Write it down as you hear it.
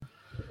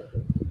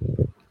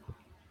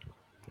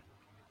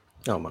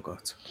Oh my god.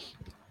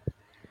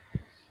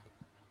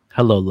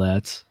 Hello,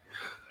 lads.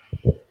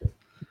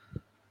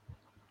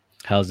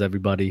 How's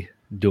everybody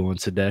doing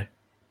today?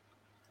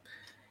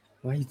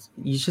 Why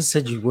you just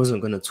said you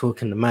wasn't gonna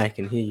talk in the mic,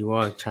 and here you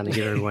are trying to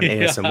give everyone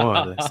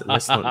ASMR.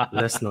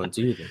 Let's not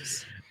do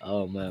this.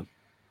 Oh man,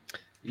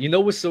 you know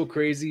what's so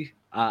crazy?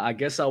 I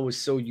guess I was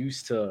so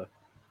used to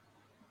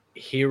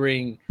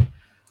hearing.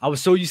 I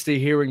was so used to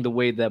hearing the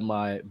way that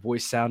my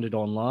voice sounded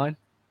online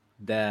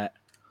that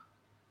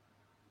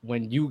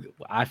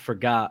I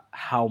forgot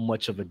how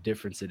much of a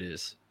difference it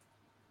is.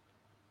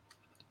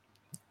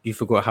 You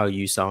forgot how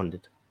you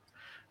sounded.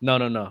 No,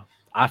 no, no.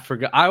 I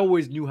forgot. I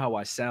always knew how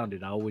I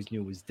sounded. I always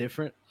knew it was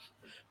different,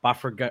 but I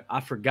forgot.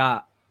 I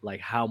forgot like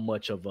how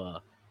much of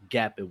a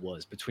gap it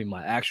was between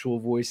my actual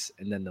voice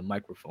and then the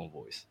microphone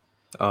voice.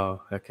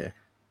 Oh, okay.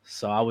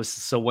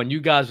 So when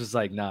you guys was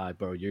like, nah,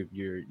 bro,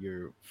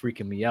 you're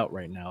freaking me out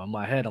right now. In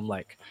my head, I'm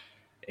like,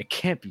 it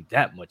can't be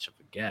that much of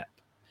a gap.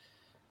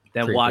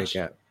 Then Pretty big watch,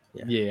 gap.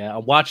 Yeah. yeah,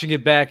 I'm watching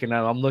it back and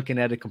I'm looking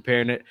at it,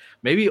 comparing it.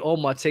 Maybe all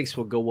my takes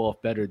will go off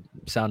better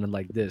sounding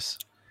like this.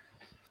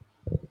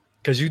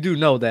 Because you do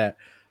know that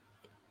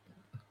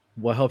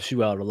what helps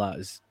you out a lot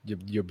is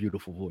your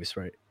beautiful voice,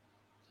 right?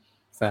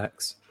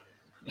 Facts.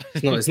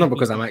 It's not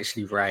because I'm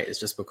actually right. It's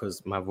just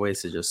because my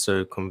voice is just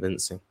so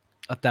convincing.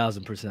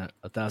 1,000%,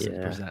 a thousand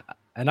Yeah. percent.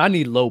 And I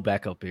need Low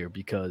back up here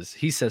because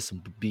he says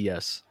some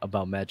BS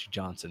about Magic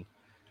Johnson.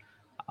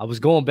 I was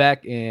going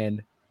back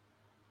and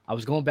I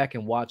was going back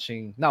and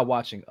watching, not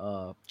watching,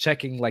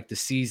 checking like the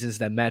seasons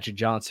that Magic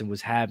Johnson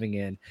was having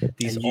and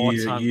these And all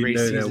you time you great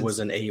know there seasons. was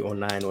an 8 or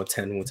 9 or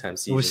 10 all-time It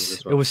seasons was as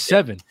it well. was Yeah.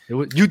 seven.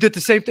 You did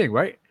the same thing,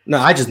 right? No,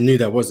 I just knew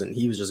that wasn't.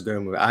 He was just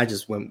going with it. I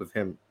just went with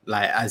him.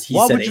 Like as he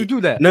Why said would you eight.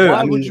 do that? No,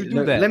 I Why would you mean do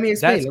no, that? let me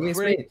explain. That's Let me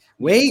crazy. explain.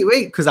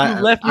 Wait, because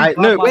You left me I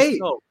by no wait.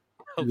 myself.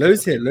 Okay,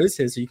 Lowe's okay. here, Lowe's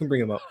here, so you can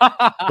bring him up.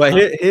 But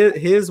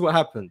here's what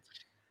happened.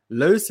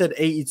 Lowe said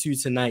 82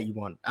 to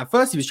 91. At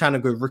first, he was trying to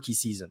go rookie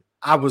season.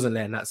 I wasn't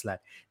letting that slide.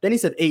 Then he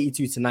said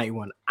 82 to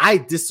 91. I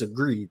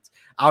disagreed.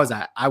 I was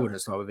like, I wouldn't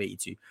start with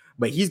 82.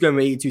 But he's going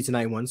with 82 to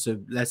 91. So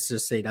let's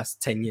just say that's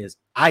 10 years.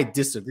 I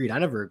disagreed. I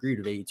never agreed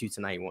with 82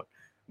 to 91.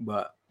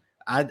 But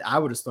I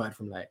would have started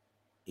from like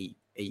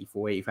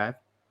 84, 85.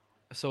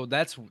 So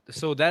that's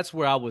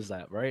where I was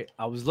at, right?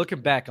 I was looking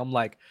back. I'm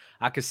like,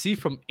 I could see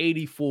from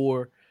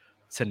 84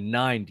 to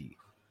 90,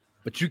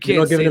 but you You're can't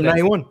not giving say him that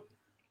 91?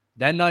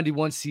 that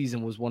 91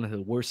 season was one of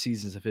the worst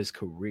seasons of his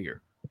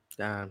career.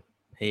 Damn.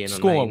 Hating on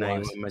Scoring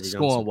 9091 wise, Magic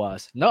scoring Johnson.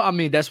 wise. No, I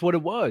mean that's what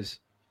it was.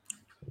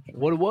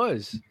 What it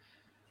was.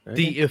 Okay.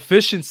 The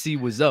efficiency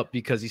was up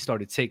because he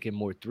started taking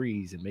more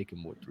threes and making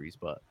more threes.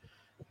 But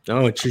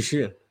Oh, true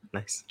shooting.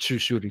 Nice. true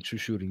shooting.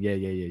 Yeah,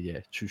 yeah, yeah, yeah.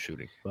 True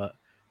shooting. But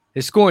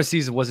his scoring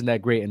season wasn't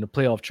that great, and the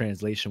playoff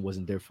translation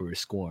wasn't there for his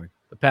scoring.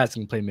 The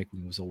passing and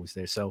playmaking was always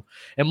there. So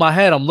in my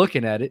head, I'm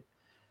looking at it.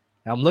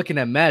 And I'm looking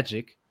at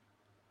Magic,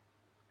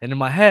 and in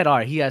my head, all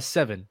right, he has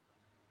 7.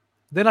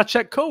 Then I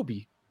checked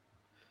Kobe.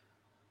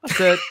 I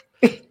said,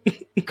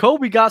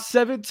 Kobe got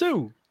 7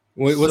 too.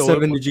 What So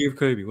seven did you give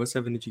Kobe? What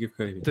seven did you give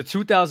Kobe? the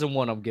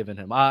 2001 I'm giving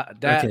him. I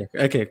that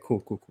Okay,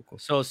 cool.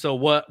 so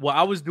what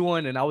I was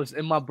doing, and I was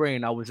in my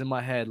brain, I was in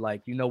my head,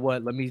 like, you know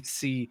what? Let me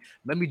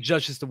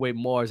judge this the way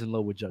Mars and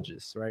Low would judge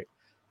this, right?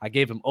 I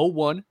gave him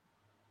 01,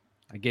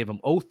 I gave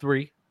him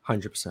 03,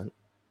 100%.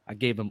 I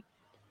gave him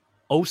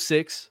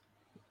 06,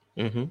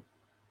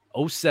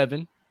 Mm-hmm.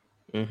 07,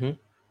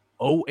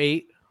 Mm-hmm.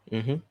 08,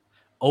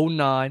 Mm-hmm.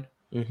 09,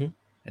 Mm-hmm.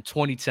 and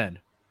 2010.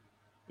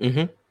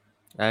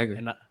 Mm-hmm. I agree.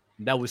 And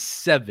that was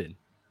 7.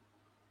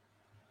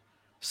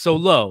 So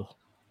Low,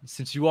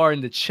 since you are in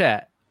the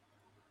chat,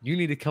 you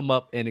need to come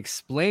up and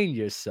explain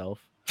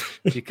yourself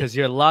because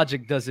your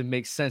logic doesn't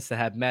make sense to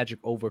have Magic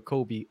over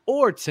Kobe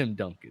or Tim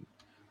Duncan.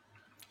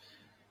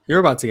 You're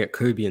about to get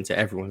Kobe into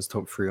everyone's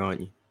top three,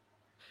 aren't you?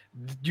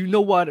 You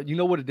know what? You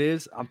know what it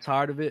is? I'm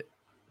tired of it.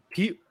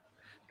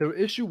 The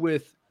issue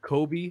with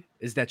Kobe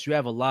is that you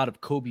have a lot of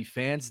Kobe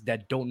fans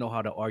that don't know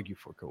how to argue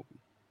for Kobe.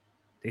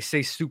 They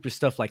say stupid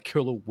stuff like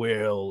Killer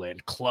Will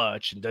and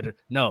Clutch and da-da.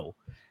 No,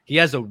 he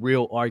has a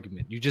real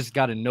argument. You just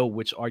got to know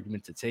which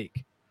argument to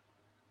take.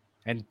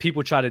 And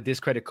people try to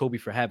discredit Kobe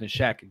for having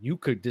Shaq. You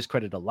could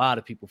discredit a lot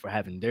of people for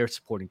having their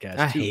supporting I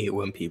cast too. hate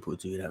when people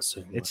do that so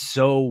It's much.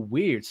 so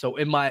weird. So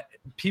in my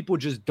people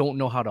just don't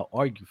know how to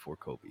argue for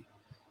Kobe.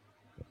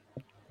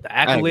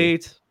 I agree.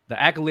 The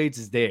accolades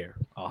is there,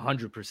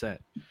 100%.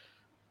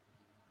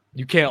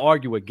 You can't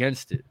argue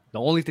against it. The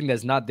only thing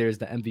that's not there is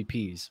the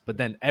MVPs. But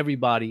then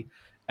everybody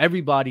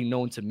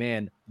known to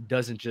man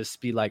doesn't just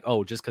be like,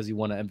 oh, just because he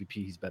won an MVP,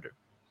 he's better.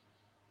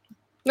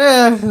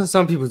 Yeah,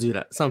 some people do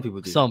that. Some people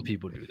do that. Some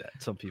people do that.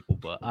 Some people,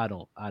 but I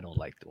don't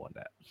like doing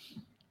that.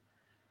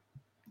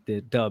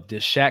 Did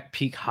Shaq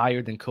peak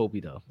higher than Kobe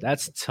though?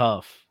 That's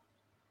tough.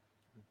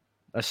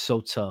 That's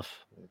so tough.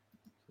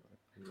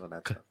 Not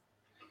that tough.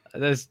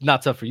 That's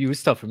not tough for you.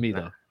 It's tough for me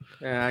Nah. though.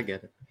 Yeah, I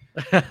get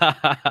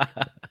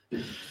it.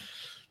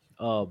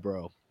 Oh,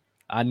 bro.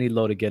 I need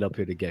Lo to get up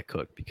here to get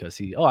cooked because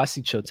he. Oh, I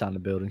see Chilltown in the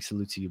building.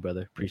 Salute to you,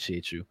 brother.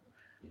 Appreciate you.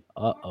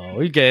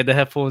 He got the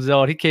headphones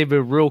on. He came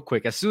in real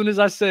quick. As soon as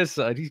I said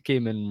something, he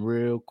came in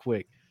real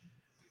quick.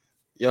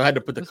 Yo, I had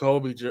to put the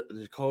Kobe shirt.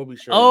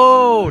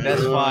 Oh,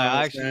 that's fine.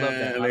 I actually love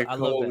that. I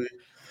love that.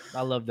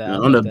 I love that.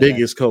 I'm the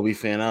biggest Kobe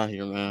fan out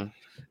here, man.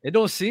 It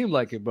don't seem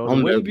like it, bro.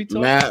 I'm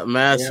the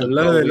massive.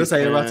 It looks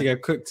like you're about to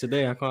get cooked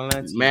today. I can't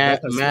lie to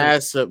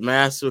you.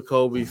 Massive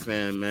Kobe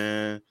fan,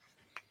 man.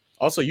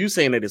 Also, you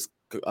saying that it's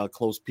a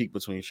close peak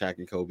between Shaq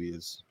and Kobe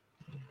is.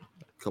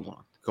 Come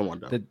on,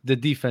 dog. The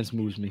defense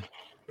moves me.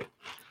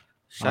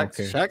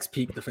 Shaq's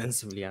peak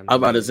defensively. I'm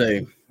about to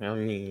say. I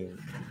mean,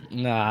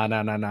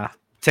 nah.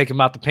 Take him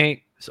out the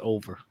paint. It's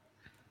over.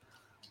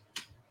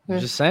 I'm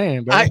just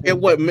saying, bro. Is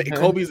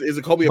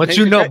it Kobe? But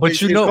you know,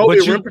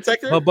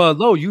 but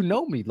Lo, you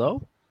know me,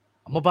 Lo.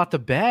 I'm about the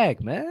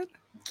bag, man.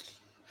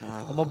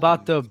 I'm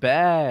about the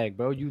bag,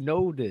 bro. You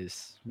know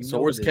this.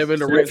 Where's Kevin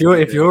Durant?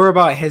 If you're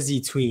about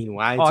Hezzy Tween,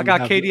 why? I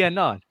got KD and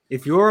none.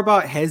 If you're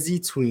about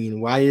Hezzy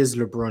Tween, why is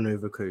LeBron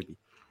over Kobe?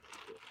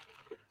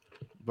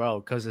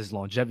 Bro, because his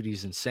longevity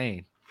is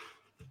insane.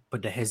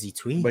 But the Hezzy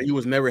Tween. But he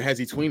was never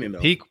Hezzy Tweening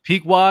though.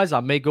 Peak wise, I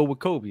may go with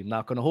Kobe. I'm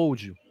not gonna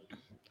hold you.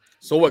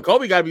 So what?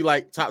 Kobe got to be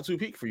like top 2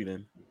 peak for you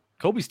then?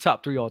 Kobe's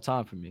top 3 all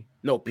time for me.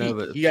 No, peak.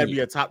 He got to be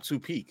a top 2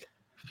 peak.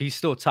 He's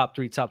still top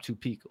 3, top 2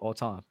 peak all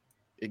time.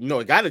 No,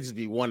 it got to just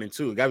be 1 and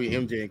 2. It got to be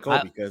MJ and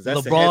Kobe because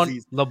that's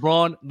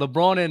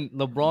LeBron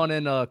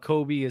and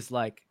Kobe is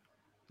like.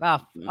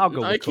 I'll go.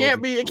 With it can't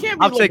Kobe. be. It can't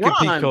be. I'm taking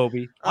peak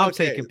Kobe. I'm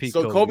taking peak.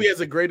 So Kobe has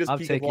the greatest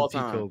peak of all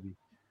time. Kobe.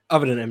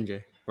 Other than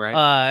MJ, right?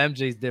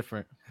 MJ's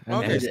different.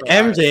 Okay,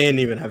 MJ didn't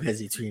even have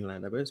Hezzy Tween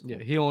line up. Yeah,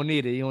 he don't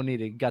need it.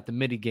 He got the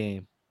midi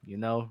game. You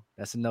know,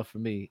 that's enough for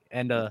me.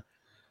 And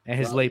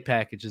his late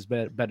package is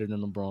better than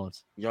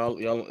LeBron's.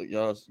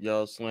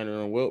 Y'all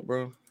slandering Wilt,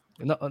 bro.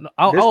 No,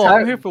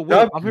 I'm here for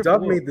Wilt.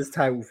 Dub made this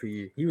title for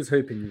you. He was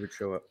hoping you would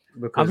show up.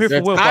 I'm here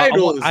for Wilt.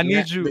 I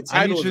need you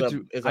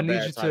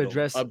to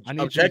address.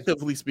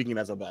 Objectively speaking,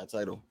 that's a bad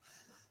title.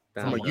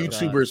 From a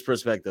YouTuber's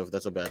perspective,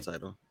 that's a bad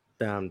title.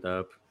 Damn,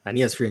 Dub. And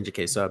he has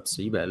 300K subs,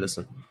 so you better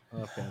listen.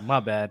 Okay,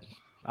 my bad.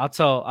 I'll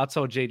tell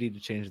JD to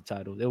change the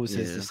title. It was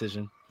his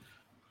decision.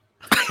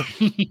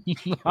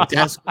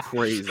 That's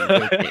crazy.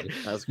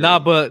 Nah,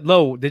 but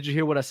Lo, did you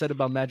hear what I said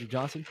about Magic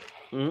Johnson?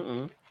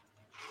 Mm-mm.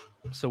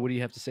 So what do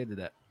you have to say to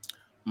that?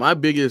 My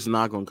biggest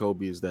knock on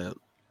Kobe is that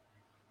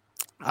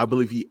I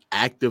believe he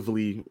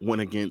actively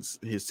went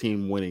against his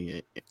team winning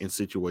it in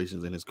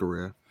situations in his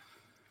career.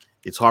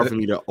 It's hard for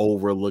me to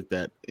overlook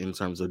that in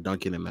terms of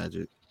Duncan and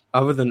Magic.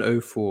 Other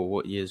than 04,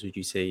 what years would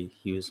you say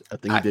he was? I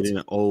think he did it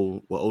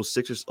in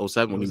 06 or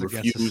 07 when he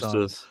refused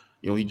to,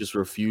 he just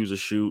refused to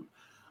shoot.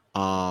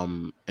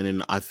 And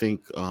then I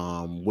think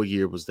what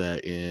year was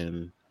that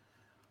in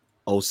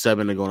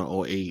 07 and going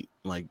to 08,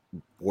 like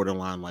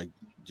borderline, like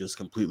just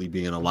completely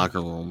being in a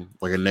locker room,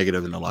 like a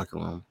negative in the locker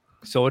room.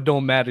 So it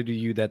don't matter to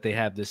you that they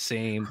have the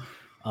same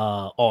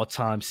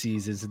all-time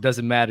seasons. It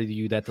doesn't matter to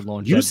you that the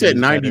longevity. You said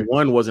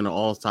 91 wasn't an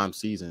all-time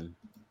season.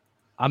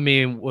 I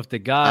mean, if the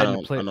guy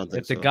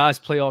if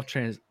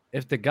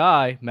the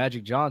guy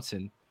Magic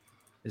Johnson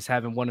is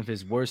having one of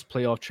his worst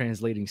playoff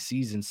translating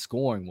seasons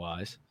scoring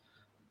wise,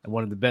 and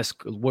one of the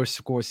worst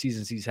score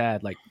seasons he's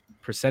had, like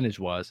percentage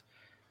wise,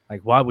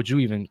 like why would you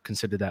even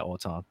consider that all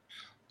time?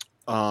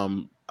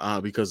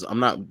 Because I'm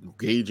not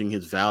gauging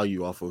his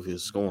value off of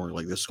his scoring.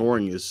 Like the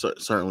scoring is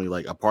certainly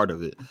like a part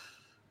of it,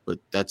 but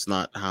that's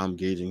not how I'm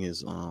gauging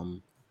his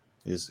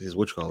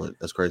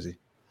That's crazy.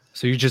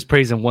 So you're just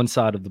praising one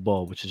side of the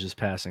ball, which is just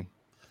passing.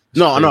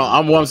 No. What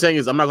I'm saying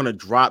is I'm not going to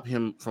drop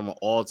him from an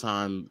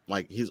all-time,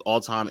 like his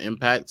all-time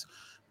impact,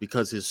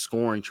 because his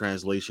scoring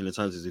translation in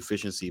terms of his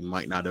efficiency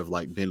might not have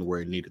like been where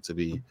it needed to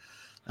be.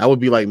 That would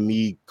be like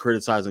me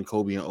criticizing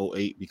Kobe in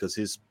 08 because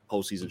his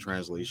postseason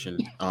translation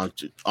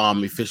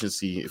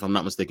efficiency, if I'm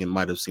not mistaken,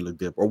 might have seen a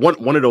dip, or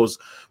one of those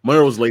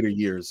later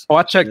years. Oh,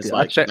 I checked it.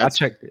 I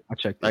checked it.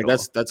 Like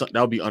that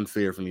would be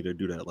unfair for me to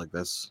do that. Like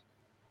that's.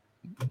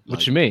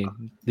 What you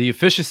mean? The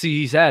efficiency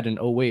he's had in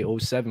 08,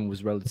 07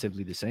 was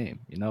relatively the same.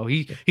 You know,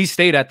 he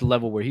stayed at the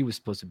level where he was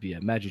supposed to be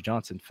at. Magic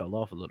Johnson fell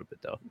off a little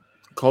bit though.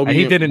 Kobe,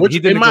 he didn't.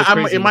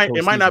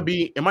 It might not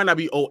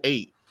be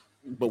 08,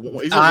 but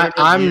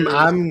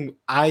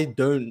I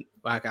don't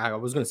like. I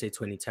was gonna say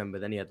 2010,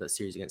 but then he had that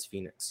series against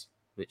Phoenix,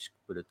 which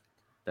would have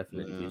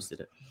definitely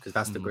boosted it because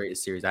that's the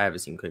greatest series I ever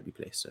seen Kobe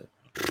play. So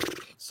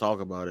let's talk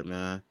about it,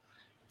 man.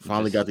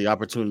 Finally got the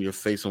opportunity to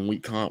face some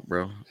weak comp,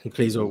 bro. He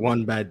plays with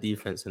one bad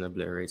defense and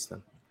obliterates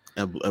them.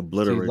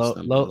 Obliterates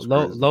them.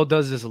 Lo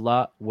does this a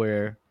lot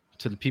where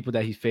to the people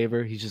that he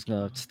favor, he's just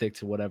going to stick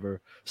to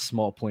whatever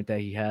small point that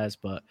he has.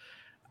 But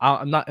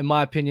I'm not, in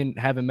my opinion,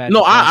 having Magic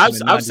I've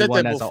said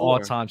that as before. an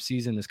all-time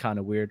season is kind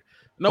of weird.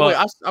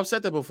 I've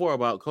said that before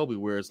about Kobe,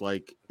 where it's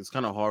like it's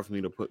kind of hard for me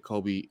to put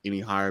Kobe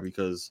any higher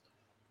because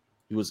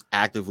he was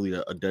actively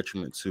a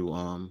detriment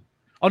to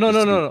Oh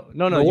no!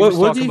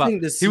 What do you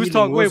think he was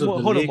talking. Wait,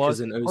 hold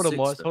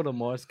on,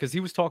 Mars. Because he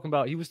was talking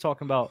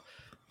about.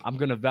 I'm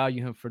gonna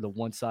value him for the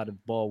one side of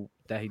the ball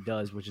that he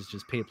does, which is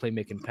just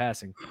playmaking,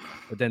 passing.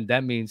 But then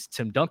that means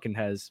Tim Duncan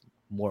has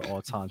more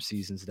all-time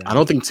seasons than I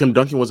don't think Tim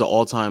Duncan was an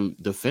all-time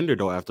defender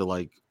though after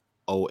like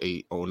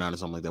 08, 09 or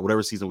something like that.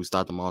 Whatever season we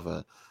stopped him off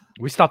at.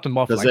 we stopped him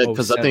off like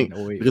Because 07,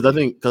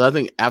 08. I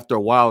think after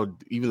a while,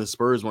 even the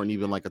Spurs weren't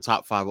even like a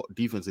top 5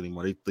 defense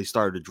anymore. They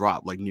started to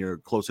drop like near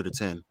closer to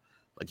 10.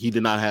 Like he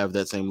did not have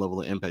that same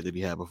level of impact that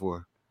he had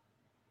before.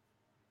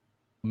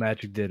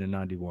 Magic did in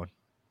 91.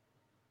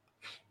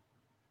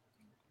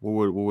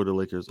 What were the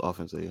Lakers'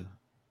 offense at?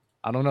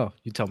 I don't know.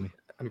 You tell me.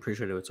 I'm pretty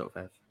sure they were top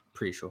 5.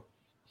 Pretty sure.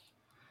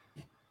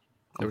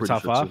 They were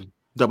top 5? I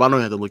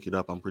don't have to look it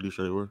up. I'm pretty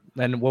sure they were.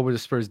 And what were the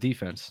Spurs'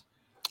 defense?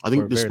 I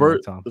think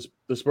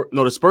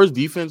the Spurs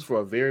defense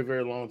for a very,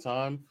 very long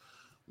time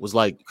was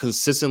like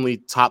consistently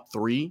top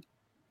 3,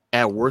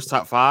 at worst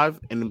top 5.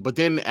 But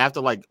then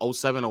after like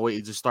 07, 08,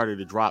 it just started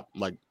to drop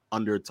like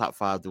under top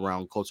 5 to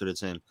around closer to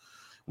 10.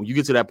 When you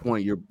get to that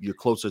point, you're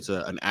closer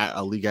to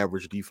a league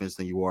average defense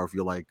than you are if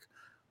you're like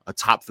a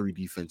top 3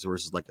 defense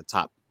versus like a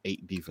top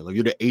 8 defense. Like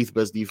you're the 8th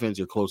best defense,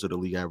 you're closer to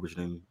league average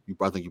than you.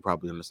 I think you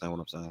probably understand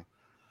what I'm saying.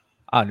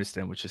 I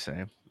understand what you're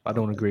saying. I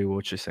don't agree with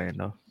what you're saying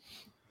though.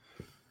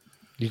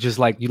 You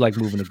like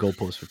moving the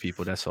goalposts for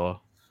people. That's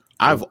all.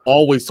 I've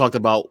always talked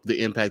about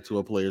the impact to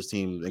a player's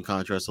team in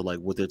contrast to like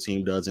what their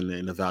team does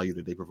and the value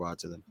that they provide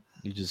to them.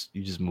 You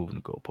just moving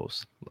the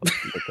goalposts.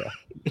 Okay.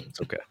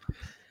 It's okay.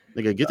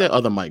 Nigga, get that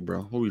other mic,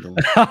 bro. What are we doing?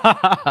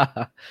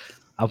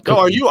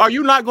 Yo, are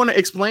you not going to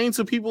explain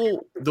to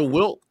people the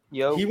Wilt?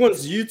 Yo, he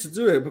wants you to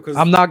do it because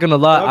I'm not gonna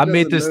lie. I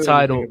made this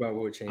title.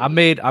 I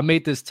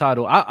made this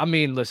title. I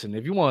mean, listen,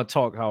 if you want to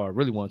talk how I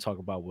really want to talk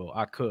about Wilt,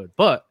 I could.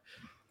 But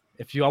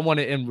if I want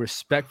it in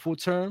respectful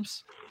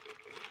terms,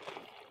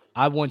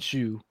 I want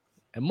you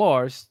and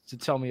Mars to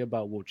tell me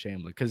about Wilt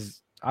Chamberlain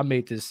because I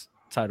made this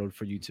title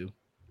for you two.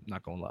 I'm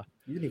not gonna lie.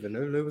 You didn't even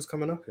know Lou was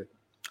coming up here.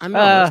 I know,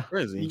 that's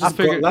crazy. You just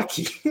got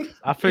lucky.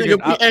 I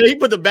figured. And he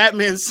put the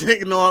Batman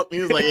signal up.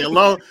 He was like,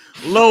 yeah,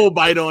 low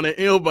bite on it.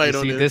 He'll bite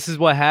on it. This is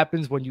what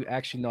happens when you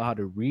actually know how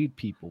to read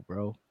people,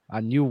 bro.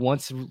 I knew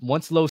once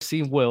Low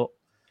seen Wilt,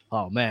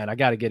 oh man, I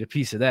got to get a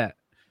piece of that.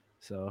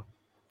 So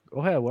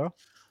go ahead, Will.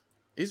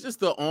 It's just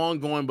the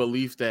ongoing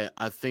belief that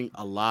I think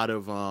a lot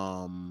of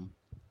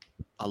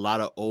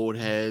old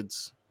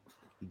heads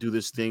do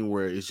this thing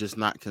where it's just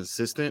not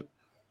consistent.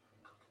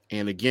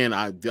 And again,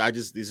 I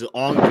just this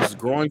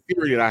growing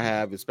theory that I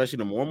have, especially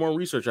the more and more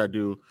research I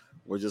do,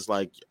 where just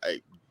like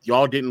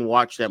y'all didn't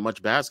watch that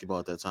much basketball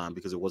at that time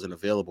because it wasn't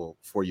available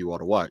for you all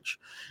to watch.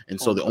 And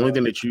so the only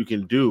thing that you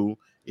can do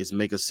is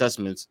make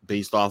assessments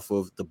based off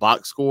of the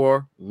box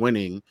score,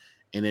 winning,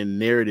 and then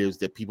narratives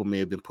that people may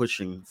have been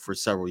pushing for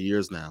several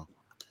years now.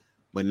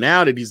 But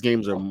now that these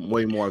games are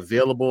way more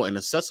available and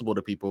accessible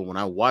to people, when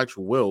I watch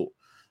Wilt,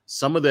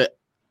 some of the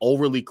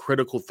overly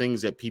critical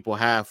things that people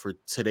have for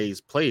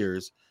today's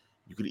players,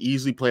 you could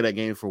easily play that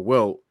game for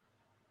Wilt,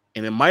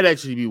 and it might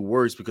actually be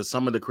worse because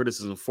some of the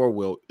criticism for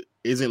Wilt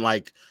isn't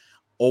like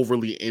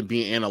overly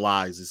being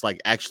analyzed. It's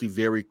like actually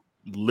very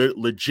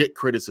legit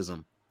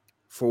criticism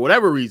for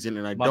whatever reason,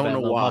 and I don't know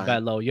why. My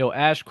bad, Low. Yo,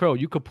 Ash Crow,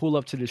 you could pull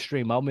up to the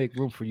stream. I'll make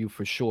room for you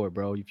for sure,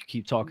 bro. If you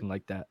keep talking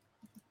like that.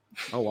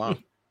 Oh wow.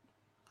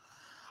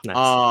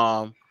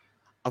 Nice.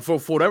 For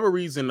whatever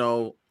reason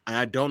though, and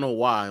I don't know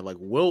why, like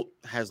Wilt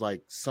has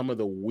like some of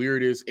the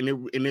weirdest, and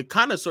it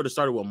kind of sort of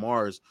started with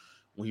Mars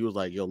when he was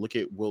like, yo, look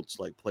at Wilt's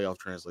like playoff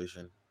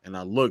translation. And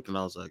I looked and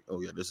I was like,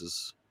 oh yeah,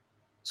 it's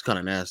kind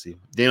of nasty.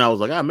 Then I was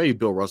like, maybe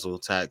Bill Russell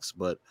tax,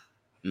 but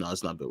no,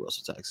 it's not Bill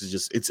Russell tax. It's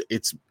just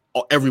it's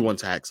everyone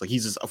tax. Like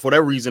he's just for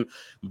whatever reason,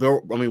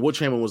 Wilt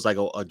Chamberlain was like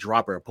a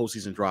dropper, a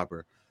postseason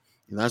dropper.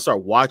 And I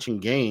start watching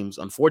games.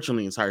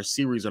 Unfortunately, entire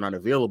series are not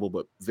available,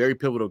 but very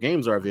pivotal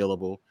games are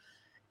available.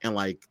 And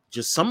like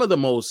just some of the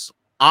most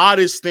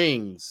oddest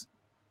things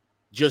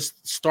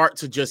just start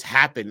to just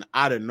happen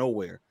out of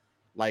nowhere.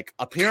 Like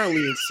apparently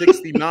in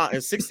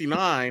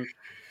 69,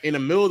 in the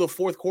middle of the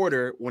fourth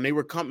quarter, when they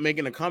were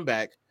making a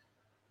comeback,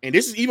 and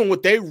this is even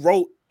what they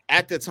wrote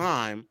at the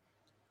time,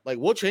 like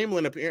Wilt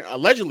Chamberlain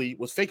allegedly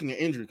was faking an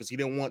injury because he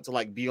didn't want to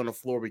like be on the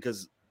floor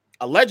because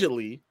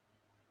allegedly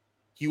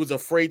he was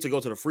afraid to go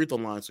to the free throw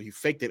line, so he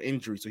faked an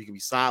injury so he could be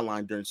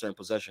sidelined during certain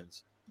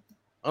possessions.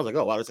 I was like,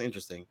 oh wow, that's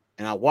interesting.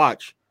 And I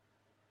watch,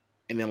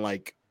 and then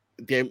like,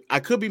 damn, I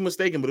could be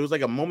mistaken, but it was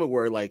like a moment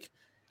where like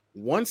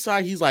one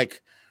side he's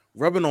like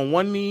rubbing on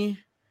one knee,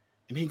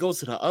 and he goes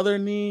to the other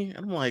knee, and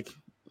I'm like,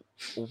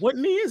 what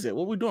knee is it?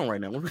 What are we doing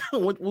right now?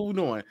 What are we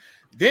doing?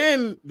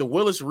 Then the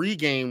Willis Reed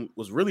game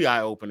was really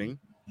eye-opening.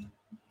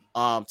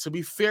 To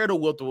be fair to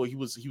Wilt, he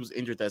was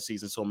injured that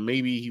season, so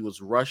maybe he was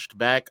rushed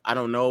back. I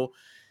don't know.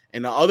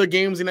 In the other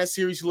games in that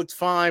series, he looked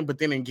fine, but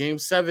then in Game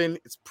 7,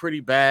 it's pretty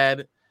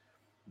bad.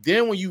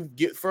 Then when you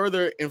get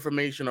further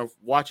information or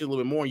watch it a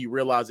little bit more, you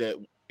realize that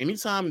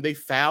anytime they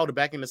fouled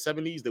back in the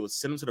 70s, they would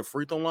send him to the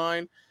free throw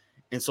line.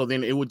 And so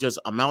then it would just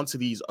amount to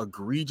these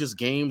egregious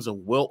games of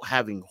Wilt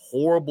having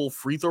horrible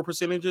free throw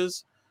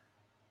percentages.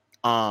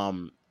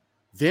 Then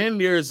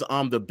there's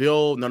the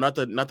Bill, no, not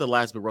the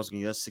last Bill Russell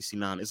game, that's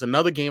 69. It's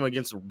another game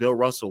against Bill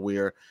Russell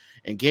where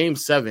in Game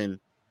 7,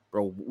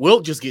 bro,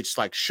 Wilt just gets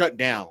like shut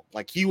down.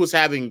 Like he was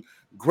having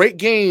great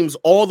games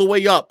all the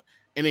way up,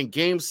 And in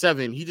Game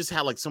 7, he just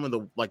had like some of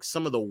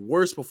the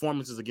worst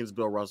performances against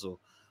Bill Russell.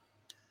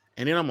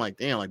 And then I'm like,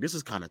 damn, like this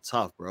is kind of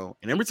tough, bro.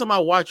 And every time I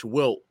watch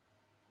Wilt,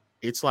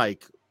 it's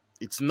like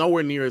it's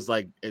nowhere near as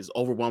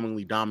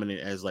overwhelmingly dominant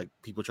as like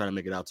people trying to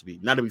make it out to be.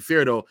 Now, to be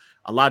fair though,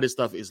 a lot of this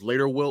stuff is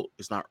later Wilt.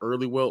 It's not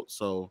early Wilt,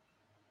 so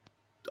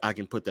I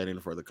can put that in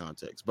further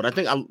context. But I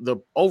think the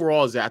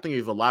overall is that I think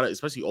if a lot of,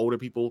 especially older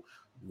people,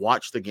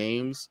 watch the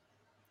games,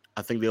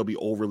 I think they'll be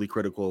overly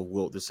critical of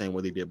Wilt the same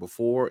way they did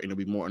before, and it'll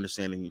be more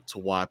understanding to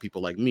why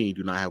people like me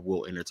do not have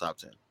Wilt in their top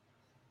 10.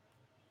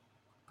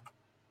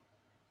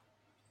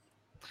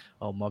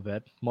 Oh, my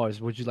bad. Mars,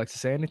 would you like to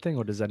say anything,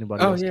 or does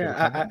anybody Oh else care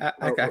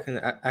to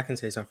comment? I can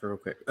say something real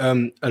quick.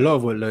 A lot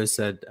of what Lo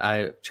said,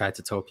 I tried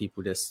to tell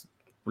people this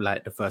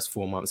like the first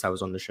 4 months I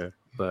was on the show,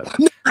 but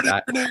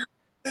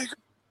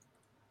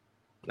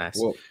nice.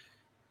 Whoa.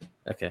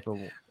 Okay.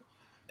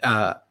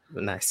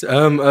 Nice.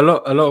 A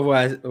lot of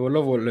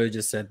what Lo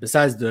just said.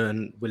 Besides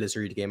the Willis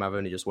Reed game, I've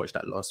only just watched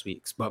that last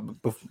week. But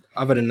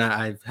other than that,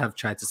 I have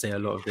tried to say a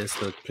lot of this.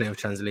 The playoff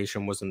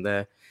translation wasn't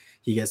there.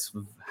 He gets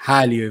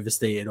highly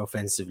overstated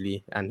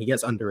offensively, and he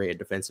gets underrated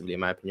defensively, in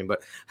my opinion.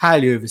 But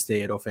highly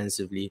overstated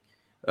offensively.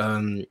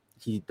 The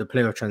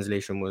playoff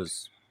translation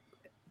was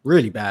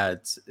really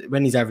bad.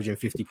 When he's averaging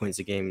 50 points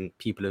a game,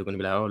 people are going to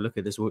be like, "Oh, look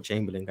at this Wilt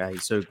Chamberlain guy.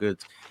 He's so good."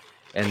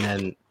 And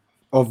then,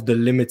 of the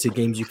limited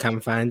games you can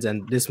find,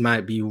 and this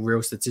might be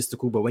real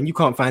statistical, but when you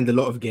can't find a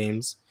lot of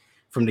games,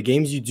 from the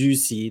games you do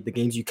see, the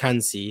games you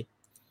can see,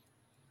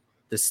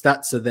 the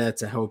stats are there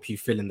to help you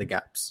fill in the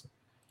gaps.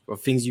 Or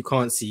things you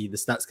can't see, the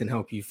stats can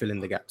help you fill in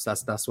the gaps.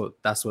 That's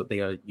what they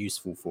are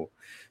useful for.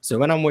 So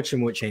when I'm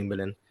watching Wilt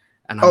Chamberlain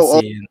and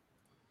I'm seeing,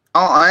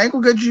 I ain't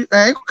gonna cut you.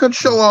 I ain't gonna cut the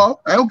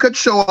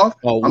show off.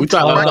 Oh, we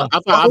thought.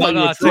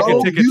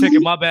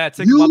 Ticket. My bad.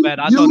 My bad.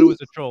 I thought it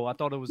was a troll. I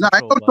thought it was a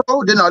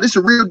troll. No, this is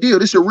a real deal.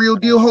 This is a real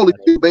deal. Holy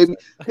shit, baby.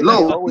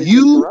 Lo,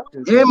 you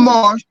and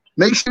Mars,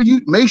 make sure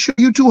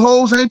you two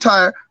hoes ain't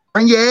tired.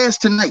 Bring your ass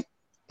tonight.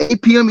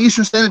 8 p.m.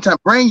 Eastern Standard Time.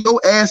 Bring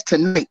your ass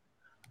tonight.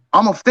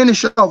 I'm gonna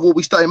finish off what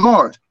we started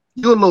Mars.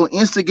 You're a little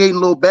instigating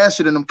little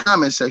bastard in them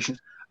comment sections.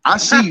 I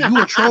see you.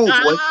 You a troll,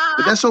 boy,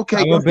 but that's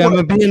okay. I'm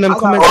gonna be in them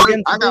comments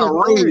again. I got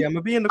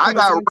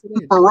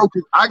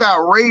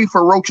rave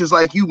for roaches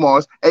like you,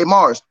 Mars. Hey,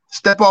 Mars,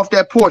 step off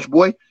that porch,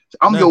 boy.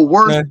 I'm your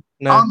worst.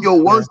 I'm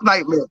your worst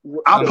nightmare.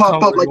 I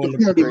pop up like the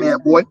candy man,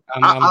 boy.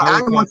 I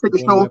don't want to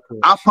take a show.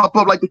 I pop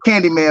up like the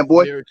candy man,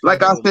 boy.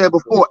 Like I said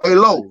before. Hey,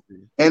 Lo.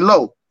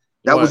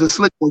 That was a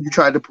slick one you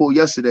tried to pull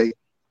yesterday.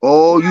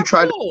 Oh, you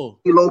tried to pull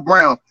D'Lo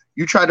Brown.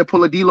 You tried to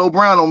pull a D'Lo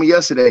Brown on me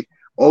yesterday.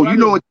 Oh, you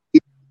know what?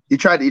 You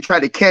tried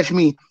to catch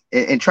me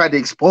and tried to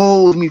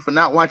expose me for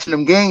not watching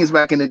them games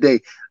back in the day.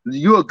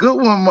 You a good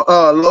one,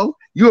 Lo.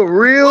 You a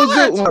real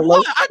good one,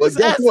 Lo. I just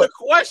asked the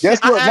question.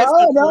 Guess what?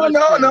 No.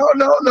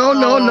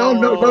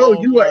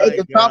 You are at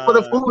the top of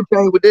the food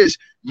chain with this.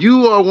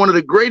 You are one of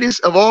the greatest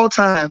of all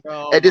time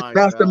at this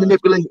master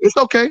manipulation. It's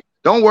okay.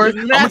 Don't worry.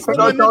 You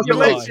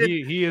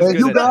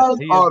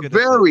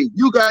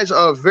guys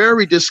are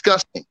very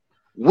disgusting.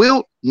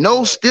 Wilt,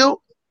 no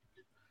Stilt.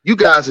 You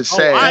guys are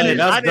sad. I didn't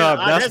like the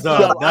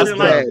title.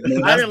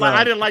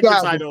 I didn't like the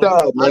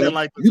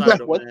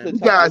title.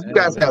 You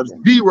guys have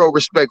zero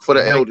respect for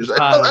the elders.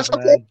 That's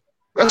okay.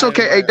 That's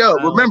okay. Hey,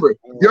 Dub, remember,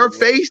 your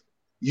face,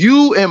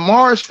 you and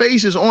Mars'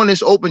 face is on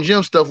this open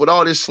gym stuff with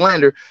all this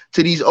slander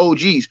to these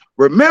OGs.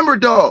 Remember,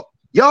 dog,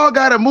 y'all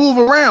got to move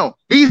around.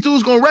 These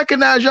dudes going to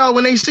recognize y'all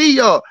when they see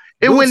y'all.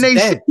 And when they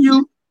see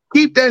you,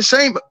 keep that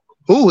same.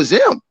 Who is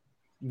him?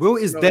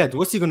 Wilt is dead.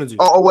 What's he gonna do?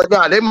 Oh, well,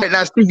 nah, they might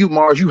not see you,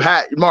 Mars. You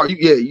had Mars.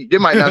 They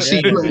might not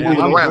see you moving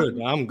around.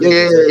 I'm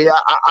good. Yeah.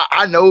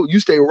 I know. You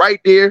stay right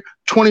there,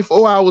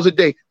 24 hours a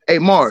day. Hey,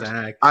 Mars,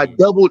 exactly.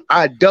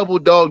 I double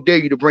dog dare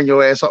you to bring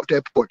your ass off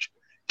that porch.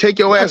 Take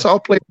your ass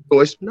off, play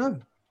boys. No.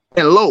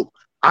 And Lo,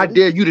 I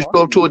dare you to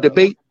show up to a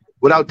debate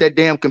without that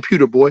damn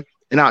computer, boy,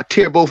 and I'll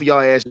tear both of y'all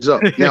asses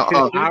up.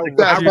 Now,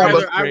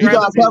 you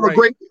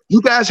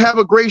guys have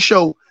a great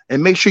show,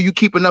 and make sure you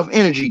keep enough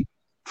energy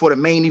for the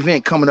main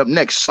event coming up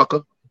next,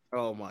 sucker.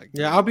 Oh my god.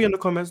 Yeah, I'll be in the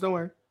comments. Don't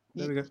worry.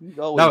 There we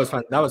go.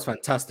 That was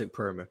fantastic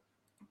promo.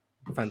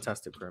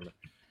 Fantastic promo.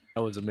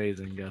 That was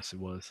amazing. Yes, it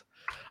was.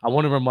 I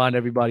want to remind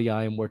everybody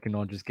I am working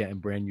on just getting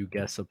brand new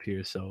guests up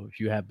here. So if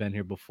you have been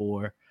here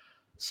before,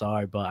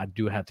 sorry, but I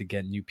do have to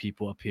get new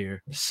people up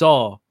here.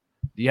 Saul,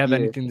 do you have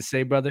anything to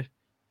say, brother?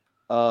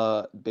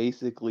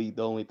 Basically,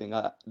 the only thing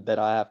that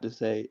I have to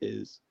say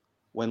is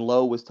when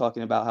Lo was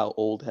talking about how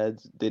old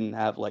heads didn't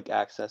have like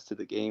access to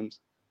the games,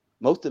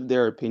 most of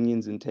their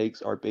opinions and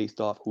takes are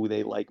based off who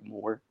they like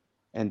more,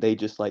 and they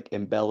just like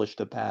embellish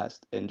the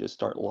past and just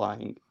start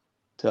lying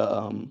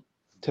to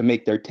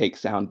make their take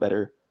sound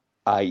better,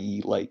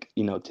 i.e. like,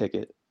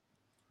 Ticket.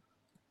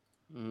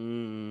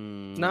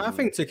 No, I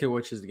think Ticket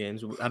watches the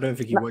games. I don't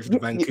think he watched the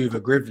Vancouver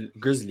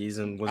Grizzlies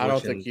and was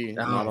watching.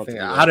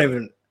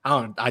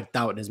 I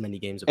doubt there's many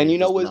games. And you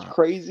know what's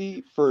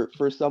crazy for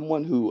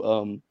someone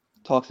who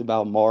talks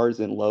about Mars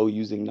and Lo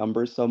using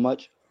numbers so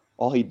much?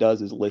 All he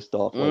does is list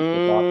off like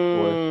the box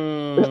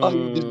score.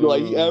 You just be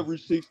like, he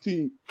averaged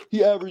 16.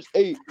 He averaged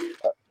 8.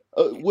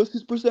 What's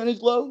his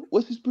percentage low?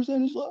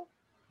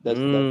 That's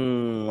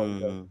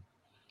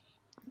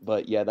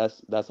But yeah,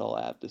 that's all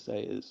I have to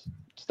say is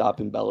stop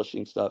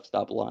embellishing stuff.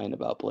 Stop lying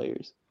about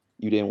players.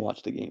 You didn't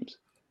watch the games.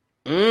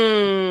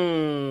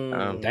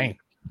 Dang.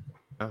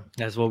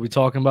 That's what we're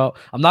talking about.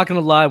 I'm not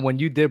gonna lie. When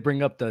you did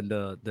bring up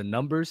the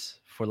numbers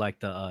for like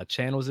the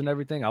channels and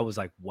everything, I was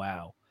like,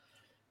 wow.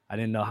 I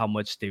didn't know how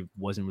much they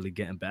wasn't really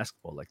getting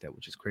basketball like that,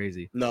 which is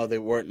crazy. No, they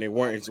weren't. It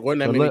wasn't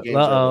that many games.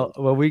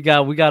 Well, we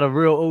got a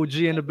real OG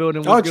in the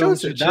building.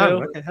 Chelsea.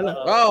 Chill. Okay,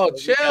 hello. Oh,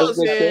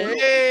 Chelsea.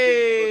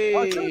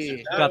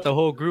 Hey. Got the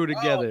whole crew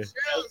together.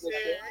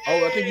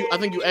 I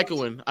think you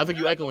echoing.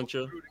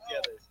 Chill.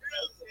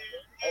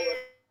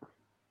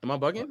 Am I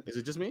bugging? Is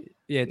it just me?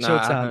 Yeah,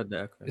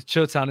 Chilltown. It's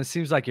Chilltown. It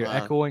seems like you're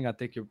echoing. I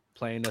think you're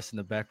playing us in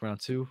the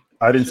background too.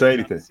 I didn't say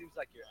anything.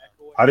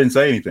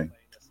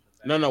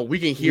 No, we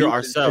can hear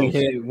ourselves. Can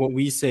hear what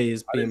we say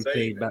is being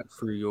played back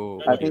through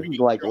your. I think he's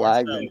like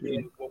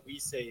lagging.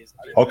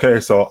 Okay,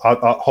 so I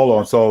hold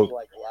on. So,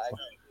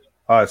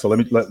 all right. So let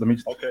me.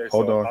 Okay,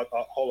 hold on.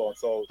 Hold on.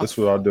 So this is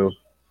what I'll do.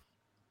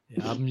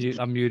 Yeah,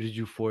 I muted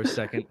you for a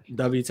second.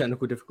 W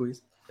technical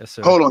difficulties. Yes,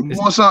 sir. Hold on. You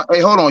want some? Hey,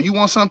 hold on. You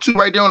want some too?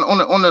 Right there on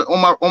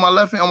my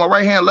left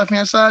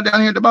hand side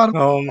down here at the bottom.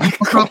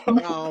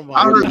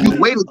 I heard you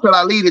waited till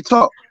I leave to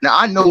talk. Now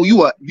I know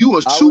you are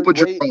super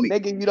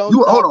jabroni.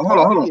 Hold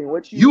on.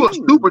 You are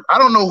super. I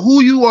don't know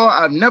who you are.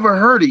 I've never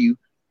heard of you.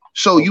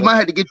 So you might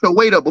have to get your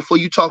weight up before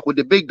you talk with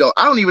the big dog.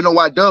 I don't even know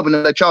why Dub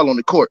and let y'all on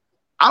the court.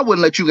 I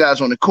wouldn't let you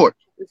guys on the court.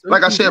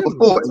 Like I said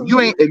before, if you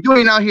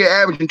ain't out here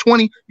averaging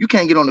 20, you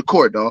can't get on the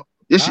court, dog.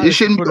 It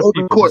shouldn't be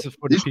open court.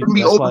 This shouldn't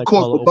be open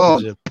court for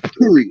bums.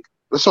 Period.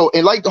 So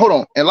like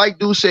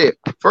Dude said,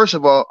 first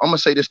of all, I'm gonna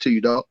say this to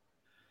you, dog.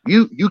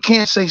 You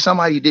can't say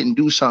somebody didn't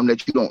do something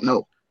that you don't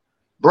know,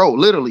 bro.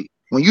 Literally,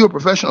 when you're a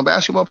professional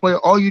basketball player,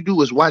 all you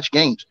do is watch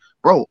games,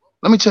 bro.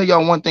 Let me tell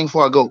y'all one thing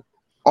before I go.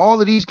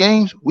 All of these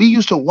games, we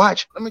used to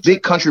watch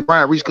Big Country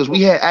Brian Reese because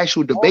we had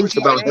actual debates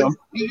about him,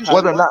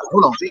 whether or not.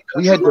 Hold on,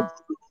 we had the.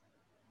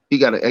 He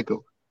got an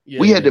echo.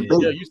 We had debate.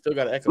 Yeah, you still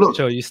got an echo. Look,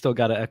 Joe, you still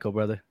got an echo,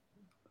 brother.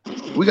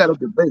 We got a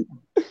debate.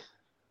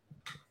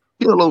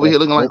 Still over here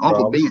looking like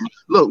Uncle Ben.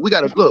 We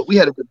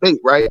had a debate,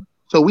 right?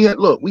 So we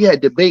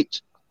had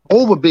debates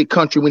over Big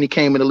Country when he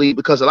came in the league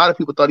because a lot of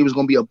people thought he was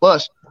going to be a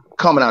bust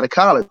coming out of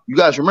college. You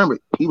guys remember,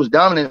 he was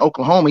dominant in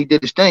Oklahoma. He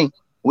did his thing.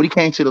 When he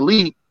came to the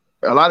league,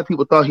 a lot of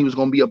people thought he was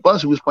going to be a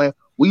bust. He was playing.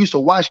 We used to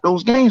watch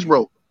those games,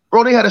 bro.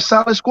 Bro, they had a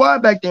solid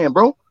squad back then,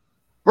 bro.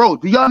 Bro,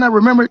 do y'all not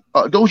remember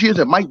those years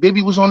that Mike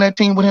Bibby was on that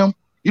team with him?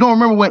 You don't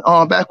remember when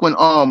back when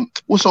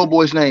what's old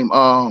boy's name?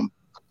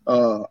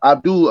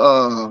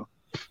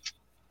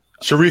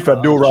 Sharif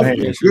Abdul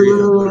Rahim.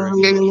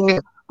 Yeah.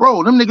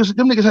 Bro, them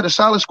niggas had a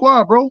solid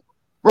squad, bro.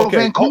 Okay.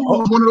 Vancouver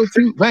was one of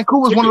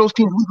those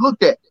teams. We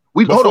looked at.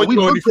 Before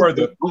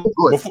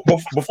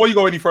you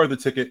go any further,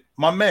 Ticket,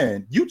 my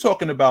man, you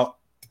talking about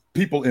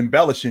people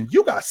embellishing?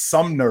 You got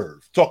some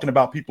nerve talking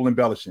about people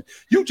embellishing.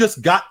 You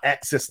just got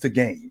access to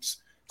games.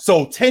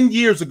 So 10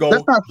 years ago,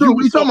 that's not true. What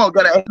are you talking about?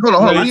 Hold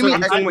on. What do you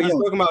mean? I'm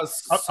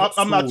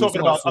not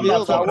talking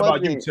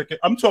about you, Ticket.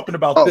 I'm talking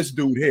about this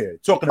dude here.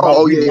 Talking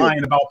about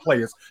lying about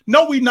players.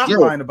 No, we not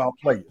lying about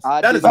players.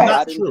 That is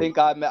not true.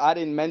 I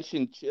didn't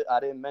mention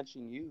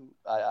you.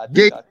 I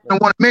don't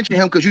want to mention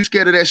him because you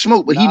scared of that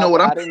smoke. But he know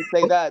what I didn't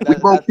say that. We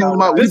both came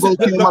up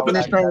in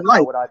this same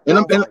life.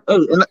 And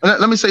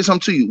let me say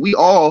something to you. We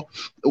all,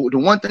 the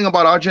one thing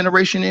about our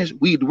generation is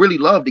we really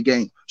love the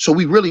game. So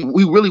we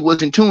really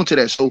was in tune to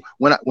that. So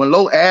when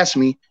Lo asked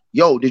me,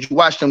 yo, did you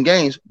watch them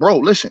games? Bro,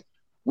 listen,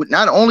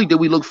 not only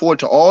did we look forward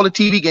to all the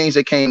TV games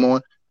that came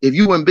on, if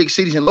you were in big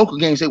cities and local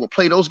games, they would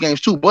play those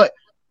games too. But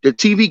the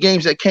TV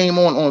games that came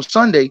on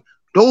Sunday,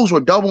 those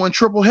were double and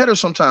triple headers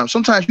sometimes.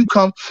 Sometimes you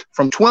come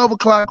from 12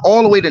 o'clock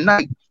all the way to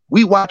night.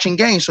 We watching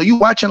games. So you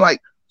watching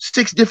like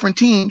 6 different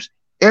teams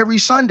every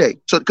Sunday.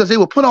 So because they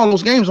would put all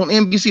those games on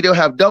NBC, they'll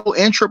have double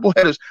and triple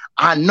headers.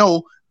 I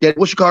know that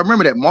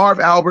remember that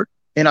Marv Albert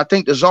and I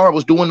think the Czar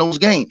was doing those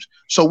games.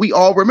 So we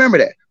all remember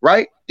that,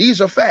 right?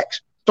 These are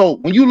facts. So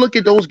when you look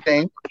at those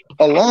games,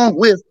 along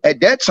with at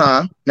that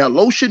time, now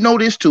Lo should know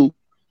this too.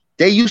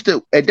 They used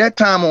to at that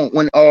time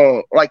when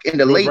like in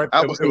the late,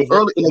 I was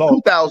early in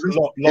the 2000s.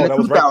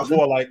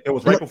 It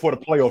was right before the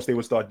playoffs. They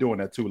would start doing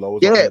that too, Lo.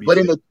 Yeah, but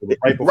in the they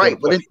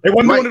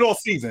weren't doing it all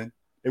season.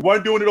 They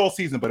weren't doing it all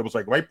season, but it was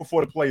like right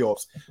before the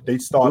playoffs. They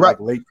start like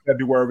late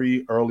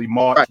February, early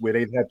March, where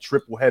they had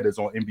triple headers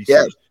on NBC.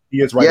 Yes.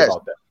 He is right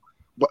about that.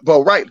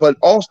 But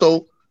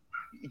also,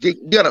 you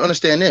got to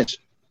understand this.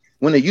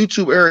 When the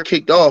YouTube era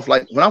kicked off,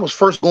 like when I was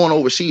first going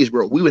overseas,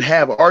 bro, we would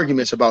have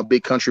arguments about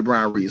Big Country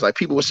Brian Reese. Like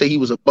people would say he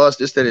was a bust,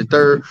 this, that, and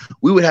third.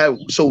 We would have,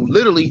 so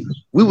literally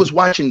we was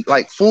watching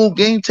like full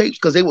game tapes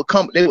because they would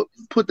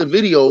put the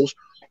videos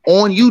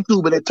on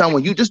YouTube at that time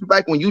when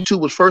back when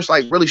YouTube was first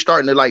like really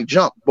starting to like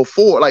jump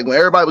before, like when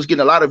everybody was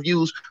getting a lot of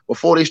views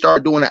before they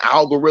started doing the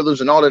algorithms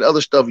and all that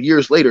other stuff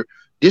years later.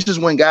 this is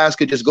when guys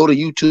could just go to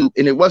YouTube,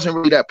 and it wasn't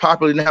really that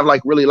popular. It didn't have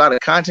like really a lot of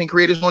content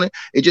creators on it.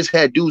 It just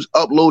had dudes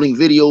uploading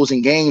videos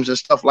and games and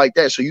stuff like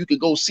that, so you could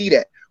go see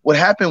that. What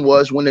happened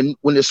was when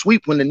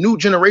the new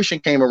generation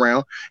came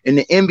around and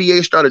the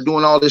NBA started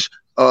doing all this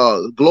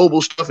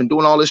global stuff and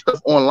doing all this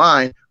stuff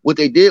online, what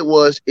they did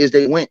is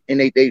they went and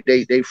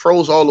they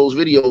froze all those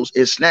videos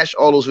and snatched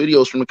all those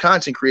videos from the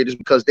content creators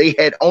because they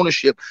had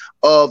ownership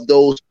of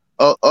those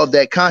of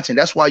that content.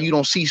 That's why you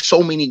don't see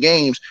so many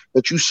games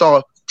that you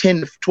saw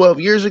 10 to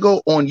 12 years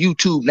ago on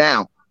YouTube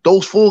now.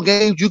 Those full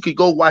games, you could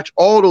go watch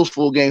all those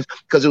full games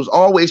because it was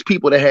always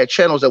people that had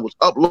channels that was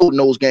uploading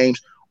those games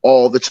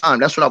all the time.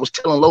 That's what I was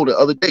telling Lo the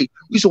other day.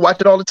 We used to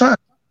watch it all the time.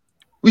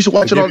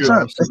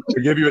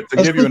 To give you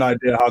an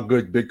idea how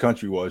good Big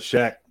Country was,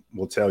 Shaq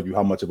will tell you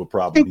how much of a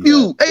problem. Thank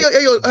you.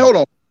 Hey, hold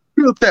on.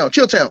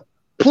 Chill town.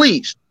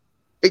 Please.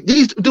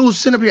 These dudes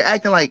sitting up here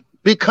acting like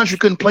Big Country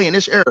couldn't play in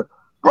this era.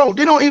 Bro,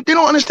 they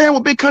don't understand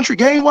what Big Country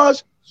game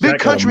was. Big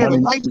Country had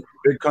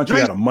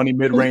a money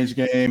mid-range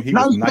game. He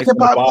was nice in the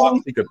box.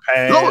 He could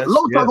pass.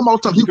 Low talking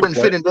about something he wouldn't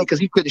fit in there because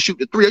he couldn't shoot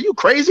the three. Are you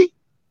crazy?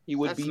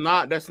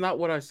 That's not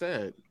what I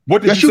said.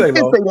 What did you say,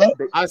 Lo?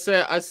 I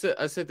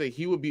said that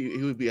he would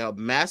be a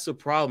massive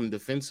problem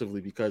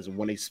defensively because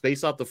when they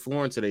space out the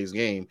floor in today's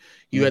game,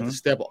 you had to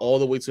step all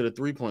the way to the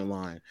 3-point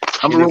line.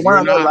 I'm gonna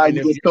rewind that line.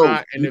 If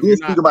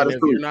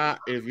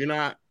you're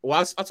not, well,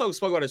 I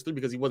spoke about this too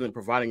because he wasn't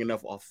providing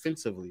enough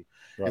offensively.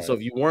 Right. And so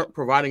if you weren't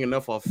providing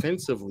enough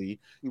offensively,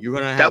 you're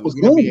gonna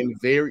be in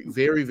very,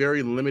 very,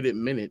 very limited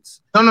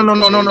minutes. No.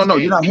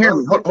 You're not hearing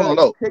me. Hold on,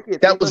 Lo.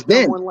 That was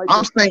then.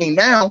 I'm saying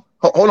now.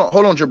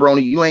 Hold on,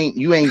 Jabroni. You ain't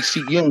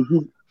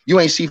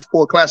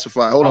C4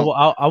 classified. Hold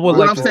on. I would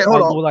like to say.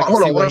 Hold on.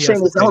 What I'm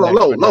saying is, hold on,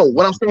 Lo.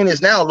 What I'm saying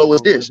is now, Lo,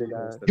 is this.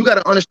 You got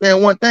to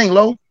understand one thing,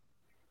 Lo.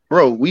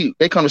 Bro,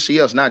 they come to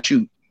see us, not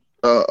you.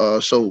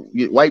 So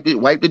you wipe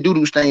the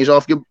doo-doo stains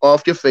off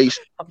your face,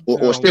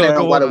 or sit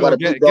down while the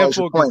big dogs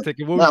are playing.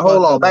 Now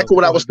hold on, back to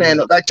what I was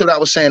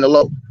saying. To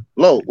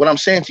Lo. What I'm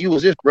saying to you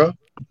is this, bro.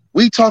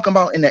 We talking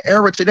about in the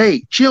era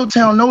today.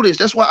 Chilltown know this.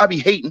 That's why I be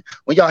hating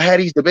when y'all had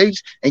these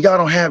debates and y'all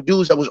don't have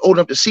dudes that was old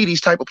enough to see these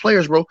type of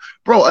players, bro.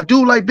 Bro, a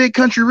dude like Big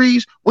Country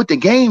Reeves with the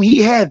game he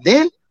had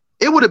then,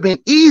 it would have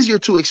been easier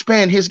to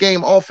expand his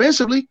game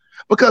offensively.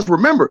 Because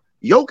remember,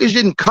 Jokic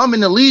didn't come in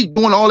the league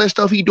doing all that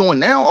stuff he doing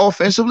now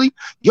offensively.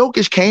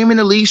 Jokic came in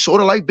the league sort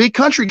of like Big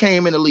Country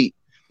came in the league.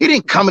 He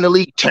didn't come in the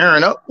league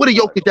tearing up. What did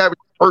Jokic average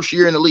first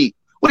year in the league?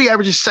 What did he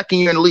average his second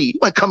year in the league? He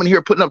wasn't coming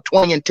here putting up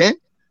 20 and 10.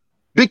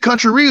 Big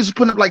Country Reeves was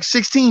putting up like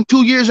 16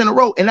 2 years in a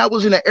row. And that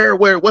was in an era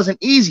where it wasn't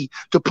easy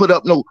to put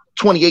up no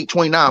 28,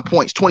 29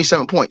 points,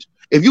 27 points.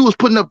 If you was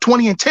putting up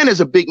 20 and 10 as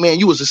a big man,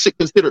 you was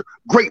considered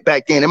great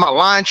back then. Am I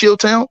lying,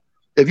 Chilltown?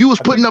 If you was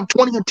putting up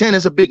 20 and 10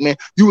 as a big man,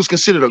 you was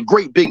considered a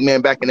great big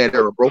man back in that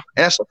era, bro.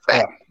 And that's a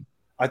fact.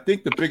 I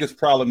think the biggest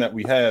problem that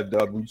we had,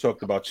 Doug, when you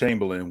talked about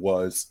Chamberlain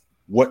was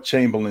what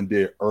Chamberlain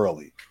did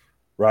early,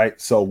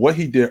 right? So what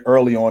he did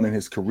early on in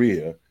his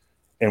career,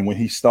 and when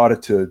he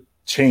started to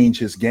change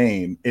his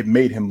game, it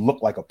made him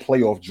look like a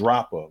playoff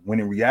dropper, when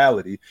in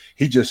reality,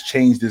 he just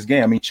changed his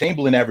game. I mean,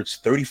 Chamberlain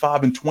averaged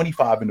 35 and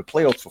 25 in the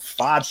playoffs for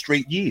 5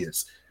 straight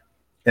years,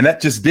 and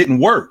that just didn't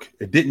work.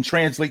 It didn't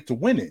translate to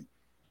winning.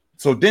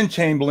 So then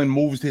Chamberlain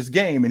moves his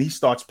game and he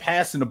starts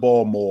passing the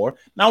ball more.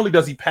 Not only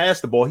does he pass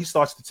the ball, he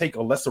starts to take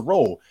a lesser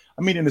role.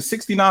 I mean, in the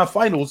 69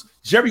 finals,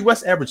 Jerry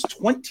West averaged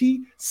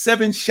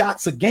 27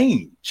 shots a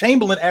game.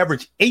 Chamberlain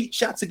averaged 8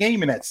 shots a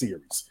game in that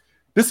series.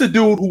 This is a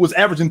dude who was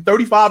averaging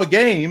 35 a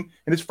game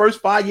in his first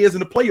 5 years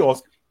in the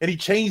playoffs, and he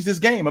changed his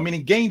game. I mean,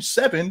 in game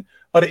 7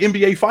 of the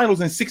NBA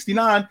finals in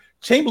 69,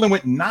 Chamberlain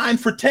went 9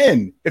 for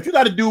 10. If you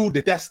got a dude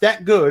that's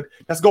that good,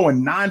 that's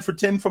going 9 for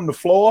 10 from the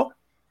floor,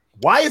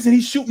 why isn't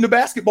he shooting the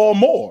basketball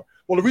more?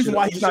 Well, the reason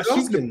why he's not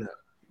shooting,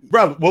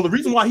 bro. Well, the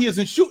reason why he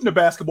isn't shooting the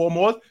basketball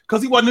more is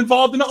because he wasn't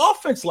involved in the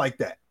offense like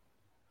that.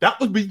 That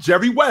would be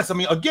Jerry West. I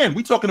mean, again,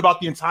 we're talking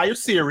about the entire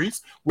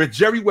series where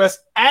Jerry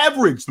West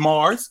averaged,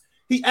 Mars.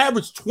 He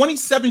averaged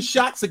 27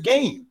 shots a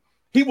game.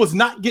 He was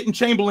not getting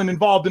Chamberlain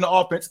involved in the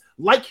offense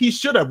like he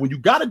should have. When you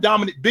got a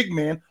dominant big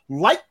man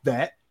like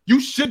that, you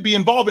should be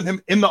involving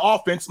him in the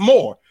offense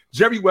more.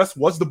 Jerry West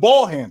was the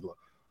ball handler.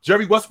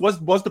 Jerry West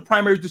was the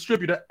primary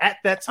distributor at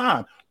that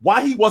time.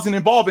 Why he wasn't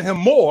involving him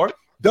more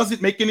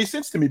doesn't make any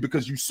sense to me,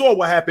 because you saw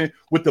what happened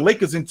with the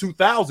Lakers in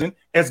 2000.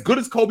 As good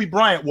as Kobe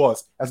Bryant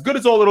was, as good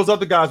as all of those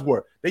other guys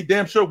were, they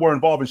damn sure were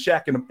involving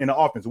Shaq in the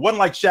offense. It wasn't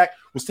like Shaq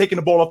was taking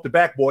the ball off the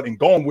backboard and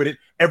going with it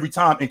every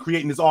time and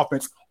creating his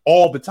offense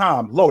all the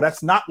time. Lo,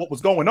 that's not what was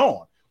going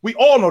on. We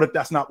all know that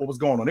that's not what was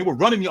going on. They were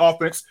running the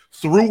offense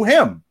through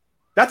him.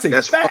 That's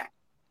fact.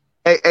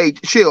 Hey,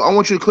 Chill, I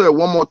want you to clear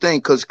one more thing,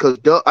 because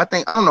I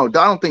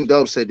don't think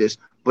Dub said this,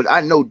 but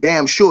I know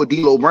damn sure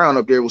D'Lo Brown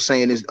up there was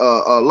saying this.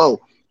 Lo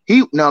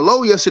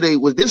yesterday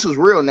was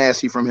real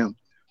nasty from him.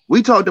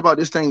 We talked about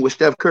this thing with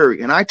Steph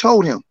Curry, and I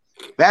told him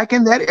back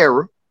in that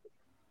era,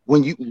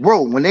 when you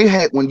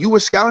were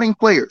scouting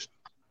players,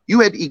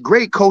 you had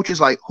great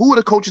coaches. Like, who were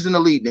the coaches in the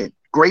league then?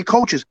 Great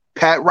coaches: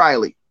 Pat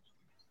Riley,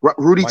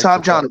 Rudy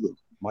Tom Jonathan,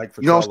 Mike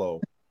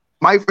Fratello.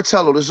 Mike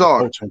Fratello, the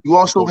czar. You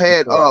also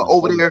had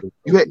over there.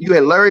 You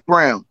had Larry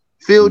Brown,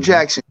 Phil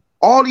Jackson.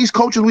 All these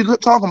coaches we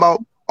talking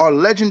about are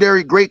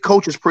legendary, great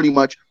coaches, pretty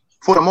much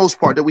for the most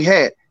part that we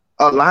had.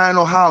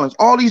 Lionel Hollins.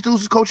 All these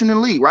dudes is coaching in the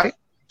league, right?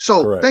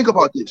 So think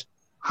about this.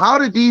 How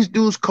did these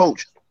dudes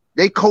coach?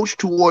 They coach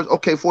towards,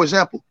 okay, for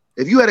example,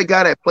 if you had a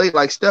guy that played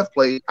like Steph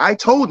played, I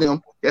told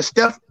them that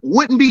Steph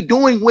wouldn't be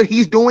doing what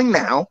he's doing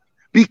now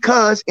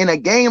because in a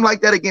game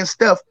like that against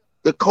Steph,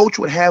 the coach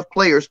would have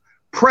players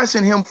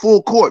pressing him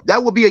full court.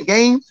 That would be a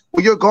game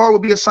where your guard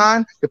would be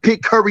assigned to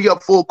pick Curry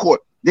up full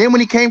court. Then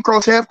when he came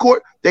across half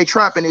court, they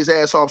trapping his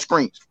ass off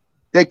screens.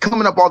 They're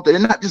coming up off there.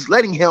 They're not just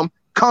letting him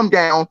come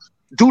down,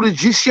 do the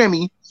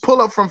shimmy,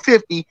 pull up from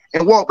 50,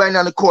 and walk back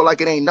down the court like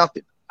it ain't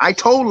nothing. I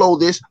told Lo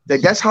this,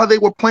 that's how they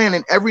were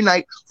planning every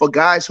night for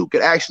guys who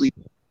could actually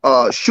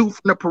shoot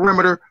from the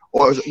perimeter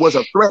or was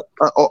a threat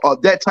or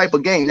that type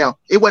of game. Now,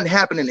 it wasn't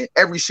happening in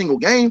every single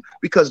game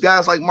because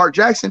guys like Mark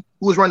Jackson,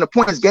 who was running the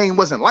point, his game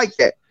wasn't like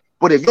that.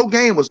 But if your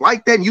game was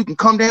like that and you can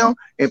come down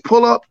and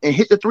pull up and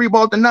hit the three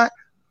ball at the knot,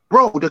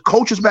 bro, the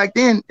coaches back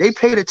then, they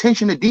paid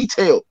attention to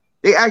detail.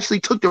 They actually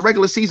took the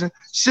regular season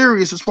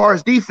serious as far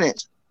as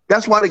defense.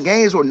 That's why the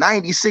games were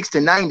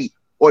 96-90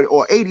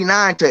 or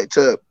 89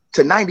 to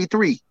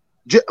 93,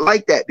 just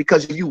like that.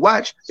 Because if you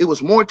watch, it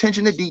was more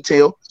attention to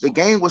detail. The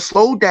game was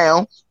slowed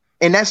down,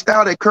 and that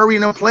style that Curry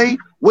and them played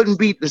wouldn't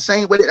be the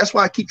same way. That's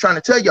why I keep trying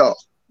to tell y'all,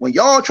 when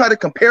y'all try to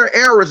compare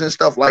errors and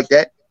stuff like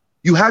that,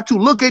 you have to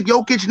look at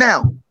Jokic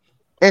now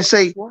and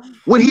say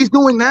what he's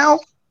doing now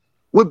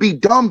would be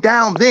dumbed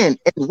down then,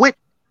 and what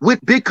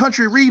Big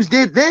Country Reeves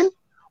did then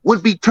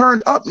would be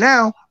turned up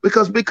now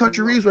because Big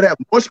Country Reeves would have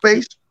more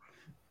space.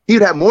 He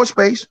would have more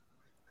space.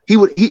 He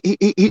would have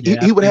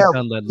he would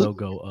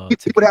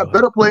have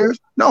better players.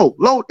 No,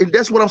 Low, and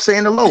that's what I'm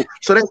saying to Low.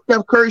 So that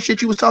Steph Curry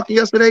shit you was talking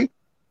yesterday,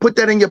 put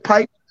that in your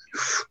pipe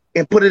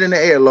and put it in the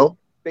air, Low.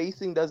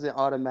 Spacing doesn't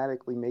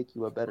automatically make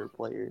you a better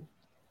player.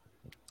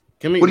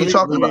 What are you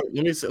talking about?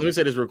 Let me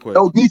say this real quick.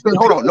 No defense.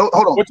 Hold on.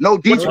 No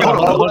defense. Hold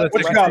on.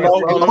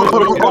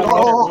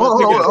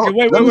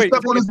 Let me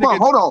step on this bum.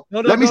 Hold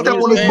on. Let me step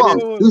on this bum.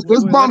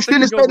 This bum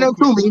shouldn't have said nothing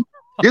to me.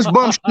 This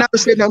bum should never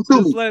said nothing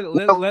to me.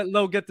 Let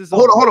Lo get this.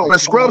 Hold on. When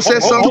Scrub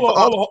said something, hold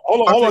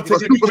on.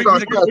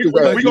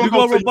 You're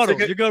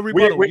gonna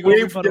rebuttal.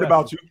 We ain't forget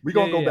about you. We're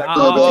gonna go back.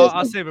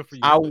 I'll save it for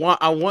you.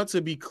 I want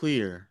to be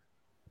clear.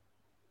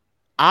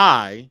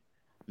 I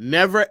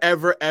never,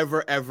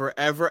 ever.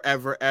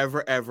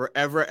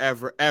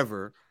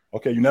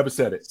 Okay, you never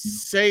said it.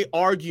 Say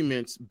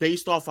arguments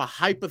based off of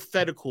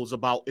hypotheticals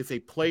about if a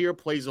player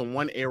plays in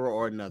one era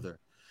or another.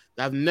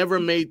 That's never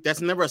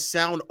a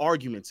sound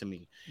argument to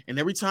me. And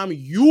every time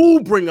you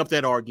bring up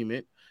that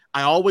argument,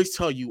 I always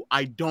tell you,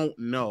 I don't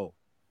know.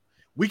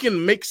 We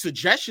can make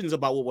suggestions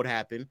about what would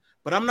happen,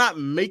 but I'm not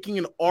making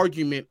an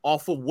argument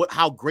off of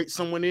how great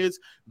someone is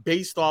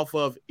based off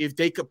of if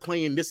they could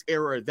play in this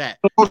era or that.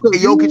 Don't say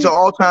Jokic an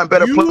all-time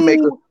better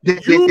playmaker than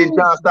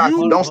John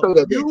Stockton. Don't say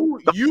that.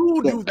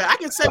 You do that. I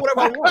can say whatever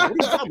I want. What are you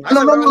talking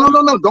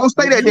about? No. Don't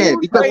say that then.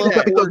 Because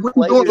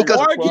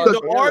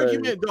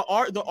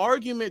the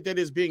argument that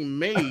is being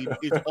made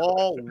is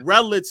all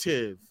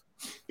relative.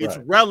 It's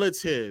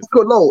relative.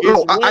 No,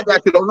 I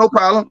got you. No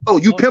problem. Oh,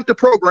 you pimped the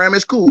program.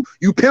 It's cool.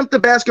 You pimped the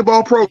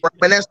basketball program,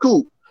 and that's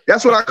cool.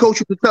 That's what our coach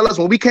used to tell us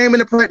when we came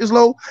into practice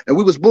low and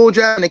we was bull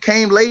jiving and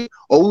came late,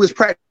 or we was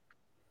practice.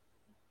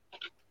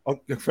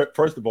 Okay,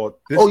 first of all,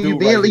 you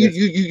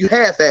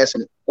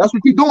half-assing it. That's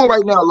what you're doing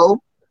right now,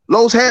 Low.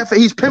 Low's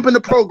he's pimping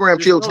the program,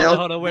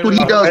 Chilltown. What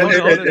he does.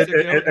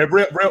 And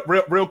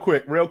real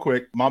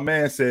quick, my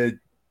man said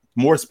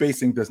more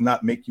spacing does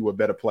not make you a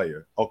better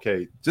player.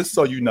 Okay, just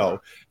so you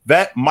know,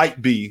 that might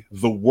be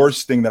the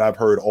worst thing that I've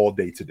heard all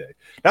day today.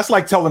 That's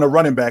like telling a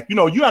running back,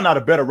 you are not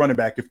a better running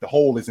back if the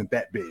hole isn't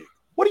that big.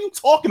 What are you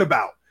talking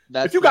about?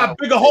 If you got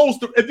bigger holes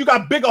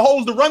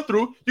to run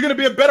through, you're going to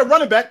be a better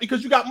running back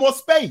because you got more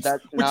space.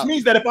 Which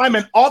means that if I'm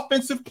an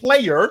offensive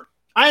player,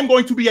 I am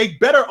going to be a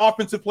better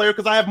offensive player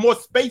because I have more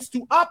space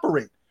to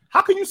operate.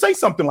 How can you say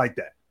something like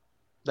that?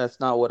 That's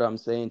not what I'm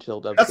saying,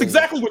 Chill. That's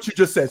exactly what you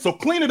just said. So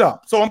clean it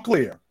up so I'm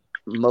clear.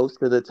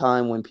 Most of the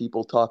time when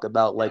people talk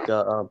about like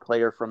a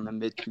player from the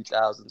mid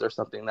 2000s or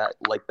something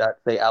like that,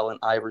 say Allen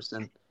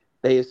Iverson,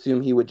 they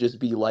assume he would just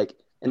be like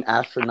an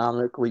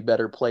astronomically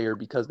better player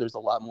because there's a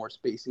lot more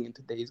spacing in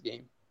today's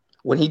game.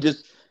 When he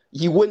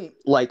wouldn't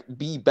like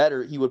be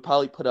better, he would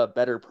probably put up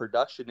better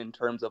production in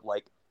terms of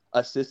like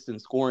assists and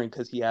scoring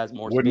because he has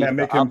more. Wouldn't that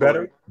make him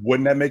better?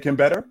 Wouldn't that make him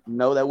better?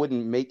 No, that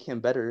wouldn't make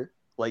him better.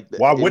 Like,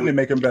 why wouldn't it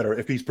make him better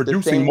if he's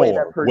producing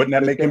more? Wouldn't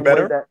that make him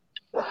better?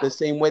 The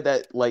same way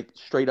that like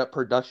straight up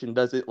production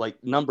doesn't,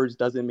 like numbers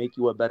doesn't make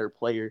you a better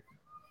player.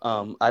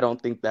 I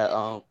don't think that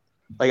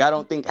I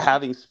don't think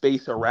having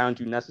space around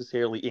you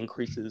necessarily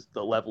increases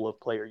the level of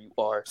player you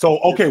are. So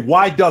okay,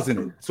 why doesn't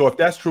it? So if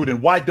that's true,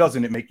 then why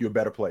doesn't it make you a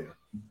better player?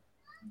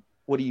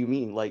 What do you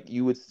mean? Like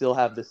you would still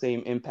have the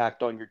same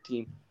impact on your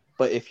team,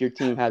 but if your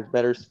team has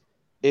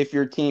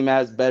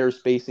better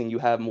spacing, you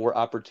have more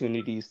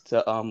opportunities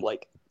to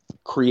like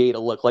create a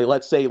look. Like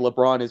let's say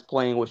LeBron is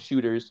playing with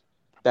shooters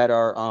that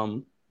are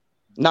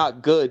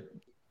not good,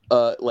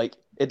 like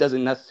it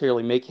doesn't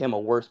necessarily make him a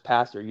worse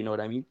passer. You know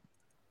what I mean?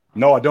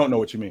 No, I don't know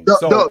what you mean.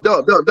 This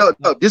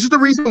is the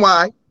reason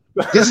why.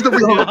 This is the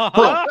reason.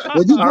 I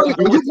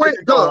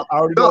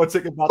already know what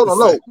ticket about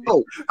to say.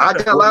 No, I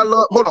got a lot of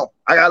love. Hold on,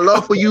 I got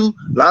love for you.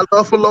 A lot of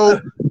love for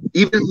Low.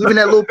 Even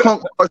that little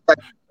punk.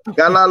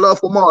 Got a lot of love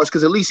for Mars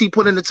because at least he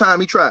put in the time.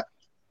 He tried.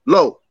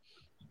 Low,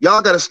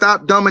 y'all got to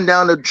stop dumbing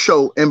down the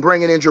show and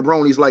bringing in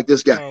jabronis like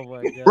this guy.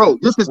 Oh Bro,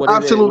 this is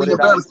absolutely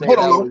embarrassing.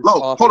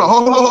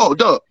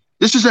 Hold on,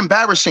 this is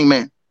embarrassing,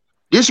 man.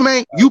 This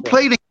man, you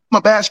play the game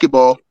of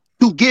basketball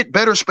to get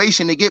better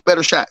spacing, to get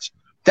better shots.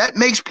 That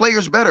makes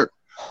players better.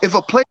 If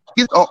a player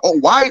gets a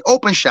wide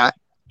open shot,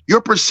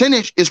 your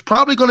percentage is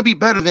probably going to be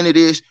better than it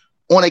is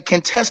on a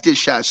contested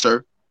shot,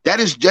 sir. That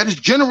is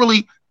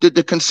generally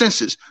the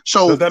consensus.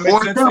 So,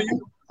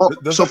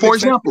 for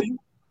example,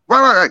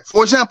 right.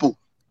 For example,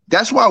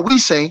 that's why we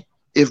say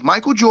if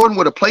Michael Jordan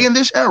were to play in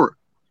this era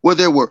where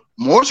there were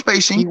more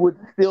spacing, he would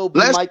still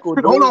be Michael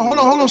Jordan. Hold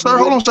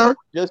on, sir.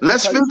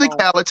 Less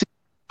physicality.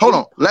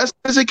 Less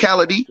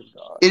physicality.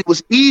 It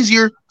was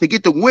easier to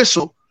get the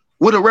whistle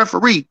with a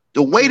referee.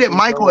 The way that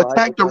Michael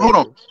attacked the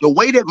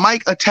way that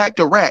Mike attacked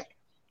the rack,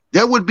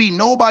 there would be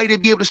nobody to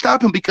be able to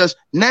stop him because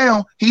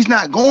now he's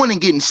not going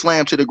and getting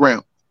slammed to the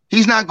ground.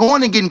 He's not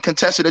going and getting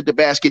contested at the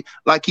basket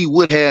like he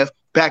would have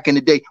back in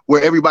the day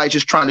where everybody's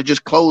just trying to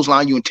just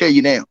clothesline you and tear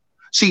you down.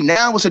 See,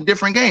 now it's a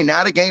different game.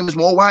 Now the game is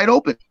more wide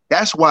open.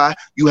 That's why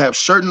you have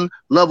certain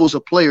levels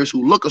of players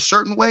who look a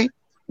certain way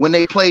when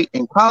they play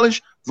in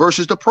college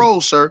versus the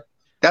pros, sir.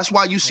 That's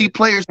why you see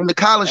players in the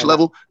college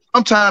level,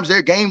 sometimes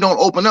their game don't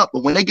open up.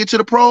 But when they get to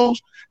the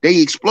pros,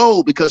 they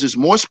explode because there's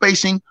more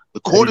spacing, the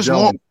court is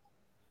more,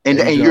 and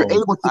you're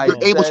able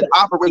to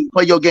operate and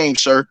play your game,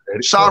 sir.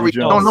 Sorry,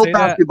 you don't know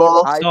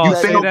basketball. You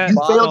failed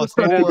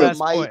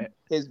to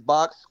his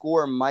box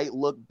score might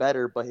look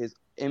better, but his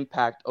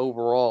impact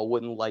overall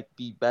wouldn't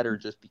be better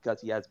just because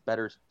he has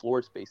better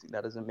floor spacing.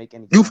 That doesn't make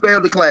any sense. You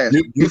failed the class.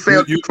 You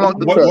failed. You flunked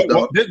the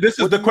class. This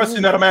is the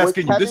question that I'm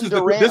asking you. This is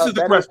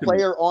the question.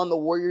 Player on the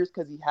Warriors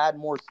because he had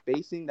more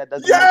spacing. That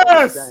doesn't make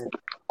any sense.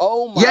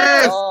 Oh my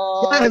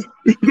God.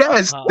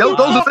 Yes. Those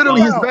are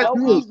literally his best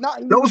years.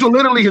 Those are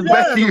literally his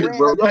best years,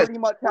 bro.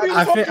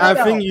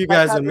 I think you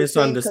guys are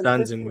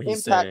misunderstanding what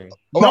he's saying.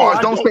 Mars,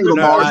 don't say the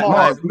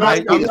Mars.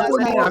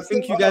 I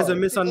think you guys are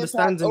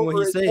misunderstanding what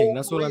he's saying.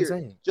 That's what I'm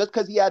saying. Just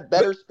because he had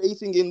better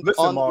spacing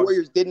on the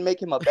Warriors didn't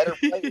make him a better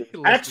player.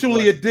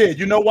 Actually, it did.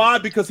 You know why?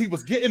 Because he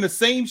was getting the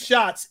same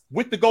shots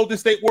with the Golden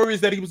State Warriors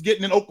that he was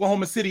getting in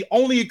Oklahoma City,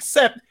 only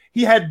except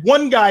he had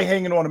one guy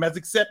hanging on him as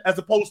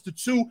opposed to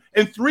 2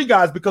 and 3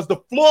 guys because the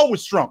floor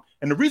was shrunk.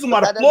 And the reason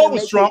why the floor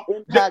was shrunk,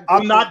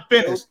 I'm not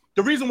finished.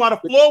 The reason why the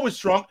floor was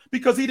shrunk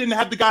because he didn't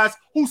have the guys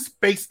who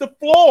spaced the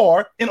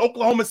floor in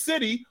Oklahoma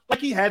City like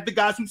he had the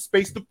guys who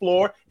spaced the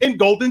floor in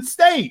Golden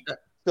State.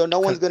 So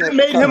no one's gonna. That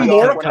made him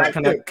more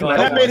effective. Can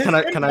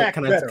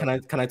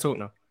I talk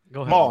now?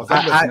 Go ahead. Mars,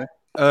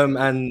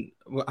 and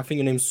I think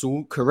your name's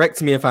Saul.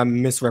 Correct me if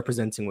I'm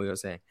misrepresenting what you're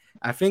saying.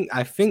 I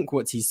think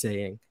what he's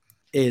saying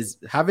is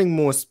having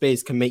more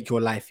space can make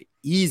your life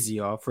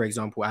easier. For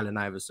example, Allen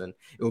Iverson,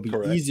 it will be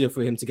easier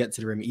for him to get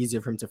to the rim,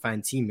 easier for him to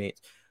find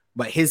teammates.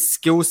 But his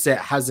skill set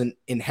hasn't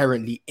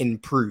inherently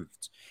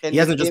improved. And he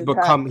hasn't just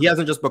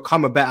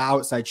become a better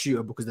outside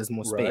shooter because there's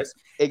more space.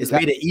 Exactly. It's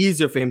made it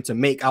easier for him to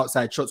make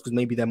outside shots because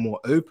maybe they're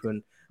more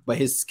open, but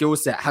his skill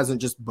set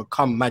hasn't just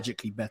become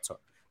magically better.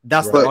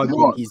 That's the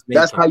argument he's making.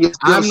 That's how you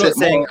I'm not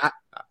saying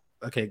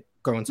okay,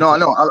 go on.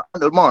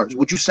 No, Mars.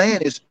 What you're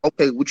saying is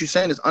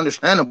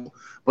understandable,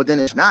 but then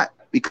it's not,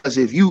 because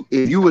if you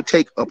would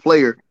take a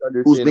player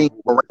who's being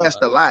harassed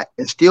a lot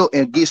and still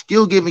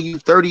giving you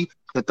 30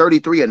 to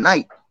 33 a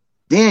night,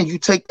 then you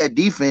take that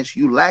defense,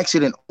 you lax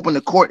it and open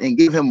the court and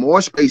give him more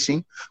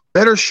spacing,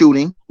 better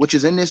shooting, which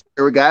is in this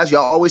era, guys.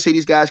 Y'all always say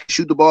these guys can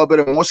shoot the ball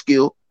better, more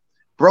skill.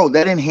 Bro,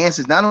 that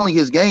enhances not only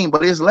his game,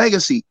 but his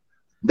legacy.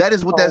 That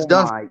is what that's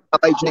done for a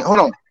guy like James. Hold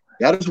on.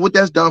 That is what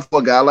that's done for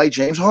a guy like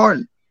James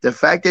Harden. The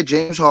fact that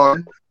James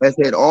Harden has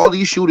had all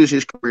these shooters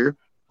his career,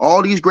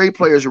 all these great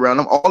players around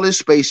him, all this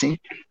spacing,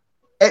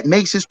 that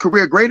makes his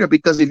career greater,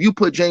 because if you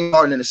put James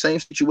Harden in the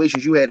same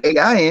situations you had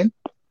AI in,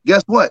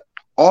 guess what?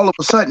 All of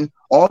a sudden,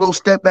 all those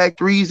step back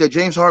threes that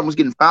James Harden was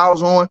getting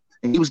fouls on,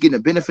 and he was getting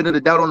the benefit of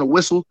the doubt on the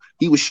whistle,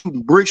 he was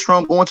shooting bricks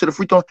from going to the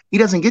free throw. He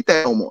doesn't get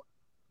that no more.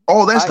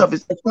 All that stuff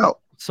is out.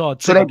 So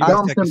that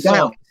dumbs him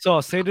down. So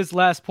I'll say this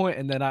last point,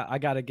 and then I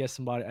gotta get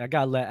somebody. I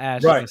gotta let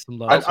Ash get some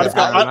love. I just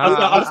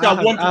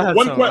got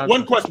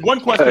one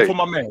question for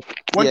my man.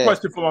 One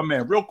question for my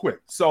man, real quick.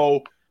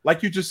 So,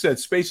 like you just said,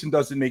 spacing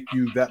doesn't make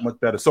you that much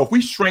better. So if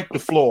we shrank the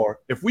floor,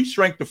 do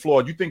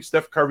you think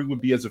Steph Curry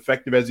would be as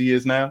effective as he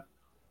is now?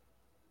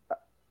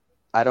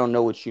 I don't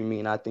know what you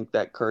mean. I think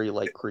that Curry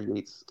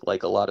creates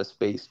a lot of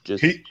space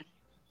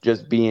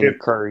just being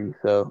Curry.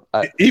 So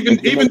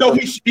even though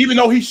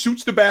he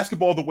shoots the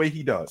basketball the way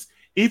he does,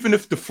 even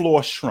if the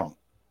floor shrunk,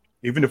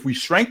 even if we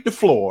shrank the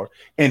floor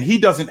and he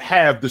doesn't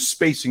have the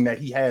spacing that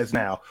he has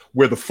now,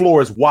 where the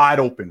floor is wide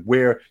open,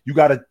 where you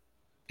got to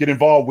get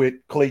involved with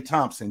Klay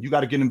Thompson. You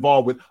got to get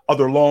involved with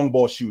other long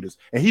ball shooters.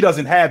 And he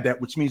doesn't have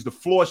that, which means the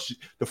floor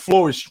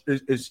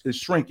is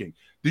shrinking.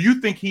 Do you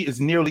think he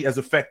is nearly as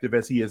effective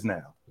as he is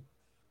now?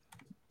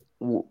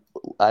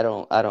 I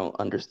don't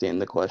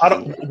understand the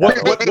question.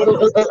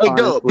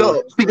 Dub.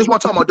 See, this is what I'm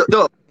talking about.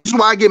 Dub. This is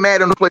why I get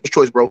mad on the player's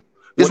choice, bro.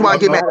 This is why I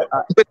get mad.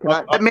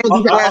 That man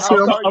just asked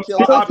him.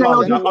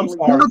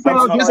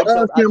 Phil just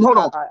asked him. Hold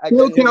on.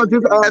 Phil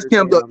just asked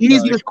him the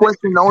easiest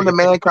question known to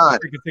mankind.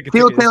 Ticket.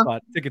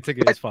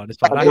 It's fine.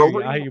 I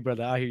hear you,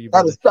 brother.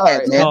 That is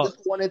sad, man.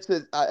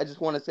 I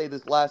just want to say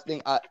this last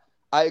thing.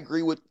 I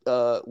agree with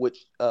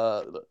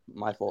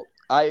my fault.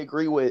 I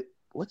agree with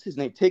what's his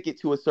name, Ticket,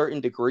 to a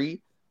certain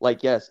degree.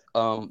 Like, yes,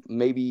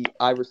 maybe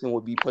Iverson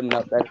would be putting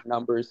up better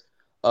numbers.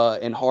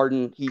 And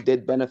Harden, he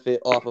did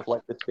benefit off of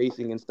like the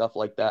spacing and stuff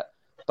like that.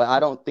 But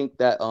I don't think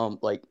that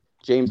like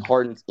James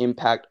Harden's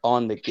impact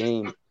on the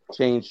game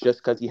changed just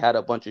because he had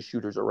a bunch of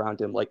shooters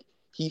around him. Like,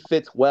 he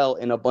fits well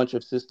in a bunch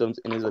of systems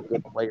and is a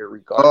good player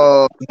regardless.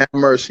 Oh, have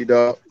mercy,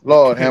 dog.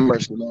 Lord, have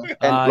mercy, man.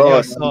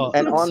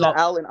 And on the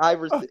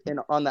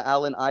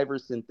Allen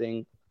Iverson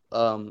thing,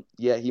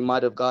 yeah, he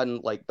might have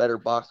gotten like better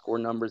box score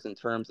numbers in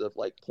terms of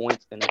like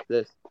points and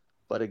assists.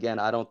 But again,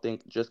 I don't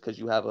think just because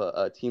you have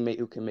a teammate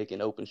who can make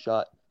an open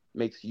shot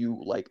makes you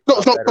like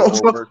so hold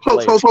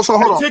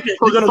on. Ticket,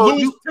 you're gonna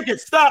lose. Ticket,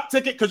 stop,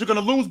 Ticket, because you're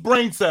gonna lose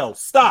brain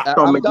cells. Stop.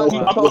 I'm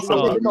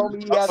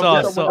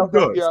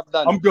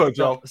good,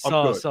 Joe.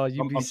 So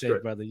you be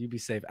safe, brother. You be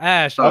safe.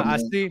 Ash, I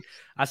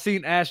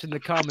seen Ash in the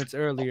comments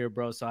earlier,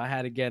 bro. So I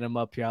had to get him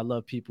up here. I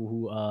love people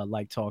who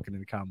like talking in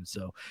the comments.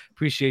 So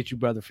appreciate you,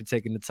 brother, for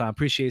taking the time.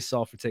 Appreciate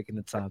Saul for taking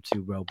the time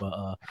too, bro.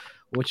 But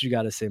what you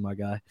got to say, my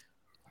guy?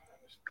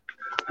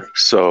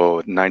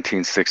 So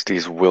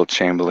 1960s Wilt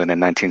Chamberlain. In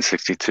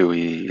 1962,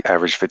 he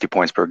averaged 50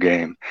 points per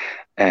game.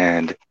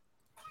 And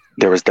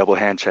there was double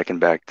hand checking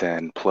back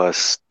then.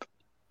 Plus,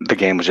 the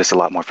game was just a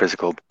lot more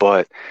physical.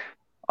 But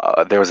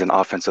there was an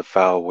offensive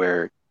foul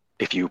where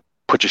if you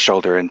put your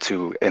shoulder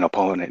into a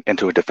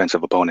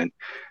defensive opponent,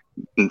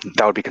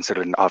 that would be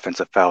considered an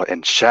offensive foul.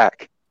 And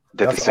Shaq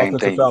did the same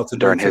thing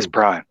during his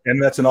prime.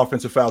 And that's an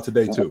offensive foul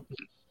today, too.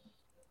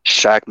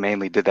 Shaq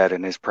mainly did that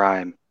in his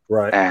prime.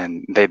 Right.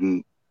 And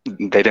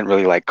they didn't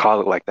really like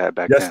call it like that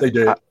back then. Yes, they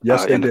did.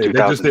 Yes, they did. They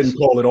just didn't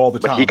call it all the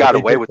time. But he got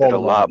away with it a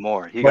lot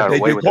more. He got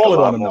away with it a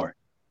lot more.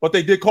 But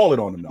they did call it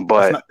on him, though.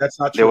 But that's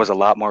not true. There was a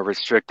lot more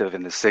restrictive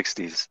in the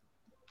 60s.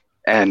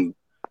 And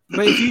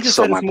but if you just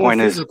so said my it's more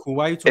point physical,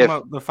 why are you talking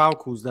about the foul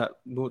calls that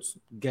Wilt's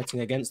getting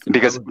against him?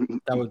 Because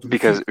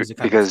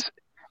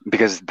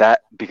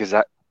that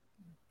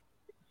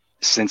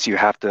since you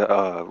have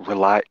to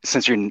rely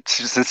since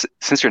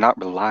you're not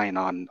relying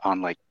on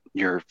like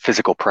your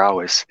physical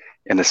prowess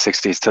in the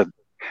 60s to,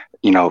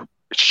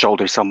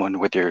 shoulder someone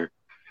with your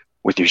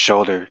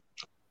shoulder,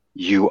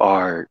 you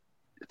are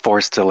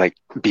forced to like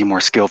be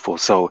more skillful.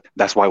 So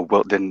that's why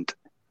Wilt didn't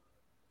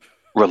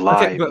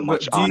rely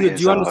much on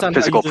his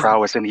physical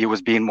prowess, and he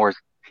was being more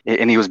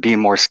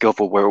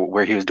skillful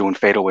where he was doing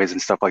fadeaways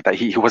and stuff like that.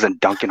 He wasn't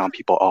dunking on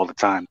people all the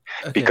time.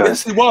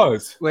 Because yes, he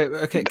was. Wait,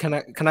 okay, can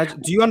I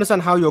do you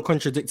understand how you're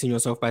contradicting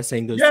yourself by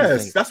saying those two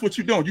things? Yes, that's what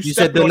you're doing. You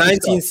said the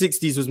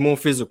 1960s was more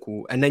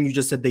physical, and then you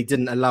just said they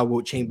didn't allow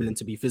Wilt Chamberlain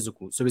to be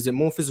physical. So is it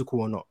more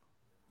physical or not?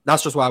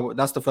 That's just why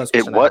that's the first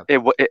question.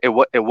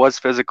 It was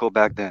physical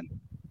back then.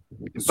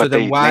 So but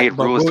then they why? made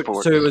rules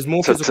for so it was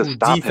more physical to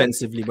stop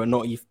defensively, but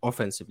not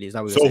offensively. Is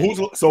that what you're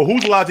saying?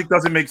 Whose logic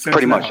doesn't make sense?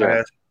 Pretty much,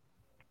 yeah.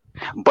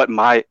 But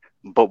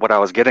what I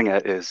was getting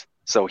at is,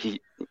 so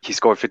he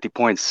scored 50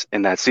 points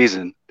in that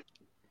season,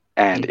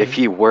 and if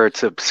he were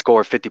to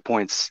score 50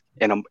 points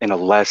in a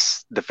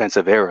less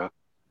defensive era,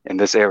 in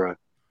this era,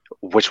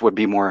 which would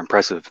be more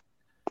impressive?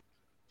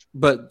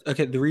 But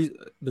okay, the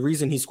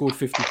reason he scored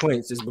 50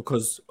 points is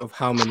because of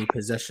how many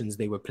possessions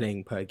they were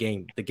playing per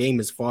game. The game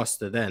is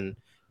faster then.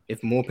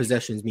 If more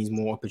possessions means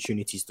more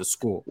opportunities to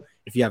score.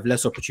 If you have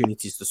less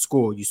opportunities to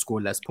score, you score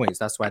less points.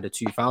 That's why the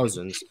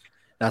 2000s.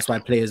 That's why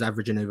players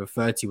averaging over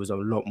 30 was a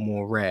lot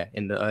more rare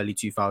in the early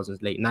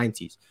 2000s, late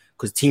 90s,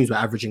 because teams were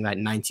averaging like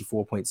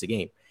 94 points a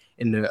game.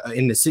 In the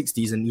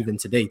 60s and even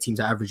today, teams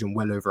are averaging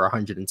well over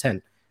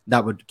 110.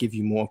 That would give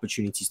you more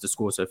opportunities to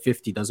score. So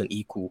 50 doesn't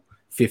equal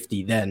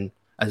 50 then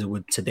as it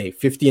would today.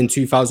 50 in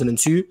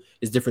 2002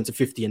 is different to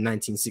 50 in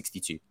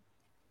 1962.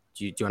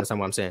 Do you understand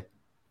what I'm saying?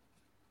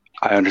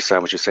 I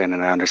understand what you're saying,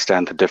 and I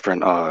understand the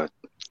different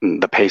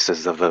the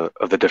paces of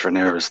the different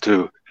eras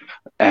too.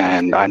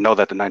 And I know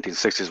that the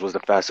 1960s was the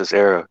fastest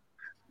era,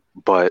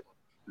 but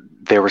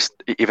even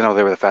though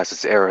they were the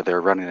fastest era, they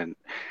were running in,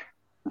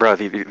 bro,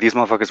 these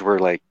motherfuckers were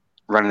like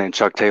running in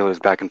Chuck Taylors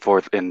back and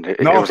forth, and it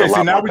No, was a okay. lot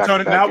See, now more we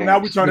turn it. back-to-back Now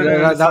we games. turn it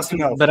into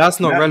something else. But that's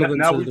not relevant.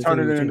 Now to we the turn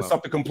thing it we're into talking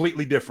something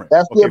completely different.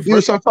 That's the Okay,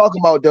 abuse I'm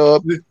talking about,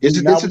 Dub. This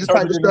is now the we type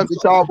turn of it stuff into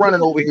that y'all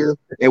running over here,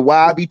 and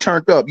why I be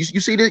turned up. You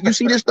see this? You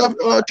see this stuff,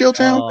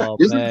 Chilltown? Oh,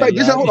 This is man, like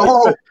this.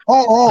 y'all-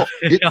 Hold on.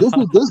 This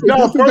is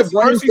No, the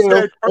brain first he cell.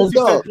 said And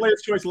Dub,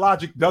 player's choice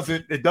logic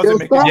doesn't yo,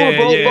 make stop, Yeah,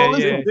 bro, yeah, bro. yeah.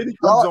 Listen, Then he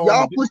comes on.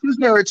 y'all push this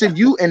narrative.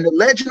 You and the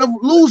legend of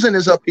losing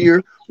is up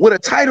here with a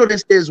title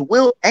that says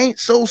 "Wilt ain't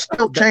so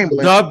Stilt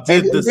Chamberlain." Dub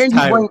did And this then you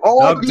time. bring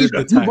all Dub these.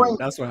 did the You time. bring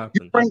That's what You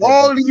happened. bring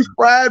all these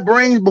fried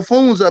brains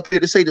buffoons up here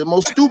to say the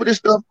most stupidest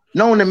stuff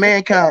known to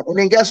mankind. And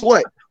then guess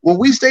what? When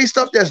we say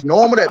stuff that's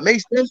normal, that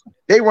makes sense,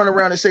 they run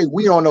around and say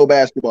we don't know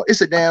basketball. It's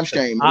a damn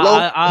shame. Lo,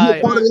 you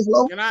a part of this,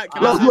 Lo? Can I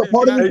Lo, you a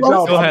part of Hey, this, Lo?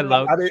 Joe, Go ahead,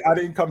 Lo. I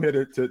didn't come here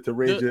to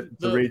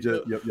rage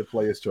your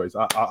player's choice.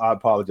 I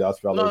apologize,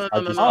 fellas. No,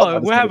 I just, no. Oh,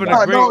 we're having a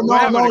No, great, no, we're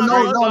having no, a no,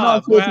 great no, time.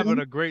 no, We're no, having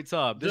a great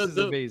time. This is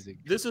amazing.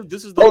 This is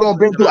the Hold on,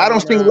 Ben. reason I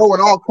don't see wanna- Lo in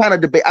all kind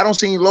of debate. I don't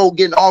see Lo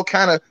getting all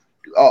kind of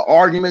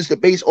arguments,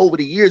 debates over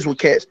the years with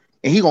cats.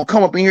 And he gonna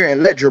come up in here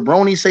and let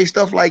Jabroni say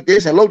stuff like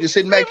this, and Lo just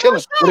sitting back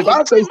chilling. But if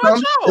I say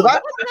something,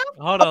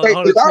 Hold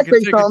on, if I say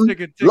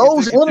something,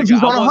 Lowe's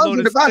energy's on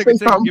 100. If I say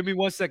something, give me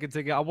 1 second,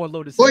 Ticket. I want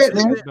Lowe to Go say ahead,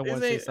 something. man. He's been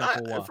wanting to say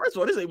something for a while. First of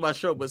all, this ain't my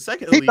show, but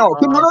secondly,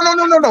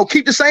 no.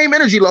 Keep the same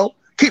energy, Lo.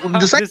 Keep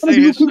the same Just say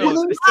energy you his keep show.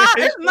 with me.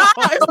 it's not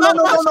my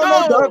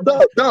show.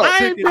 Dub.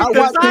 I ain't I picked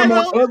watch the him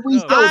on title. every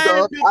show, I ain't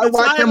Dub. picked I the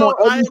watch him title. on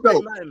I every ain't show.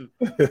 picked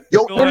nothing.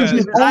 Your Go energy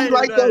is ahead. only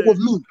like that with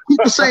me.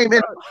 Keep the same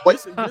energy.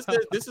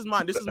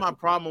 This is my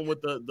problem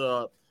with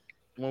the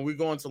when we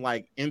go into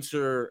like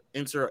inter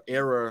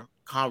era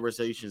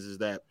conversations is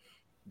that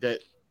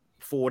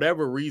for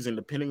whatever reason,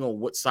 depending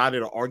on what side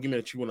of the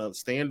argument that you want to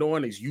stand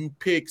on, is you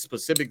pick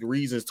specific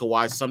reasons to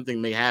why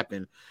something may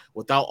happen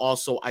without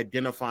also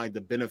identifying the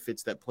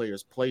benefits that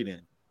players played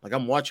in. Like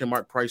I'm watching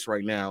Mark Price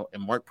right now,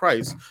 and Mark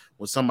Price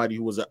was somebody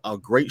who was a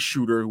great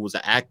shooter, who was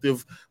an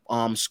active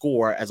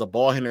scorer as a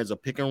ball handler, as a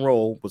pick and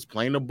roll, was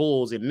playing the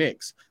Bulls and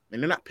Knicks,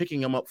 and they're not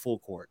picking him up full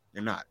court.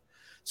 They're not.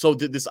 So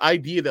this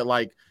idea that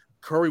like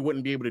Curry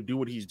wouldn't be able to do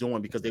what he's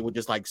doing because they would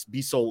just like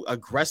be so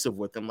aggressive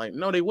with him. Like,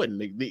 no, they wouldn't.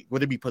 Would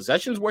there be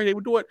possessions where they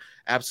would do it?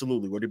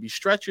 Absolutely. Would there be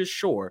stretches?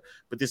 Sure.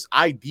 But this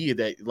idea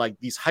that like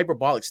these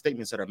hyperbolic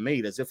statements that are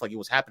made as if like it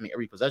was happening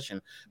every possession,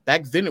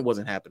 back then it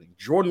wasn't happening.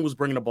 Jordan was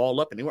bringing the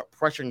ball up and they weren't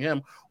pressuring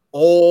him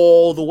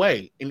all the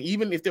way. And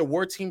even if there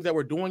were teams that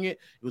were doing it,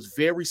 it was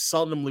very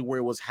seldomly where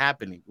it was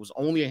happening. It was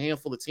only a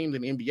handful of teams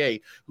in the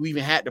NBA who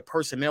even had the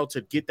personnel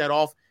to get that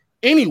off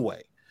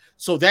anyway.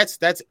 So that's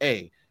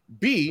A.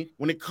 B,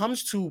 when it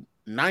comes to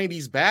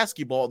 90s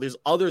basketball, there's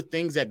other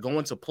things that go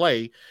into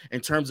play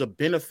in terms of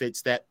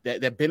benefits that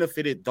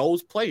benefited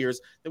those players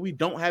that we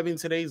don't have in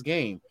today's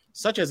game,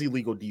 such as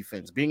illegal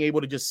defense, being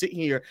able to just sit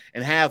here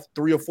and have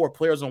 3 or 4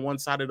 players on one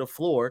side of the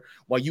floor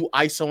while you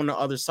ISO on the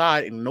other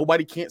side and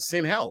nobody can't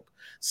send help,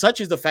 such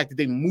as the fact that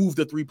they moved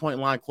the 3-point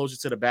line closer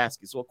to the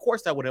basket. So, of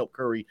course, that would help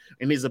Curry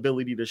in his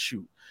ability to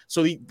shoot.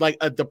 So,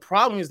 the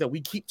problem is that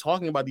we keep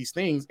talking about these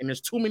things, and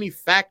there's too many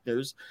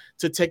factors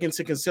to take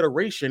into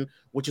consideration,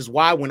 which is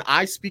why when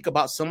I speak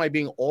about somebody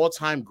being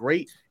all-time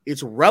great,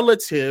 it's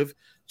relative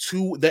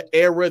to the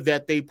era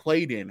that they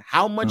played in.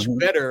 How much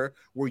better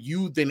were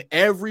you than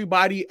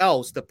everybody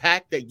else, the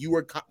pack that you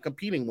were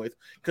competing with?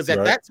 Because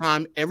at that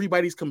time,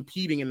 everybody's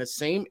competing in the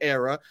same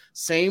era,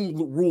 same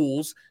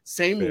rules,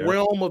 same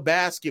realm of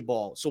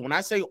basketball. So when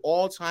I say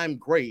all-time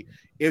great,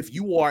 if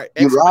you are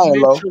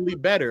exponentially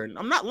better, and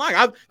I'm not lying.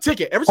 I'm gonna tell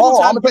you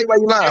why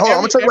you lying. I'm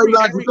gonna tell you why you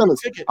lying.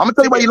 I'm gonna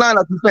tell you why you lying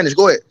after you finish.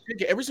 Go ahead.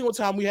 Every single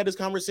time we had this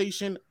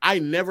conversation, I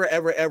never,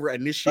 ever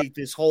initiate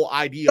this whole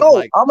idea. No, of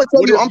like, I'm gonna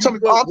tell you. I'm talking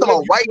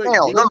about right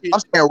now. No, I'm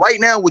saying right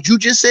now. What you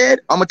just said,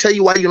 I'm gonna tell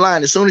you why you're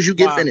lying as soon as you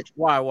get finished.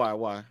 Why?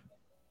 Hold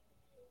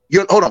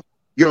on.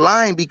 You're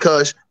lying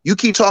because you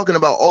keep talking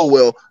about,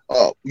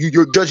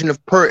 you're judging the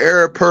per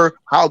era, per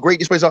how great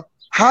these players are.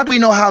 How do we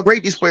know how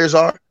great these players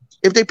are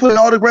if they put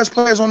all the best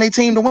players on their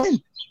team to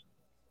win?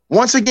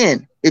 Once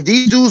again, if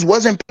these dudes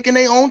wasn't picking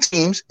their own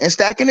teams and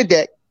stacking the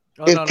deck,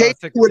 hold on 1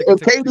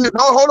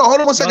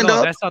 second.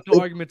 No, that's not the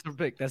argument to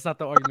pick. That's not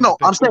the argument. No,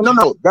 I'm saying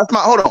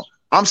hold on.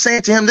 I'm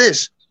saying to him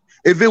this.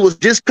 If it was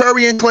just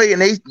Curry and Clay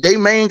and they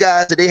main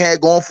guys that they had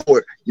going for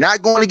it,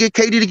 not going to get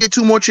KD to get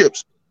 2 more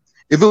chips.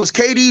 If it was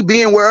KD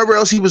being wherever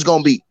else he was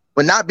going to be,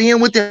 but not being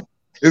with them.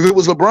 If it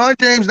was LeBron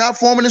James not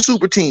forming a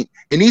super team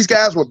and these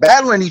guys were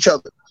battling each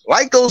other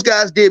like those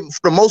guys did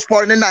for the most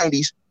part in the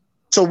 90s.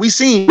 So we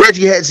seen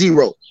Reggie had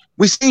 0.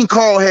 We seen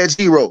Carl had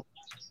 0.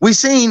 We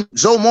seen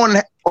Zoe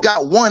Morton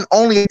got 1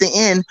 only at the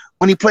end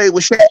when he played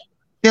with Shaq. You know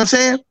what I'm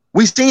saying?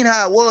 We seen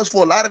how it was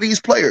for a lot of these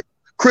players.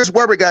 Chris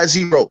Webber got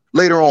 0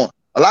 later on.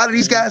 A lot of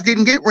these guys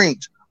didn't get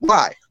rings.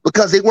 Why?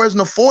 Because they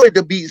wasn't afforded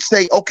to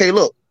say, okay,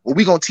 look,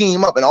 we're going to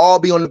team up and all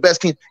be on the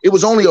best team. It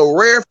was only a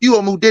rare few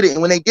of them who did it.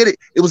 And when they did it,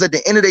 it was at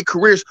the end of their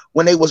careers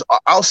when they was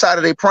outside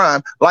of their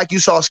prime, like you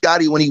saw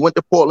Scotty when he went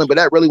to Portland, but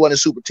that really wasn't a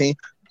super team.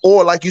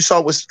 Or like you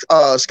saw with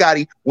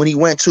Scotty when he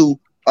went to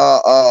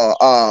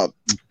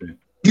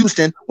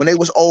Houston when they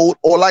was old.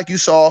 Or like you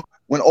saw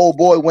when old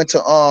boy went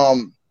to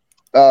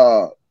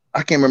I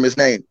can't remember his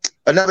name.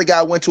 Another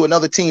guy went to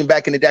another team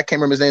back in the day. I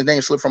can't remember his name. His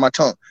name slipped from my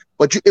tongue.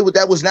 But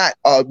that was not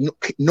a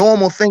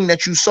normal thing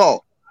that you saw.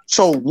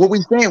 So what we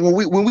saying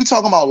when we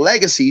talking about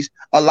legacies,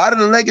 a lot of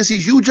the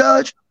legacies you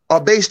judge are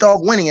based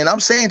off winning. And I'm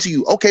saying to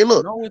you, okay,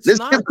 look, let's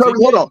give Curry.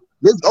 Hold on.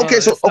 No. Take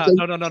it.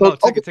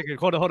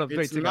 Hold on.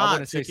 Wait, I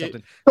want to say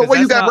something. So where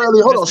you got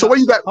Bradley? Hold on. So where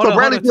you got? So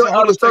Bradley Beal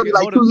averaged 30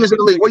 like 2 years in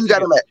the league. Where you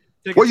got him at?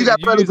 Where you got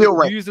Bradley Beal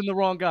ranked? You're using the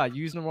wrong guy.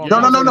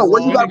 No.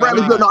 Where you got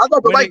Bradley Beal? No, I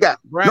got the right guy.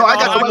 No, I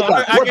got the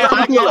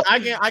right guy.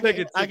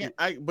 I can't.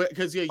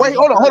 Because wait,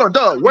 hold on,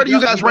 Doug. Where do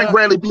you guys rank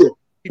Bradley Beal?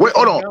 Wait,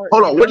 hold on.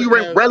 Where do you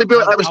rank Bradley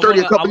Beal? Averaged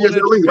 30 a couple years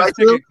in the league, right?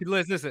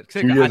 Listen, I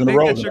think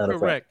that you're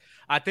correct.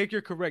 I think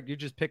you're correct. You're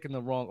just picking the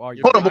wrong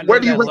argument. Hold on, but where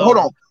do you rank? Hold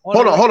on.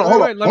 Let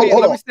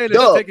me say this.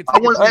 Doug, I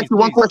want to ask you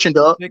one question,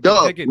 Doug.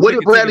 Doug, what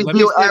did Bradley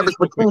Beal average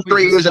between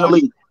 3 years in the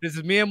league? This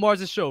is me and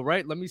Mars' show,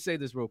 right? Let me say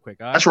this real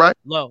quick. All right? That's right.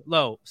 Low.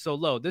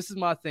 This is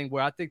my thing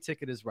where I think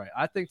Ticket is right.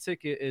 I think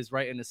Ticket is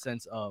right in the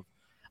sense of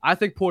I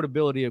think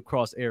portability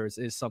across eras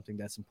is something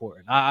that's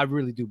important. I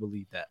really do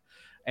believe that.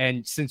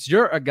 And since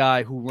you're a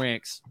guy who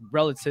ranks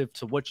relative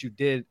to what you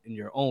did in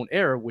your own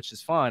era, which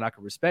is fine, I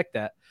can respect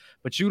that.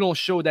 But you don't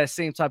show that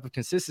same type of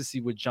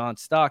consistency with John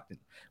Stockton.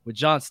 With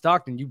John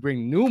Stockton, you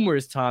bring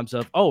numerous times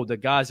of, the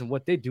guys and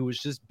what they do is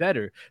just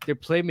better. They're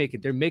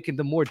playmaking. They're making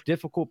the more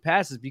difficult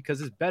passes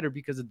because it's better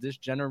because of this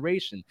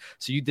generation.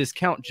 So you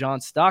discount John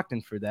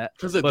Stockton for that.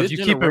 Because of this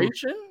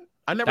generation?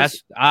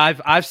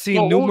 I've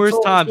seen numerous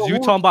times. You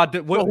talking about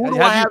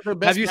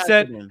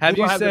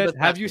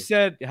have you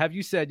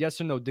said yes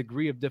or no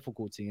degree of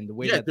difficulty in the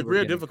way that degree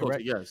of difficulty,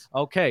 correct? Yes.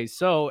 Okay,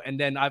 so and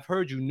then I've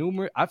heard you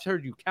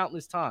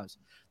countless times.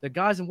 The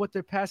guys and what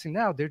they're passing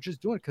now, they're just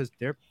doing it because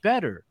they're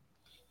better.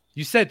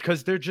 You said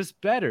because they're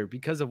just better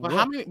because of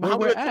how many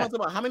players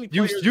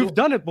you've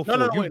done it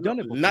before. You've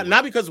done it before.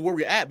 Not because of where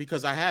we're at,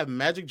 because I have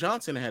Magic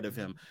Johnson ahead of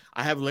him.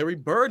 I have Larry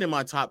Bird in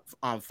my top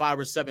 5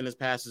 or 7 as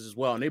passes as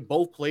well, and they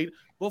both played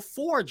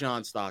before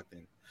John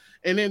Stockton.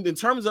 And then in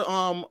terms of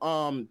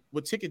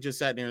what Ticket just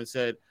sat there and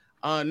said,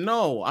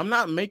 no, I'm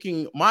not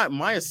making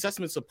my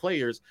assessments of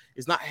players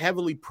is not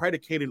heavily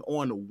predicated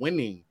on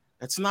winning.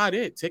 That's not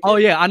it. Ticket. Oh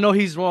yeah, I know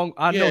he's wrong.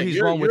 I know he's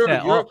wrong with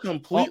that. You're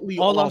completely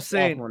all I'm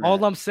saying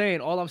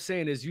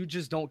is you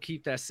just don't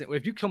keep that.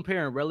 If you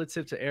compare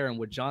relative to Aaron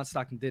what John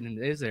Stockton did in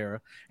his era,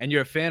 and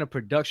you're a fan of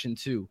production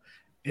too,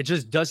 it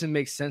just doesn't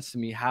make sense to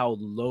me how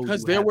low.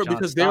 Because there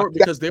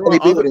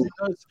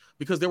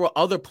were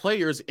other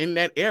players in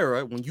that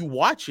era when you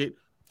watch it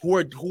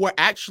who are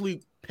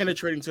actually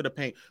penetrating to the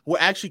paint, who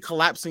are actually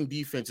collapsing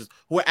defenses,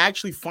 who are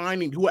actually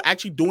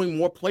doing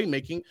more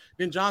playmaking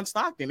than John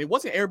Stockton. It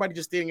wasn't everybody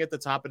just standing at the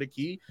top of the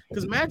key,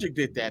 because Magic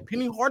did that.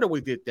 Penny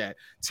Hardaway did that.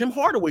 Tim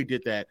Hardaway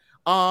did that.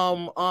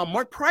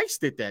 Mark Price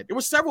did that. There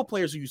were several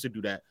players who used to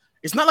do that.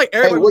 It's not like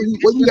everybody. Hey,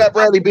 where you got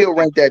Bradley Beal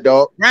ranked that,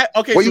 dog?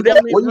 Okay, where you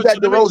got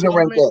DeRozan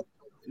ranked that?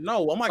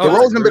 No, oh my God.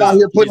 DeRozan been out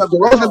here putting up.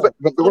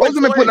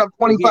 DeRozan been putting up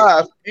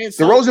 25.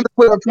 DeRozan been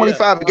putting up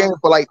 25 a game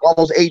for like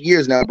almost 8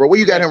 years now, bro. Where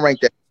you got him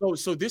ranked at?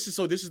 So this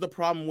is the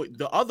problem with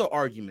the other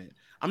argument.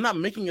 I'm not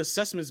making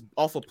assessments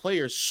off of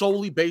players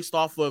solely based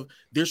off of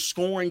their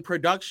scoring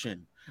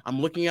production.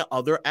 I'm looking at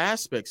other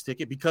aspects,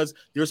 Ticket, because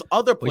there's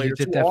other players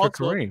who did that for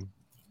Kareem.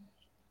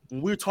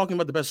 When we were talking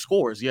about the best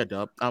scores, yeah,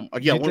 Dub.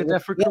 Did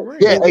that for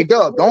Kareem. Yeah, hey,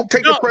 Dub, don't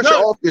take the pressure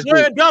off this.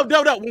 Yeah, Dub.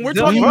 When we're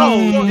talking about,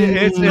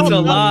 it's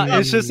a lot.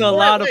 It's just a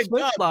lot of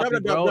flip floppy,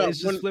 bro. It's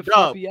just flip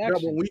floppy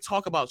action. When we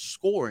talk about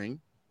scoring,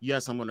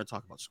 yes, I'm going to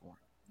talk about scoring.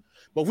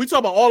 But if we talk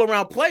about all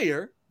around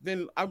player,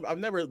 then I've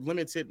never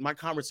limited my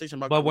conversation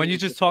about. But when you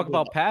just talk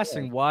about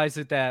passing, why is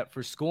it that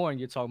for scoring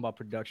you're talking about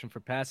production? For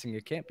passing,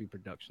 it can't be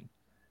production.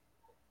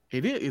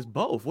 It is. It's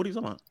both. What are you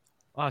talking about?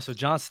 So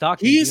John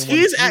Stockton, he's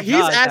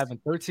having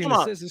 13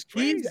 assists is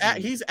crazy.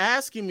 He's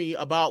asking me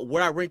about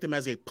what I ranked him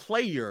as a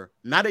player,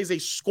 not as a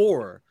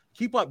scorer.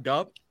 Keep up,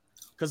 Dub,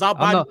 because I'll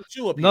body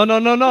you up. No,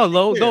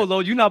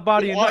 low. You're not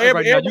bodying nothing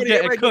right now. You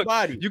getting cooked.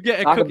 You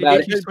getting cooked.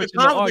 The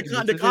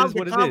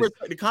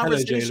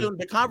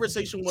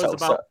conversation was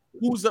about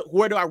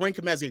where do I rank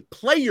him as a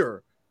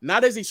player,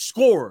 not as a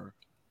scorer.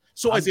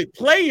 So as a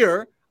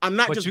player, I'm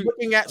not just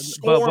looking at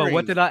scoring. But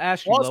what did I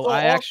ask you, though?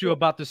 I asked you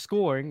about the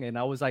scoring, and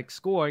I was like,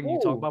 scoring. You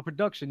talk about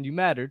production. You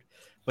mattered.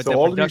 But so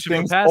all of these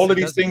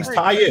things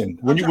tie in.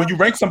 When you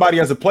rank somebody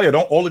as a player,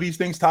 don't all of these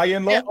things tie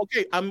in, Lo? Yeah,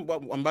 okay. I'm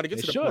about to get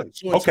to the point.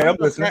 So I'm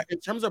listening.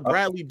 In terms of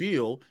Bradley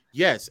Beal,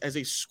 yes, as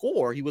a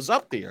scorer, he was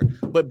up there.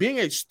 But being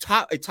a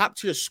top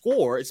tier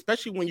scorer,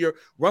 especially when you're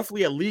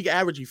roughly at league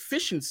average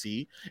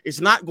efficiency, is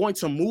not going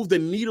to move the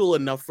needle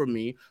enough for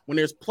me when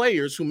there's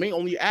players who may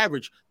only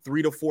average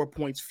 3 to 4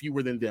 points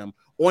fewer than them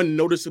on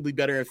noticeably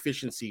better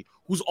efficiency,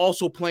 who's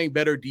also playing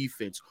better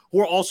defense, who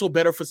are also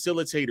better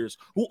facilitators,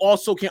 who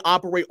also can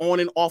operate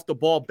on and off the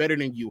ball better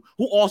than you,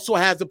 who also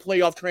has the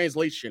playoff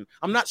translation.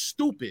 I'm not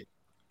stupid.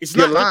 It's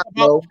You're not lying,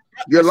 bro.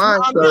 You're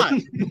lying, sir.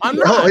 I'm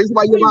not. Here's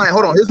why you're lying.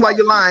 Hold on. Here's why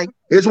you're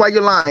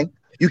lying.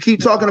 You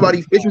keep talking about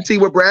efficiency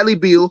with Bradley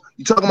Beal.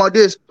 You talking about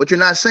this, but you're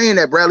not saying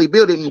that Bradley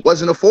Beal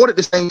wasn't afforded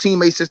the same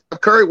teammates as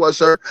Steph Curry was,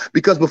 sir.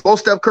 Because before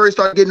Steph Curry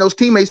started getting those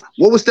teammates,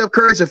 what was Steph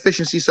Curry's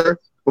efficiency, sir?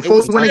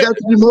 Before when he got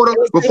to be mortal,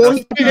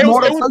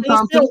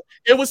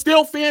 it was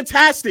still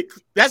fantastic.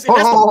 That's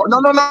no.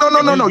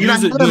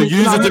 Use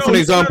a different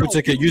example,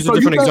 Ticket. Use a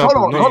different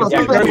example. Hold on.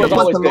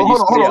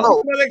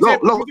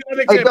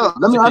 Hey,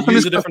 Doug, let me ask you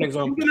use a different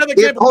example.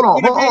 Hold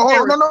on.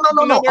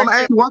 No. I'm gonna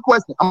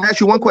ask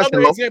you one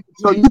question. Lo.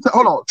 So you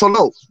hold on. So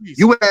Lo,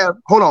 you would have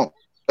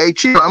Hey,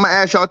 chill. I'm gonna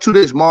ask y'all two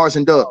this, Mars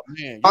and Doug.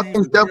 Y'all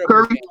think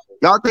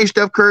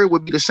Steph Curry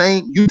would be the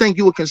same? You think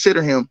you would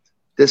consider him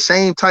the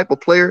same type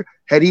of player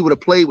had he would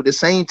have played with the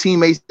same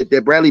teammates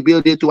that Bradley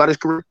Beal did throughout his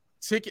career?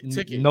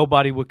 Ticket.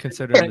 Nobody would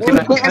consider him. Answer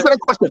that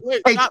question.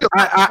 Hey,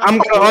 I'm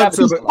gonna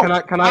answer,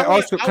 but can I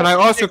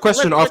ask a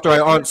question after I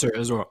answer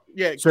as well?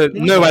 Yeah. So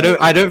no,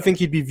 I don't think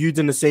he'd be viewed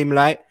in the same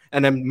light.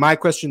 And then my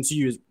question to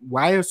you is,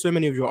 why are so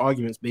many of your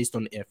arguments based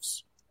on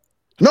ifs?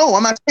 No,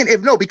 I'm not saying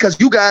if. No, because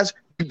you guys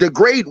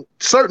degrade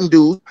certain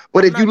dudes,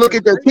 but if you look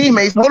at their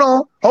teammates, hold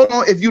on.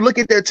 If you look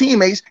at their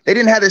teammates, they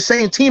didn't have the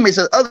same teammates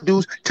as other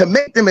dudes to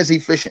make them as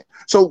efficient.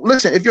 So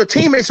listen, if your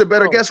teammates are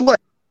better, guess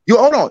what?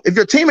 If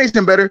your teammates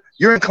are better,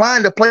 you're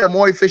inclined to play a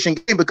more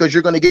efficient game because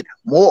you're going to get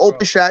more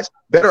open shots,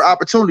 better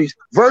opportunities.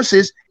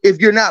 Versus if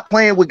you're not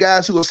playing with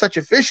guys who are such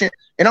efficient.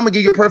 And I'm gonna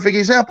give you a perfect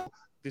example.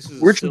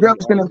 Richard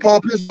Jefferson and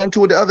Paul Pierce went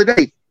to it the other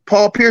day.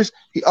 Paul Pierce,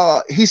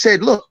 he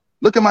said,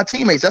 Look at my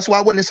teammates. That's why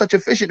I wasn't such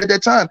efficient at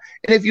that time.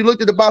 And if you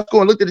looked at the box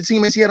score and looked at the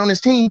teammates he had on his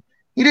team,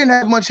 he didn't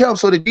have much help.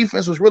 So the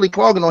defense was really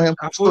clogging on him.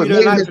 So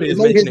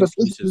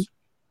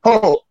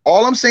Hold on.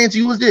 All I'm saying to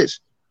you is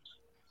this.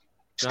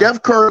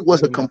 Steph Curry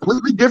was a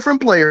completely different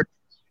player,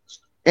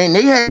 and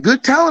they had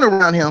good talent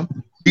around him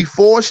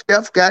before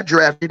Steph got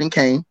drafted and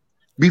came,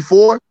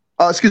 before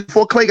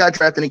Clay got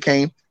drafted and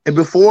came, and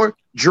before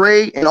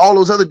Dre and all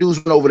those other dudes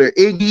went over there,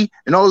 Iggy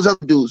and all those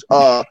other dudes,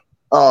 Monte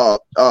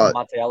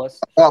Ellis,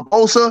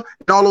 Bosa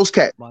and all those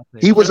cats.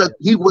 He was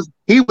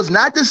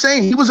not the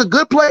same. He was a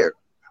good player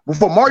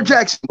before Mark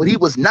Jackson, but he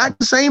was not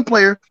the same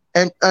player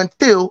and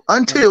until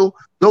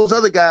those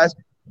other guys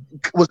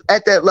was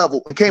at that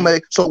level and came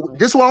at. So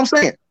this is what I'm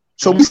saying.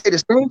 So we say the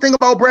same thing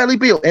about Bradley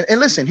Beal. And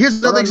listen, here's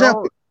another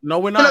example. No,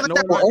 we're not.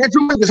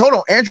 Andrew Wiggins. Hold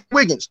on, Andrew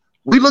Wiggins.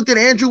 We looked at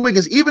Andrew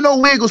Wiggins, even though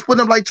Wiggins was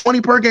putting up like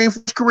 20 per game for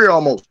his career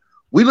almost.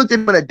 We looked at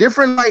him in a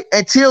different light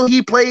until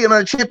he played on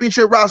a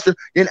championship roster.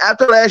 Then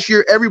after last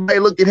year, everybody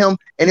looked at him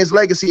and his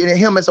legacy and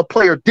him as a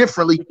player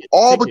differently,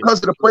 all because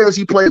of the players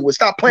he played with.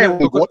 Stop playing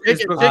with me.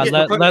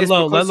 Let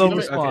Lo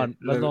respond.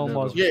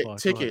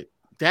 Ticket.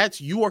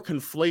 You are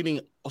conflating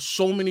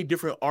so many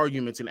different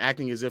arguments and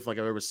acting as if like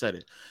I've ever said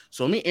it.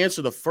 So let me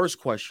answer the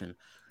first question.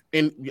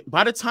 And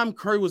by the time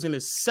Curry was in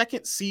his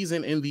second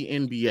season in the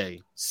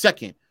NBA,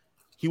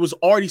 he was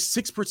already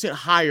 6%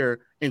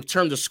 higher in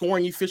terms of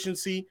scoring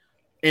efficiency.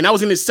 And that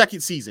was in his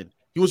second season.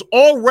 He was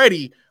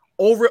already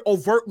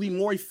overtly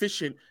more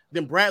efficient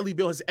than Bradley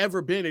Beal has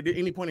ever been at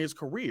any point in his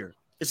career,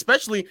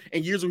 especially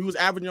in years where he was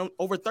averaging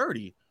over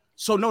 30.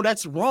 So no,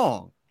 that's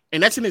wrong.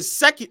 And that's in his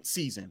second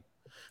season.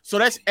 So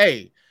that's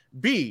A.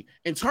 B,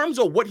 in terms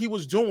of what he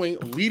was doing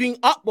leading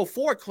up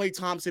before Klay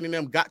Thompson and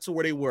them got to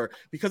where they were,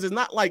 because it's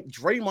not like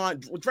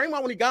Draymond,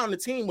 when he got on the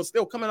team, was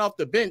still coming off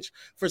the bench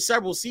for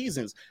several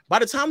seasons. By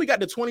the time we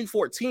got to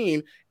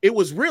 2014, it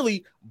was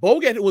really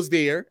Bogut was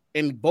there,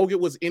 and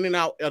Bogut was in and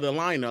out of the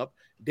lineup.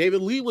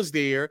 David Lee was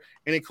there,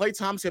 and then Klay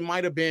Thompson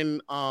might have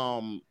been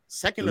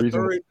second or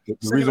third. The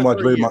reason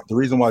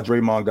why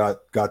Draymond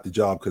got the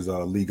job because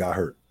Lee got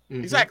hurt.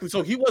 Exactly.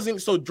 So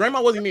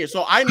Draymond wasn't there.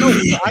 So I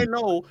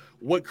know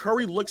what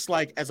Curry looks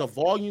like as a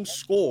volume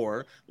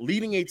scorer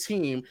leading a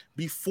team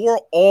before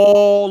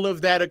all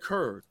of that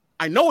occurred.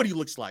 I know what he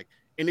looks like,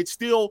 and it's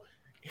still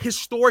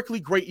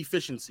historically great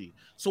efficiency.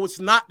 So it's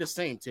not the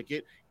same,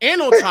 Ticket.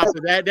 And on top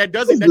of that,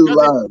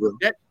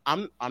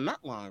 I'm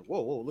not lying.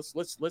 Whoa. Let's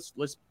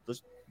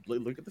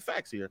look at the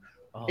facts here.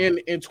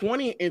 In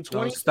 20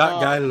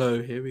 guy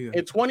low. Here we go.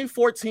 In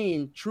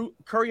 2014,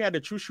 Curry had a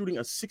true shooting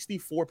of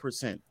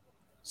 64%.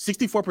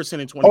 64%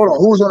 in 20. Hold on,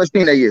 who was on the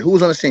team that year? Who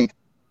was on the team?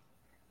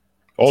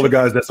 All the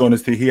guys that's on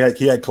his team. He had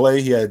Clay.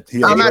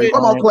 I'm not talking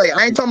about Clay.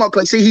 I ain't talking about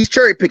Clay. See, he's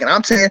cherry picking.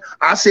 I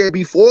said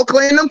before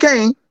Clay and them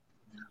came,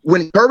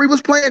 when Curry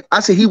was playing, I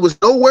said he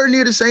was nowhere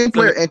near the same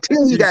player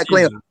until he got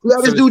Clay.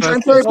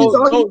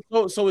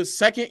 So his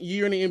second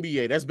year in the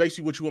NBA. That's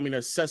basically what you want me to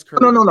assess Curry.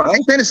 No. I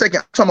ain't saying the second.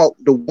 I'm talking about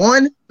the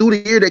one through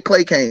the year that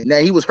Clay came. Now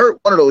he was hurt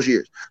one of those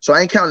years, so I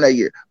ain't counting that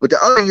year. But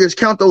the other years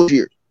count those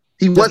years.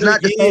 He was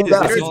not the same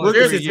guy.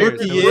 His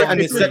rookie year and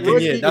his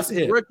second year. That's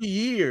it. Rookie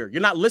year.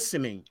 You're not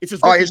listening. It's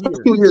his his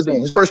first 2 years in.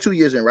 His first 2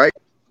 years in, right?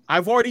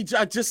 I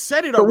just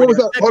said it already.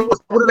 So what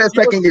did that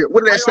second year?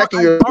 What did that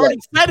second year? I already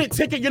said it,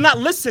 Ticket. You're not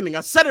listening.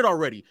 I said it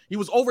already. He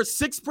was over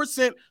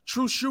 6%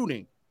 true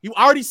shooting. You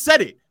already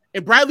said it.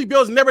 And Bradley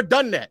Beal's never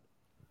done that.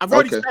 I've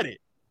already said it.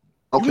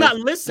 You're not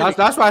listening.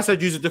 That's why I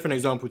said use a different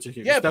example,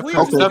 Ticket. Yeah, please.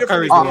 Steph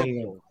Curry's the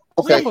only one.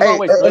 Okay. Hey,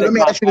 let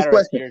me ask you this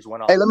question.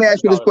 Hey, let me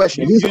ask you this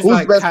question. Who's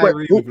the best player?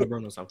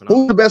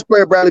 Who's the best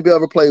player Bradley Beal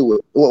ever played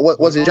with? What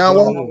was it? John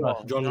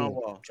Wall? John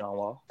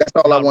Wall. That's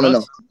all I want to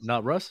know.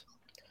 Not Russ.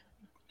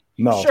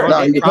 No, sure.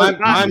 Prime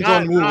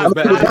John Wall was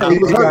better.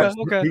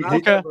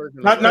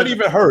 Not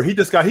even hurt. He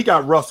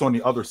got Russ on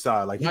the other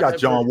side. Like he got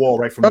John Wall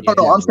right from the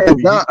beginning.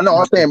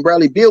 I'm saying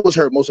Bradley Beal was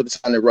hurt most of the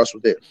time that Russ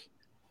was there.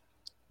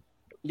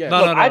 Yeah,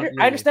 I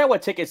understand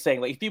what Ticket's saying.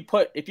 Like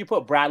if you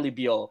put Bradley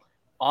Beal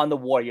on the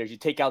Warriors, you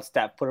take out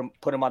Steph,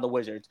 put him on the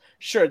Wizards.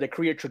 Sure, the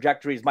career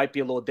trajectories might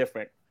be a little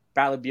different.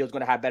 Bradley Beal's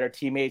going to have better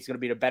teammates, going to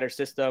be in a better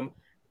system.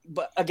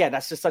 But again,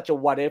 that's just such a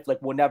what if. Like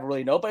we'll never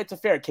really know. But it's a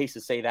fair case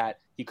to say that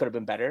he could have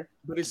been better.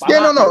 But it's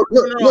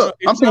Look.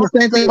 I'm saying the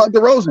same thing about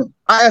DeRozan.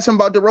 I asked him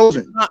about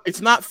DeRozan.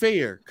 It's not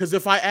fair because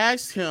if I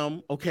asked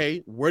him,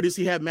 okay, where does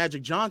he have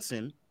Magic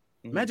Johnson?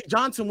 Magic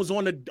Johnson was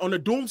on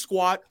the Doom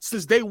Squad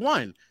since day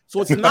one.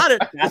 So it's not fair.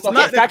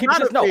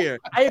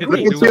 I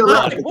agree.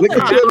 Larry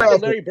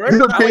Bird.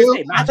 Don't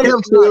laugh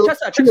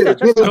because you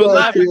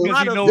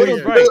know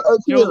he's right.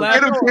 You'll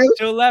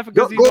laugh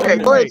because you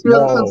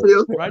know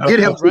he's right. Get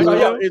him.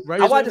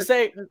 I want to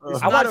say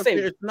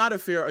it's not a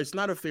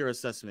fair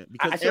assessment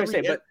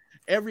because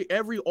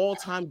every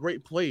all-time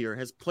great player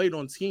has played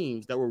on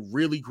teams that were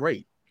really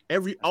great.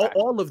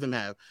 All of them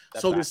have.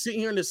 So to sit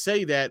here and to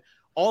say that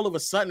all of a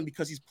sudden,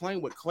 because he's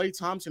playing with Klay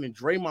Thompson and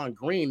Draymond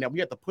Green, that we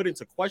have to put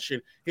into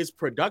question his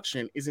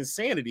production is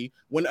insanity.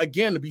 When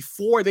again,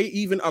 before they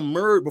even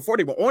emerged, before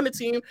they were on the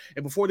team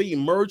and before they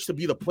emerged to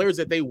be the players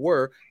that they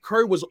were,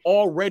 Curry was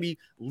already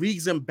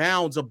leagues and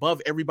bounds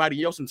above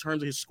everybody else in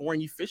terms of his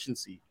scoring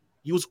efficiency.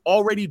 He was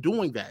already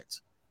doing that.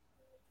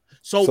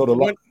 So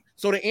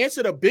to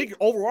answer the big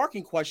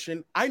overarching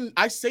question,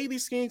 I say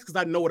these things because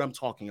I know what I'm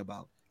talking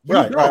about.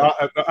 Right.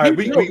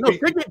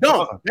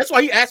 That's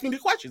why he asked me the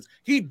questions.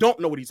 He don't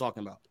know what he's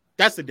talking about.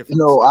 That's the difference.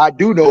 No, I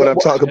do know what I'm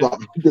talking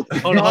about.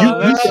 Hold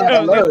on.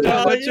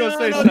 Let you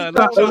say something.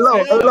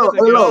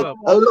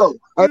 Hello.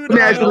 Let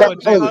me ask you that.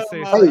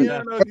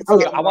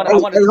 I want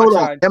to hold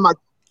on.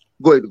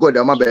 Go ahead.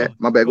 My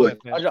bad. Go ahead.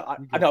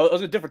 I know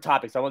those are different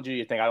topics. I want to do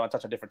your thing. I want to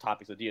touch on different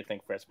topics. So do you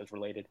think Chris is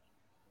related?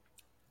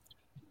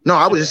 No,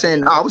 I was just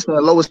saying. I was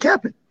saying lowest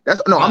capping.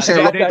 I'm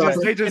saying. I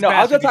was going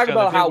to talk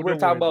about how we're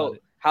talking about.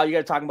 How you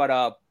guys talking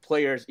about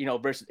players,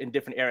 versus in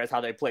different areas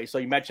how they play. So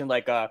you mentioned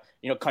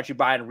Country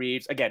Brian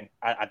Reeves. Again,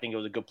 I think it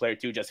was a good player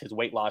too. Just his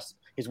weight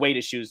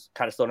issues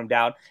kind of slowed him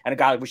down. And a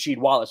guy like Rasheed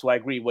Wallace, who I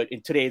agree with in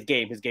today's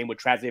game, his game would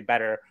translate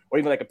better. Or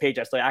even like a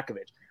Peja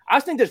Stojakovic. I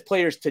just think there's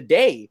players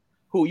today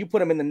who you put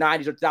them in the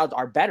 90s or 2000s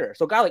are better.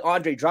 So a guy like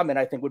Andre Drummond,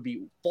 I think would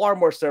be far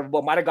more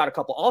servable. Might have got a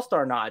couple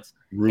All-Star nods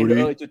in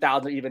the early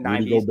 2000s, even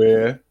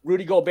 90s.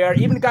 Rudy Gobert,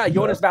 even the guy like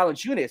Jonas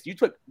Valanciunas. You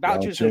took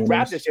Valanciunas to the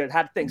draft this year and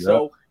had to think. Yep.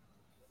 So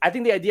I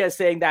think the idea is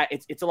saying that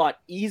it's a lot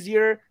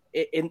easier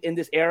in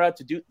this era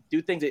to do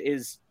things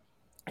is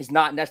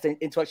not necessarily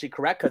intellectually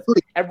correct because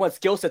everyone's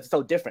skill set is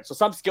so different. So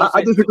some skill sets.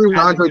 I disagree with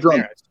Andre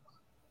Drummond.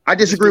 I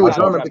disagree with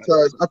Drummond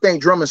because I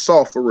think Drummond's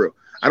soft for real.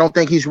 I don't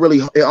think he's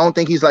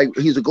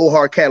he's a go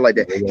hard cat like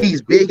that.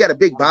 He's big, got a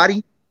big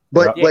body,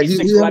 but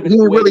he ain't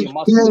really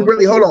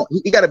hold on.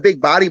 He got a big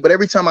body, but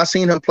every time I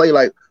seen him play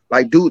like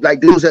dudes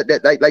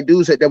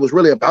that was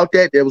really about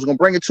that was gonna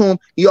bring it to him,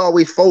 he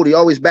always folded, he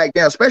always backed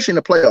down, especially in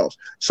the playoffs.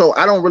 So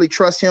I don't really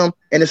trust him.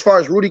 And as far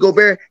as Rudy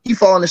Gobert, he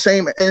fall in the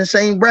same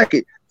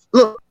bracket.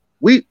 Look,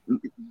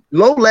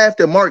 Lowe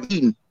laughed at Mark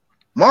Eaton.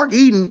 Mark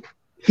Eaton,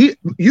 he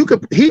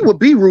would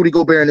be Rudy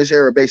Gobert in this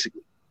era,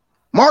 basically.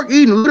 Mark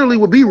Eaton literally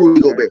would be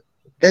Rudy Gobert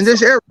in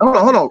this era.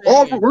 Hold on.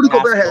 Rudy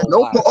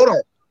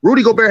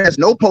Gobert has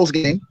no post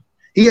game.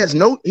 He has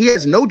no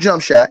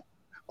jump shot.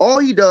 All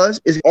he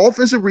does is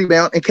offensive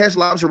rebound and catch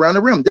lobs around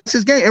the rim. That's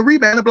his game. And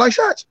rebound and block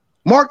shots.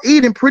 Mark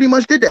Eden pretty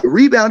much did that.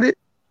 Rebounded,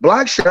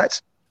 block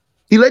shots.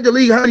 He led the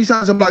league how many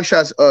times in block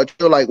shots? 3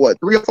 or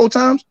 4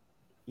 times?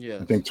 Yeah.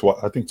 I think twice.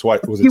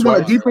 He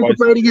won a Defensive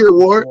Player of the Year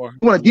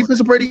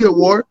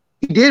award.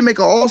 He did make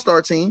an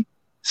All-Star team.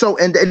 So,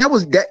 and that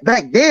was that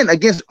back then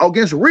against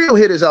real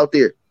hitters out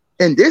there.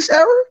 In this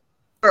era,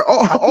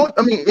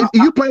 if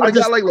you playing a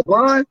guy like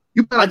LeBron,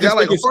 you playing a guy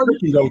like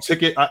LeBron.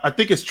 Ticket. I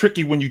think it's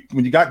tricky when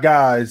you got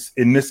guys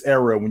in this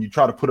era when you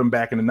try to put them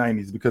back in the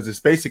 90s because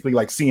it's basically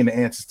like seeing the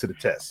answers to the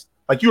test.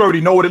 Like you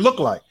already know what it looked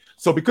like.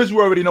 So because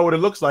you already know what it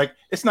looks like,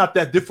 it's not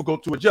that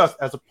difficult to adjust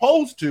as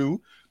opposed to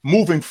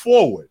moving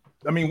forward.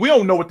 I mean, we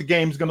don't know what the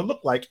game is going to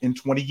look like in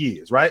 20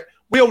 years, right?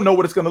 We don't know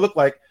what it's going to look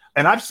like.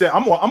 And I've said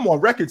I'm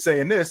on record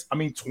saying this. I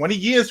mean, 20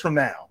 years from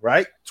now,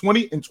 right?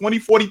 In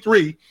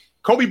 2043,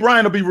 Kobe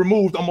Bryant will be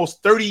removed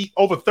almost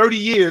over 30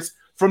 years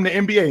from the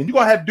NBA. And you're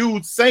going to have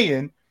dudes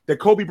saying that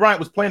Kobe Bryant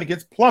was playing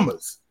against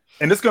plumbers.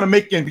 And it's going to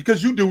make,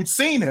 because you dudes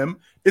seen him,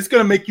 it's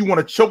going to make you want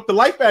to choke the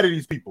life out of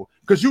these people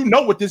because you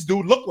know what this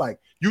dude looked like.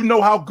 You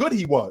know how good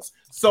he was.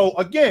 So,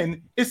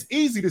 again, it's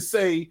easy to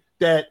say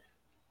that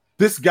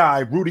this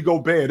guy, Rudy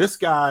Gobert, this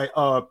guy,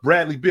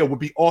 Bradley Beal would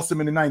be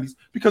awesome in the 90s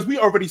because we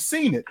already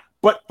seen it.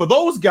 But for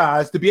those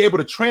guys to be able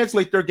to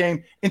translate their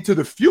game into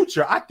the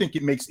future, I think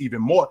it makes them even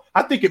more.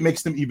 I think it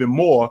makes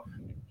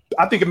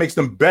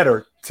them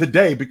better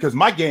today because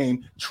my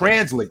game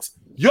translates.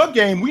 Your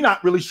game, we're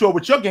not really sure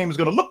what your game is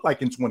going to look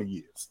like in 20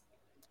 years.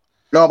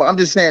 No, but I'm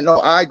just saying, no,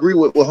 I agree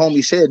with what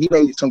homie said. He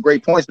made some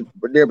great points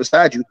there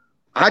beside you.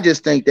 I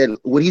just think that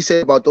what he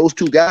said about those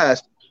two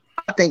guys,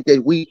 I think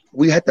that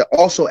we had to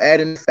also add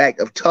in the fact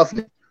of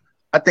toughness.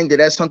 I think that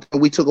that's something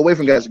we took away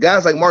from guys.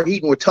 Guys like Mark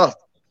Eaton were tough.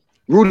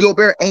 Rudy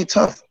Gobert ain't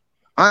tough.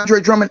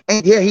 Andre Drummond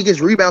ain't. Yeah, he gets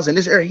rebounds in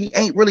this area. He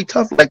ain't really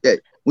tough like that.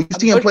 When you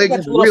see him play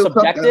against real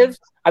subjective. Tough guys,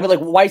 I mean, like,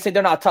 why you say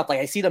they're not tough? Like,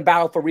 I see them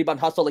battle for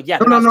rebound hustle. Like, yeah,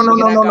 no.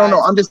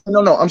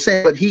 I'm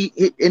saying, but he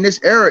in this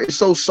era is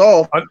so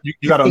soft. You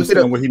got to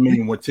understand what he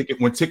means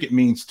when ticket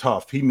means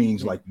tough. He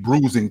means like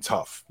bruising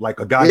tough, like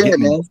a guy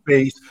getting in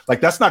face. Like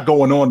that's not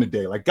going on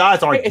today. Like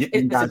guys aren't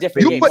getting guys.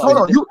 Hold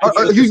on.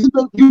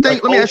 You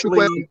think? Let me ask you a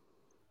question.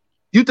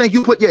 You think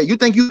you put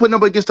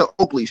them against the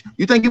Oakleys?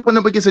 You think you put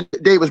them against the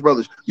Davis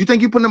brothers? You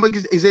think you put them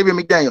against Xavier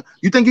McDaniel?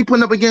 You think you put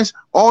them up against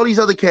all these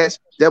other cats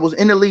that was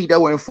in the league that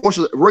were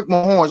enforcers, Rick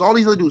Mahorns, all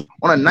these other dudes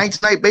on a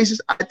night-to-night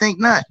basis? I think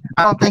not.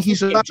 I don't think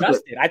he's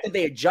adjusted. I think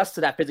they adjust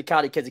to that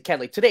physicality because it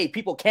can't. Like today,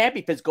 people can't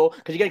be physical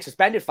because you're getting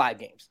suspended 5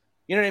 games.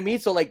 You know what I mean?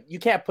 So like you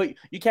can't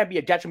be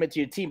a detriment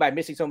to your team by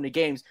missing so many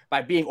games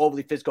by being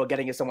overly physical,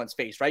 getting in someone's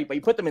face, right? But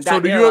you put them in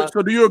that.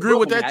 So do you agree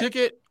with that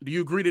ticket? Do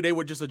you agree that they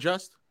would just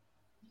adjust?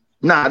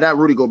 Nah, that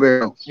Rudy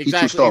Gobert.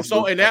 Exactly.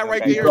 So, and that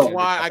right there is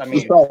why I can't.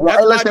 Hey,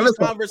 listen.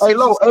 Hey,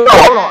 Lo,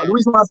 hold on. The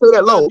reason why I say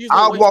that, Lo,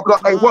 I'll walk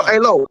up. Hey,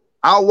 Lo,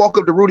 I'll walk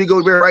up to Rudy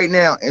Gobert right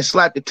now and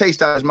slap the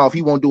taste out of his mouth.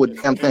 He won't do a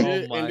damn thing.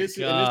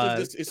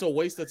 It's a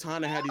waste of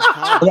time to have these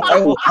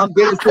conversations. I'm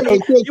getting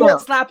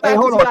Hey,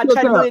 hold on.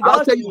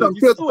 I'll tell you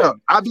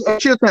something.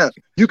 Chill town.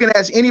 You can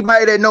ask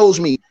anybody that knows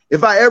me.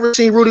 If I ever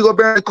seen Rudy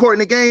Gobert in the court in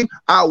the game,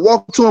 I'll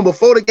walk to him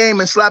before the game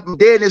and slap him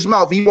dead in his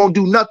mouth. He won't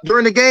do nothing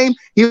during the game.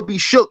 He'll be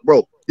shook,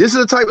 bro. This is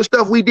the type of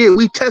stuff we did.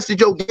 We tested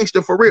your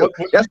gangster for real.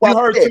 That's why you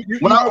heard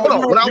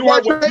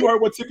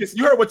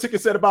what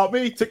Ticket said about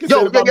me. Listen.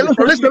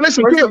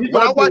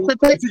 When I watch the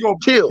tape,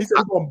 chill. He said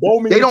he's gonna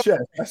bowl me in the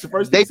chest. That's the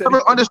first thing. They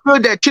never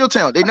understood that, Chill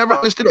Town. They never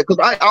understood that because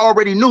I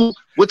already knew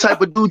what type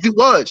of dude you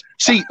was.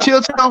 See,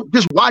 Chill Town,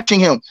 just watching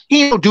him,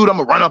 he ain't no dude I'm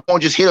gonna run up on,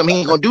 just hit him. He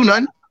ain't gonna do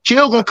nothing.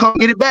 Chill gonna come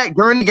get it back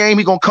during the game.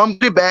 He gonna come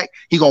get it back.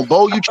 He gonna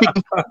bowl you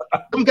chicken.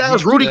 Them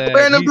guys, Rudy Gobert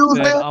and them dudes,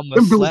 man. I'm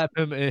gonna slap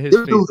him in his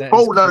face.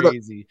 That is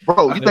crazy.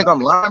 Bro, you think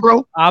I'm lying,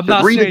 bro? I'm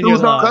not saying you're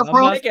lying.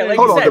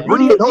 Hold on, the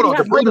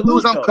breed of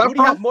dudes I'm cut from.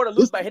 Rudy has more to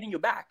lose by hitting you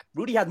back.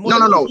 Rudy has more.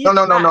 No.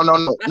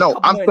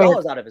 I'm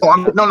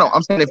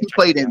saying if he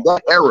played in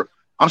that era.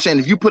 I'm saying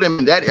if you put him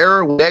in that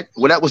era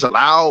where that was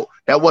allowed,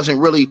 it wasn't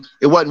really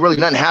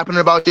nothing happening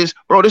about this.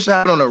 Bro, this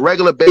happened on a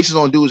regular basis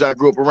on dudes I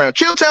grew up around.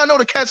 Chill Town, know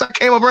the cats I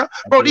came up around.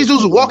 Bro, these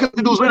dudes were walking up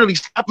to dudes, literally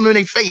slapping them in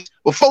their face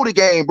before the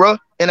game, bro.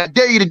 And I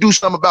dare you to do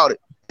something about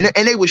it.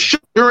 And they was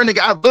shook during the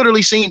game. I've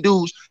literally seen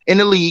dudes in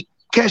the league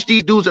catch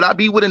these dudes that I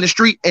be with in the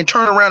street and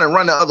turn around and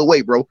run the other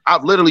way, bro.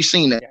 I've literally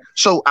seen that.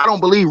 So I don't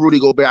believe Rudy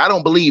Gobert. I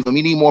don't believe him.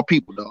 You need more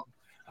people, dog.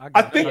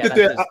 I think that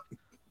they're...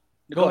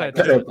 Go ahead.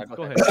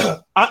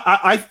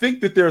 I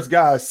think that there's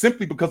guys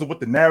simply because of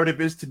what the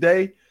narrative is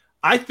today.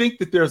 I think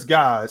that there's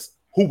guys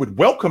who would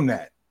welcome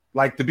that,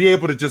 like to be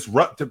able to just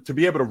to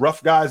be able to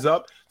rough guys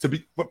up. To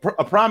be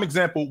a prime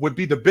example would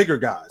be the bigger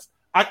guys.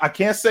 I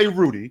can't say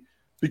Rudy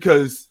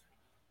because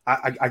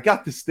I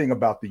got this thing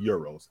about the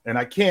Euros, and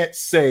I can't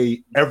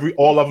say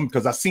all of them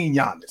because I've seen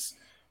Giannis,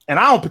 and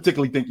I don't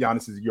particularly think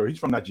Giannis is a Euro. He's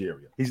from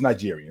Nigeria. He's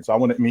Nigerian, so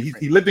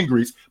he lived in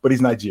Greece, but he's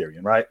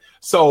Nigerian, right?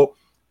 So.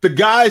 The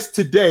guys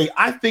today,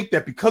 I think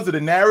that because of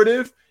the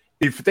narrative,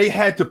 if they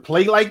had to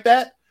play like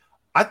that,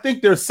 I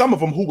think there's some of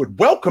them who would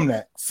welcome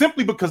that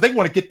simply because they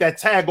want to get that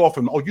tag off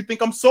him. Oh, you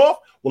think I'm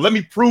soft? Well, let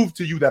me prove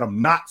to you that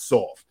I'm not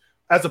soft.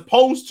 As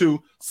opposed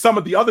to some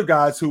of the other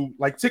guys who,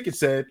 like Ticket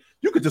said,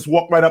 you could just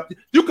walk right up.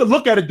 You could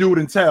look at a dude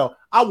and tell,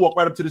 I'll walk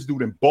right up to this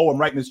dude and bow him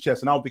right in his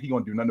chest, and I don't think he's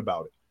going to do nothing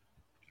about it.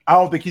 I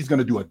don't think he's going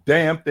to do a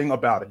damn thing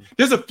about it.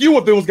 There's a few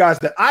of those guys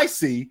that I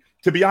see,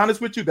 to be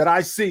honest with you, that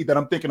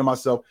I'm thinking to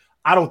myself,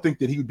 I don't think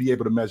that he would be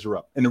able to measure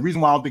up. And the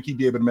reason why I don't think he'd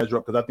be able to measure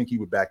up because I think he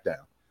would back down.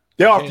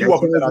 There are a few of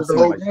them that I've seen.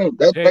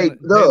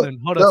 Jalen,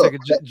 hold on a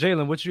second.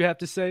 Jalen, what you have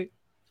to say?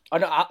 Oh,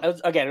 no,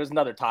 it was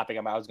another topic.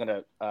 I was going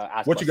to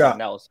ask what you got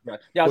else. Yeah,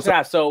 I was going to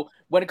ask. So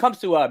when it comes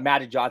to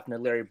Magic Johnson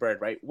and Larry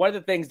Bird, right? One of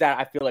the things that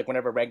I feel like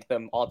whenever I rank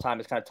them all time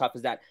is kind of tough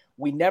is that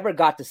we never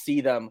got to see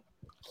them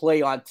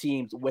play on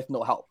teams with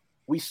no help.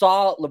 We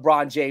saw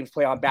LeBron James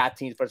play on bad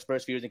teams for his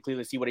first few years in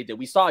Cleveland, see what he did.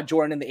 We saw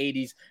Jordan in the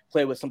 80s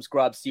play with some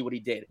scrubs, see what he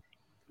did.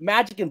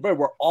 Magic and Bird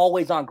were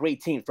always on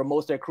great teams for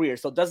most of their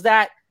careers. So does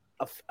it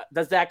affect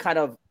it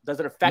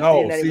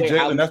in any way?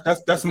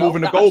 Jalen, that's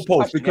moving the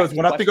goalpost because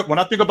when I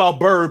think about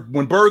Bird,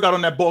 when Bird got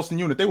on that Boston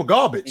unit, they were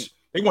garbage.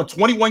 They won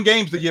 21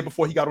 games the year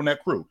before he got on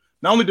that crew.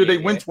 Not only did they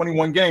win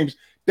 21 games,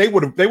 they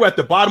were at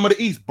the bottom of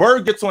the East.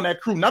 Bird gets on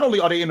that crew. Not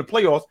only are they in the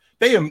playoffs,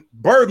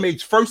 Bird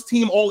made first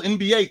team All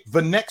NBA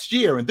the next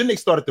year, and then they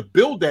started to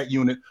build that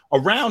unit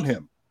around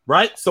him.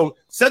 right? So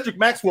Cedric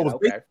Maxwell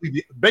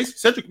was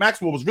Cedric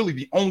Maxwell was really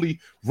the only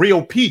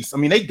real piece. I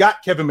mean, they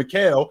got Kevin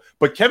McHale,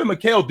 but Kevin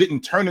McHale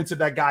didn't turn into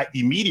that guy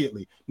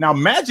immediately. Now,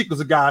 Magic was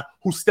a guy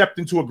who stepped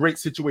into a great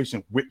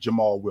situation with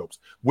Jamal Wilkes,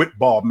 with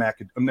Bob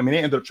McAdoo. I mean, they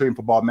ended up trading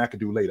for Bob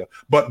McAdoo later,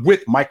 but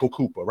with Michael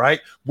Cooper,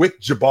 right? With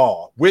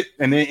Jabbar,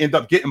 and they end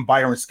up getting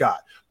Byron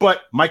Scott.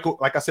 But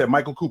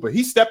Michael Cooper,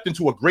 he stepped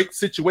into a great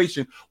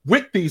situation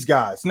with these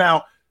guys.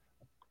 Now,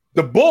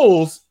 the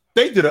Bulls,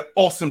 they did an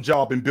awesome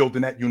job in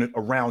building that unit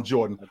around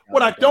Jordan.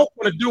 What I don't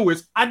want to do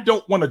is I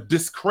don't want to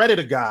discredit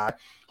a guy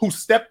who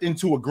stepped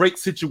into a great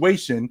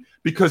situation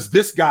because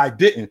this guy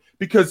didn't.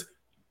 Because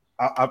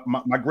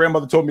my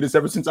grandmother told me this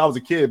ever since I was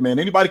a kid, man.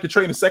 Anybody could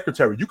train a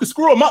secretary. You could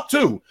screw them up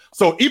too.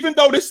 So even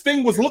though this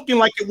thing was looking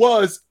like it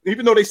was,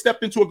 even though they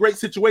stepped into a great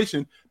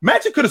situation,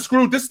 Magic could have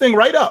screwed this thing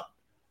right up.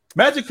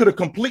 Magic could have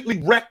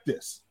completely wrecked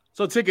this.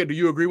 So, Ticket, do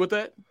you agree with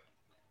that?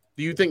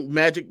 Do you think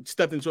Magic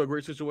stepped into a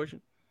great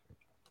situation?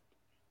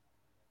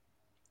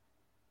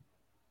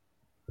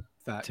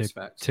 Facts.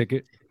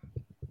 Ticket.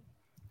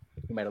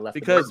 He might have left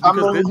because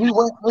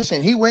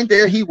he went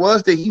there. He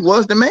was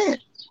the man.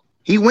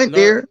 He went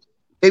there.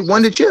 They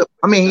won the chip.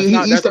 I mean,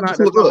 he stepped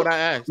into a good.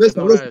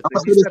 Listen. I'm gonna say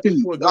this to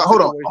you.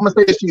 Hold on. I'm gonna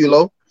say this to you,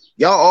 Lo.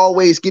 Y'all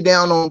always get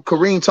down on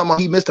Kareem talking about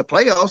he missed the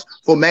playoffs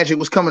for Magic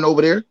was coming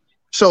over there.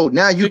 So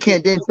now you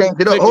can't then change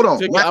it up. Hold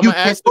on. I'm gonna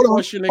ask the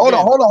question again. Hold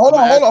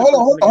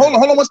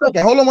on 1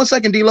 second. Hold on 1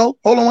 second, D-Lo.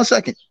 Hold on 1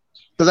 second.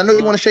 Because I know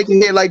you want to shake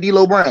your head like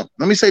D-Lo Brown.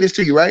 Let me say this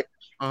to you, right?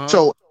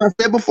 So I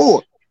said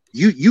before,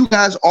 you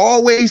guys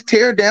always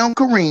tear down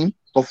Kareem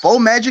before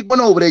Magic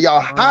went over there. Y'all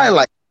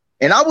highlight,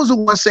 and I was the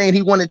one saying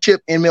he won a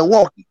chip in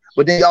Milwaukee,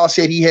 but then y'all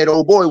said he had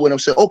old boy with him.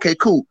 So okay,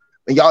 cool.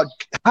 And y'all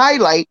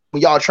highlight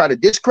when y'all try to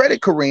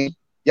discredit Kareem,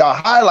 y'all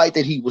highlight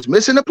that he was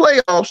missing the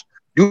playoffs.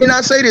 Do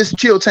not say this,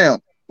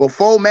 Chilltown,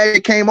 before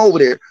Magic came over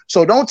there.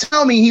 So don't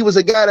tell me he was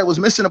a guy that was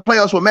missing the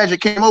playoffs when Magic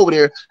came over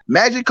there.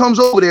 Magic comes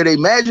over there, they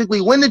magically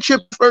win the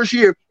chip first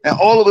year, and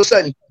all of a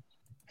sudden.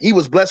 He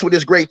was blessed with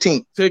this great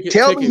team.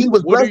 Tell me he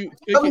was blessed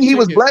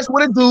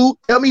with a dude.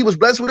 Tell me he was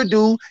blessed with a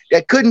dude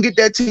that couldn't get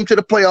that team to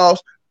the playoffs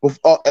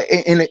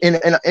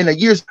in the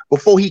years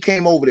before he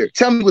came over there.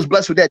 Tell me he was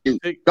blessed with that dude.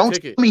 Don't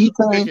tell me he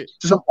came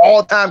to some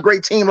all-time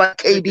great team like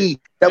KD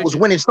that was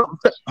winning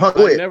something.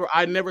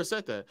 I never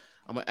said that.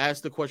 I'm gonna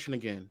ask the question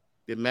again.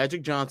 Did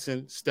Magic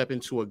Johnson step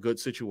into a good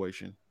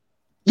situation?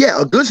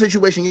 Yeah, a good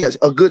situation. Yes,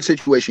 a good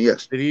situation.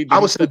 Yes. I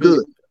would say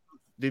good.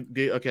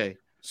 Okay.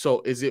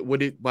 So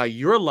would it, by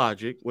your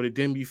logic, would it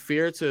then be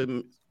fair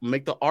to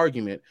make the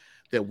argument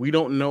that we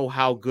don't know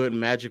how good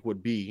Magic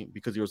would be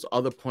because there was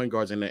other point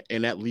guards in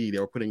that league that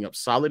were putting up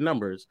solid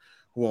numbers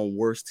who were on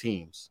worse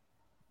teams?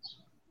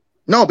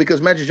 No, because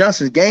Magic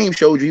Johnson's game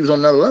showed you he was on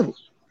another level.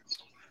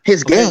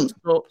 His game.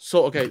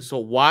 So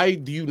why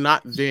do you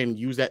not then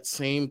use that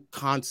same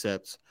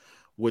concept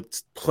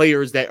with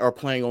players that are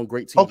playing on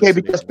great teams? Okay,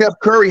 because Steph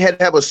Curry had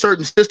to have a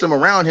certain system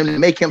around him to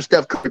make him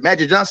Steph Curry.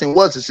 Magic Johnson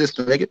was the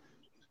system, nigga.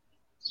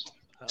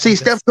 See,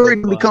 Steph Curry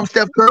didn't become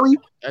Steph Curry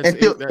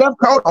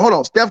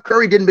until Steph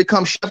Curry didn't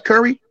become Chef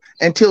Curry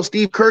until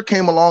Steve Kerr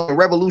came along and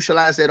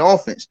revolutionized that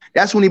offense.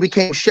 That's when he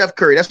became Chef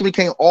Curry. That's when he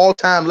became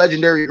all-time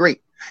legendary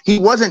great. He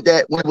wasn't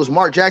that when it was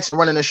Mark Jackson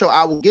running the show.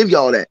 I will give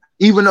y'all that.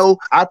 Even though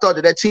I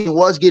thought that team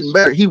was getting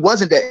better, he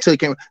wasn't that until he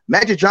came.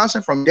 Magic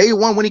Johnson, from day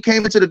one when he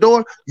came into the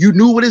door, you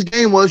knew what his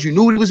game was. You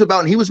knew what he was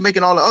about, and he was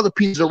making all the other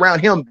pieces around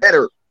him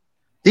better.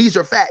 These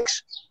are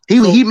facts.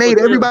 He made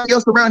everybody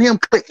else around him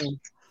click.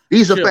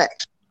 These are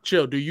facts.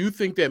 Chill. Do you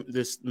think that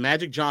this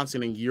Magic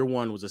Johnson in year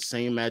one was the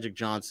same Magic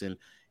Johnson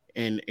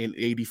in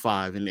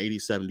 85 and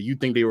 87? Do you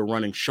think they were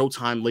running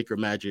Showtime Laker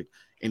Magic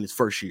in his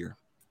first year?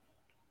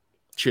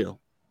 Chill.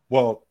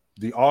 Well,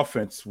 the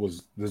offense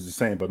was the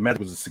same, but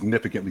Magic was a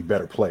significantly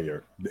better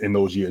player in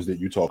those years that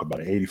you talk about,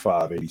 in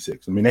 85,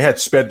 86. I mean, they had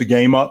sped the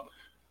game up.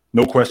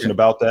 No question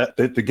about that.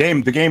 The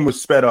game was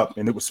sped up,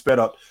 and it was sped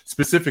up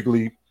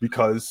specifically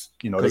because,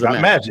 they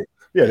got Magic.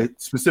 Yeah, they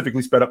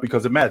specifically sped up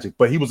because of Magic,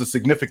 but he was a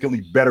significantly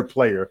better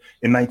player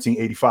in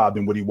 1985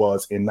 than what he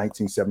was in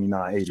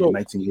 1979, 80, and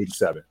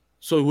 1987.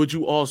 So would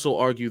you also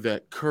argue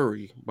that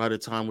Curry, by the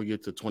time we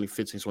get to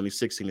 2015,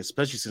 2016,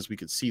 especially since we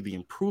could see the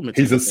improvement,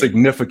 he's a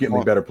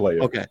significantly better player.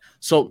 Okay,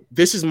 so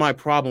this is my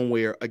problem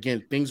where,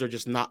 again, things are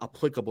just not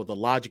applicable. The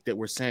logic that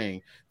we're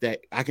saying, that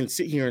I can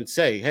sit here and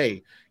say,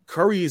 hey,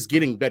 Curry is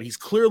getting better. He's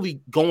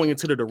clearly going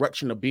into the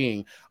direction of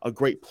being a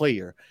great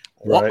player.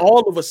 Right.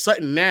 All of a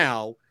sudden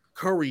now,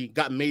 Curry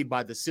got made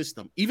by the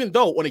system, even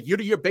though on a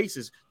year-to-year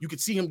basis, you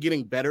could see him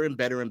getting better and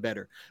better and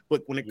better.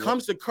 But when it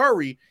comes to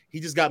Curry, he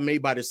just got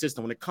made by the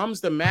system. When it comes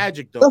to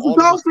Magic, though, that's what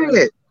y'all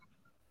said.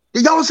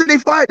 Y'all said they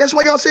fired. That's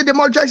why y'all said that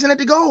Mark Jackson had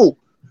to go.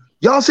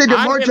 Y'all said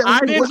that Mark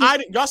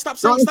Jackson. Y'all stop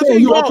saying stuff.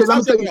 I'm not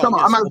going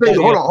to say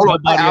you. Hold on.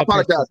 I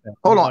apologize.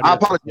 Hold on. I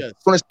apologize.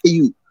 I want to say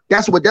you.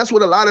 That's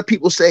what a lot of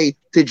people say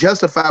to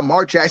justify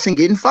Mark Jackson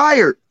getting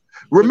fired.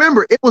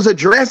 Remember, it was a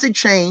drastic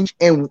change,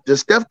 and the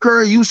Steph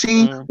Curry you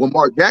seen when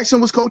Mark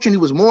Jackson was coaching, he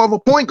was more of a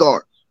point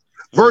guard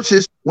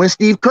versus when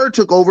Steve Kerr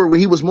took over when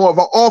he was more of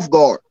an off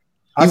guard.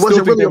 I He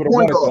wasn't really a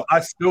point guard.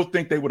 I still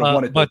think they would have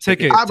won it. But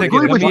Ticket, I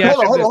agree with you.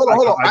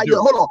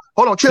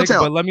 Hold on, chill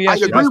town. But let me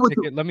ask you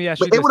this. Let me ask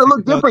you this. It would have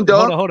looked different,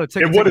 dog. Hold on.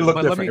 It would have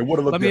looked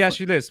different. Let me ask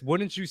you this.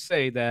 Wouldn't you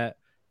say that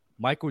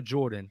Michael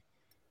Jordan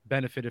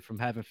benefited from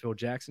having Phil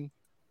Jackson?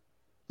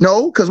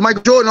 No, because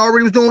Michael Jordan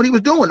already was doing what he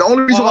was doing. The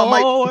only reason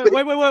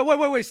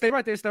why wait. Stay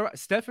right there.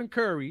 Stephen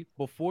Curry,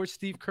 before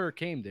Steve Kerr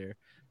came there,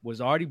 was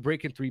already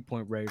breaking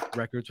 3-point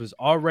records, was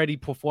already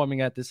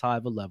performing at this high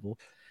of a level.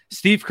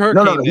 Steve Kerr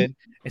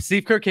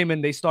came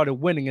in, they started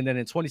winning, and then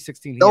in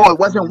 2016, it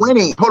wasn't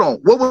winning. Hold on.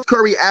 What was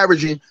Curry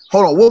averaging?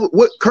 Hold on.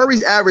 What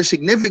Curry's average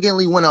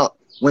significantly went up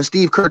when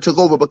Steve Kerr took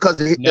over because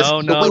of no.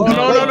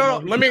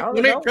 Let me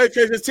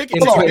just take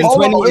it. Hold on.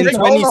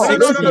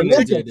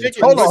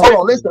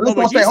 Listen what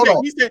I'm saying. Hold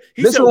on. He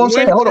said when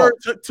Kerr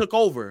took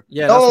over.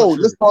 Yeah. No,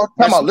 listen what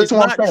I'm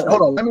saying.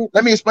 Hold on.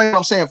 Let me explain what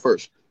I'm saying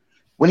first.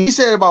 When he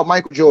said about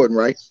Michael Jordan,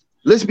 right?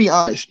 Let's be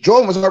honest.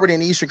 Jordan was already in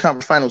the Eastern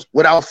Conference Finals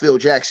without Phil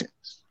Jackson.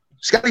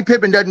 Scottie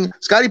Pippen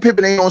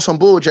ain't on some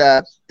bull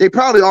job. They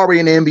probably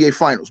already in the NBA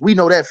Finals. We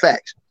know that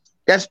fact.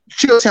 That's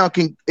Chilltown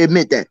can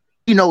admit that.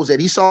 He knows that.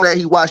 He saw that.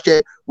 He watched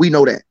that. We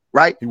know that,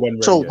 right?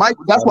 So Mike,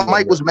 that's why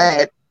Mike was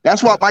mad.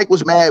 That's why Mike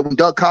was mad when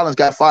Doug Collins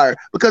got fired,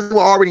 because they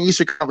were already in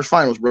Eastern Conference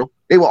Finals, bro.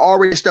 They were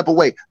already a step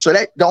away. So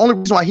that the only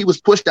reason why he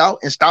was pushed out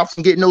and stopped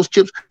from getting those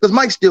chips, because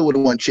Mike still would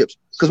have won chips.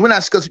 Because you're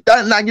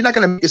not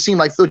gonna make it seem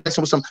like Phil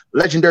Jackson was some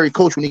legendary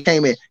coach when he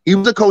came in. He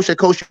was a coach that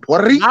coached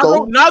Puerto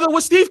Rico. Neither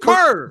was Steve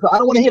Kerr. So I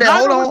don't want to hear that.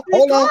 Hold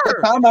on.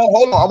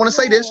 I want to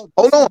say this.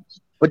 Hold on.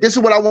 But this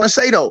is what I want to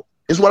say though.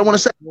 This is what I want to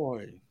say.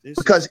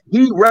 Because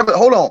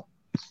hold on.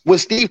 What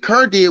Steve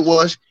Kerr did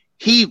was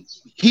he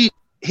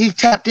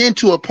tapped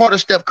into a part of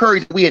Steph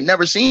Curry that we had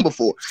never seen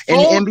before.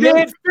 And the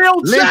NBA,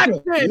 Phil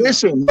Jackson.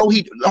 Listen. No,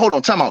 hold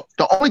on, time out.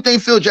 The only thing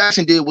Phil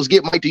Jackson did was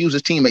get Mike to use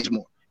his teammates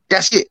more.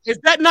 That's it. Is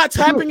that not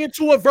tapping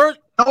into a vert?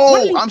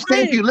 No, I'm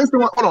saying to you, listen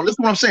what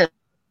I'm saying.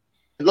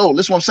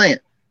 Listen what I'm saying.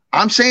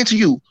 I'm saying to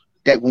you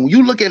that when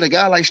you look at a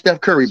guy like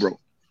Steph Curry, bro,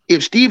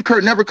 if Steve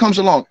Kerr never comes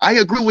along, I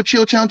agree with what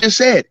Chilltown just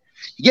said.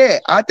 Yeah,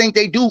 I think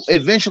they do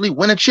eventually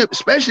win a chip,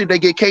 especially if they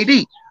get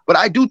KD. But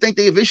I do think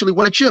they eventually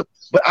win a chip.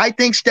 But I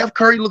think Steph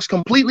Curry looks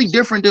completely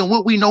different than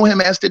what we know him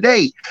as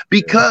today,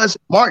 because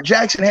Mark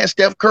Jackson had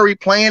Steph Curry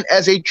playing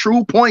as a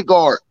true point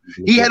guard.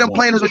 He had him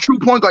playing as a true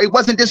point guard. It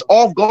wasn't this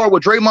off guard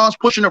where Draymond's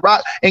pushing the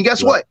rock. And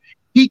guess what?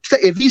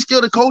 If he's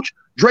still the coach,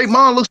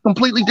 Draymond looks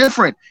completely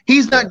different.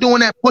 He's not doing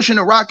that pushing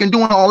the rock and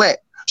doing all that.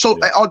 So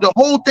the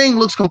whole thing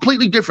looks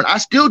completely different. I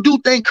still do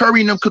think Curry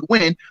and them could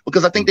win,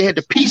 because I think they had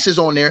the pieces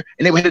on there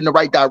and they were heading in the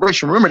right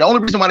direction. Remember, the only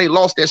reason why they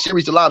lost that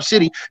series to Lob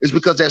City is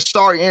because that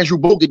sorry Andrew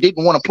Bogut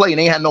didn't want to play and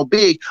they had no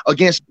big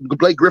against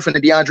Blake Griffin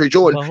and DeAndre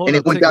Jordan, and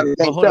it went down to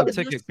game 7.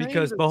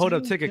 Because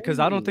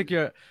I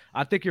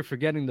think you're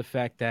forgetting the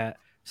fact that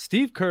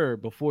Steve Kerr,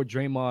 before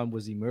Draymond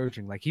was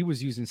emerging, like, he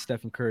was using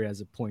Stephen Curry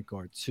as a point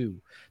guard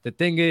too. The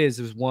thing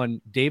is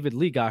when David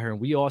Lee got hurt, and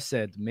we all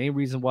said the main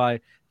reason why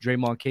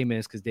Draymond came in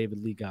is because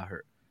David Lee got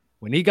hurt.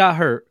 When he got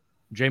hurt,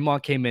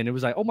 Draymond came in. It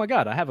was like, oh my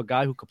God, I have a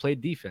guy who could play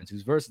defense,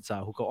 who's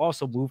versatile, who could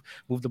also move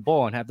the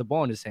ball and have the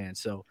ball in his hand.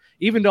 So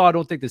even though I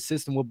don't think the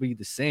system will be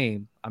the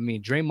same, I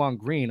mean, Draymond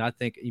Green, I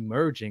think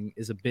emerging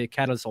is a big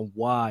catalyst on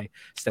why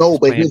Steph is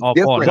playing all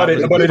ball. But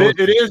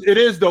it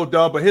is though,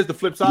 Dub. But here's the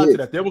flip side to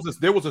that.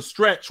 There was a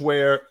stretch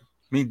where,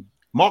 I mean,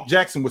 Mark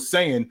Jackson was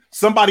saying,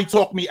 somebody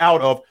talked me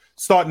out of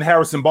starting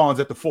Harrison Barnes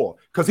at the 4,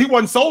 because he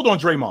wasn't sold on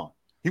Draymond.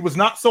 He was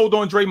not sold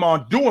on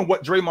Draymond doing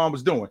what Draymond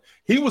was doing.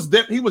 He was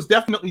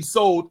definitely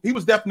sold. He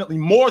was definitely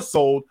more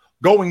sold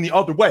going the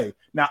other way.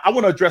 Now, I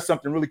want to address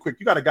something really quick.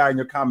 You got a guy in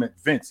your comment,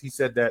 Vince. He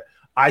said that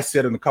I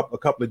said in a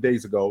couple of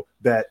days ago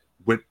that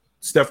with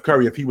Steph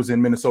Curry, if he was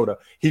in Minnesota,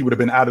 he would have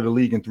been out of the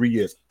league in 3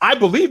 years. I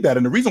believe that,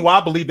 and the reason why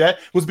I believe that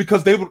was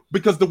because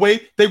the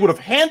way they would have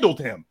handled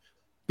him.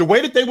 The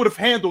way that they would have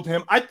handled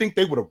him, I think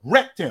they would have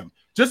wrecked him.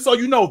 Just so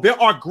you know, there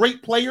are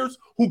great players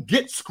who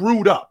get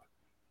screwed up.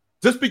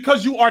 Just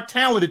because you are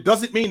talented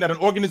doesn't mean that an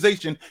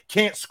organization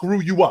can't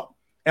screw you up.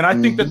 And I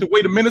think that the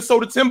way the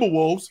Minnesota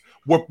Timberwolves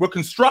were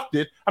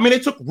constructed, I mean, they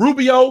took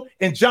Rubio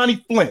and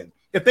Johnny Flynn.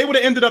 If they would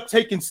have ended up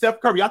taking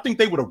Steph Curry, I think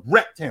they would have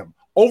wrecked him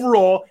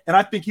overall. And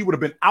I think he would have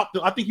been out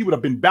there. I think he would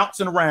have been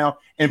bouncing around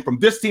and from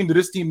this team to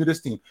this team to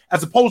this team,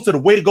 as opposed to the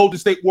way the Golden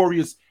State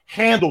Warriors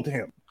handled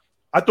him.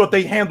 I thought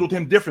they handled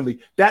him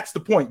differently. That's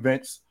the point,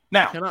 Vince.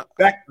 Now, go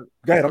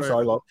ahead. I'm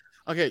sorry, Lo.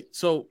 Okay,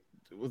 so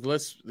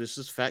let's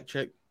just fact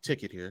check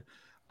Ticket here.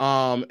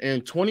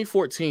 In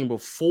 2014,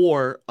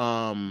 before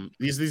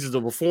these are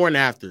the before and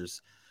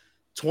afters,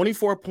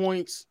 24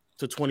 points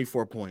to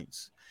 24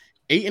 points,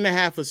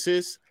 8.5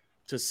 assists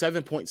to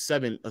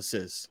 7.7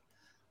 assists.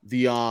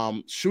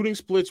 The shooting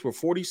splits were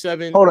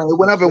 47. Hold on, it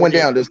went up and went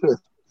down. This.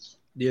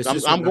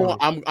 Yes, I'm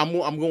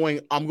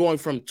going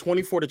from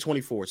 24 to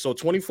 24. So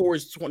 24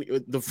 is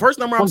 20. The first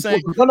number I'm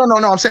saying. No.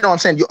 I'm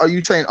saying. Are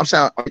you saying? I'm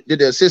saying. Did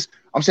the assist?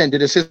 I'm saying.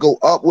 Did the assist go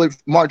up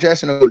with Mark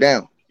Jackson or go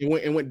down?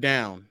 It went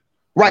down.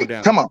 Right.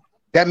 Come on.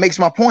 That makes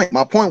my point.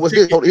 My point was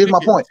this. Here's my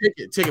point.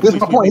 Here's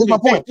my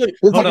point.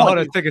 Hold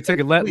on. Take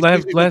it.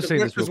 Let's say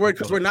this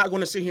because we're not going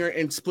to sit here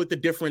and split the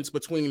difference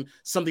between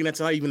something that's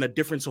not even a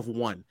difference of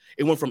one.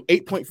 It went from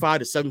 8.5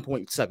 to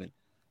 7.7.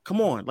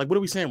 Come on, like what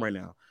are we saying right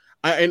now?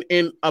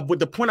 But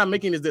the point I'm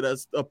making is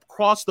that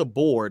across the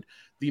board,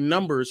 the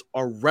numbers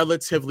are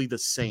relatively the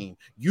same.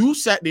 You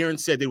sat there and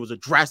said there was a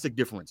drastic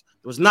difference.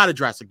 There was not a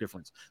drastic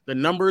difference. The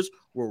numbers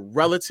were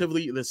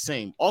relatively the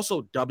same.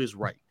 Also, Dub is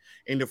right.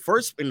 In the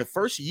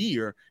first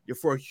year,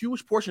 for a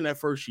huge portion of that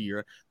first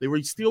year, they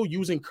were still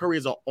using Curry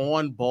as an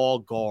on-ball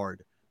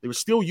guard. They were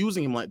still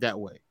using him like that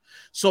way.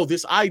 So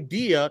this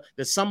idea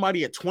that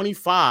somebody at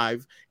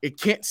 25, it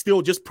can't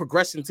still just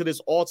progress into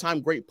this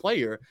all-time great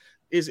player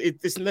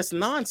that's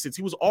nonsense.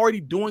 He was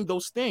already doing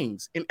those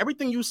things, and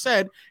everything you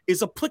said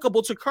is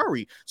applicable to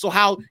Curry. So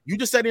how you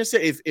just sat there and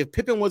said if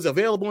Pippen was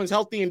available and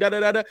healthy and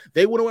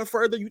they would have went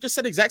further. You just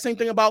said the exact same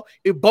thing about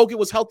if Bogut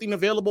was healthy and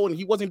available and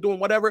he wasn't doing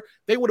whatever,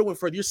 they would have went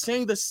further. You're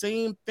saying the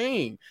same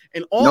thing,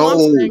 and all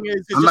I'm saying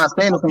is I'm not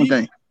saying the same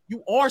thing.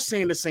 You are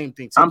saying the same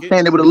thing. I'm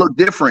saying it would have looked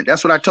different.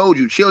 That's what I told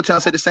you.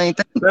 Chilltown said the same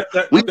thing.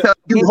 We tell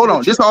you, hold on.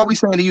 This is all we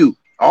saying to you.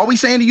 All we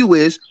saying to you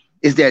is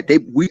that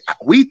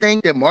we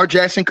think that Mark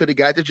Jackson could have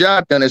got the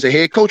job done as a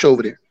head coach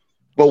over there.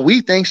 But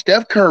we think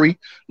Steph Curry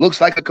looks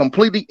like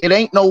it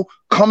ain't no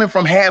coming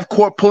from half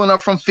court, pulling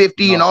up from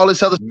 50 and all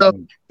this other stuff.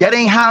 That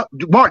ain't how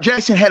Mark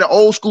Jackson had an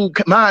old school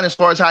mind as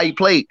far as how he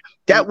played.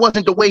 That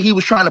wasn't the way he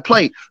was trying to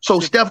play.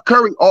 So Steph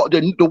Curry,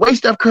 the way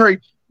Steph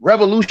Curry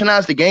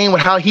revolutionized the game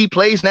with how he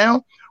plays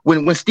now,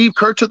 when Steve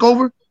Kerr took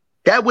over,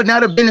 that would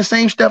not have been the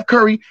same Steph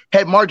Curry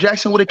had Mark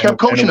Jackson would have kept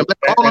coaching him.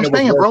 That's all I'm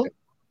saying, bro.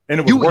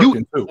 And it was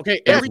working too.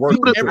 Okay,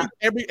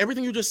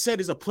 everything you just said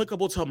is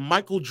applicable to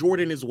Michael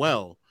Jordan as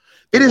well.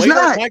 It is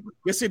not.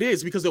 Yes, it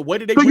is, because the way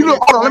that they. So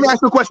hold on, let me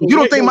ask you a question. You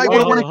don't think Mike would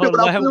have won a chip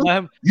without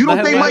Phil? You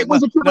don't think Mike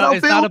was a chip without Phil?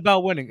 It's not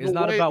about winning. It's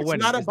not about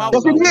winning. Yes,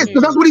 it is,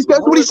 because that's what he said.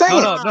 That's what he's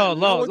saying.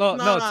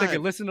 No. Take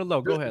it. Listen to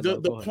Low. Go ahead.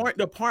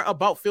 The part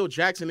about Phil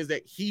Jackson is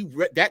that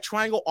that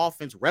triangle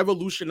offense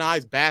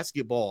revolutionized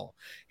basketball.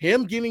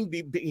 Him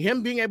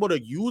being able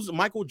to use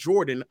Michael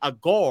Jordan, a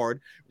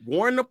guard,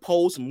 warn the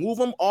post, move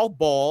him off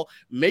ball,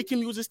 make him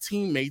use his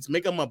teammates,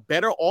 make him a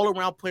better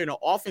all-around player in an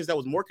offense that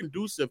was more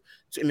conducive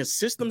in the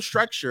system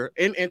structure.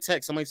 And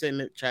text, somebody said in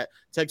the chat,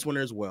 text winner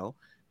as well.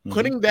 Mm-hmm.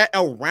 Putting that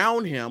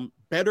around him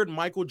bettered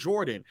Michael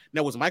Jordan.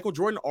 Now, was Michael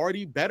Jordan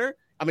already better?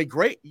 I mean,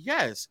 great,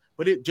 yes.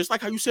 But it just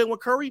like how you said with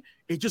Curry,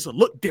 it just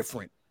looked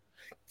different.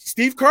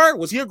 Steve Kerr,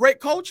 was he a great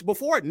coach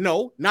before?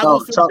 No, not no.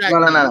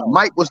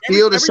 Mike was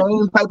still the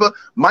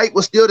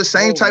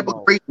same type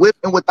of great whip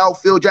and without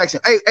Phil Jackson.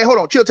 Hey, hold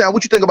on, Chilltown,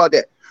 what you think about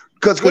that?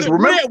 Because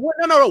remember,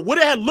 would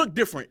it have looked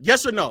different?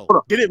 Yes or no?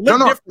 Did it look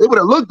different? It would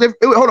have looked different.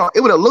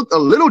 It would have looked a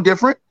little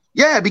different.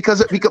 Yeah,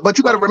 because but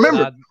you got to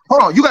remember.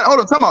 Hold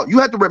on, time out. You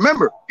have to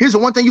remember. Here's the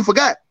one thing you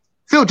forgot.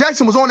 Phil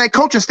Jackson was on that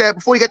coaching staff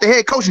before he got the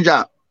head coaching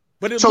job.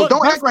 So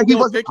don't act like he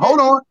wasn't. Hold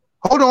on.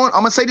 I'm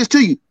gonna say this to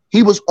you.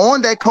 He was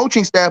on that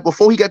coaching staff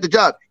before he got the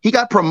job. He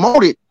got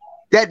promoted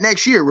that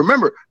next year.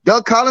 Remember,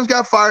 Doug Collins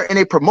got fired and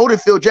they promoted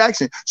Phil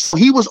Jackson. So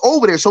he was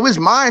over there. So his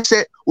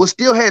mindset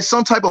still had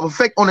some type of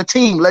effect on the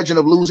team, legend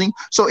of losing.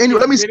 So anyway,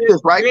 let me say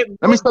this, right?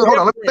 Let me say, hold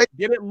on.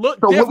 Did it look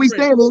different? What we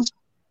saying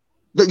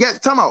is,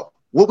 time out.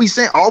 What we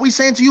saying, all we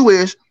saying to you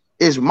is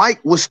Mike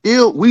we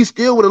still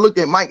would have looked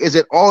at Mike as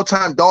an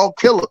all-time dog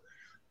killer.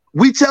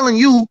 We telling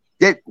you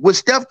that with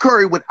Steph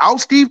Curry, without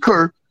Steve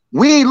Kerr,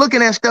 we ain't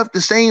looking at Steph the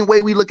same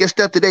way we look at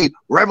Steph today.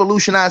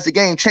 Revolutionize the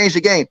game, change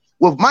the game.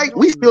 With Mike,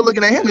 we still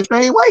looking at him the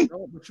same way.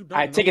 All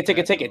right, take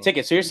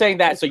it. So you're saying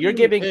that. So you're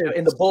giving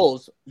in the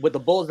Bulls, with the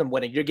Bulls and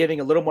winning, you're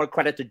giving a little more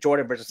credit to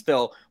Jordan versus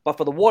Phil. But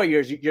for the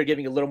Warriors, you're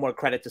giving a little more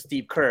credit to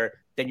Steve Kerr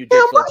than you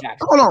did Phil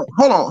Jackson.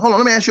 Hold on.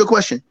 Let me ask you a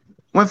question.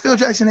 When Phil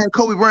Jackson had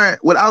Kobe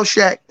Bryant without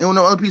Shaq and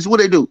no other pieces, what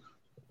they do?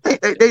 They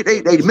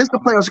missed the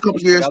playoffs a couple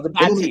of years.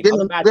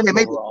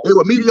 They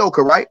were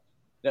mediocre, right?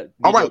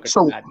 All right.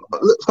 So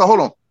hold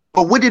on.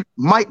 But what did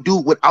Mike do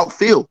without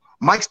Phil?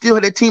 Mike still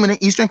had that team in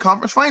the Eastern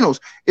Conference Finals.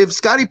 If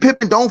Scottie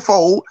Pippen don't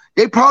fold,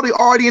 they probably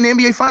already in the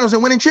NBA Finals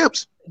and winning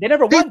chips. They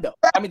never won, though.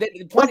 I mean,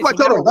 that's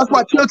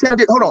why Chill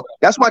did. Hold on.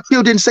 That's why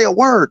Chill didn't say a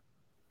word.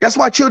 That's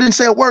why Chill didn't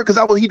say a word, because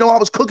I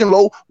was cooking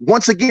Low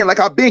once again, like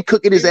I've been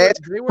cooking his ass.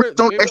 They were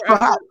extra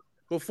hot.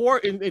 Before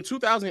in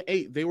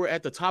 2008, they were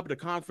at the top of the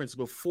conference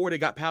before they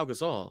got Pau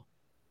Gasol.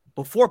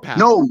 Before Pau.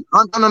 No.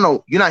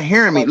 You're not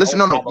hearing me. Listen,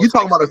 no. You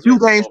talking about a few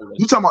games.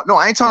 You talking about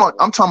I ain't talking about.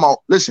 I'm talking about.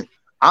 Listen,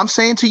 I'm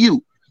saying to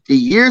you, the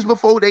years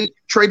before they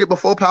traded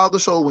before Pau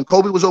Gasol, when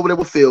Kobe was over there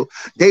with Phil,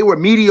 they were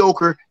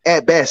mediocre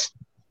at best.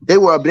 They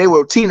were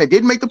a team that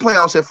didn't make the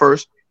playoffs at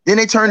first. Then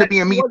they turned to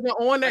being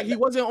mediocre. He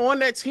wasn't on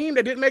that team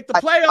that didn't make the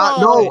playoffs.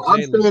 No, I'm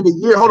saying the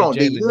year. Hold on.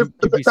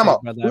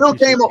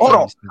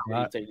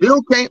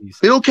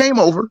 Phil came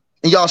over,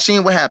 and y'all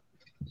seen what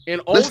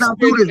happened. Let's not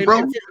do this,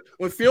 bro.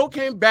 When Phil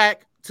came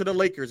back, to the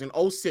Lakers in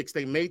 06.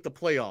 They made the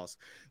playoffs.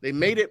 They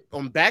made it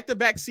on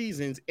back-to-back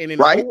seasons. And in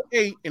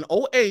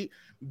 08,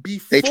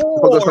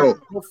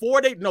 before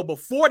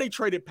they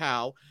traded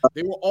Powell,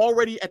 they were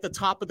already at the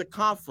top of the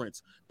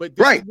conference. But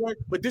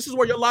this is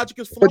where your logic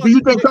is flawed. But do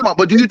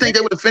you think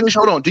they would have finished?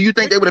 Hold on. Do you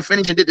think they would have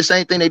finished and did the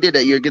same thing they did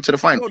that year, get to the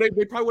final? No,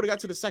 they probably would have got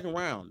to the second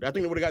round. I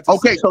think they would have got to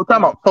okay, so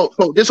time out.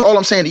 So this is all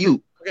I'm saying to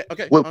you.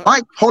 Okay. With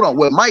Mike, hold on.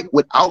 With Mike,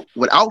 without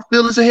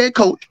Phil as a head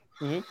coach,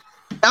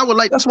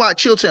 that's why I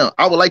chill town.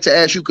 I would like to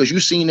ask you, because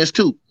you've seen this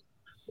too.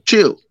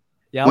 Chill.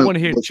 Yeah, I want to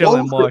hear Chill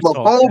and Mars talk.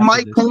 Before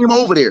Mike came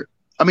over there,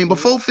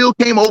 before Phil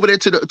came over there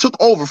took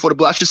over for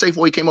the, I should say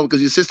before he came over, because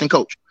he's assistant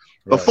coach.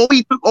 Right. Before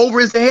he took over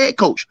as the head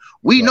coach,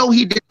 we know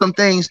he did some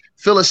things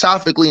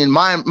philosophically and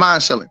mind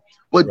selling.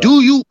 But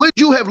would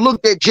you have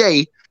looked at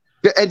Jay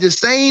at the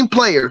same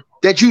player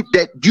that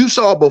you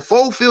saw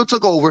before Phil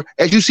took over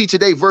as you see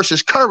today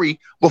versus Curry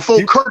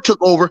before Kurt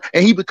took over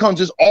and he becomes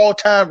this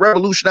all-time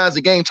revolutionize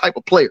the game type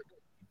of player?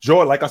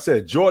 Jordan, like I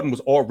said, Jordan was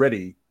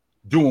already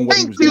doing what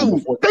he was doing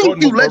before.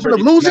 Thank you, legend of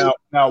losing.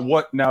 Now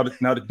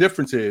the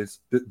difference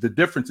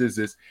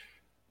is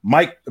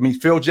Mike. I mean,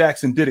 Phil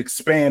Jackson did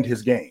expand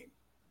his game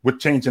with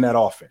changing that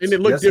offense, and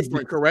it looked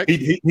different. Correct.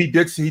 He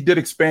did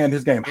expand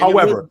his game.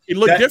 However, it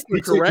looked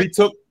different. Correct.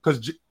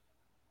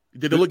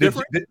 Did it look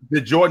different?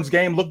 Did Jordan's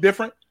game look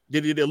different?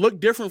 Did it look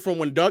different from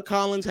when Doug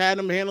Collins had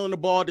him handling the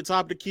ball at the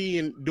top of the key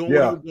and doing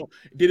what he was doing?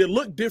 Did it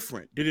look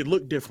different?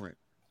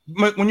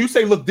 When you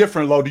say look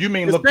different, Lo, do you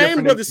mean look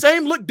different? The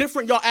same look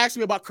different. Y'all asked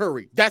me about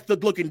Curry. That's the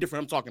looking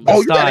different I'm talking about.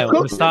 Oh,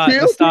 the style.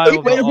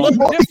 Did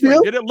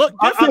it look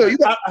different? You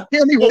got to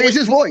hear me raise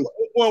his voice.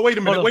 Well, wait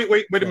a minute.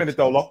 Wait a minute,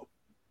 though, Lo.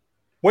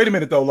 Wait a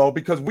minute, though, Lo,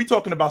 because we're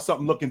talking about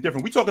something looking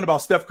different. We're talking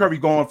about Steph Curry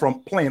going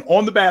from playing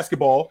on the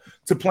basketball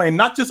to playing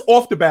not just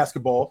off the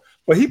basketball,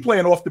 but he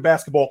playing off the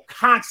basketball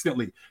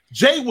constantly.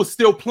 Jay was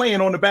still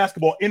playing on the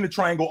basketball in the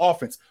triangle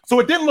offense. So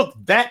it didn't look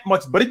that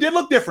much, but it did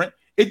look different.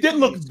 It didn't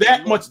look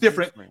that much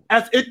different.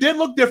 But it didn't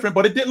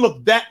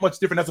look that much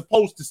different as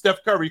opposed to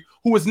Steph Curry,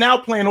 who is now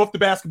playing off the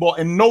basketball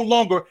and no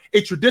longer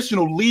a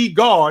traditional lead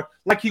guard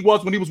like he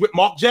was when he was with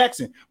Mark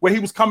Jackson, where he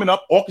was coming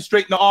up,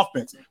 orchestrating the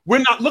offense.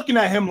 We're not looking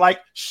at him like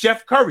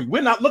Chef Curry.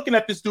 We're not looking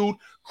at this dude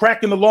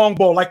cracking the long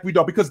ball like we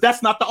do, because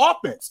that's not the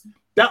offense.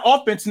 That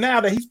offense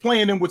now that he's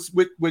playing in with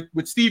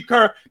Steve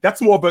Kerr,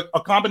 that's more of a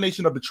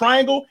combination of the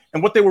triangle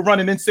and what they were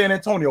running in San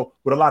Antonio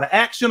with a lot of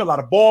action, a lot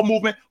of ball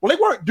movement. Well,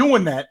 they weren't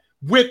doing that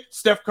with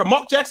Steph Curry.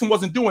 Mark Jackson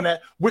wasn't doing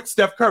that with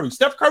Steph Curry.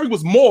 Steph Curry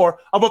was more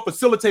of a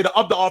facilitator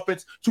of the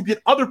offense to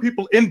get other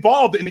people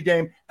involved in the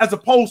game as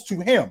opposed to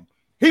him.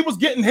 He was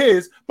getting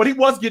his, but he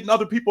was getting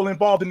other people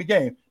involved in the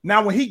game.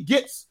 Now, when he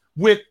gets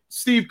with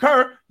Steve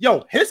Kerr,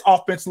 his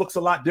offense looks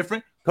a lot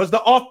different because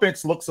the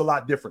offense looks a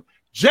lot different.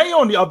 Jay,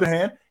 on the other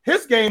hand,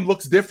 his game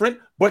looks different,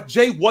 but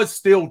Jay was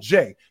still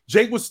Jay.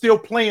 Jay was still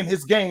playing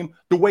his game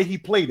the way he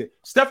played it.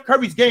 Steph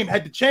Curry's game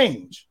had to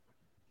change.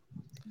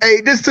 Hey,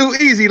 this too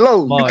easy,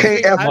 Lo. You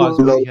can't F with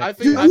me, Lo.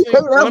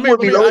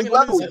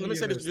 Let me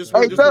say this just.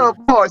 Hey,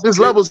 Mars, there's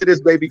levels to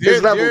this, baby.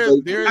 There's levels,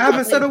 baby. I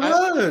haven't said a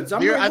word.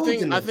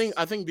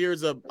 I think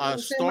there's a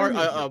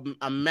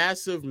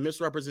massive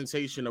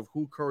misrepresentation of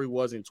who Curry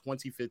was in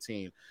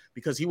 2015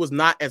 because he was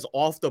not as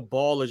off the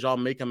ball as y'all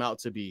make him out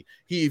to be.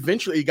 He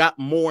eventually got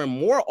more and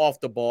more off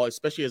the ball,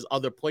 especially as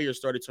other players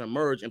started to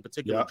emerge, in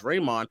particular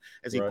Draymond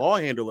as a ball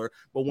handler.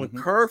 But when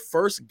Kerr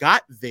first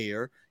got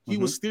there, he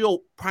was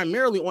still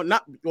primarily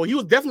he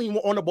was definitely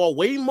on the ball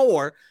way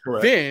more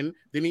then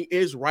than he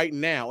is right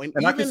now. And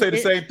I can say the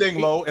same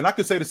thing, Lo, and I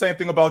can say the same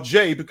thing about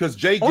Jay because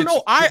Jay gets. Oh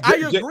no, I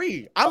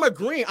agree. I'm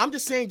agreeing. I'm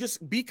just saying,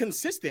 just be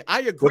consistent.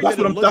 I agree. Well,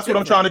 that's what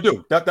I'm trying to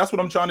do. That's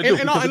what I'm trying to do.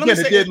 Because again,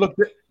 it did look.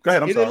 Go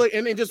ahead. I'm sorry.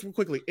 And then just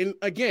quickly, and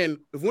again,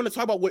 if we want to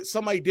talk about what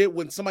somebody did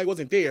when somebody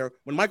wasn't there,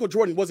 when Michael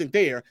Jordan wasn't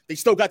there, they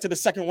still got to the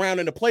second round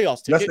in the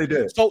playoffs. Yes, they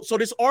did. So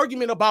this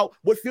argument about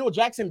what Phil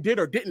Jackson did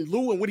or didn't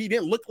do and what he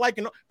didn't look like,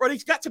 they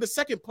got to the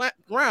second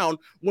round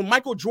when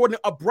Michael Jordan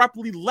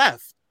abruptly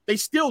left. They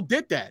still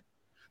did that,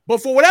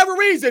 but for whatever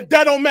reason,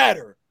 that don't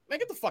matter. Man,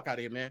 get the fuck out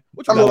of here, man.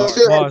 What you got?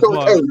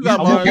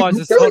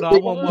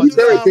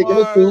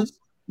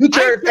 You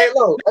turned I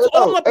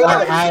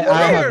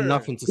have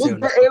nothing to say.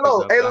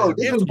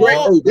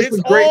 This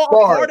is great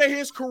part of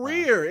his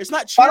career. It's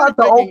not cherry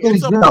picking.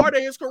 It's a part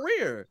of his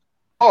career.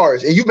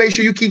 And you make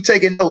sure you keep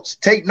taking notes.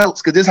 Take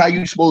notes, because this is how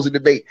you supposed to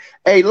debate.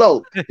 Hey,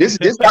 Lo, this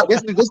is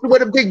where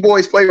the big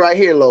boys play right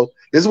here, Lo.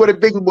 This is where the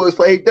big boys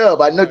play. Hey,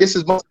 Dub, I know this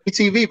is must be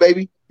TV,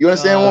 baby. You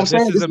understand what I'm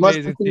saying? This is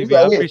amazing TV.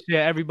 I appreciate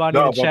everybody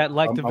in the chat.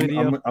 Like the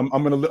video. I'm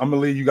gonna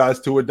leave you guys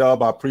to it,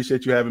 Dub. I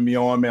appreciate you having me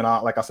on, man.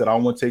 Like I said,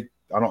 I'm not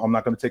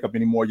going to take up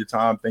any more of your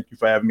time. Thank you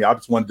for having me. I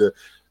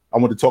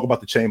wanted to talk about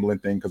the Chamberlain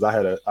thing because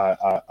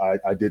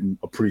I didn't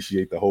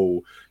appreciate the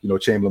whole,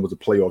 Chamberlain was a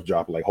playoff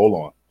dropper. Like, hold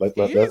on, let's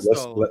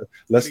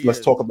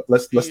talk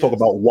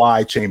about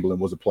why Chamberlain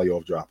was a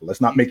playoff dropper.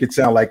 Let's not make it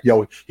sound like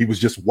he was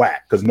just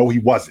whack, because no, he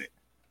wasn't.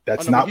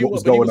 That's not what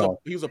was going on.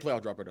 He was a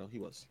playoff dropper, though.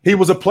 He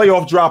was a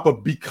playoff dropper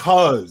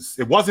because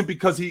it wasn't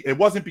because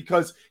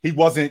he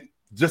wasn't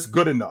just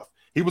good enough.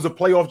 He was a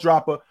playoff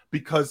dropper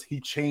because he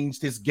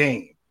changed his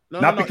game,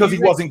 not because he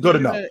wasn't good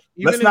enough.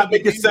 Let's not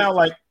make it sound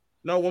like.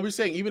 No, when we're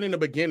saying even in the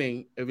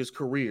beginning of his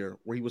career,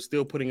 where he was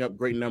still putting up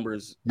great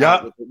numbers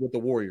with the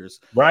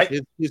Warriors, right?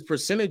 His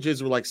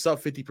percentages were like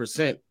sub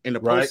 50% in the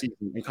postseason.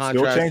 In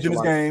contrast, still changing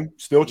his game.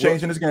 Still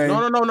changing his game.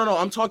 No.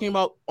 I'm talking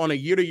about on a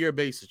year-to-year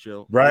basis,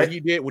 Joe. Right.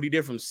 What he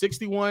did from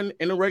 61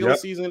 in the regular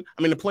season.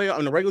 I mean, in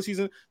the regular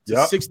season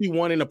to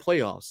 61 in the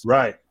playoffs.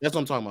 Right. That's what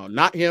I'm talking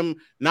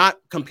about. Not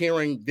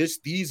comparing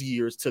these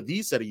years to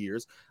these set of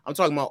years. I'm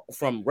talking about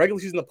from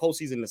regular season to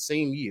postseason the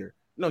same year.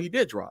 No, he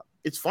did drop.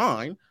 It's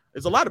fine.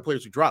 There's a lot of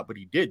players who drop, but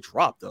he did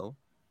drop though.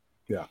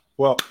 Yeah.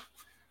 Well,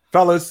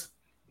 fellas,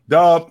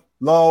 Dub,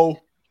 Low,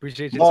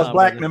 appreciate you, Lost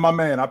Blackman, my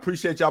man. I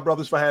appreciate y'all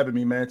brothers for having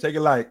me, man. Take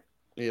it light.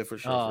 Yeah, for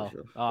sure.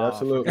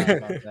 Absolutely.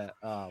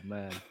 Oh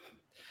man,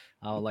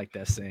 I don't like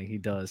that saying. He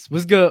does.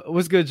 What's good,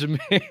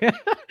 Jameer?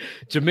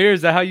 Jameer,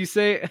 is that how you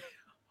say it?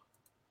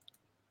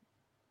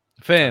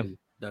 Fam.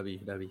 W.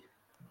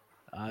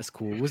 That's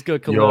cool. What's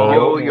good,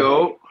 Khalil?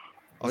 Yo.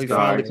 Oh, he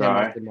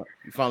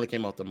finally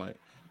came off the mic.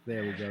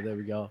 There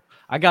we go.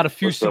 I got a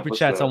few super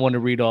chats I want to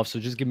read off, so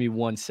just give me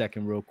 1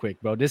 second real quick,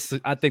 bro.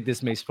 I think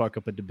this may spark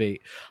up a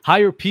debate.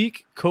 Higher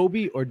peak,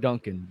 Kobe or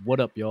Duncan?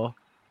 What up, y'all?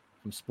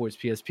 From Sports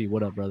PSP.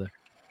 What up, brother?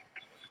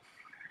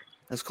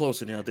 That's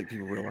closer than I think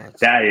people realize.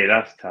 Yeah,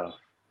 that's tough.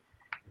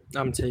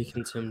 I'm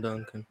taking Tim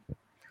Duncan.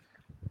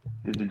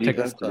 Is the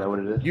defense? Is that what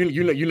it is?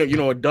 You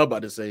know what Dub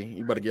about to say.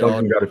 You better get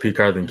Duncan got a peak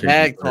higher than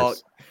KD.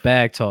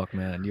 Bag talk,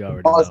 man. You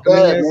already know.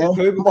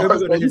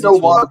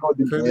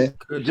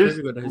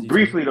 Just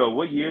briefly though,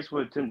 what years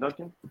was Tim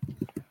Duncan?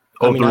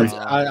 I mean,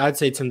 I'd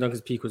say Tim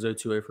Duncan's peak was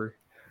 02-03.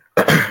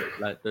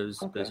 Like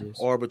those years.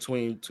 Or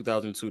between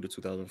 2002 to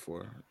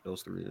 2004,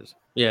 those 3 years.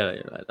 Yeah,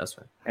 that's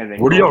fine. And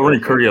then what do y'all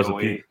rate Curry as a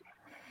peak?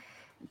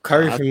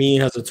 Curry for me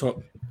has a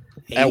top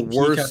 8 at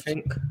worst. Peak,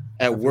 I think.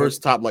 At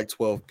worst, top like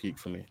 12 peak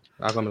for me.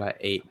 I'm like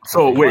 8.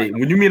 So wait,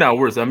 when you mean at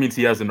worst, that means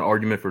he has an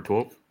argument for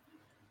 12.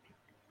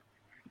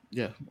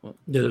 Yeah,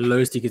 the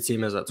lowest you could see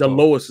him as at 12. The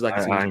lowest is like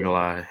I ain't gonna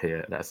lie.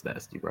 Yeah, that's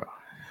nasty, bro.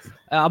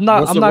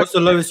 What's the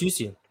lowest you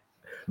see?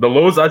 The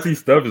lowest I see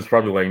Steph is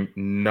probably like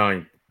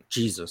 9.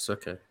 Jesus,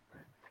 okay.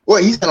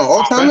 What, he's an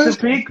all-time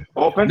peak?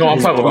 No, I'm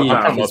talking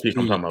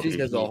about peak.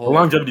 The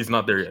longevity's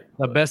not there yet.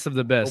 The best of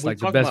the best, like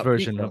the best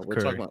version of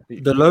Curry.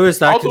 The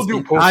lowest I can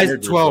see,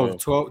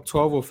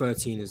 12 or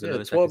 13 is the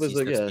lowest. 12 is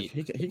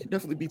he can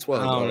definitely be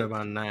 12. I don't know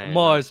about 9.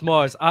 Mars.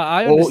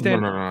 I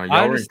understand.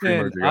 I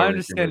understand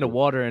understand the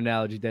water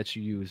analogy that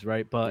you use,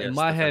 right? But in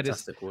my head,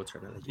 it's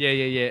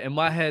yeah. In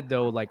my head,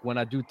 though, like when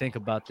I do think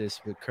about this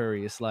with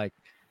Curry, it's like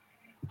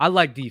I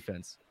like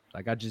defense,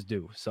 like I just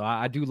do. So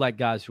I do like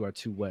guys who are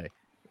two-way.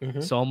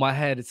 Mm-hmm. So in my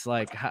head, it's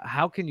like,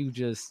 how can you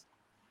just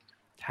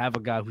have a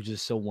guy who's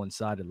just so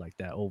one-sided like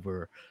that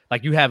over,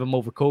 like you have him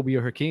over Kobe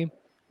or Hakeem?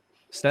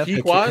 Steph?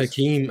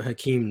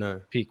 Hakeem,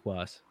 no.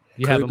 Peak-wise.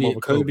 You have him over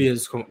Kobe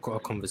is a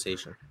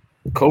conversation.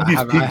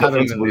 Kobe's peak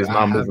defensively is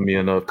not moving me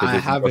enough. I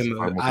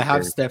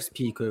have Steph's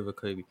peak over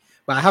Kobe.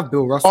 But I have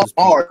Bill Russell's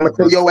peak. I'm going to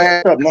tell your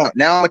ass up now.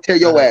 Now I'm going to tell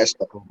your ass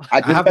up.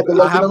 I got the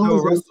legend of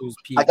losing.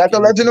 I got the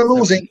legend of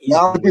losing. Now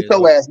I'm going to get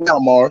your ass now,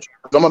 Mars.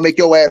 I'm going to make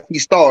your ass see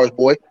stars,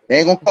 boy. They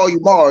ain't going to call you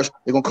Mars.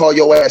 They're going to call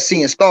your ass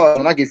seeing stars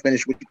when I get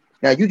finished with you.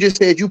 Now, you just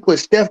said you put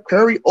Steph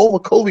Curry over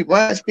Kobe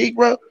Bryant's peak,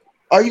 bro.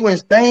 Are you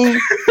insane?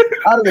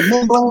 Out of the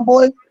membrane,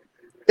 boy?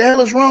 The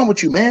hell is wrong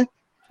with you, man?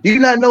 Do you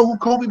not know who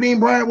Kobe Bean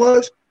Bryant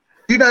was?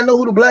 Do you not know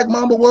who the Black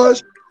Mamba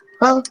was?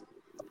 Huh?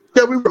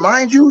 Shall we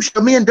remind you?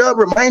 Shall me and Dub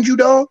remind you,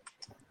 dog?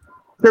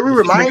 Shall we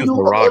remind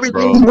you of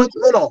everything he went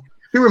through? Hold on.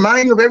 He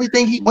remind you of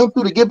everything he went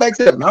through to get back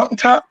to the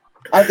mountaintop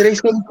after they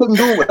said he couldn't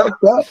do it without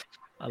that.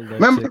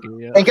 Remember?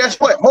 And guess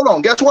what? Hold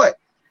on. Guess what?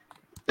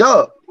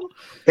 Dub.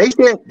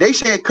 They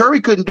said Curry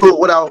couldn't do it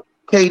without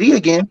KD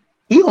again.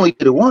 He only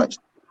did it once.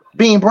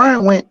 Bean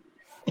Bryant went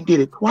and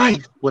did it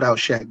twice without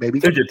Shaq, baby.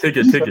 Take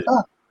it.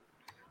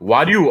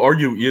 Why do you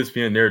argue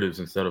ESPN narratives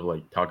instead of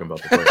like talking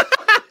about the play?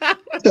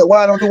 So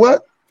why I don't do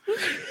what?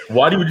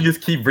 Why do you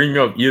just keep bringing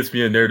up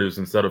ESPN narratives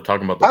instead of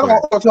talking about the play?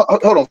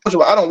 Hold on. First of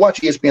all, I don't watch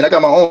ESPN. I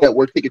got my own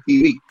network, Ticket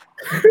TV.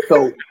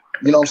 So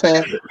you know what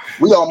I'm saying?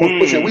 We almost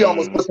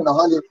pushing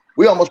 100.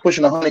 We almost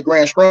pushing 100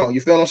 grand strong. You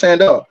feel what I'm saying,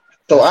 dog?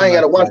 So I ain't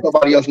got to watch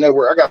nobody else's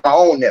network. I got my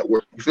own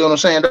network. You feel what I'm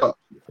saying, dog?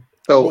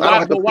 So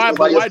why do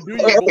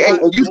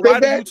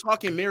you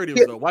talking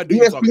narratives though? Why do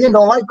you ESPN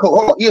don't like Kobe?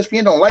 Hold on,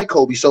 ESPN don't like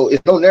Kobe, so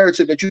it's no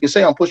narrative that you can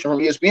say I'm pushing from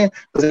ESPN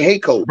because they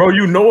hate Kobe. Bro,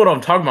 you know what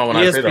I'm talking about when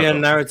I say that.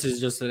 ESPN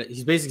narratives just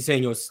he's basically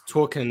saying you're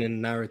talking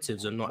in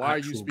narratives and not. Why are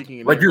you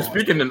speaking? Like you're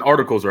speaking in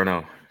articles right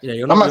now.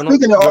 Yeah, I'm not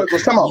speaking in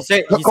articles. Come on,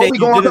 Kobe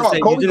going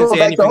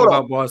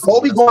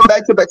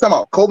back to back.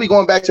 Kobe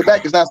going back to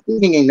back is not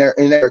speaking in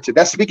narrative.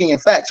 That's speaking in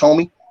facts,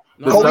 homie.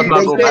 Kobe,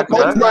 they said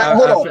Kobe Bryant.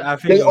 Hold on.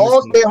 They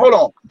all said, hold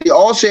on. They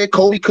all said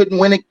Kobe couldn't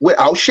win it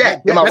without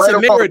Shaq. Am I right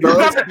or wrong?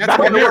 That's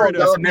a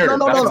narrative.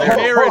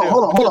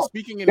 Hold on.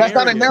 That's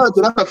not a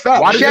narrative. That's a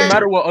fact. Why does it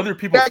matter what other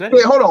people say?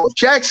 Hold on.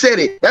 Shaq said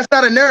it. That's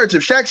not a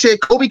narrative. Shaq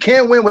said Kobe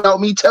can't win without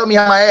me. Tell me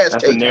how my ass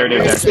tastes.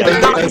 That's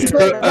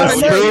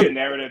a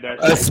narrative.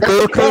 A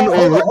spoken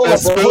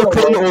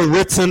or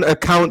written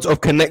account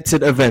of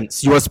connected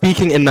events. You are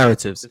speaking in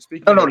narratives.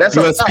 No, that's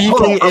you are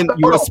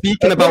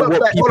speaking about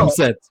what people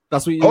said.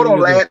 That's what you. Hold on,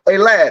 lad. Hey,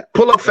 lad,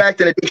 pull up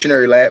fact in the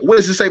dictionary, lad. What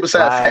does it say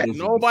besides fact?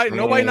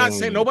 Nobody's not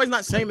saying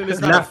that it's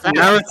not a fact.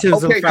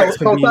 Narratives and facts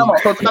can be. A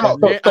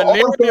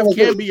narrative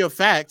can be a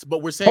fact,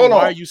 but we're saying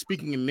why are you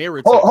speaking in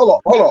narrative?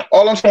 Hold on.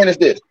 All I'm saying is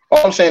this.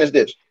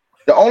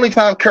 The only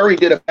time Curry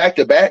did a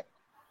back-to-back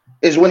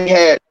is when he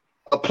had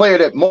a player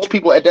that most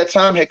people at that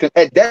time had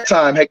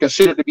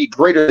considered to be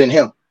greater than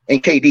him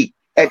and KD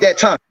at that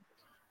time.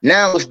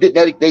 Now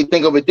they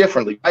think of it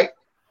differently, right?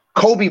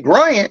 Kobe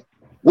Bryant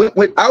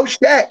without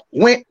Shaq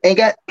went and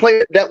got a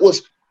player that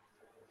was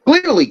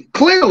clearly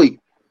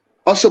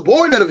a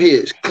subordinate of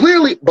his,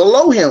 clearly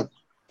below him,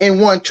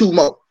 and won 2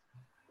 more.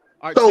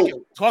 Right,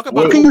 so talk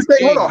about. How can you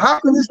say? Hold on.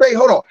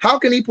 How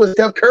can he put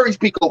Steph Curry's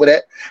peak over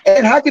that?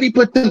 And how can he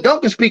put Tim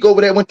Duncan's peak over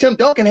that when Tim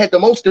Duncan had the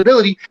most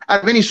stability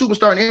out of any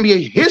superstar in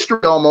NBA history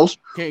almost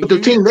with the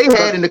team they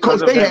had and the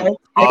coach they had? Hold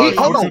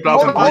on,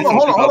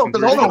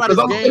 because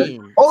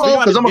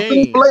I'm a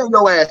clean player in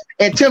your ass.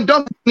 And Tim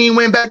Duncan didn't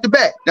win back to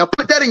back. Now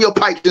put that in your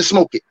pipes and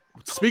smoke it.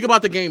 Speak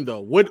about the game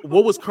though. What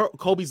was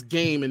Kobe's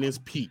game in his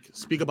peak?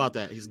 Speak about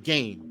that. His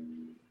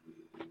game.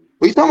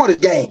 We talking about his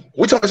game.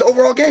 We talking his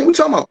overall game. We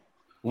talking about.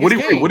 What do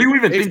you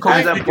even think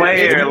as a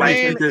player?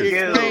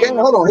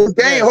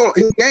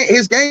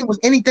 His game was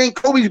anything.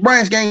 Kobe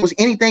Bryant's game was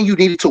anything you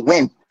needed to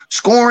win.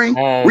 Scoring,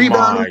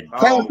 rebounding,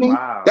 passing.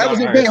 That was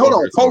his game. Hold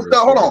on.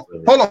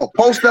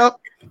 Post up.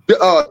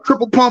 The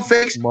triple pump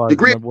fakes. The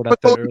great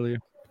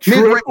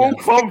triple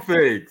pump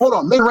fakes. Hold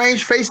on. Mid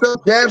range, face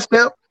up, jab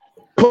step,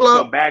 pull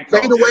up,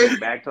 fade away.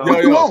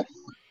 What you want?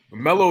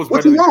 Melo's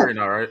better than Curry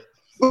now, right?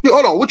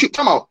 Hold on. What you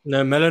talking about?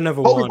 No, Melo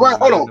never won. Kobe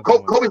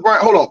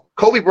Bryant. Hold on.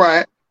 Kobe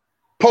Bryant.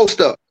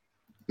 Post up,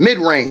 mid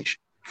range,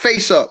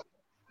 face up,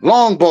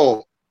 long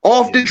ball,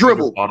 off the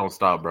dribble. I don't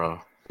stop, bro.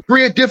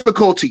 Degree of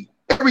difficulty,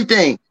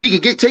 everything. He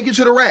could take you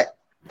to the rack.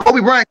 Kobe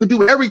Bryant could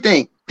do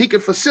everything. He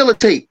could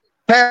facilitate,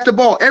 pass the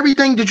ball,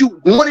 everything that you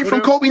wanted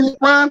from Kobe in his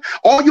prime.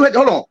 All you had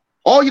to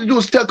do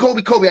is tell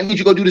Kobe, I need you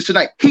to go do this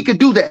tonight. He could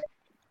do that.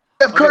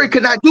 Steph Curry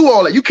could not do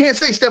all that. You can't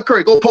say Steph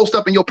Curry go post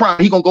up in your prime.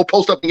 He gonna go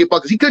post up and get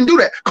buckets. He couldn't do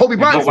that. Kobe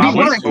Bryant, he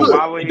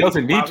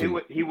doesn't need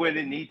to. He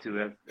wouldn't need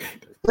to.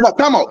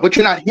 Come on, but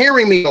you're not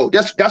hearing me though.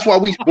 That's why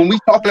when we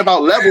talking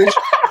about levels,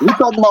 we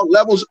talking about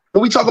levels.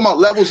 When we talking about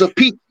levels of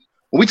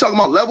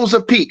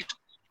peak,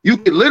 you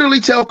could literally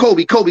tell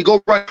Kobe,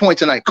 go run point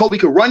tonight. Kobe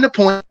could run the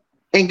point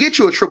and get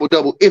you a triple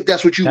double if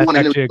that's what you want.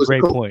 That's actually a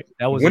great point.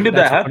 When did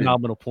that happen?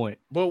 Phenomenal point.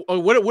 But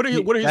what are his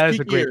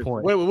peak years?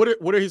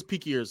 What are his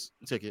peak years?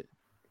 Ticket.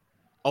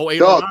 Oh, 8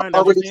 Dog, I've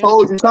already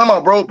told you. Talking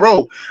about,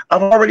 bro.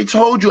 I've already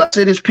told you. I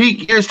said his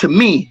peak years to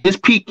me. His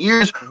peak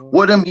years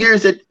were them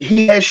years that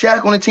he had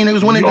Shaq on the team that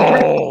was winning the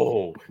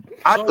three.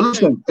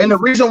 Listen, and the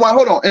reason why,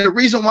 and the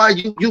reason why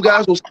you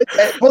guys will say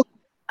that,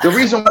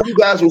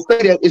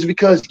 is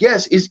because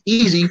yes, it's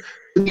easy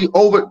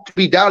to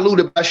be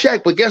diluted by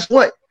Shaq, but guess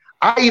what?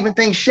 I even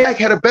think Shaq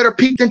had a better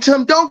peak than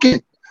Tim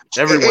Duncan.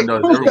 Everyone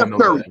knows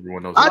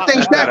that. I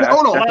think Shaq.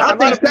 Hold on. I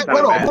think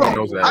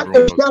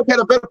Shaq had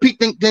a better peak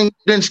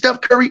than Steph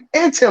Curry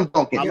and Tim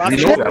Duncan. We know that.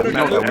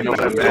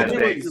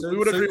 We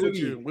would agree with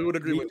you. We would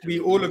agree with you. We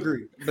all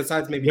agree.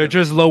 Besides, maybe they're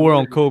just lower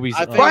on Kobe's.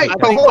 I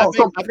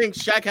think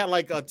Shaq had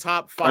like a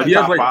top 5. I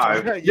got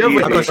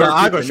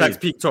Shaq's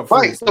peak top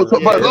 5. Right.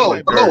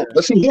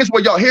 But see, here's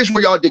where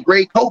y'all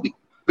degrade Kobe,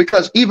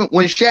 because even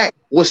when Shaq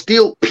was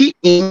still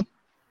peaking,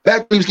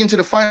 back when he was getting to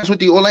the finals with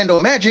the Orlando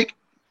Magic,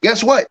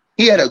 guess what?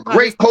 He had a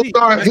great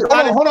co-star.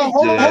 Hold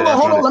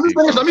on. Let me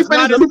finish.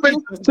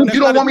 Since you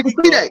don't want me to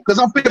see that, because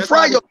I'm finna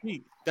fry your.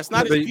 That's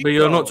not his peak. But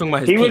you're not talking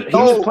about his peak.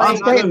 I'm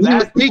saying he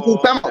was peaking.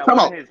 Come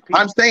on.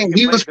 I'm saying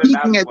he was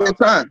peaking at that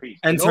time.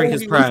 Entering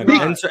his prime.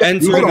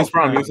 Entering his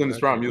prime.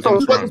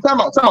 Time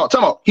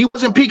out. He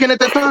wasn't peaking at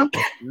that time?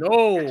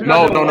 No. His peak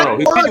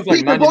was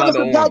like 99 to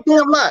 1.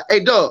 Goddamn lie. Hey,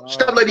 Doug,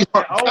 stop letting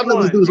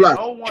these dudes lie.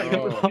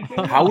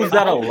 How is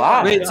that a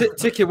lie? Wait,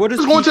 Ticket, what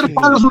is going to the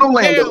finals with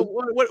Orlando?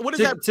 What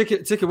is that?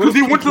 Ticket, because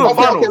he went to the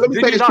finals. Let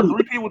me say this to you.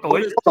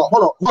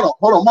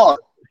 Hold on,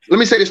 Mark. Let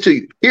me say this to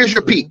you. Here's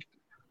your peak.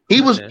 He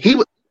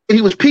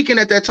was peaking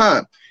at that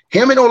time.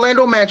 Him and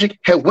Orlando Magic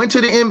had went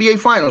to the NBA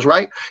Finals,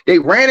 right? They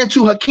ran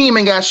into Hakeem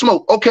and got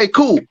smoked. Okay,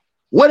 cool.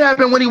 What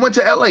happened when he went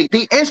to LA?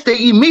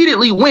 They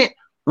immediately went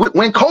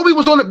when Kobe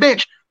was on the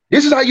bench.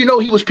 This is how you know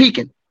he was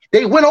peaking.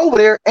 They went over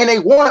there and they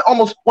won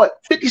almost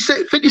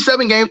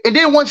 57 games and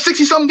then won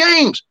 60-some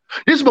games.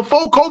 This is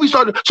before Kobe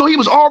started, so he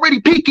was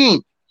already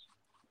peaking.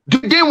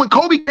 Then when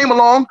Kobe came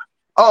along,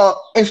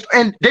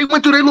 and they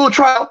went through their little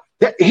trial,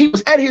 that he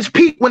was at his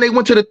peak when they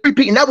went to the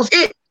 3-peat, and that was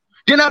it.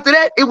 Then after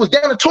that, it was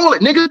down the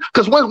toilet, nigga.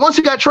 Because once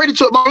he got traded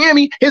to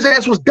Miami, his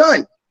ass was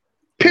done.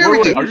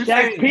 Period. What does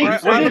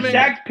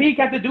Shaq's peak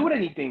have to do with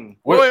anything?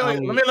 Wait.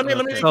 Let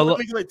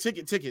me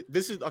ticket.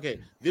 This is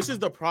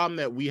the problem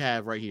that we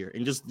have right here.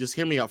 And just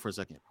hear me out for a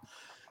second.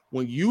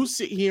 When you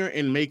sit here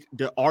and make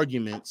the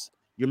arguments,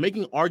 you're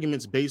making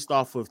arguments based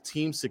off of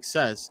team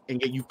success,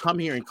 and yet you come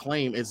here and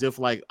claim as if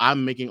like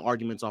I'm making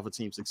arguments off of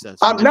team success.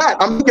 I'm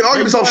not. I'm making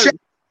arguments off Shaq.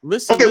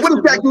 Listen. What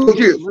did Shaq do the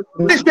year?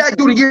 What did Shaq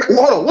do the year?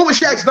 Hold on. What was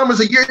Shaq's numbers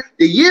a year?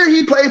 The year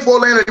he played for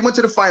Orlando, they went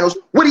to the finals.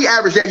 What did he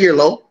average that year,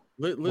 Lo?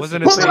 Pull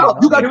it up.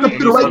 You got to put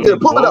it right there.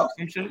 Pull it up.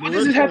 What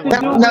does this have to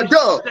do? Now,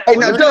 Doug. Hey,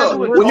 now, Doug.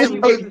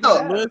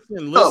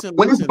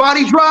 When his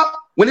body drop,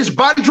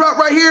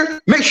 right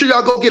here, make sure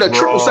y'all go get a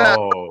triple sign.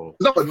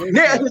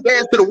 Nail his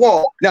ass to the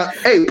wall. Now,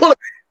 hey, pull up.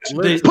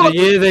 The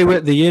year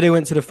they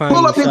went to the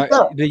finals.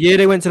 The year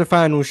they went to the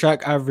finals,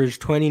 Shaq averaged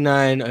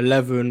 29,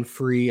 11,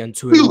 3, and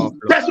 2.5.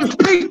 That's his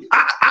peak.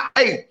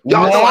 Hey,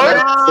 y'all know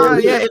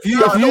hey,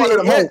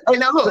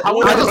 now look, I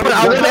want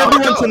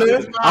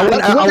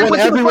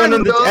everyone to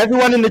know.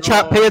 Everyone in the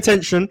chat, pay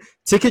attention.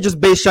 Ticket just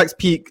based Shaq's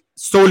peak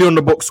solely on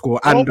the box score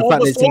and the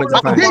fact that his team went to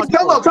the finals.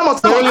 Come on.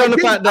 Solely on the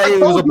fact that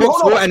it was a box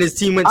score and his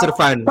team went to the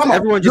finals.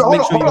 Everyone just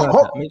make sure you know that.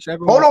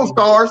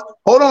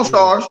 Hold on,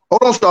 stars.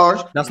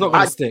 That's not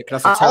going to stick.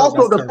 That's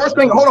also the first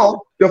thing. Hold on.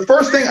 The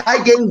first thing I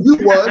gave you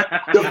was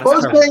the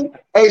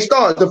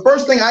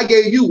first thing I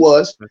gave you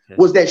was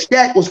that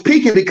Shaq was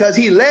peaking because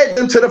he led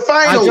them to the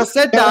finals. I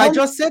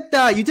just said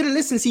that. You didn't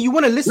listen. See, you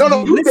want to listen.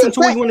 No, you listen to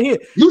what you want to hear.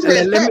 You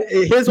said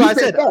here's what I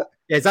said.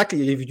 Yeah,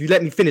 exactly. If you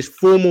let me finish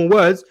 4 more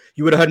words,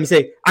 you would have heard me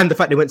say, and the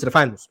fact they went to the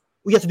finals.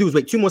 All you have to do is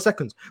wait 2 more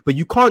seconds. But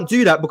you can't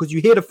do that because you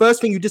hear the first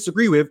thing you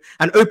disagree with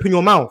and open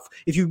your mouth.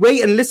 If you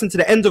wait and listen to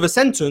the end of a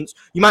sentence,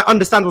 you might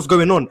understand what's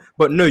going on.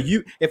 But no,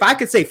 if I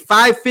could say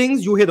 5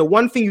 things, you'll hear the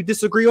one thing you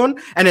disagree on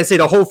and then say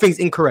the whole thing's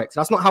incorrect.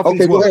 That's not how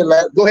things work.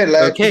 Go ahead,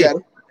 lad. Okay.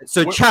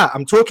 So chat,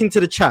 I'm talking to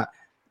the chat.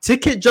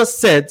 Ticket just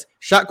said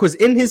Shaq was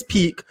in his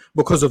peak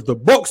because of the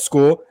box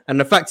score and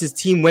the fact his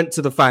team went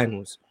to the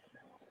finals.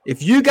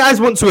 If you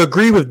guys want to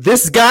agree with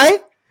this guy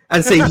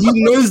and say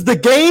he knows the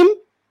game,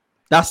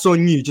 that's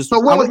on you. Just so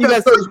what was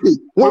that first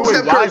peak? What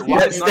was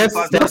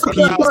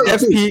that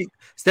first peak?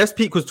 Steph's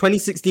peak was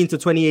 2016 to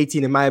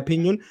 2018, in my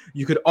opinion.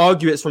 You could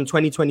argue it's from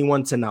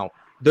 2021 to now.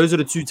 Those are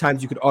the 2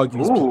 times you could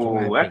argue.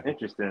 Ooh, that's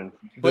interesting.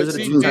 Those are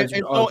the 2 times.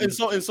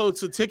 And so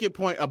to Ticket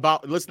point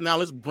about let's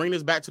bring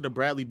this back to the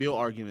Bradley Beal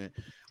argument.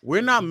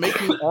 We're not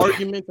making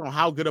arguments on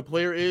how good a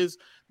player is,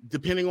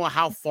 depending on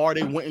how far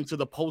they went into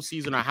the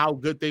postseason or how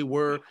good they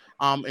were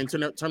in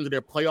terms of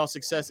their playoff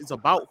success. It's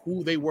about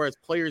who they were as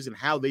players and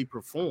how they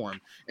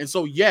perform. And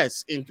so,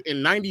 yes,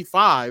 in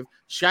 95,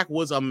 Shaq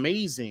was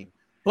amazing,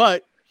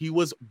 but he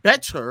was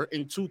better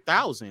in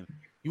 2000.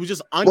 He was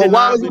just undeniably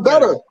why was he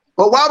better?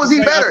 But why was he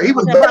better? He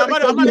was better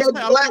because he had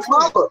Black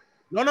Mamba.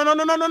 No.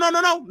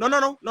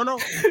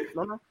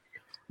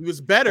 He was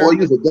better. Boy, he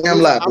was a damn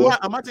lie, boy.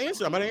 I'm about to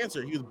answer.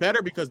 He was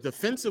better because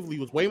defensively he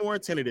was way more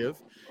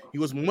attentive. He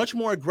was much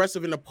more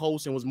aggressive in the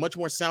post and was much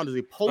more sound as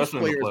a post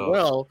player as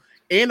well.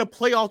 And the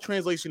playoff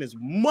translation is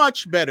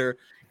much better.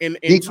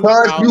 Because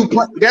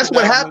that's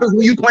what happens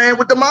when you playing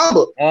with the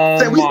Mamba.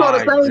 We saw the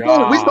same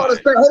thing. We saw the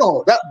same.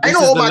 Hold on. Ain't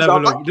no oh my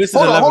god.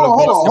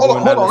 Hold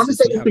on. Let me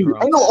say this to you.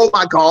 Ain't no oh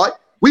my god.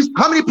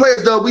 How many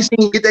players we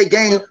seen get their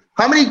game?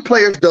 How many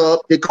players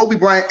did Kobe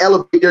Bryant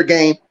elevate their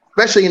game,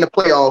 especially in the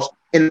playoffs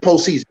in the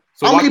postseason?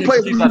 So how many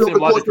players do you know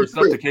logic for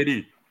stuff to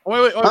KD?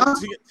 Wait.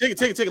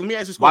 Take it. Let me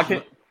ask this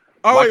question.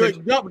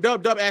 Wait.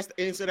 Dub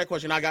answer that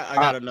question. I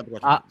got another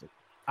question.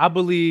 I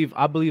believe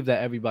that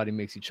everybody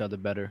makes each other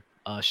better.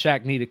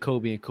 Shaq needed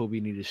Kobe and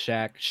Kobe needed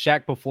Shaq.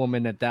 Shaq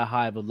performing at that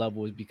high of a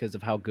level is because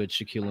of how good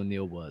Shaquille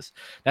O'Neal was.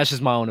 That's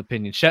just my own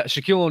opinion.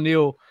 Shaquille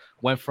O'Neal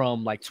went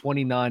from like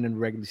 29 in the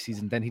regular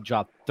season, then he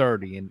dropped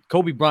 30. And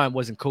Kobe Bryant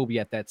wasn't Kobe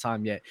at that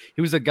time yet.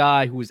 He was a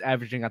guy who was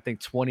averaging, I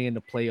think, 20 in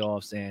the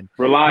playoffs and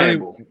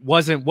reliable.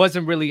 Really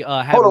wasn't really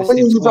having. Hold on, when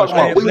you talking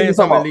about?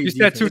 You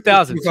said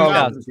 2000. All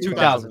right,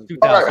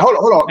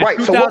 hold on.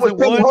 Right. So what was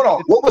Penny? Hold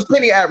on. What was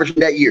Penny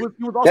averaging that year?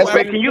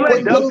 Can you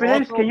let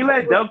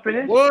Dub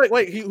finish?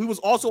 Wait. He was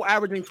also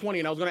averaging 20,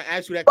 and I was going to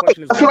ask you that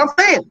question. That's what I'm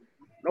saying.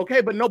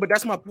 Okay, but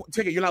that's my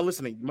Ticket. You're not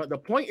listening. The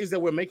point is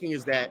that we're making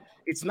is that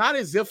it's not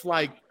as if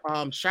like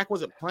Shaq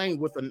wasn't playing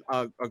with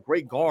a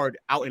great guard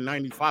out in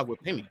 95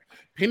 with Penny.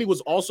 Penny was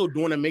also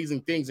doing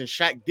amazing things, and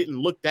Shaq didn't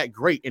look that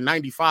great in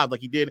 95 like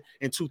he did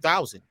in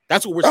 2000.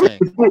 That's what we're saying.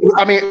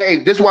 I mean,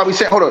 hey, this is why we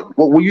said, hold on.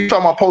 When you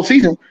talking about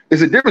postseason,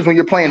 there's a difference when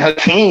you're playing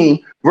Hakeem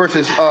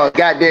versus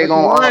goddamn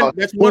on.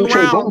 That's one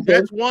round.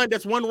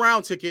 That's one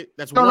round, Ticket.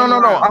 That's no.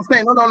 I'm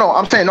saying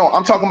no.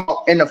 I'm talking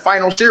about in the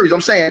final series.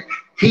 I'm saying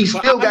he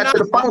still got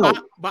to the final.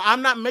 But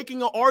I'm not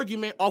making an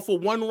argument off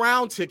of 1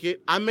 round,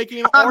 Ticket. I'm making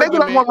an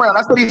argument. Making 1 round.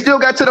 I said he still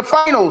got to the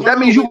finals. That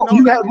means you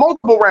had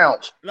multiple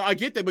rounds. No, I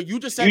get that, but you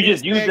just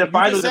used the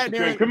finals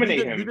to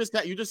incriminate him. You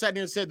just sat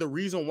there and said the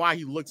reason why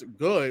he looks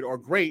good or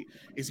great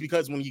is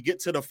because when you get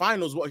to the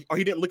finals, or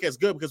he didn't look as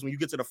good because when you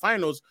get to the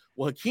finals,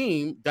 well,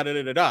 Hakeem,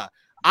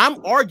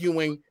 I'm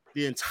arguing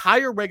the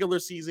entire regular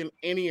season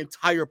and the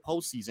entire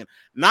postseason,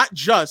 not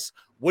just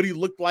what he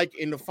looked like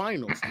in the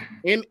finals.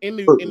 In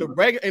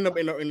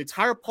the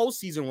entire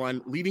postseason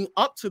run leading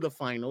up to the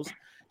finals,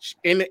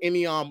 in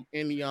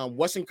the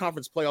Western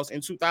Conference playoffs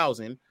in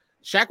 2000,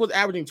 Shaq was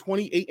averaging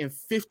 28 and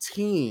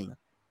 15.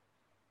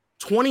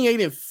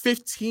 28 and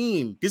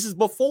 15. This is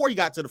before he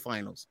got to the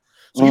finals.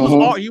 So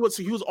he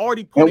was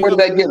already putting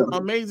up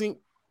amazing.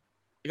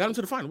 He got him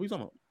to the final. What are you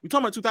talking about? We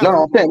talking about 2000?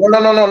 No, I'm saying,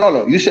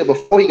 no. You said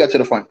before he got to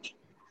the finals.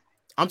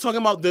 I'm talking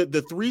about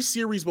the 3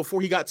 series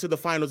before he got to the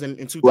finals in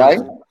 2000. Right.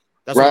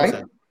 That's what I'm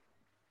saying.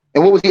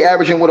 And what was he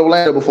averaging with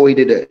Orlando before he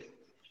did that?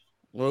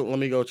 Well, let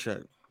me go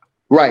check.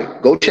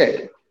 Right. Go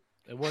check.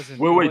 It wasn't.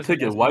 Wait,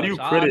 Ticket. Why do you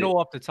credit? I know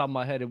off the top of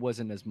my head, it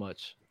wasn't as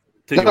much.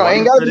 Ticket, no, it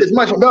ain't got to be as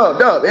much.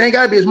 Dub. It ain't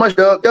got to be as much,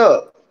 Dub.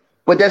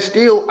 But that's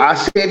still, I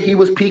said he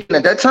was peaking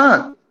at that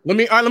time. Let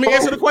me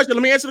answer the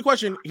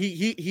question.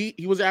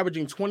 He was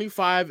averaging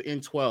 25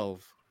 and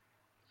 12.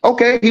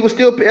 Okay, that's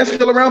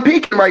still around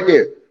peaking right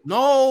there.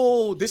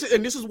 No, this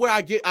is where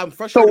I'm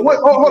frustrated. So what?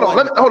 Hold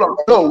on.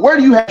 No, where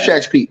do you have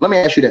Shaq's peak? Let me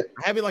ask you that.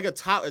 I have it like a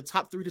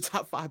top 3 to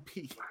top 5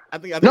 peak. I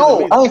think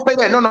no, I don't say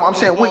that. No. I'm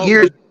saying what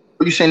years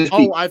are you saying his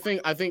peak? I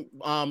think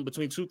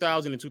between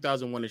 2000 and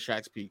 2001 is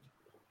Shaq's peak.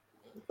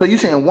 So you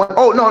saying one?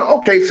 Oh no,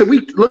 okay. So we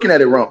looking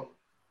at it wrong.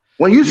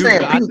 When you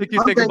saying, I think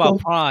you think about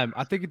prime.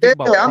 I think you think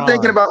about prime. I'm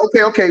thinking about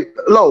okay.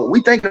 Low,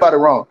 we thinking about it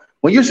wrong.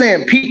 When you're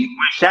saying peak,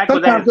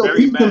 sometimes your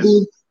peak can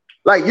be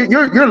like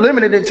you're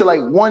limited into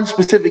like one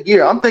specific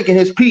year. I'm thinking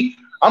his peak.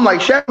 I'm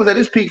like Shaq was at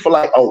his peak for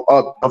like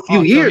a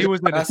few years. He was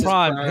in his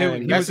prime.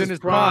 He was in his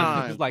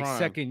prime. He was like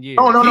second year.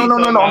 No. I'm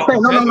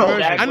saying no.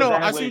 I know.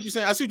 I see what you're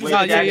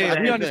saying. Yeah.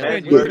 We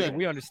understand you.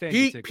 We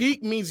understand.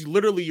 Peak means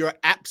literally your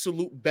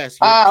absolute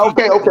best.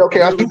 Okay.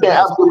 I think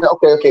that absolutely.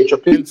 Okay. Your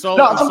peak.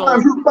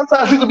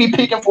 Sometimes you could be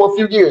peaking for a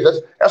few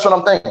years. That's what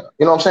I'm thinking.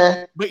 You know what I'm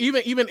saying? But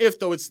even if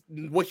though it's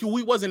what he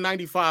was in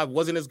 '95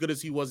 wasn't as good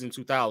as he was in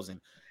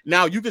 2000.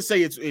 Now you could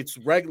say it's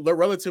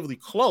relatively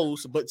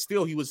close, but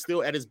still he was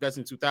still at his best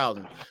in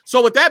 2000.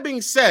 So with that being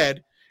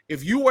said,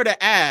 if you were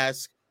to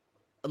ask,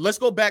 let's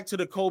go back to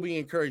the Kobe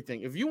and Curry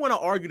thing. If you want to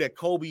argue that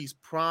Kobe's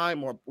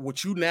prime or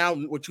what you now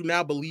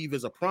believe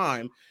is a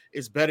prime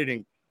is better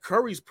than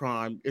Curry's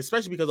prime,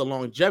 especially because of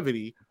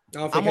longevity,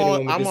 I'm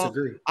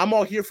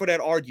all here for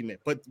that argument.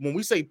 But when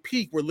we say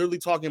peak, we're literally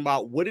talking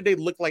about what did they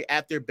look like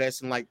at their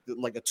best in like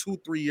a 2-3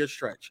 year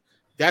stretch.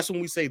 That's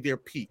when we say their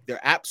peak, their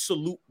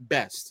absolute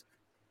best.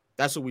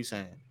 That's what we're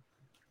saying.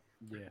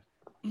 Yeah.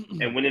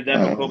 And when is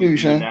that Kobe?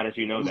 Now that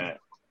you know that.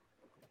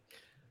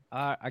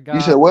 I got.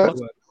 You said what?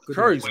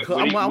 Curry's.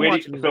 Where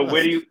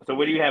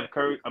do you have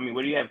Curry? I mean,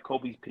 where do you have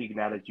Kobe's peak?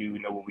 Now that you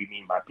know what we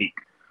mean by peak.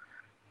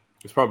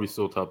 It's probably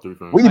still top 3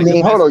 for him. What do you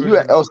mean? Hold on.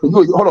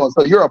 Hold on.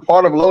 So you're a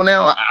part of Low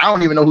now? I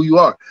don't even know who you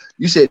are.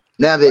 You said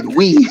now that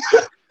we.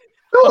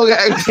 Okay.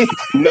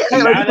 Now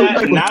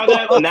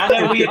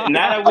that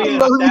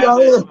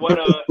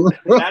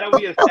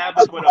we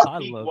established what a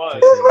peak was,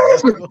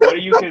 what do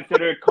you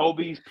consider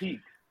Kobe's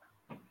peak?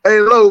 Hey,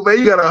 Low, man,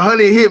 you got a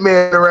honey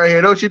hitman around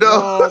here, don't you know?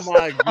 Oh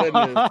my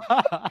goodness.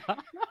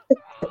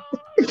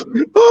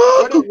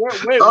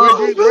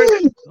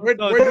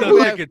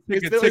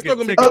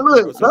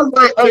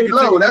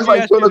 That's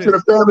like going to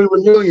the family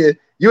reunion.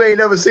 You ain't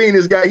never seen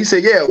this guy. He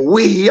said, "Yeah,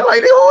 we." I'm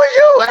like, "Who are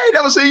you? I ain't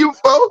never seen you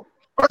before.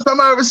 First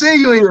time I ever seen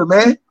you here,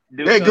 man."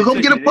 Hey, go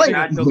get a plate.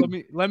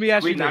 Let me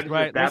ask you this,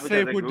 right? Let's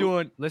say if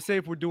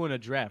we're doing a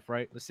draft,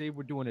 right? Let's say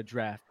we're doing a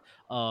draft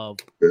of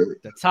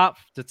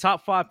the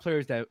top 5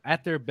 players that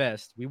at their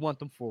best, we want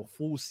them for a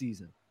full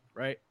season,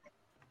 right?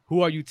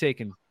 Who are you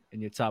taking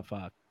in your top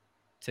 5?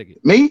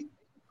 Ticket. Me?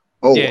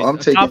 Oh, yeah, I'm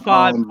taking top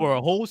 5 for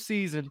a whole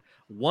season.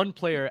 One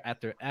player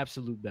at their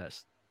absolute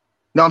best.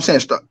 No, I'm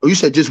saying you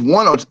said just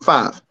 1 or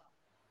 5.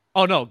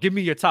 Oh no, give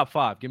me your top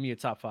 5. Give me your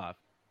top 5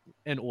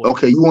 in order.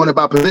 Okay, you want it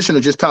by position or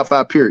just top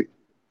 5 period?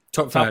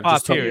 Top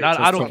 5 period.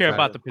 I don't care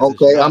about the position.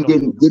 Okay, I'm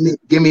getting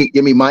give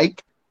me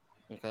Mike.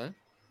 Okay.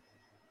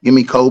 Give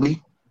me Kobe.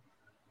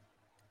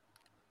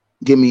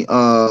 Give me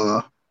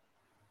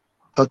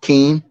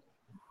Hakeem.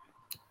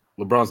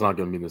 LeBron's not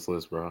gonna be in this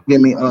list, bro.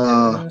 Give me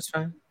that's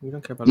fine. We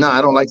don't care about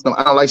I don't like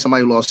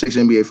somebody who lost 6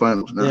 NBA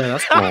finals. No. Yeah,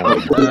 that's fine.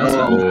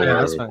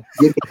 That's fine.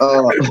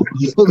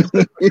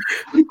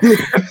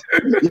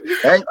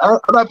 I'm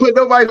not putting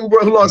nobody who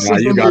lost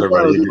 6 NBA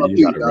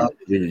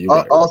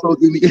finals. Also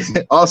give me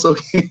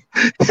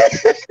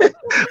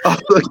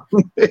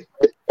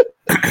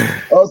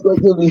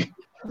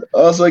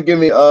also give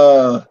me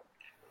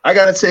I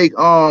gotta take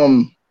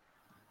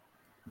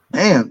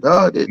damn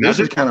dog, this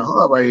is kind of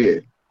hard right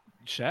here.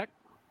 Shaq?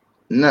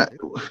 No,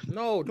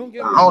 don't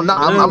get me. Oh no,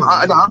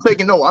 I'm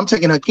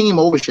taking Hakeem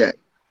over Shaq.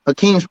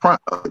 Hakeem's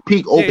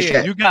peak over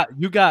Shaq.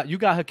 You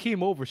got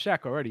Hakeem over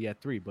Shaq already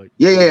at 3, but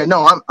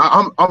no,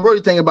 I'm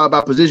really thinking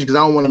about position because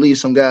I don't want to leave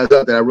some guys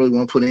out that I really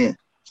want to put in.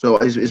 So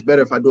it's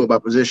better if I do it by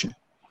position.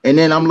 And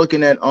then I'm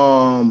looking at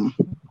I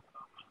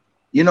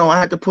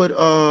had to put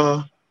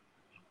y'all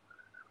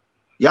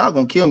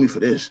gonna kill me for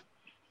this.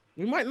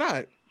 We might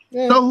not.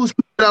 You know who's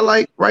I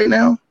like right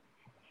now?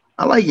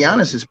 I like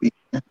Giannis's speed.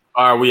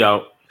 All right, we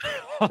out.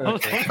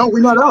 Okay. No, we're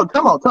not out.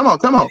 Come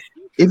on.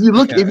 If you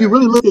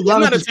really look at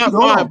Giannis's peak,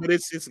 hold on.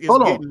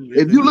 Hold on.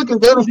 If you look at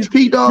Giannis's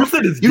peak, dog, hey,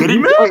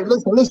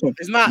 listen.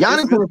 It's not.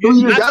 Giannis in a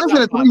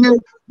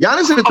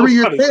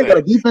 3-year thing got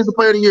a Defensive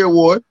Player of the Year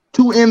award,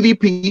 2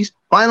 MVPs,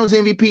 Finals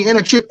MVP, and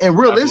a chip. And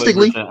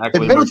realistically,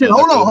 if Middleton,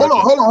 hold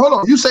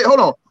on. You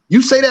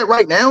say that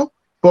right now,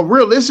 but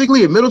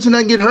realistically, if Middleton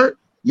doesn't get hurt,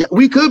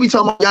 we could be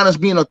talking about Giannis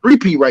being a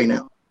 3-peat right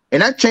now.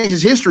 And that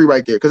changes history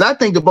right there. Because I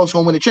think the Bucks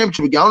gonna win the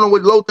championship again. I don't know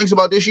what Lowe thinks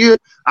about this year.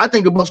 I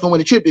think the Bucks gonna win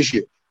the chip this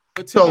year.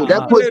 So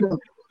that puts him.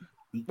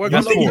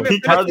 That's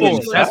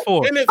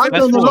 4. I'm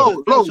thinking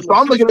low. So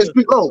I'm looking at his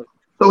peak low.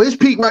 So his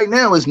peak right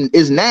now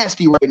is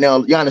nasty right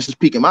now. Giannis'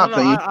 peak, in my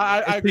opinion.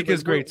 His peak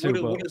is great too,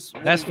 bro.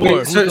 That's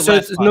 4.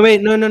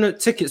 No.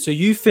 Ticket. So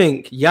you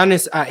think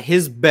Giannis at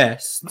his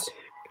best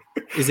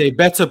is a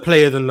better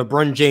player than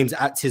LeBron James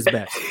at his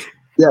best?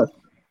 Yes.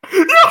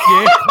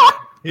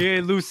 He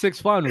didn't lose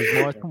 6 finals,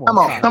 boy. Come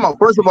on.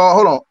 First of all,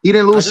 hold on. He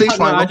didn't lose 6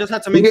 finals. I just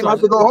had to make sure.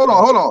 Hold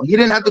on. He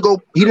didn't have to go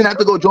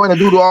join a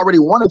dude who already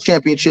won a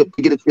championship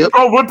to get a chip.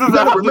 Oh, what does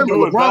that have to do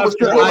with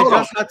basketball? I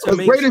just had to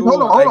make sure.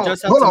 Hold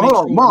on.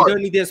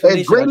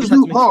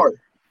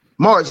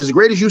 Mars, as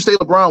great as you say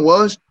LeBron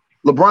was,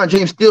 LeBron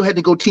James still had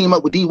to go team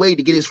up with D Wade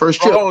to get his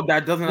first chip. Oh,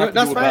 that doesn't have to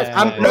do with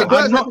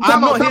basketball.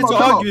 I'm not here to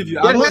argue with you.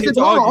 Hold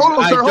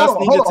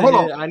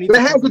on. It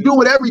has to do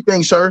with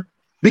everything, sir.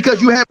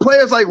 Because you have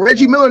players like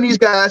Reggie Miller and these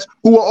guys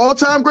who are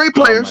all-time great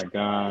players. Oh my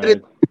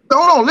God.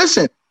 Hold on,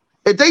 listen.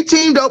 If they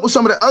teamed up with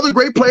some of the other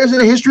great players in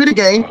the history of the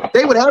game,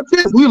 they would have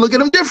chips. We look at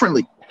them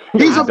differently.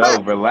 He's a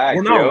fact.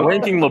 We're not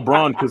ranking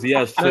LeBron because he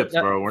has chips,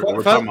 bro.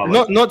 We're talking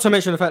about not to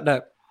mention the fact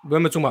that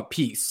when we're talking about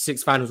peaks,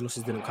 6 finals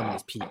losses didn't come in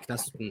his peak.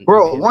 That's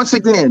bro. Once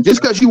again,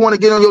 just because you want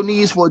to get on your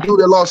knees for a dude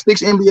that lost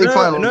 6 NBA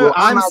finals, bro,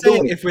 I'm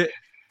saying if it.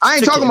 I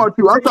ain't talking about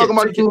you. I'm talking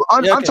about you.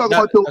 I'm talking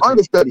about your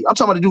understudy. I'm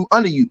talking about the dude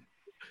under you.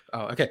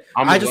 Oh, okay.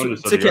 I'm not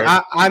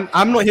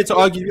here to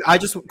argue. I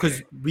just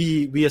because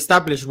we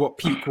established what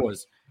peak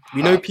was.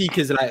 We know peak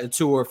is like a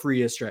 2 or 3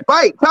 year stretch.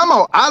 Right. Come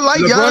on. I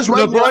like Giannis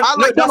right now. I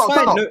like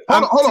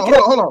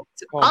hold on.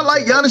 I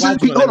like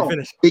Giannis' peak. Hold on.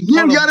 The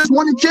year Giannis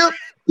won the chip.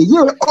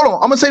 Hold on.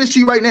 I'm gonna say this to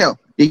you right now.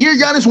 The year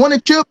Giannis won the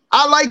chip,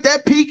 I like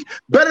that peak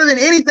better than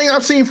anything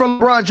I've seen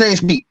from LeBron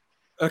James' peak.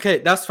 Okay,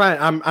 that's fine.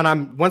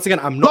 I'm once again.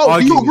 I'm not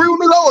arguing. Do you agree with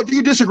me, Lo, or do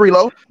you disagree,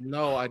 Lo?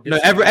 No, I disagree. No,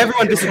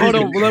 everyone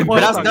disagrees.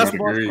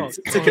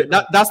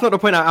 That's not the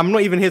point. I'm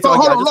not even here to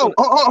argue. Hold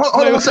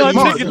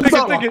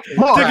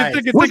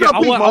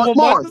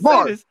on,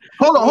 Mars.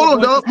 Hold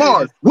on, Doug.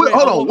 Mars.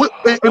 Hold on.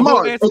 And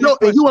Mars,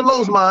 and you and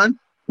Lo's mind.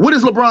 What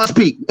is LeBron's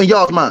peak in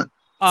y'all's mind?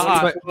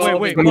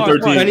 Wait.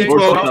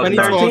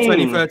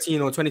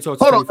 2013 or 2012.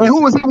 Hold on. And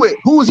who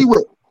was he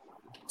with?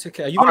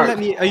 Okay, are you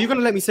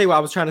gonna let me say what I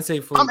was trying to say?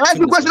 I'm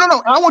asking a question.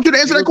 No, I want you to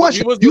answer that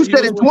question. You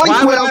said in 2012.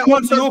 Why would I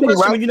answer your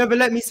question when you never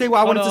let me say what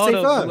I wanted to say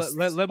first?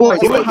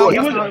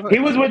 He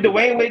was with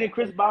Dwayne Wade and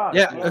Chris Bosh.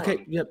 Yeah.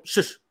 Okay. Yeah.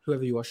 Shush.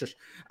 Whoever you are. Shush.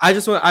 I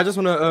just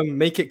want to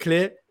make it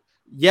clear.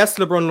 Yes,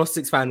 LeBron lost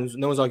 6 finals.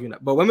 No one's arguing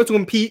that. But when we're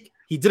talking peak,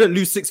 he didn't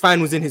lose 6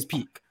 finals in his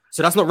peak.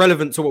 So that's not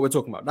relevant to what we're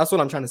talking about. That's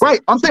what I'm trying to say.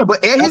 Right. I'm saying,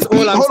 but at his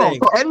peak, hold on.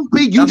 So at his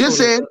peak, you just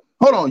said,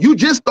 hold on. You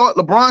just thought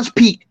LeBron's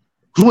peak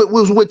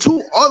was with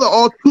two other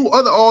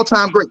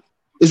all-time greats.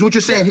 Is what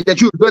you're saying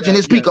that you're judging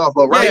his peak off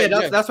of, right?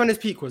 Yeah, that's when his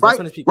peak was. Right?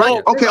 Okay.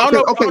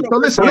 So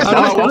listen. I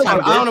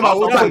don't know about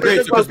what time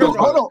great.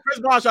 Hold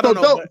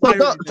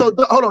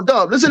on,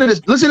 Dub. Listen to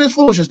this. Listen to this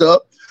foolishness, Dub.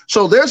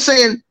 So they're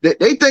saying that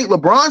they think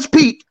LeBron's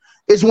peak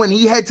is when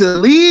he had to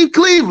leave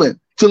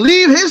Cleveland, to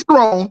leave his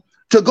throne,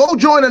 to go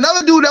join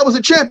another dude that was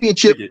a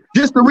championship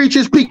just to reach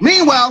his peak.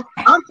 Meanwhile,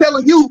 I'm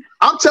telling you,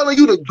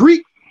 the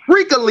Greek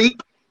Freak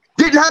Elite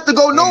didn't have to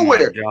go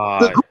nowhere.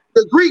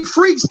 The Greek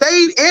Freak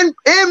stayed in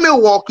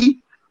Milwaukee.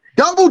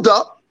 Doubled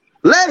up,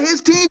 led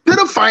his team to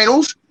the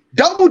finals,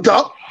 doubled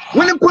up,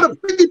 went and put a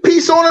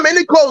 50-piece on him in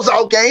the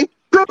closeout game,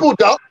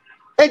 tripled up,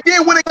 and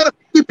then when they got a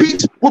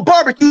 50-piece with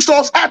barbecue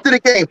sauce after the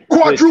game,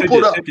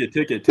 quadrupled up.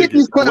 Ticket. You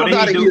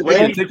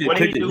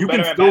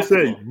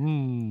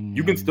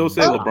can still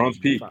say LeBron's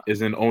peak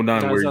is in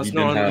 09 where he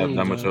didn't have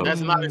that much.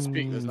 That's not his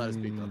peak.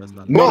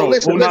 No,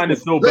 09 is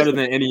still better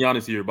than any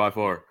Giannis year by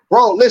far.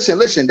 Bro,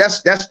 listen.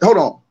 That's hold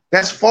on.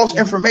 That's false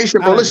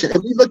information, bro. Listen,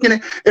 if we look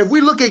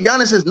at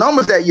Giannis's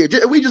numbers that year,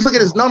 if we just look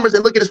at his numbers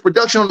and look at his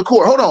production on the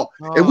court, hold on.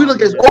 If we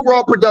look at his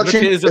overall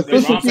production,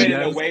 efficiency,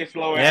 look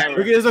at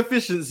his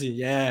efficiency.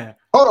 Yeah.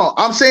 Hold on.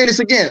 I'm saying this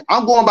again.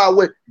 I'm going by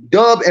what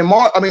Dub and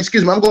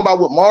I'm going by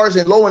what Mars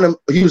and Low and them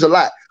use a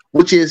lot,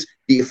 which is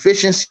the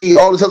efficiency,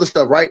 all this other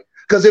stuff, right?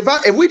 Because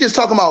if we just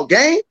talking about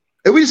game,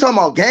 still in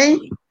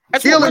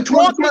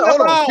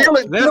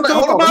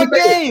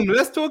 2020,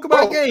 Let's talk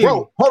about game.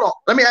 Bro, hold on.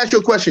 Let me ask you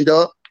a question,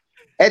 Dub.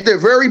 At their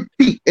very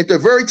peak, at the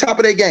very top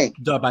of their game.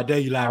 Dub, I dare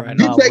you lie right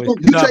now. You taking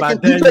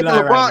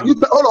LeBron.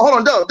 Hold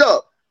on,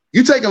 Dub.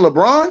 You taking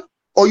LeBron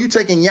or you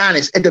taking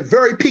Giannis at the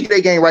very peak of their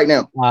game right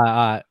now?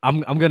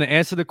 I'm gonna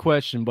answer the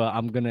question, but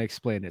I'm gonna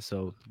explain it.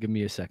 So give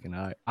me a second.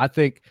 All right. I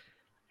think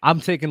I'm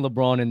taking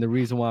LeBron, and the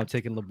reason why I'm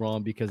taking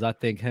LeBron because I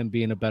think him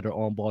being a better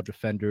on-ball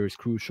defender is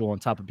crucial. On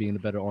top of being a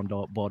better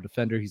on-ball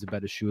defender, he's a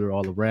better shooter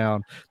all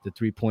around. The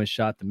three-point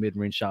shot, the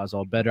mid-range shot is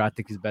all better. I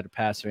think he's a better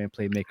passer and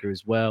playmaker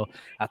as well.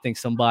 I think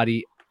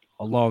somebody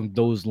along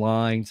those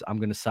lines, I'm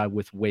going to side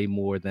with way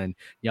more than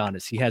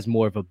Giannis. He has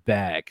more of a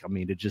bag. I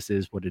mean, it just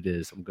is what it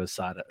is. I'm going to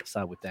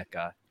side with that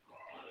guy.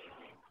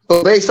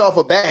 So based off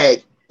a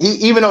bag,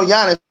 even though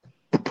Giannis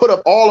put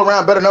up all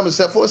around better numbers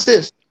except for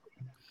assists.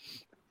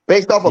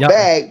 Based off a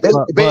bag,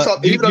 based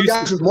off even though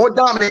Giannis was more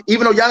dominant, he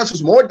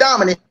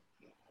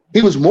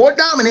was more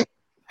dominant.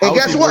 And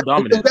guess what?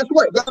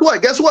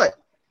 Guess what?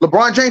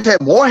 LeBron James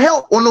had more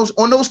help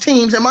on those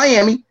teams in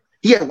Miami.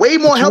 He had way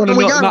more help than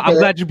Giannis. I'm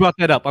glad you brought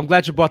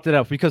that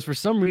up. Because for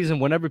some reason,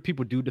 whenever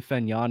people do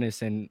defend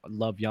Giannis and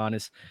love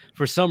Giannis,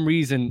 for some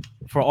reason,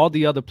 for all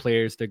the other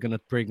players, they're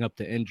gonna bring up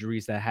the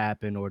injuries that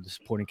happened or the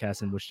supporting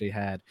cast in which they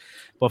had.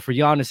 But for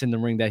Giannis in the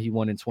ring that he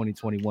won in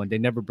 2021, they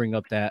never bring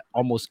up that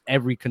almost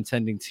every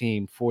contending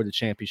team for the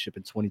championship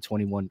in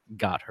 2021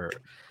 got hurt.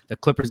 The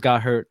Clippers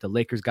got hurt, the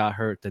Lakers got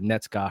hurt, the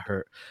Nets got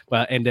hurt,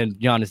 and then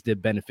Giannis did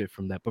benefit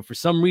from that. But for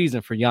some reason,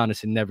 for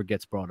Giannis, it never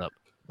gets brought up.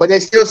 But they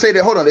still say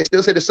that. Hold on, they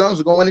still say the Suns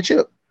were going to win the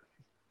chip.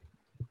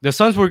 The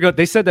Suns were good.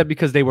 They said that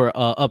because they were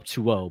up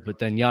 2-0, but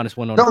then Giannis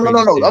went on. No. I'm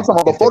talking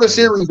about before the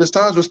series, the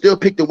Suns were still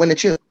picked to win the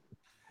chip.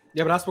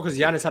 Yeah, but that's because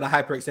Giannis had a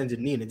hyperextended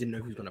knee and they didn't know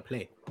who was going to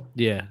play.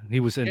 Yeah, he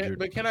was injured.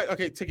 But can I?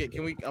 Okay, Ticket.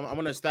 Can we? I'm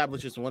going to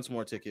establish this once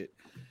more, Ticket.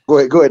 Go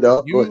ahead,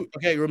 dog.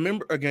 Okay,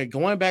 remember again.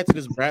 Going back to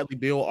this Bradley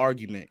Beal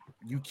argument,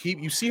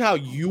 you see how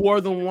you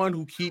are the one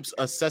who keeps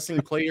assessing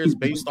players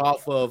based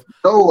off of.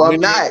 No, I'm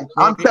not.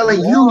 I'm telling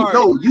you.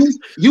 No,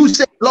 you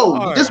said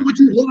Low. This is what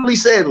you literally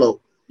said,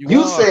 Low.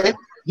 You said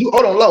you.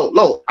 Hold on,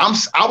 Low.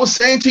 I was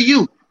saying to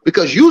you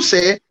because you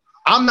said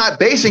I'm not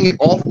basing it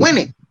off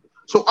winning.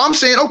 So I'm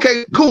saying,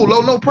 okay, cool,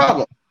 Low, no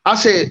problem. I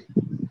said,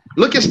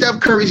 look at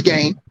Steph Curry's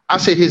game. I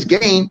said his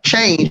game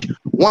changed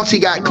once he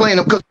got clean.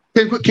 Because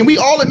can we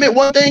all admit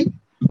one thing?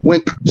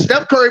 When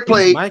Steph Curry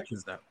played, when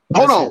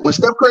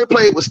Steph Curry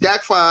played with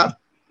Stack 5,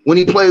 when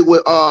he played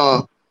with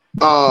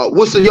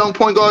what's the young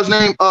point guard's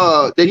name?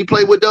 That he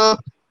played with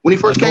when he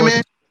first came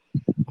in?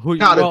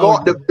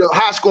 The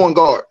high scoring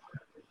guard.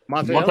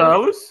 Monte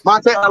Ellis?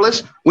 Monte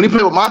Ellis. When he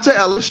played with Monte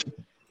Ellis,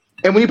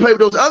 and when he played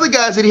with those other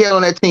guys that he had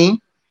on that team.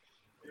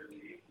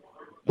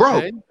 Bro,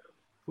 okay.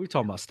 We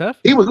talking about Steph?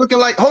 He was looking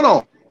like. Hold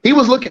on. He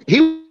was looking. He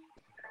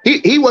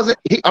wasn't.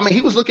 He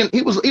was looking.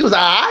 He was all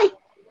right,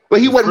 but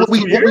he wasn't what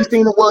we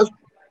seen it was.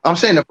 I'm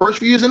saying the first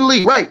few years in the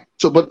league, right?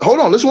 So, but hold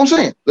on. This is what I'm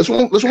saying. This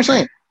is what I'm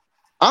saying.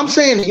 I'm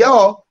saying to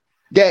y'all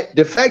that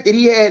the fact that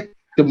he had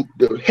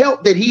the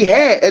help that he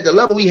had at the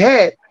level he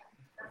had,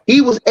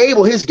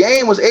 his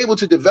game was able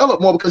to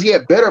develop more because he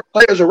had better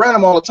players around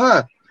him all the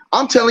time.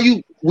 I'm telling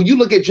you, when you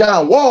look at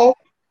John Wall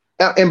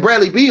and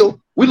Bradley Beal.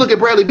 We look at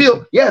Bradley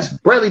Beal. Yes,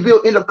 Bradley Beal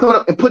ended up coming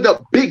up and putting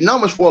up big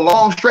numbers for a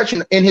long stretch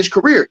in his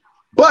career.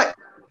 But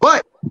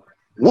what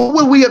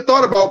would we have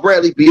thought about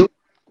Bradley Beal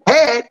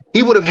had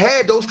he would have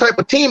had those type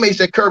of teammates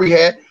that Curry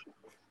had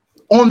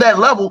on that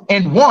level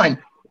and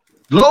won?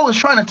 Lowe is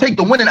trying to take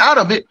the winning out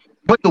of it,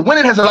 but the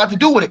winning has a lot to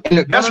do with it.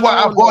 And that's why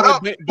I brought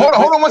up.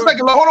 Hold on one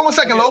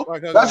second, Lowe.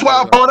 That's why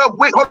I brought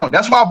up.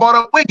 That's why I brought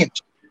up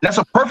Wiggins. That's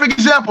a perfect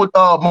example,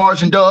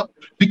 Mars and Dub.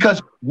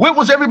 Because what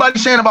was everybody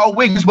saying about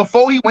Wiggins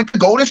before he went to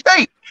Golden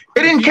State?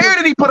 They didn't care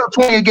that he put up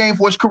 20 a game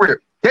for his career.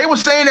 They were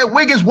saying that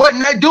Wiggins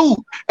wasn't that dude.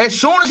 As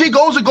soon as he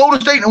goes to Golden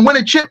State and win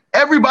a chip,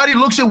 everybody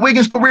looks at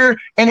Wiggins' carear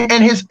and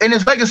his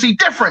legacy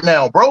different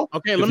now, bro.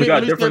 Okay, let me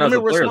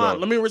respond.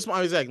 Let me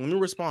respond, Zach. Let me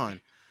respond.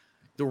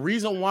 The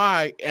reason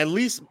why, at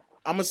least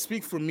I'm gonna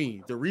speak for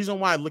me. The reason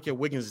why I look at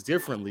Wiggins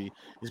differently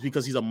is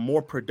because he's a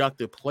more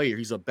productive player.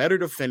 He's a better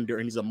defender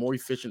and he's a more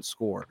efficient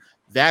scorer.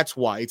 That's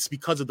why. It's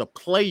because of the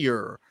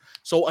player.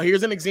 So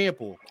here's an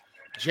example.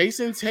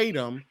 Jason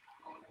Tatum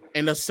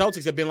and the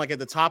Celtics have been like at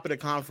the top of the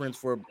conference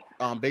for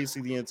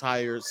basically the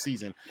entire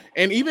season.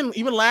 And even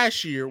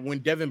last year when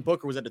Devin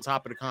Booker was at the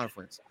top of the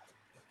conference,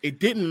 it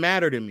didn't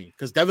matter to me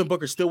because Devin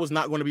Booker still was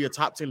not going to be a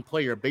top 10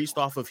 player based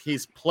off of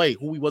his play,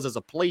 who he was as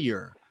a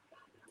player.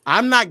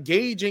 I'm not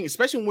gauging,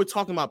 especially when we're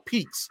talking about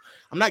peaks,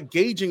 I'm not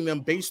gauging them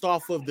based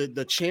off of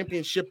the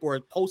championship or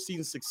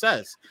postseason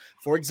success.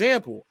 For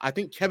example, I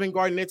think Kevin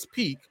Garnett's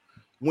peak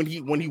when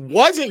he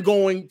wasn't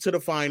going to the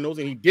finals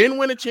and he didn't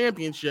win a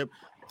championship,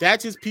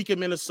 that's his peak in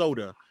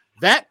Minnesota.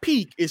 That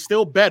peak is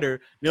still better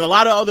than a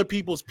lot of other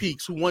people's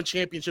peaks who won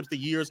championships the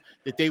years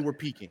that they were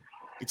peaking.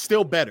 It's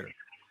still better.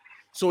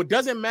 So it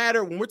doesn't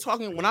matter when we're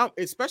talking,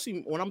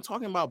 especially when I'm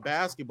talking about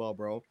basketball,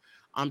 bro,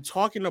 I'm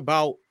talking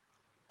about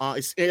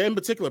in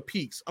particular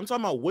peaks. I'm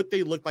talking about what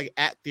they look like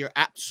at their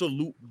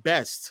absolute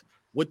best,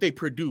 what they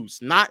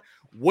produce, not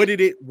when did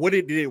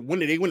they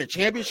win a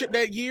championship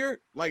that year?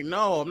 Like,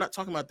 no, I'm not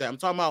talking about that. I'm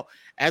talking about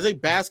as a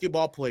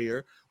basketball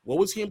player, what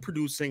was he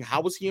producing?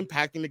 How was he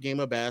impacting the game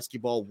of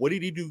basketball? What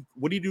did he do?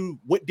 What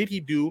did he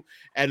do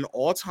at an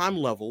all-time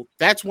level?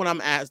 That's what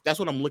I'm asked. That's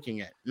what I'm looking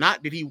at.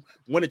 Not did he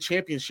win a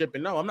championship?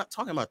 And no, I'm not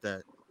talking about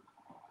that.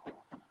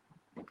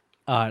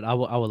 All right, I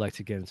would like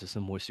to get into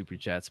some more super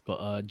chats,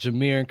 but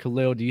Jameer and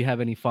Khalil, do you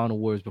have any final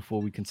words before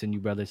we continue,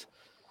 brothers?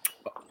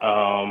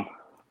 Well,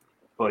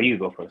 you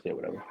go first, yeah,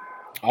 whatever.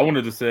 I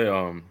wanted to say,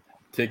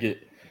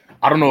 Ticket.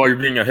 I don't know why you're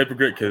being a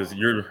hypocrite because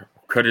you're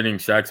crediting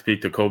Shaq's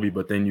peak to Kobe,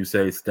 but then you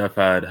say Steph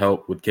had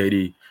help with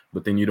KD,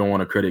 but then you don't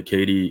want to credit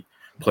KD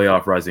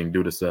playoff rising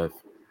due to Steph.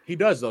 He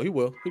does though. He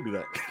will. He'll do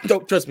that.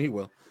 Don't trust me. He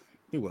will.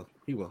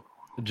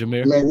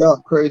 Jameer, Man, y'all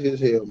crazy as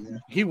hell, man.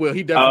 He will.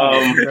 He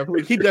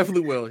definitely. He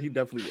definitely will. He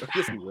definitely will.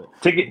 Yes, he will.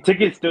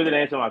 Ticket still didn't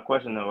answer my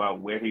question about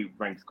where he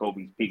ranks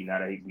Kobe's peak. Now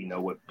that we know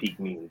what peak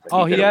means. Like,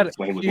 oh, he had him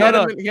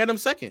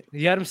second.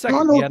 He had him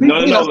second.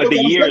 No, like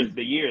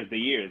the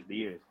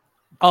years.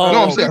 Oh,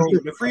 no, I'm saying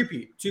the free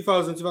peak,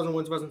 2000,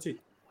 2001, 2002.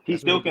 He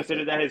still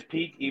considered that his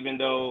peak, even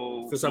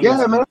though.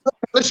 Yeah, man.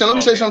 Listen, let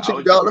me say something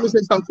to you, y'all. Let me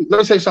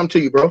say something to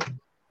you, bro.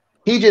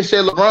 He just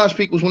said LeBron's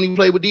peak was when he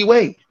played with D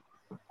Wade.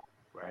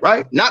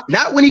 Right? Not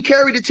when he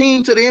carried the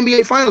team to the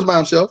NBA Finals by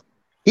himself.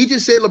 He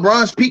just said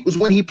LeBron's peak was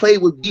when he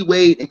played with D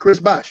Wade and Chris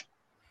Bosh.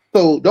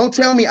 So don't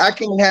tell me I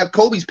can't have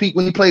Kobe's peak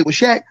when he played with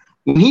Shaq.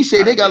 When he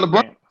said they got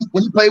LeBron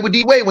when he played with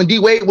D Wade, when D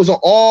Wade was an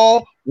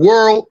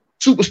all-world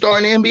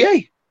superstar in the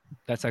NBA.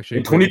 That's actually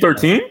in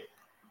 2013.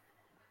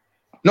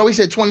 No, he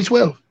said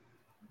 2012.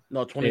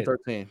 No,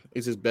 2013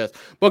 is his best.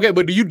 Okay,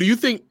 but do you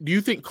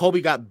think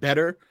Kobe got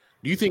better?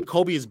 Do you think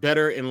Kobe is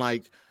better in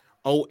like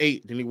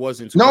 2008 than he was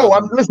in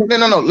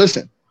 2000? No.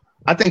 Listen.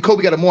 I think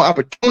Kobe got a more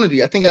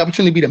opportunity. I think the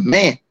opportunity to be the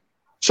man.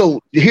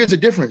 So here's the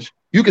difference.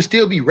 You can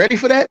still be ready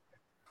for that,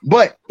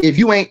 but if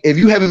you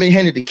haven't been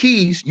handed the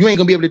keys, you ain't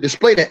gonna be able to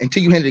display that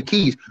until you handed the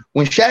keys.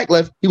 When Shaq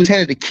left, he was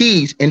handed the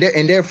keys, and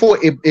therefore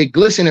it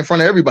glistened in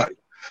front of everybody.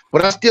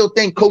 But I still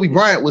think Kobe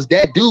Bryant was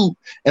that dude,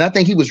 and I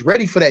think he was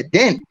ready for that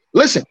then.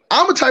 Listen,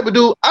 I'm a type of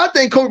dude. I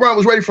think Kobe Bryant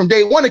was ready from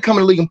day one to come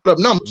in the league and put up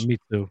numbers. Me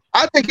too.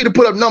 I think he'd have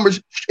put up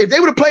numbers. If they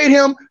would have played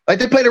him like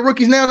they play the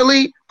rookies now in the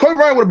league, Kobe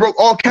Bryant would have broke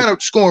all kind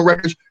of scoring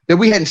records that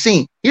we hadn't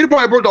seen. He'd have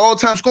probably broke the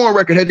all-time scoring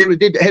record had they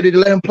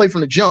let him play from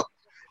the jump,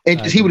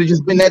 and he would have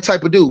just been that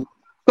type of dude.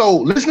 So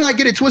let's not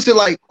get it twisted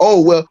like, oh,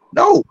 well,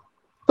 no.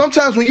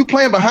 Sometimes when you're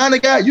playing behind a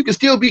guy, you can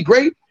still be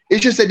great.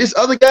 It's just that this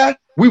other guy,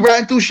 we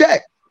riding through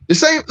Shaq. The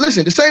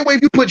same way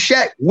if you put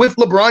Shaq with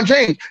LeBron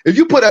James, if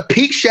you put a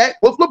peak Shaq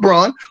with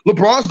LeBron,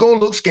 LeBron's going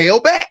to look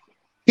scaled back.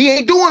 He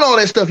ain't doing all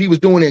that stuff he was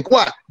doing in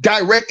quad.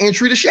 Direct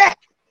entry to Shaq.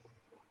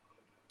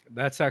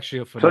 That's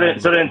actually a phenomenal.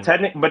 So then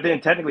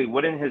technically,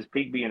 wouldn't his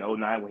peak be in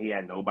 2009 when he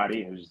had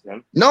nobody and it was just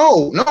him?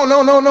 No.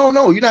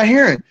 You're not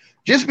hearing.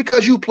 Just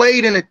because you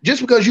played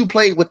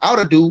without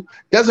a dude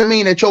doesn't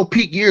mean that your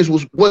peak years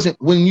wasn't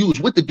when you was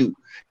with the dude.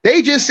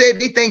 They just said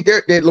they think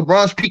that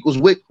LeBron's peak was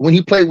when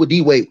he played with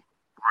D Wade.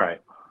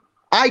 Right.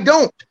 I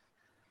don't.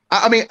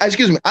 I mean,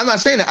 excuse me. I'm not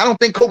saying that. I don't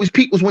think Kobe's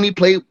peak was when he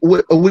played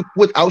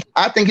without.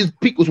 I think his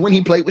peak was when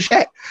he played with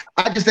Shaq.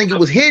 I just think it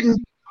was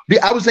hidden.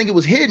 I was thinking it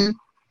was hidden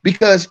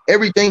because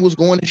everything was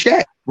going to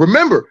Shaq.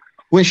 Remember,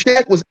 when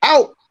Shaq was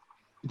out,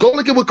 go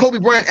look at what Kobe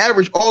Bryant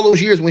averaged all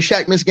those years when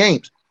Shaq missed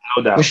games.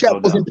 No doubt. When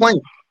Shaq wasn't playing.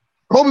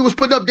 Kobe was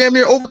putting up damn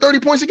near over 30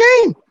 points a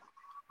game.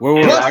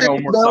 Wait, I got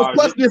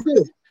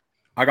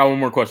one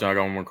more question.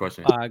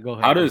 All right, go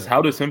ahead.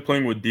 How does him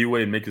playing with D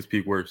Wade make his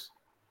peak worse?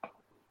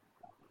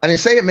 I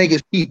didn't say it make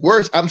his peak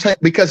worse. I'm saying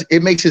because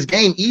it makes his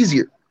game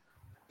easier.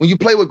 When you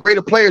play with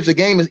greater players, the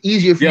game is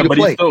easier for you to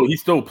play. Yeah, but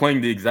he's still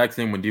playing the exact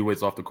same when D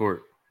Wade's off the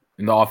court,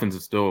 and the offense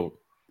is still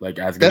like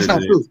as good. That's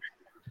not true.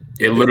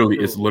 It's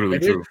literally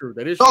true.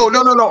 That is true.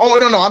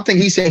 No. I'm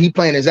thinking he's saying he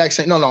playing the exact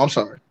same. No, I'm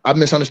sorry. I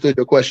misunderstood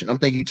your question. I'm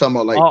thinking you're talking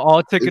about like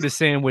all Ticket is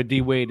saying with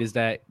D Wade is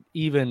that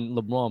even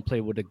LeBron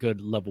played with a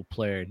good level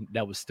player, and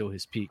that was still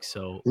his peak.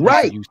 So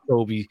right.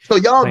 Kobe. So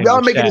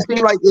y'all making it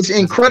seem like it's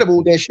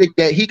incredible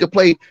that he could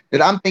play.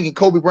 That I'm thinking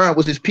Kobe Bryant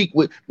was his peak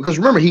with, because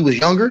remember he was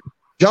younger,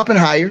 jumping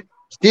higher,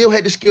 still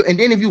had the skill. And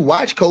then if you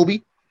watch Kobe,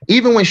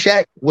 even when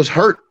Shaq was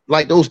hurt,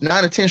 like those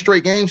 9 or 10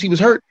 straight games he was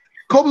hurt,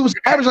 Kobe was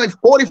averaging like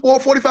 44,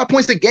 45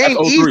 points a game.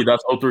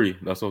 That's 03.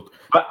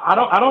 But I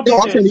don't. I'm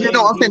saying the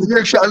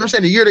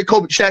year that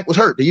Shaq was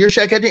hurt. The year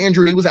Shaq had the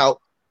injury, he was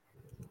out.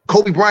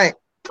 Kobe Bryant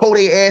tore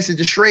their ass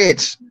into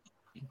shreds.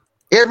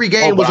 Every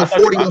game was a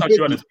 40 I thought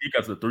you had his peak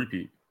as the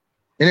 3-peat.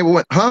 And it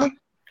went, huh?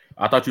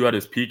 I thought you had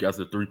his peak as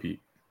the 3-peat.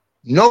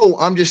 No,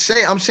 I'm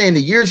saying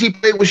the years he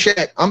played with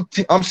Shaq.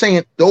 I'm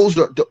saying those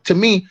are, to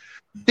me,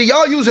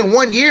 y'all using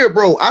 1 year,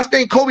 bro. I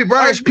think Kobe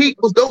Bryant's peak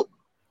was those.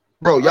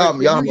 Bro,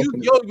 y'all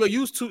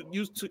used to.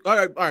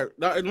 All right.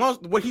 Now,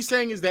 what he's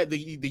saying is that the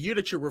year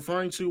that you're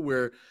referring to,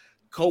 where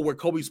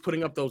Kobe's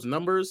putting up those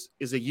numbers,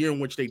 is a year in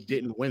which they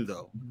didn't win,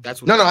 though.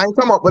 That's what. No, I ain't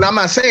talking about. But I'm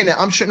not saying that.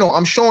 I'm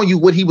showing you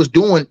what he was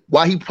doing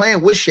while he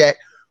playing with Shaq,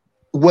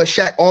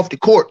 Shaq off the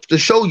court, to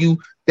show you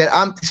that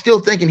I'm still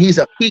thinking he's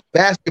a peak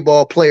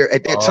basketball player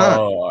at that time.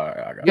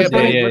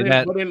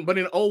 But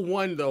in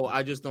 01 though,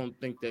 I just don't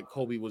think that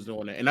Kobe was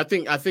doing it. And I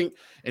think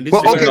and this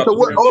hold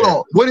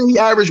on. What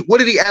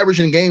did he average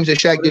in games that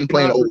Shaq didn't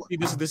play in 01?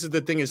 This is the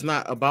thing, it's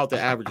not about the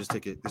averages,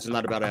 Ticket. This is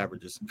not about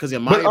averages. Because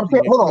in my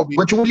opinion, hold on.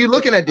 But what are you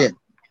looking at then?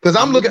 Because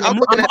I'm looking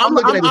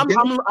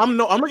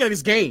at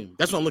his game.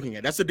 That's what I'm looking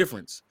at. That's the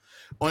difference.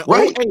 On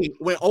Right. 08,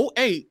 when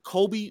 08,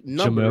 Kobe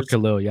numbers. Jamil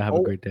Khalil, y'all have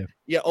a great day.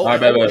 Yeah,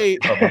 Right, 08,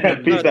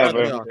 Peace out,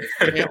 bro.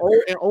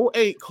 in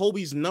 08,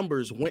 Kobe's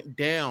numbers went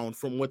down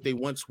from what they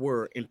once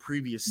were in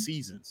previous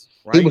seasons.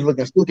 Right? He was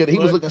looking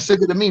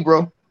sicker than me,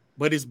 bro.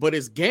 But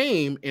his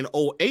game in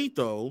 08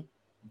 though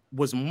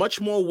was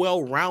much more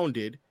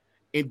well-rounded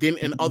than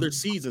in other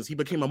seasons. He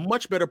became a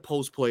much better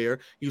post player.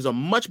 He was a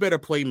much better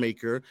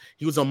playmaker.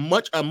 He was a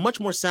much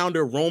more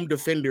sounder roam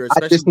defender,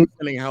 especially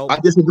defending help. I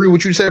disagree with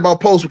what you said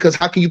about post, because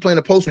how can you play in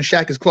a post when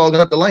Shaq is clogging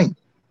up the lane?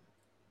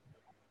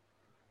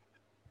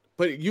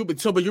 But you're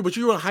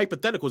on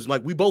hypotheticals.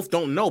 Like, we both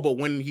don't know, but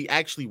when he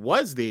actually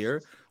was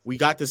there, we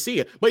got to see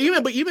it. But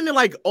even in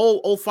like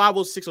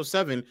 05, 06,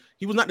 07,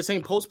 he was not the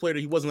same post player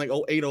that he was in like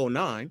 08,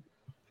 09.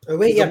 Oh,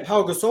 wait, yeah,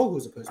 Pau Gasol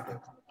who's a post player.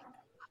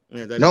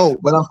 Yeah, no,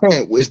 but I'm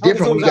saying it's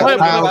different. We got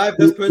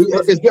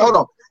hold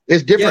on.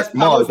 It's different, yes,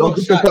 Mars. Don't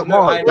get yourself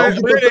Mars.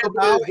 Don't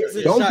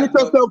get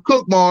yourself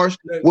cooked, Mars.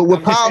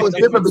 With Powell is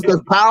different because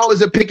Powell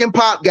is a pick and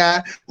pop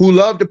guy who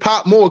loved to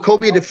pop more.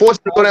 Kobe had to force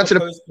him to go down to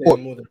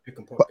the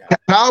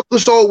Powell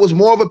Gasol was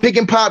more of a pick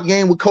and pop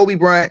game with Kobe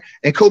Bryant,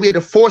 and Kobe had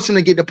to force him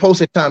to get the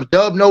post at times.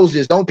 Dub knows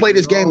this. Don't play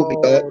this game with me,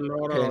 Dub.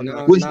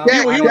 Was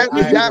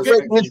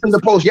Shaq in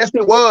the post? Yes,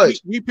 it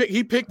was.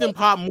 He picked and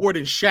pop more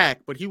than Shaq,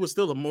 but he was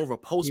still more of a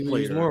post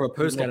player. He's more of a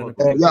post guy.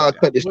 Y'all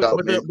cut this stuff.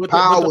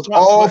 Powell was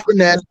all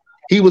finesse.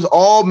 He was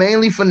all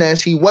mainly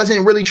finesse. He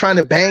wasn't really trying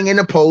to bang in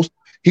the post.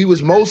 He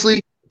was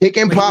mostly pick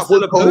and pop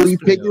with Kobe,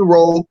 pick and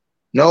roll.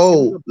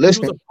 No,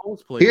 listen.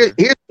 Here's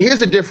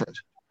the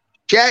difference.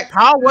 Shaq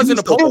Powell wasn't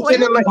a post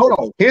player. Hold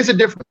on. Here's the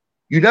difference.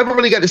 You never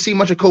really got to see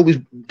much of Kobe's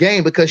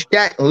game because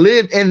Shaq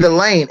lived in the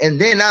lane. And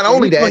then not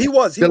only that,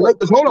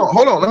 Lakers,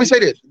 hold on. Let me say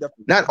this.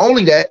 Not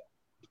only that,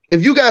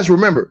 if you guys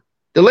remember,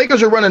 the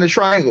Lakers are running a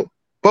triangle.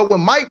 But when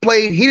Mike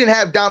played, he didn't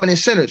have dominant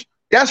centers.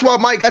 That's why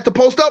Mike had to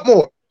post up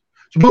more.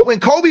 But when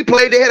Kobe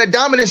played, they had a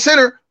dominant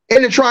center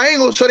in the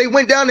triangle, so they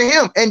went down to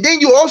him. And then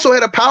you also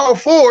had a power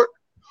forward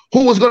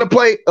who was going to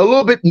play a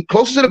little bit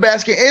closer to the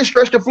basket and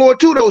stretch the floor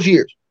too those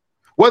years.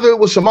 Whether it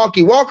was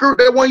Samaki Walker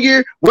that one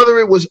year, whether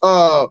it was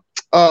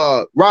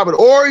Robert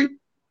Horry,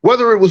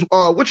 whether it was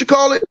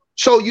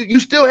So you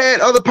still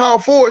had other power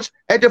forwards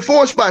at the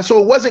four spot.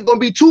 So it wasn't going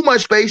to be too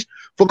much space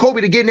for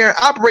Kobe to get in there and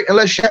operate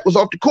unless Shaq was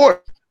off the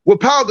court. With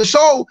Pau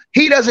Gasol,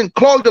 he doesn't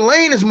clog the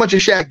lane as much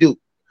as Shaq do.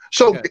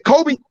 So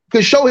Kobe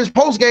could show his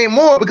post game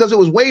more because it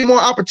was way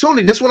more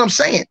opportunity. That's what I'm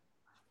saying.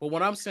 Well,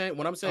 what I'm saying,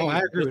 I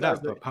agree with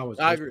that.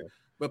 I agree.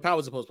 But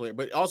Powell's a post player,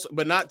 but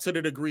not to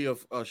the degree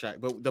of Shaq.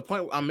 But the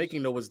point I'm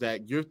making though is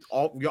that you're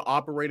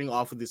operating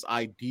off of this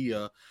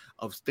idea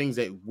of things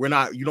that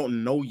you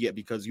don't know yet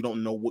because you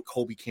don't know what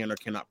Kobe can or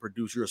cannot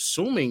produce. You're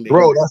assuming that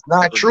that's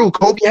not true.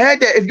 Kobe had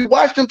that. If you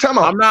watched him,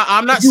 I'm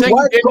not saying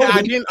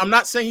he didn't. I'm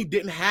not saying he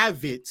didn't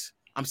have it.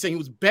 I'm saying he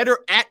was better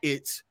at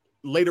it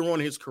later on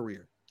in his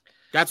career.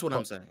 That's what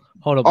I'm saying.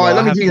 Hold up. All right,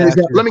 let me give you one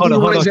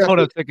example.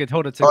 Hold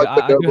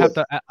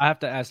on. I have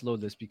to ask Lo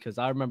this because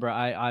I remember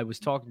I was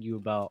talking to you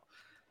about.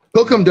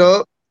 Cook him,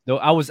 Doug. No,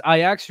 I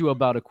asked you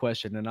about a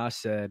question and I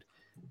said,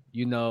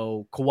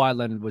 Kawhi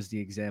Leonard was the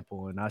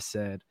example, and I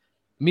said,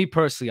 me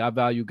personally, I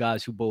value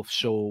guys who both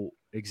show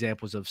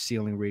examples of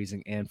ceiling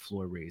raising and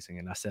floor raising,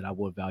 and I said I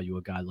would value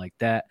a guy like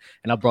that,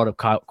 and I brought up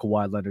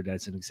Kawhi Leonard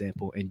as an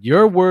example, and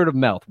your word of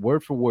mouth,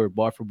 word for word,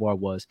 bar for bar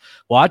was,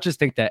 well, I just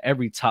think that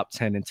every top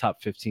 10 and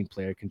top 15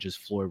 player can just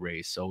floor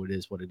raise, so it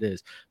is what it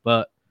is.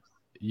 But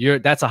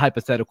that's a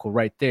hypothetical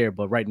right there,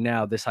 but right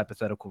now this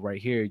hypothetical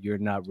right here you're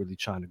not really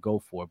trying to go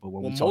for. But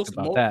when we talk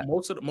about that,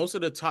 most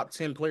of the top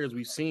 10 players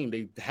we've seen,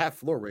 they have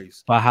floor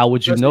raise. But how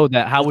would you know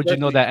that? How would you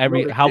know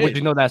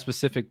that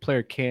specific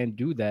player can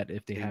do that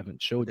if they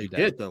haven't showed you that?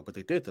 They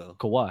did though.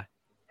 Kawhi.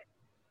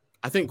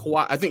 I think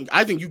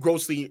you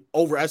grossly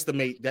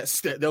overestimate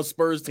that those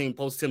Spurs team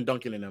post Tim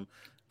Duncan in them.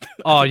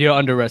 Oh, you're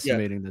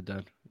underestimating the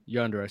done.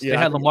 You're underestimating.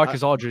 They had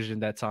LaMarcus Aldridge in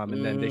that time,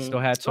 and then they still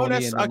had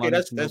Tony.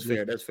 That's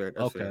fair.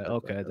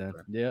 Okay, then.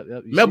 Yeah.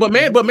 But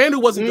Manu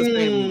wasn't the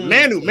same.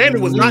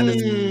 Manu was not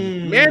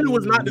the. Manu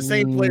was not the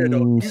same player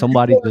though.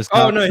 Somebody just.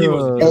 Oh no, he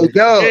was.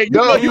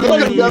 You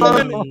put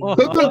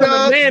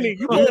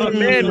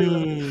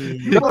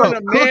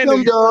a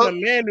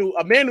Manu.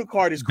 A Manu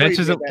card is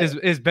crazy.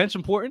 Is bench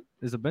important?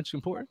 Is a bench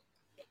important?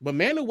 But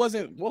Manu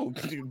wasn't. Whoa,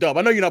 Dub.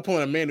 I know you're not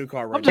pulling a Manu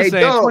card right now. I'm just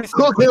saying. Dub,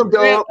 cook him,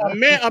 Dub. A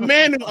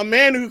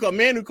Manu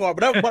card.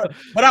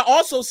 But I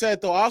also said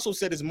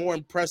it's more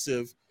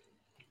impressive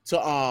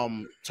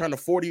to turn a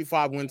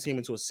 45 win team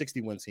into a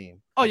 60 win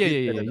team. Oh yeah.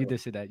 You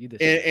did say that.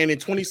 And in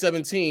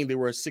 2017 they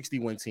were a 60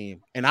 win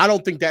team, and I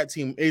don't think that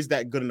team is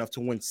that good enough to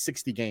win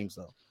 60 games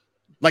though.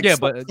 But they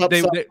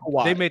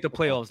made the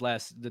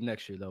playoffs the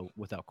next year though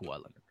without Kawhi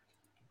Leonard.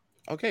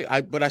 Okay,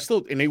 I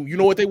still, and you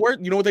know what they were?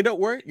 You know what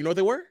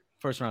they were?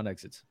 First round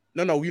exits.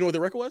 No, you know what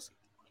the record was?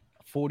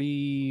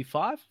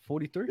 45,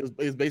 43.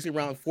 It's basically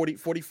around 40,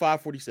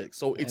 45, 46.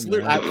 So it's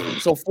literally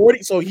so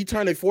 40. So he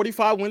turned a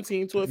 45 win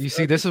team to a. You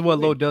see, this is what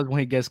Lo does when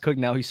he gets cooked.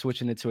 Now he's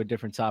switching it to a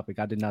different topic.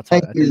 I did not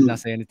talk. I did not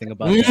say anything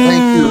about that.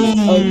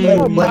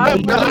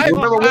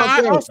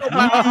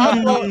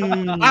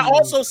 I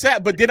also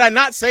said, but did I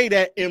not say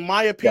that? In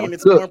my opinion,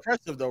 it's more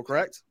impressive, though.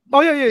 Correct?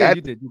 Oh yeah,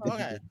 you did.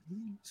 Okay.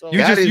 So you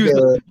just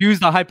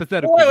used the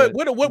hypothetical. Wait,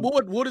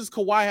 what does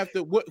Kawhi have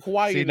to? What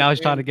Kawhi? See, now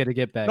he's trying to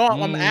get back. No,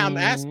 I'm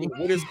asking.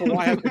 What does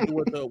Kawhi have to do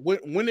with the?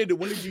 When did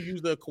you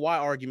use the Kawhi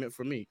argument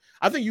for me?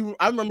 I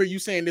remember you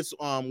saying this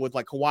with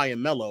like Kawhi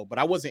and Melo, but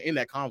I wasn't in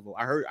that convo.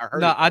 I heard.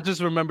 No, I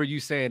just remember you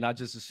saying. I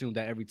just assumed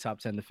that every top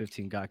 10 to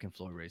 15 guy can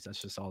floor raise.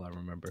 That's just all I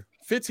remember.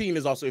 15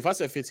 is also. If I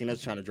said 15,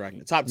 that's trying to drag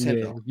it. Top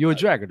 10 though. You a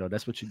dragger though.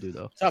 That's what you do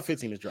though. Top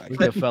 15 is dragging.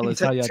 Good fellas.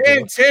 How y'all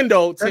 10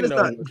 though. 10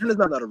 though. 10 is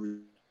not a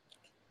reason.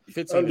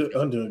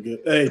 I'm doing good.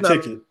 Hey,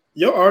 Ticket.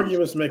 Your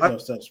arguments make no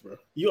sense, bro.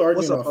 You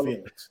arguing on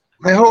feelings.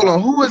 Hey, hold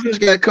on. Who is this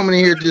guy coming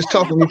in here just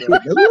talking to me?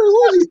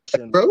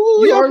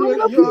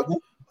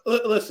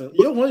 Listen,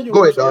 one of your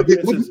go ahead, dog.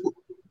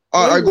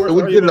 All right,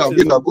 get it out.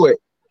 Go ahead.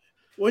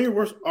 One of your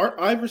worst,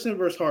 Iverson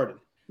versus Harden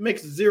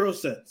makes 0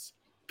 sense.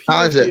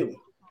 How is it?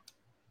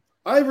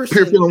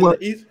 Iverson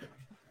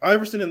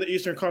in the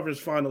Eastern Conference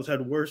Finals had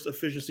worse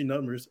efficiency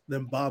numbers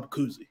than Bob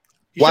Cousy.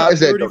 Why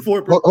is that?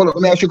 Hold on, let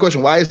me ask you a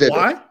question. Why is that?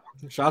 Why?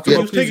 He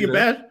was taking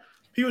bad.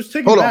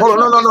 Hold on.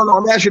 No.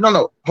 I'm asking.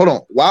 No. Hold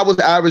on. Why was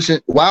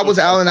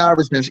Allen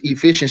Iverson's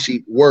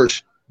efficiency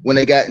worse when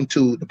they got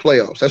into the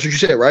playoffs? That's what you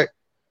said, right?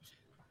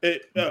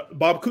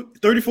 Bob,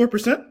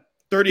 34%,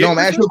 38%. No, I'm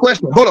asking you a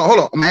question. Hold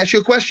on. I'm asking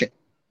you a question.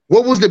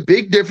 What was the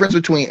big difference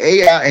between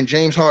AI and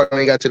James Harden when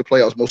they got to the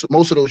playoffs?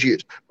 Most of those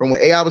years, from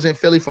when AI was in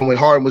Philly, from when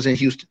Harden was in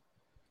Houston.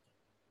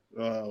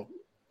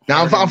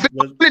 Now I'm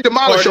finna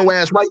demolish your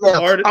ass right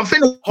now. I'm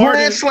finna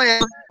grand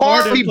slam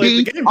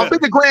RBB. I'm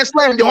finna grand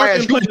slam your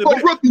ass. You a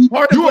rookie. You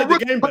a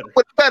rookie.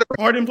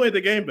 Harden played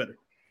the game better.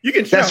 You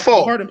can shout. That's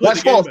false.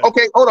 That's false.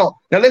 Okay, hold on.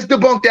 Now let's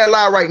debunk that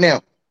lie right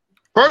now.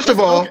 First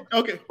of all,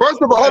 hold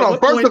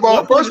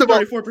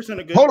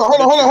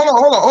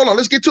on.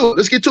 Let's get to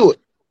it.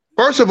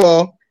 First of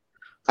all,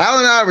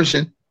 Allen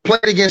Iverson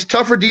played against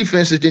tougher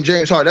defenses than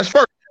James Harden. That's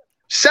first.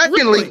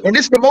 Secondly, and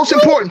this is the most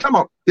important. Come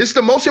on, this is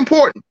the most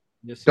important.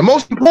 Yes, the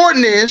most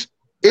important is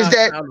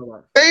that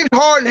James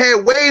Harden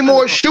had way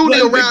more shooting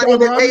around him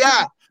than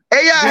AI.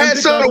 AI had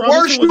some of the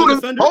worst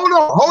shooters. Hold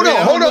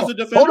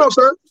on,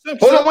 sir.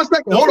 Hold on 1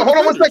 second. Hold on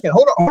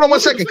 1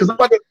 second, because I'm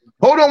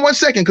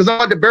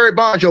about to Barry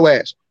Bonds your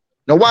ass.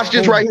 Now watch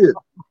this right here.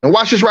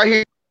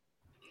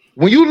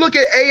 When you look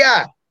at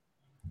AI,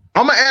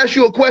 I'm gonna ask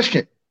you a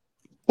question.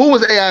 Who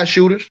was AI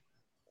shooters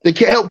that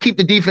can help keep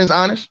the defense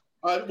honest?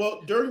 Well,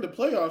 during the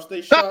playoffs,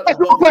 they shot.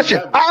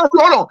 Question.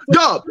 Hold on,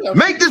 Dub.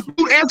 Make this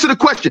dude answer the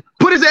question.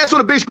 Put his ass on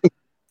the big screen.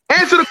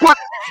 Answer the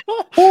question.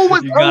 Who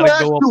was AI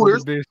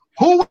shooters?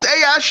 Who was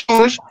AI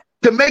shooters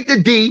to make the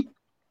D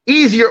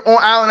easier on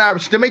Allen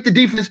Iverson? To make the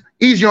defense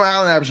easier on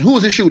Allen Iverson? Who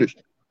was the shooters?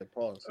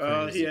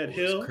 He had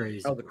Hill.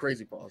 That was a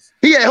crazy pause.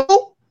 He had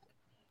who?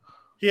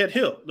 He had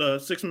Hill, the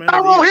 6-man.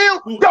 Tyrone Hill.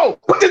 Yo,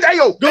 what this? Hey,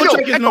 yo, go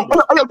check his numbers.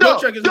 Go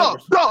check his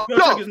numbers.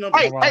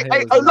 Hey,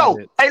 Lo,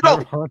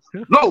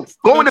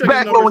 go in the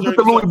back, Lo, and get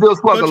the Louisville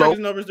Slugger, Lo. Go check his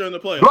numbers during the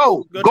playoffs.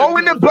 Lo, go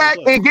in the back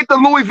and get the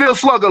Louisville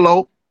Slugger,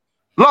 Lo.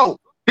 Lo,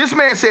 this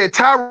man said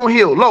Tyrone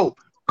Hill. Lo,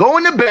 go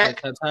in the back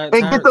and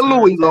get the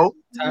Louis, Lo.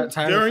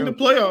 During the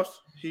playoffs,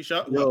 he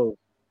shot. Yo,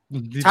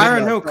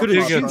 Tyrone Hill could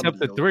have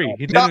attempted 3.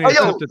 He didn't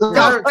attempt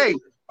 3.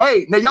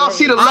 Hey, now y'all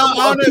see the level.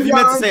 I don't know if you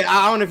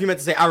meant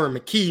to say Aaron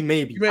McKee,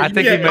 maybe. I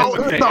think he meant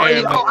to say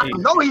Aaron McKee.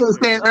 No, he didn't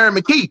say Aaron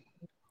McKee.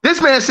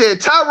 This man said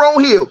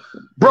Tyrone Hill.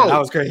 Bro. That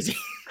was crazy.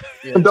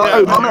 My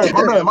man.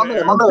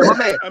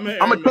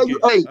 I'm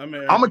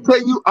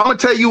gonna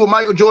tell you what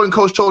Michael Jordan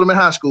coach told him in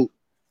high school.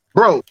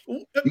 Bro,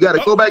 you got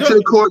to go back to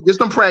the court, get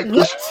some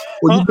practice,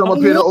 or you come up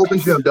here to open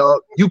gym, dog.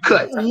 You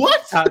cut.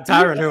 What?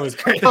 Tyron Hill was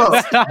crazy. Dog,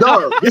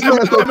 this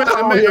man's so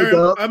Tyrone Hill,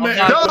 dog.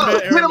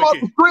 Dog, get him off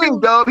the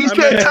screen, dog. He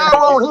said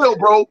Tyrone Hill,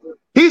 bro.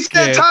 He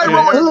said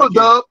Tyrone Hill,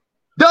 dog.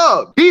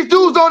 Dog, these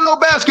dudes don't know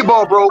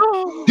basketball, bro.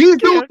 These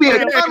dudes being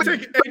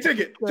take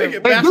it.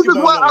 And this is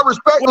why I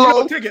respect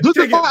Lo. This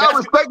is why I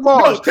respect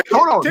Mars.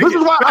 Hold on. This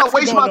is why I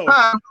waste my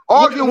time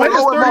arguing with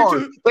Lo and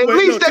Mars. At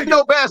least they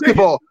know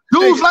basketball.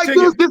 Dudes like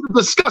this is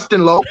disgusting,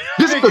 Lo.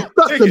 This is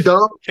disgusting,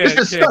 dog. It's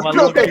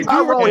disgusting.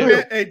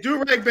 Hey,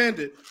 Do-Rag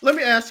Bandit, let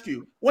me ask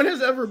you, when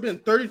has ever been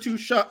 32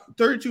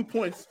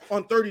 points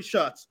on 30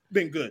 shots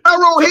been good?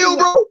 Tyrone Hill,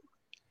 bro.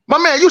 My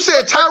man, you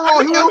said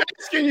Tyrone Hill. I'm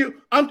asking you.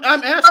 I'm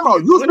asking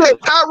you. You said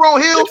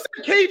Tyrone Hill.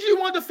 KG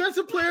won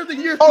Defensive Player of the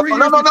Year. No. We're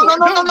not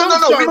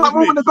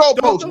moving the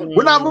goalposts.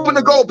 We're not moving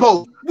the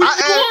goalposts. I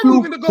asked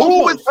you,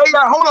 who was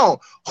AI? Hold on.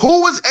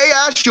 Who was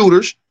AI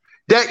shooters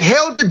that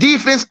held the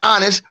defense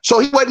honest so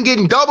he wasn't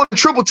getting double and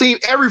triple team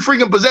every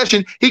freaking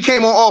possession he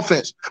came on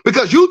offense?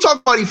 Because you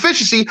talk about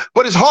efficiency,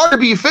 but it's hard to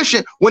be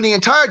efficient when the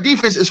entire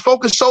defense is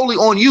focused solely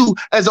on you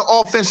as an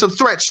offensive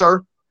threat,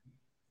 sir.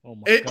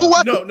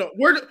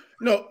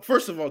 No.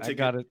 First of all, I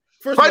got it.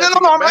 First Right? No.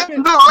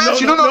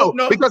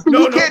 Because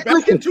you can't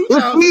listen.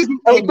 It's easy.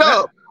 Hey,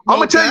 Dub, I'm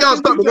gonna tell y'all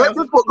something.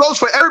 This goes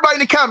for everybody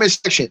in the comment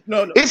section.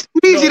 It's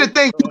easy to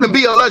think you can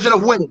be a legend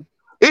of winning.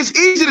 It's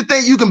easy to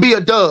think you can be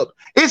a Dub.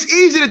 It's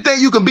easy to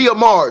think you can be a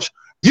Mars.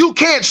 You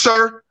can't,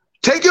 sir.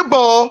 Take your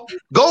ball,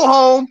 go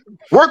home,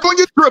 work on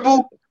your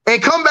dribble,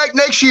 and come back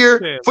next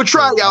year for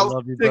tryouts,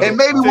 and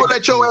maybe we'll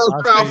let your ass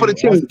try out for the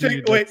team.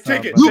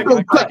 Take it. You've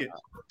been cut.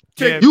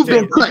 You've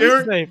been cut.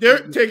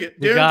 Darren, take it.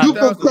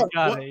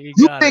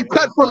 You've been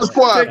cut from the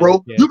squad,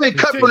 bro. You've been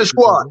cut from the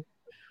squad.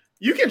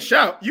 You can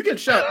shout,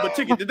 but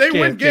Ticket, did they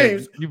win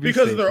games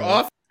because of their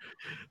off?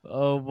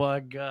 Oh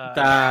my God!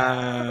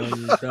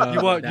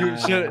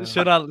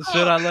 Should I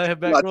let him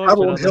back?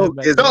 Don't do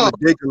the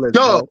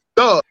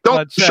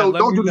show.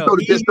 Don't do the show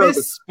that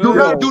disservice. Do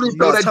not do the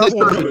show that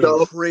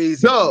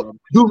disservice, dog.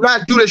 Do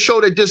not do the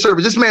show that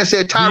disservice. This man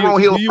said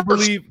Tyrone Hill. Do you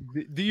believe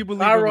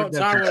Tyrone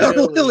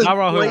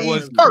Hill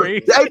was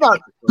crazy? Hey,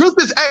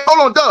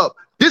 hold on, Dub.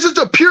 This is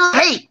the pure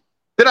hate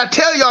that I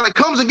tell y'all that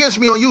comes against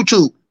me on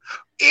YouTube.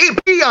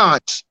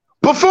 Peons,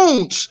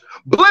 buffoons,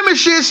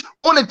 blemishes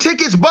on the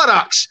Ticket's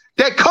buttocks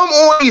that come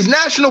on these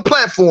national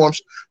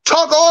platforms,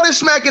 talk all this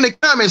smack in the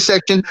comment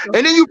section,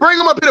 and then you bring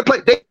them up here to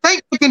play. They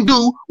think they can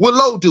do what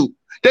Low do.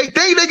 They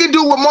think they can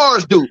do what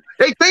Mars do.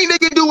 They think they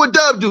can do what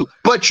Dub do,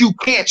 but you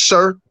can't,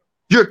 sir.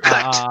 You're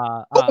cut.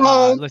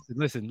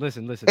 Listen.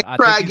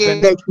 Try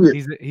again next year.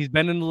 He's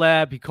been in the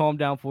lab. He calmed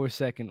down for a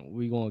second.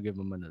 We're going to give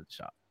him another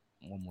shot.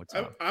 One more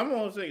time. I'm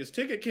only saying is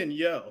Ticket can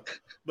yell,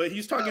 but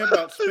he's talking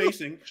about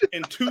spacing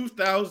in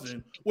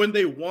 2000 when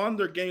they won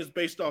their games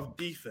based off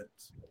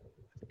defense.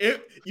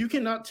 You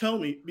cannot tell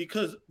me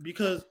because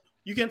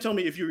you can't tell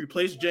me if you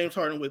replace James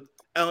Harden with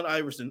Allen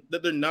Iverson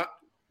that they're not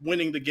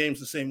winning the games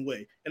the same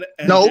way.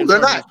 No,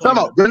 they're not. Come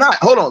on, they're not.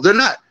 Hold on, they're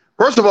not.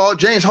 First of all,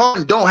 James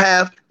Harden don't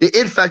have the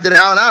it factor that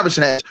Allen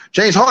Iverson has.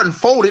 James Harden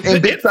folded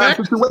in big time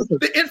situations.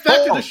 The it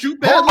factor to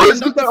shoot bad. Hold on, let's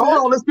get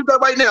that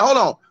right now. Hold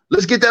on,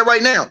 let's get that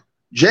right now.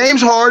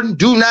 James Harden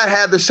do not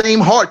have the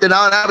same heart that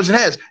Allen Iverson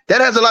has. That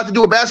has a lot to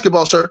do with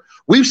basketball, sir.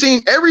 We've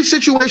seen every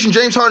situation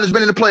James Harden has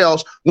been in the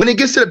playoffs. When it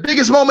gets to the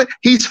biggest moment,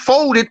 he's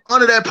folded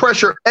under that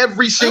pressure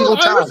every single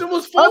time. Iverson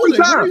was folding.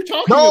 What are you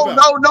talking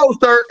about? No,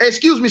 sir.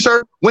 Excuse me,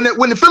 sir. When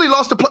the Philly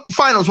lost the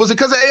finals, was it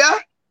because of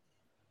AI?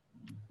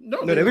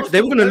 No, they were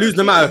going to lose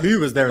no matter who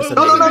was there. No. Hold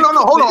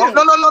on.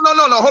 No.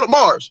 Hold on,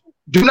 Mars.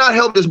 Do not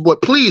help this boy,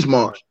 please,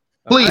 Mars.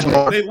 Please,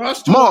 Mars. They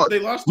lost Mars.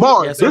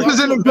 This is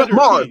an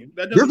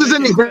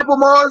example,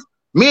 Mars.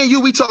 Me and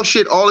you, we talk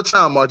shit all the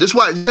time, Mars. This is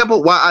why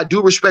I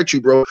do respect you,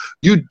 bro.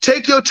 You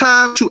take your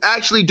time to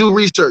actually do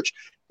research.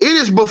 It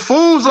is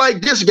buffoons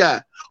like this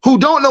guy who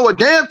don't know a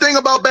damn thing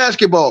about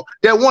basketball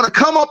that want to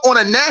come up on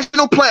a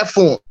national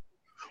platform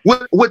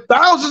with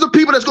thousands of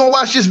people that's going to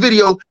watch this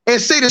video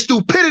and say the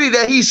stupidity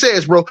that he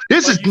says, bro.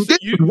 This is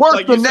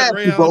worse than that,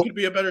 bro. Could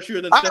be a better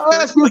shooter than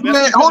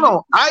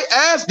I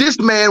asked this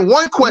man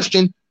one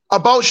question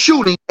about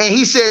shooting, and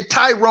he said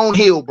Tyrone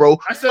Hill, bro.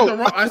 I said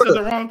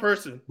the wrong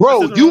person.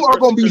 Bro, you are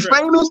going to be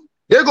famous.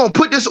 They're going to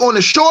put this on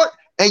the short,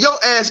 and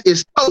your ass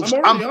is toast.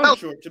 I'm already on the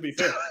short, to be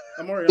fair.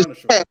 I'm already on the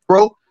short. Sad,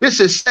 bro. This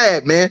is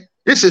sad, man.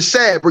 This is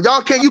sad, bro.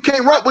 You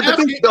can't rock with the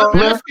big dogs,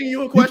 man.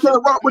 You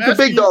can't rock with the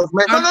big dogs,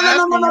 man. No.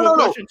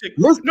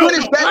 Let's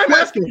finish that question. I'm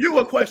asking you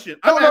a question.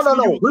 No. You're not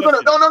going to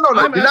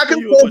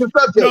change the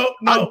subject.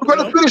 We're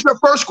going to finish your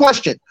first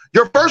question.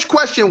 Your first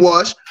question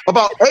was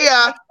about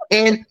AI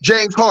and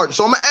James Harden.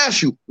 So I'm going to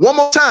ask you one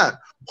more time.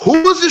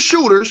 Who was the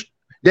shooters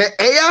that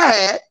AI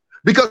had?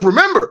 Because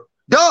remember,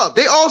 Doug,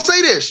 they all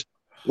say this.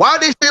 Why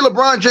did they say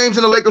LeBron James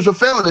and the Lakers were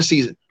failing this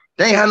season?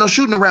 They ain't had no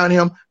shooting around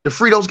him to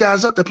free those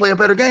guys up to play a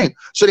better game.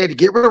 So they had to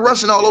get rid of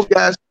Russ and all those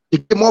guys to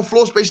get more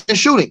floor space than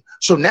shooting.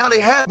 So now they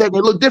have that. They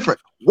look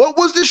different. What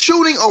was the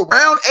shooting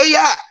around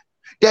AI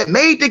that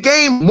made the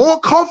game more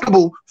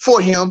comfortable for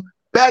him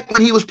back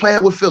when he was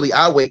playing with Philly?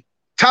 I'll wait.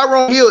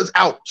 Tyrone Hill is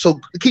out. So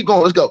keep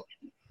going. Let's go.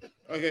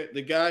 Okay,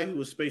 the guy who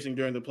was spacing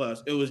during the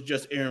playoffs, it was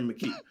just Aaron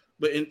McKee.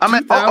 But in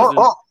hold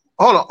on.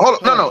 No.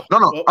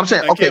 I'm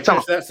saying, okay, tell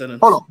me.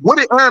 Hold on. What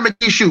did Aaron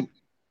McKee shoot?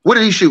 What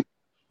did he shoot?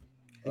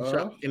 He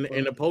shot in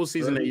the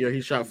postseason that year.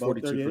 He shot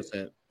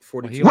 42%.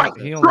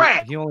 42%.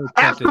 Right. He only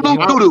absolute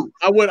doo-doo.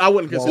 I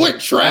wouldn't consider what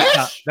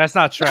trash. That's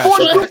not trash.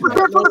 42% from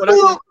the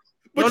field.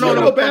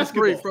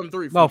 From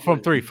three. No,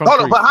 from three.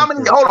 Hold on, but how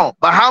many? Hold on,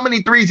 but how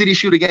many threes did he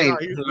shoot a game?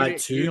 Like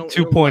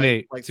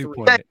 2.8.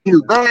 2.8. Thank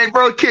you, man,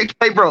 bro.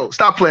 Hey, bro,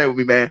 stop playing with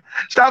me, man.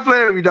 Stop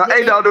playing with me, dog.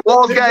 Hey, dog, the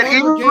Walls got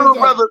even,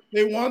 brother.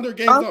 They won their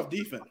games off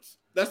defense.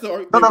 That's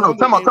the no.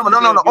 Come on.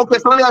 Okay,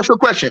 so let me ask you a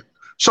question.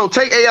 So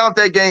take A out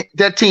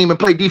that team, and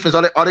play defense.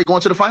 Are they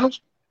going to the finals?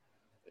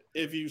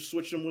 If you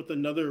switch them with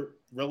another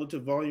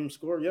relative volume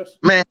score, yes.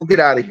 Man, get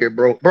out of here,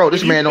 bro. Bro,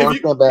 this man don't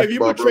understand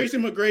basketball. If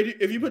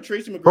you put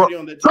Tracy McGrady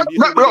on that team,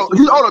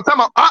 hold on,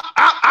 time out.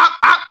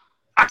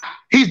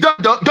 He's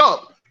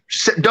Dub.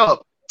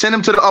 Send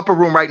him to the upper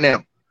room right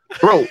now,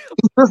 bro. He's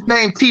just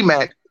named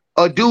T-Mac,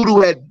 a dude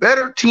who had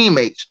better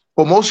teammates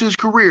for most of his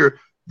career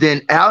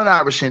than Allen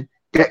Iverson.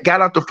 That got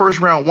out the first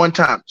round one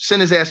time.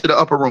 Send his ass to the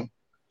upper room.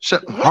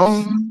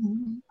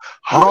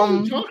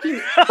 Send him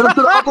to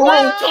the upper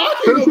room.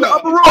 Send him to the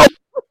upper room.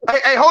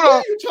 Hey, hold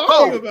on.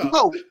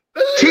 Low.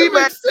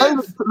 T-Mac made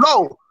it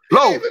low.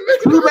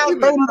 T-Mac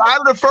made it out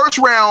of the first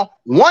round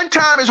one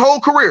time his whole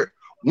career.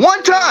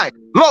 One time.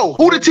 Low.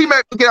 Who did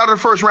T-Mac get out of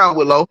the first round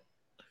with, Low?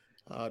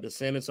 The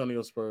San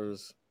Antonio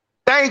Spurs.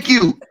 Thank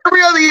you.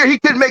 Every other year he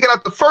couldn't make it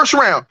out the first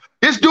round.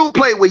 This dude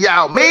played with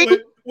Yao Ming.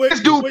 This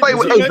dude played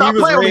with. Hey, stop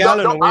playing with me. I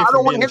don't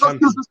want to hear no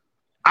excuses.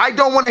 I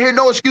don't want to hear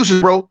no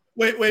excuses, bro.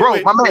 Wait,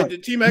 bro, my man.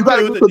 Did T-Mac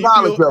play with the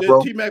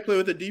DPOY? Did T-Mac play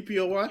with the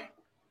DPOY?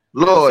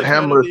 Lord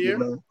have mercy,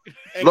 man.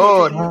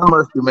 Lord have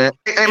mercy, man.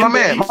 Hey, my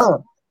man.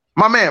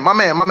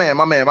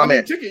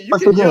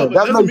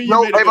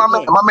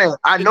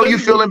 I know you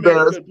feel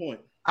embarrassed.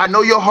 I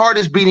know your heart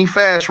is beating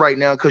fast right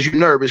now because you're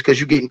nervous because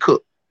you're getting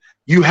cooked.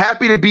 You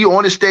happy to be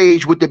on the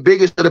stage with the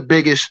biggest of the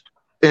biggest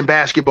in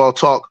basketball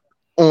talk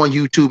on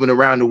YouTube and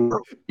around the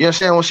world. You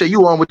understand what I'm saying?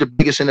 You on with the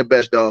biggest and the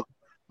best, dog.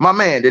 My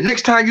man, the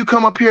next time you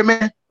come up here,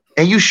 man,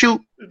 and you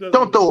shoot,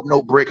 don't throw up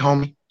no brick,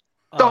 homie.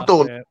 Don't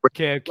throw up no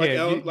brick.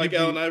 Like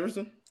Allen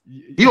Iverson?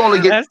 You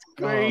only get that's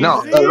crazy.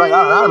 No.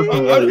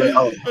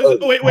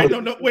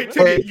 Wait,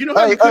 Ticket. You know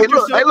how you he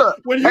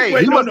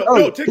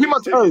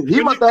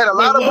must have had a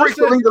lot of bricks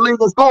to lead the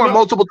league in scoring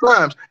multiple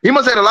times. He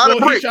must have had a lot of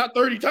bricks.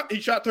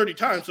 He shot 30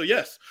 times, so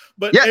yes.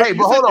 But yeah,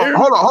 but hold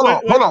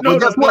on. But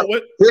guess what?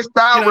 His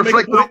style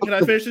reflects. Can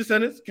I finish the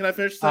sentence? You go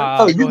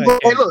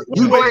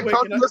ahead and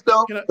talk to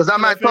yourself because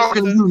I'm not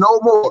talking to you no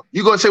more.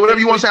 You go and say whatever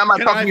you want to say. I'm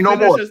not talking to you no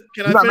more.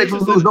 You're not making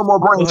me lose no more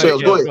brain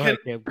cells. Go ahead.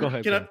 Go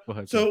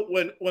ahead. So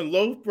when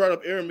Lowe brought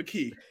up Aaron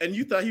McKee and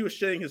you thought he was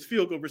shedding his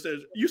field goal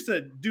percentage, you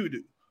said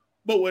doo-doo.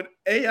 But when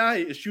AI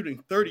is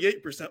shooting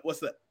 38%, what's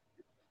that?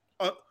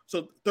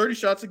 So 30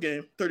 shots a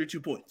game, 32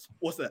 points.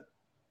 What's that?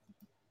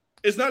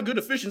 It's not good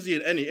efficiency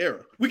in any era.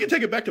 We can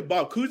take it back to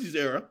Bob Cousy's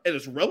era, and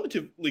it's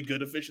relatively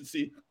good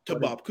efficiency to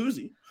Bob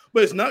Cousy,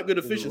 but it's not good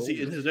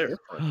efficiency in his era.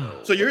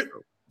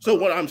 So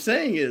what I'm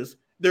saying is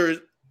there is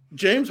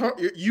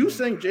you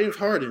saying James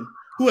Harden,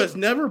 who has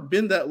never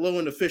been that low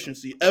in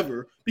efficiency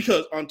ever,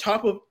 because on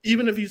top of,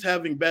 even if he's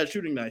having bad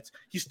shooting nights,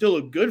 he's still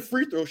a good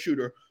free throw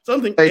shooter.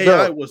 Something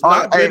AI was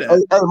not good at.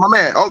 Hey, my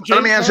man. Okay,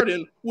 let me answer. Okay,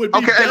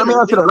 let me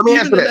answer that. Let me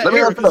answer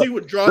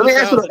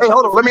that. Hey,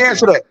 hold on. Let me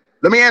answer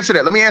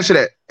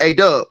that. Hey,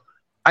 Dub,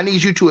 I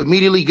need you to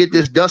immediately get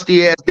this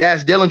dusty ass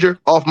Dash Dillinger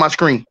off my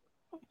screen.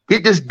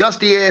 Get this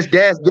dusty ass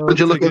Dash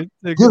Dillinger looking.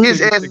 Get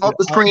his ass off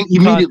the screen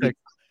immediately.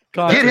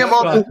 Get him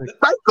off the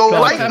psycho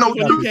light.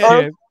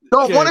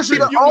 Don't want to see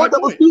the all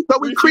double feet,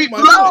 but we creep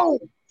low.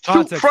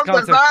 Shoot from the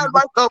line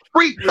like a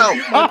freak, though.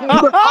 Get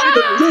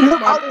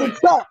him out the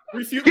chat.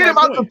 Get him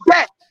out the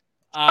chat.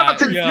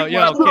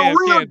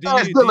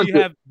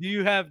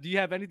 Cam, do you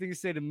have anything to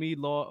say to me,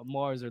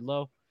 Mars, or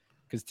Low?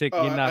 Because you're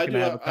not going to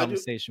have a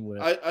conversation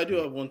with us. I do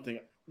have one thing.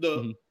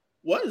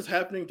 What is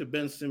happening to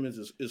Ben Simmons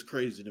is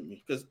crazy to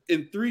me. Because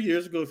 3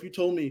 years ago, if you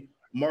told me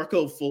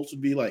Markelle Fultz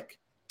would be like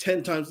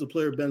 10 times the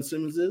player Ben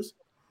Simmons is,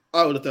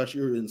 I would have thought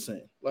you were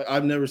insane. Like,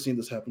 I've never seen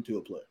this happen to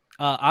a player.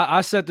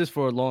 I said this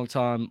for a long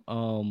time.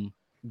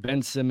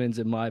 Ben Simmons,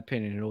 in my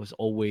opinion,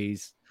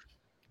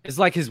 it's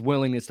like his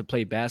willingness to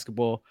play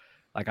basketball.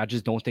 Like, I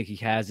just don't think he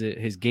has it.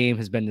 His game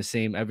has been the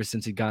same ever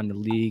since he got in the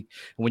league.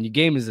 And when your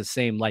game is the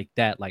same like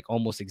that, like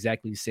almost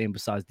exactly the same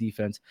besides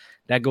defense,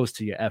 that goes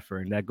to your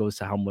effort and that goes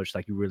to how much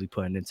like you're really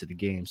putting into the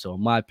game. So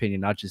in my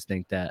opinion, I just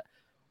think that,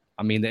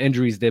 I mean, the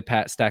injuries did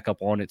stack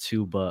up on it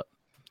too, but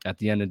at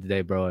the end of the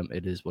day, bro,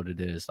 it is what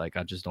it is. Like,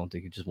 I just don't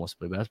think he just wants to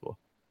play basketball.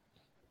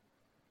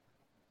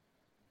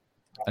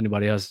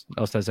 Anybody else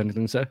has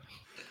anything to say?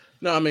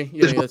 No, I mean,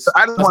 I just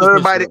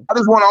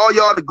want all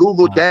y'all to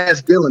Google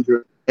Dash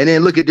Dillinger and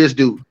then look at this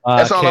dude.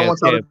 That's all I want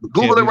y'all to do.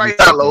 Google it right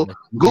now, Lo.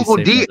 Google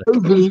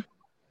D-A-V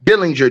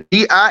Dillinger,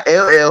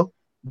 D-I-L-L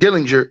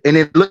Dillinger, and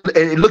then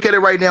look at it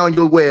right now on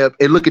your web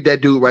and look at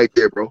that dude right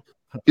there, bro.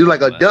 He's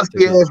like a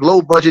dusty ass,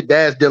 low budget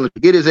Dash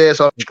Dillinger. Get his ass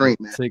off the screen,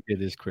 man.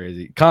 It is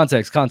crazy.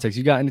 Context.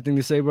 You got anything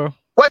to say, bro?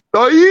 What?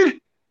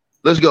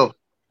 Let's go.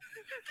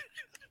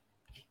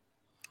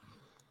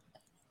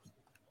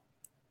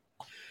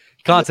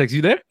 Context,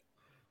 you there?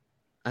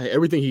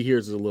 Everything he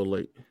hears is a little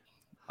late.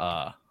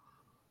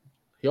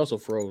 He also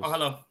froze. Oh,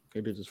 hello.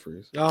 He did just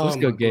freeze. Let's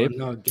go, Gabe.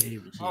 No,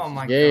 Gabe. Oh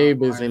my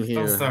Gabe God, is in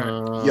here.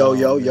 Yo.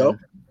 Y'all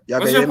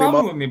what's your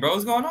problem with me, bro?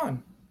 What's going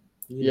on?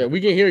 Yeah, we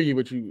can hear you,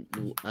 but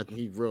I think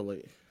he's real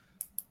late.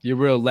 You're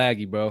real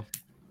laggy, bro.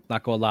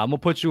 Not gonna lie. I'm gonna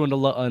put you in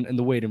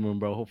the waiting room,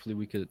 bro. Hopefully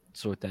we could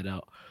sort that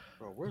out.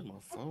 Bro, where's my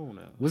phone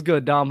at? What's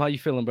good, Dom? How you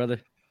feeling, brother?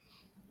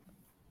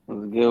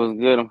 What's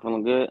good? I'm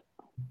feeling good.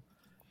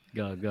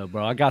 Good,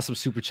 bro. I got some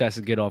super chats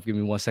to get off. Give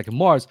me 1 second.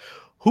 Mars,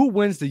 who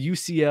wins the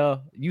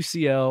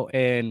UCL,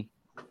 and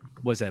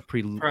what's that?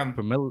 Prem.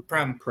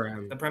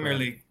 The Premier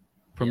League.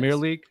 Premier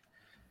League?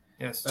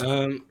 Yes.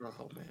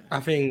 I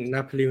think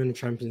Napoli win the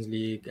Champions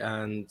League,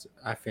 and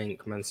I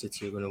think Man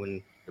City are going to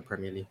win the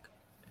Premier League.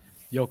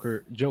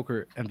 Joker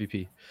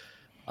MVP.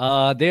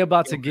 They're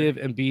about to give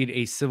Embiid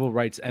a civil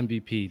rights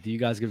MVP. Do you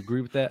guys agree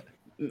with that?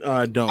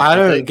 I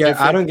don't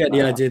get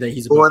the idea that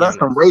he's. Boy, that's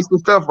some racist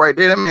stuff right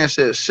there. That man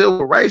said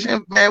civil rights.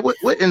 Man,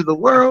 what in the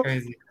world?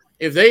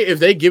 If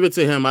they give it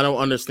to him, I don't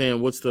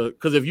understand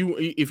because if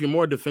you're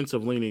more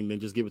defensive leaning, then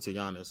just give it to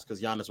Giannis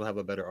because Giannis will have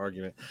a better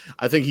argument.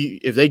 I think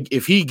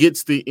if he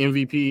gets the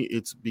MVP,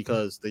 it's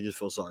because they just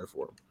feel sorry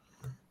for him.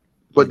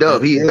 But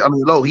Dub, he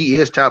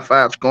is top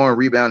 5 scoring,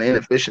 rebound, and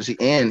efficiency,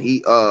 and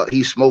he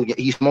smoked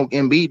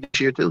Embiid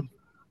this year too,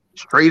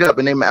 straight up.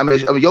 And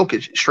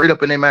Jokic straight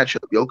up in their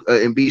matchup.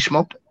 Embiid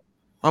smoked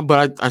him.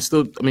 But I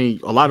still, a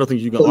lot of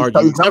things you can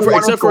argue, except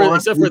for the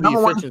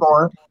efficiency.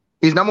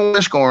 He's number 1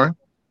 in scoring.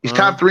 He's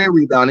top 3 in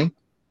rebounding.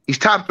 He's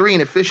top 3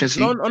 in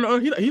efficiency. No,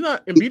 he's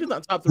not. Embiid is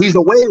not top 3. He's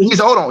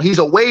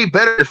a way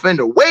better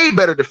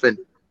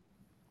defender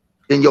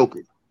than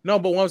Jokic. No,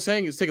 but what I'm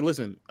saying is, take a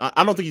listen.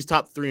 I don't think he's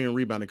top 3 in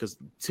rebounding because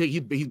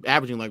he's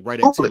averaging like right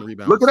at 10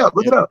 rebounds. Look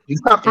it up. He's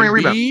top 3 in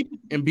rebounding.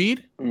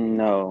 Embiid?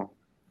 No.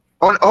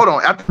 Hold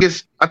on. I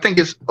think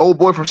it's old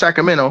boy from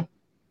Sacramento.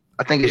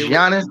 I think it's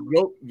Giannis.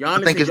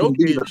 Giannis. I think it's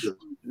Embiid.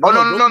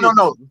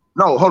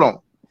 No. Hold on.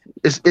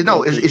 It's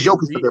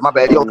Jokic. My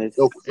bad.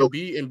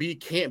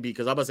 Embiid can't be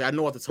because I'm about to say I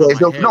know at the top of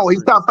my head. No,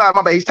 he's top 5.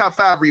 My bad. He's top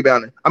 5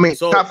 rebounding.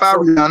 Top 5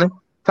 rebounding,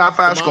 top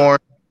 5 scoring.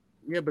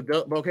 Yeah, but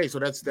okay, so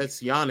that's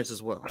Giannis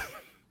as well.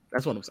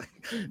 That's what I'm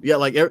saying. Yeah,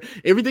 like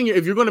everything.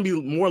 If you're going to be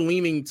more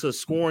leaning to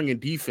scoring and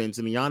defense,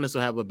 and Giannis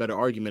will have a better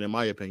argument, in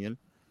my opinion.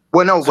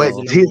 Well, no, but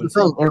here's the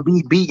thing: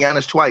 Embiid beat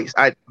Giannis twice.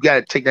 I got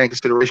to take that in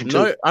consideration too.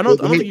 No, I don't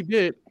think he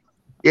did.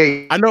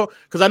 Yeah, I know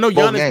because I know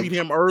Giannis beat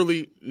him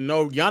early.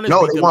 No, Giannis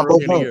beat him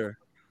early in the year.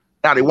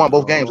 Now they won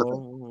both games.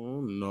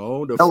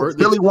 No,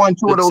 Philly won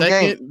 2 of those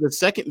games.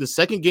 The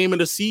second game of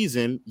the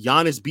season,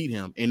 Giannis beat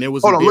him, and there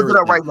was. Hold on, look it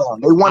up right now.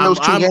 They won those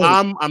 2 games.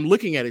 I'm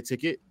looking at it,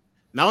 Ticket.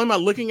 Not only am I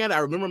looking at it, I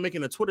remember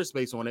making a Twitter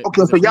space on it.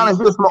 Okay, so Giannis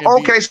is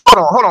okay. So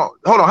hold on.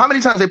 How many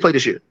times they played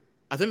this year?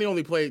 I think they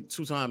only played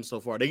 2 times so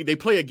far. They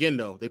play again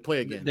though. They play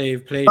again.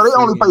 They've played. So they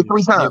only played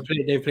 3 times.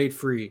 They played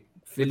 3.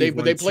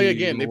 But they play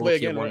again. They play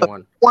again.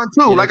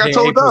 1-2. Like I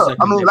told Doug.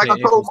 Like I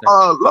told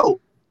Low.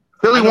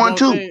 Philly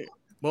 1-2.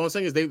 But what I'm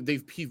saying is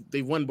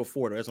they've won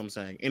before. That's what I'm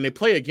saying, and they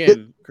play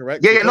again.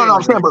 Correct? Yeah. No.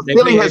 I'm saying, but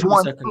Philly has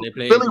won.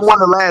 Philly won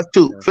the last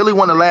 2. Philly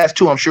won the last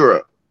 2. I'm sure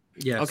of.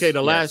 Yes. Okay,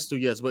 the last 2,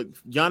 yes, but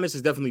Giannis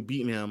is definitely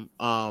beating him.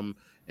 And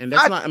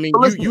that's not. I mean,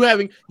 you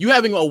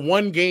having a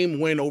 1 game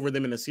win over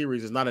them in a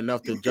series is not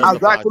enough to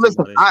justify.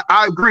 Listen,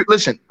 I agree.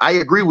 Listen, I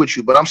agree with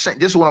you, but I'm saying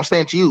this is what I'm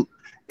saying to you.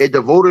 If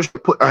the voters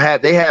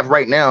have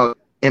right now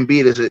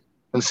Embiid as a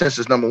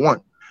consensus number 1.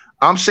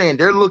 I'm saying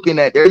they're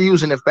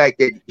using the fact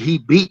that he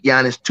beat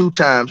Giannis 2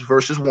 times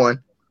versus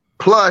 1.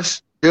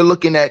 Plus, they're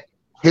looking at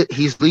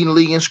he's leading the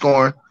league in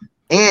scoring,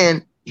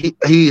 and he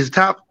is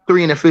top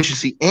 3 in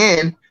efficiency,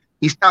 and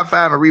he's top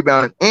 5 in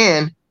rebounding,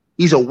 and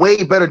he's a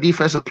way better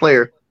defensive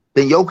player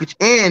than Jokic.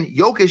 And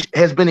Jokic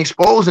has been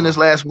exposed in this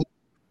last week.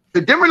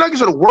 The Denver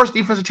Nuggets are the worst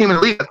defensive team in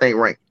the league, I think,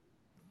 right?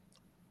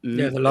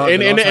 Yeah, in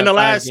the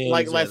last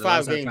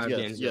 5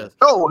 games, yes.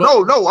 No.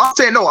 I'm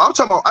saying no. I'm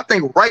talking about. I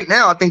think right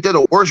now, I think they're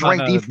the worst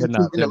ranked defense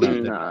team in the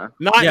league.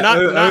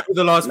 Not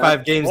the last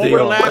 5 games. Hold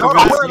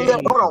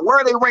on. Where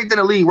are they ranked in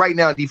the league right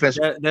now? Defense?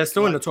 They're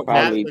still in the top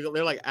half.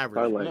 They're like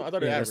average. No, I thought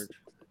they're average.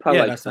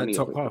 That's the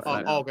top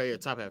half. Okay,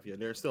 top half. Yeah,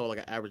 they're still like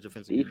an average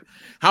defensive unit.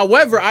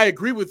 However, I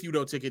agree with you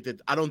though, Ticket,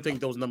 that I don't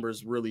think those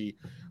numbers really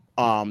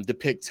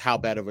depict how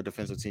bad of a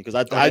defensive team because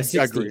I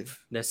agree.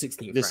 They're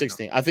 16th. They're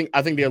 16th.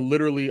 I think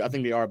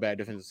they are a bad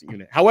defensive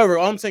unit. However,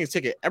 all I'm saying is,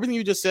 Ticket, everything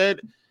you just said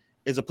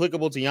is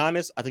applicable to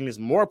Giannis. I think it's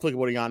more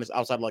applicable to Giannis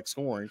outside of like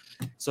scoring.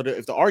 So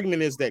if the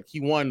argument is that he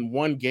won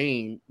 1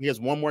 game, he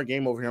has 1 more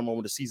game over him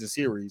over the season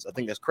series, I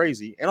think that's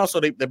crazy. And also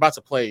they're about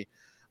to play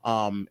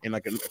in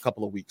like a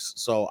couple of weeks.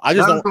 So I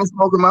just don't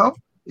smoke him out.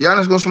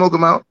 Giannis gonna smoke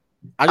him out.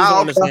 I just don't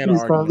understand the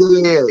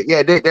argument.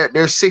 Yeah.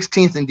 They're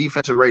 16th in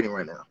defensive rating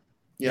right now.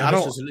 Yeah,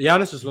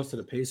 Giannis just lost to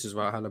the Pacers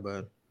while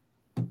Halliburton.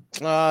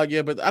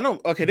 Yeah, but I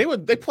don't. Okay,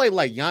 they played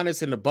like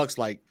Giannis and the Bucks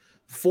like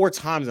 4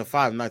 times in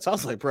 5 nights. I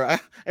was like, bro,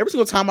 every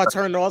single time I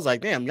turned on, I was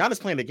like, damn,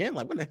 Giannis playing again.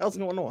 Like, what the hell's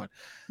going on?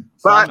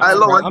 So but I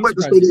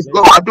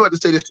do have to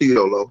say this to you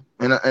though, Lo,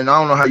 and I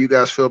don't know how you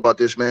guys feel about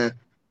this, man.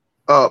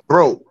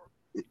 Bro,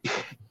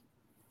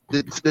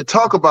 the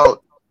talk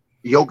about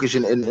Jokic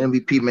and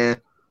MVP, man,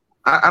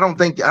 I don't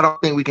think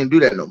we can do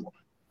that no more.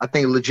 I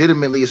think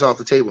legitimately it's off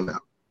the table now,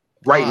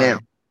 right now.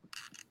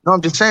 No,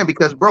 I'm just saying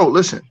because, bro,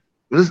 listen,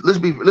 let's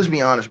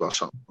be honest about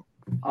something.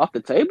 Off the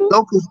table?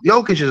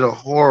 Jokic is a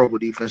horrible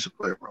defensive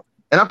player, bro.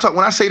 And I'm talking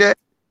when I say that,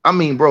 I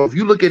mean, bro, if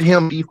you look at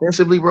him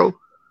defensively, bro,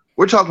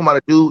 we're talking about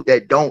a dude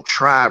that don't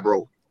try,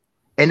 bro.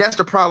 And that's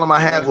the problem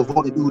I have with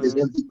voting dude as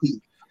MVP.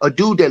 A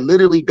dude that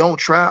literally don't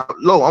try.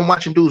 Lo, I'm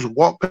watching dudes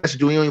walk past the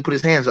dude, he don't even put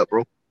his hands up,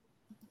 bro.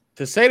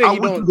 To say that I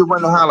wish you could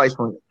run the highlights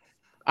from it.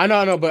 I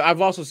know, but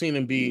I've also seen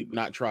him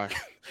not try.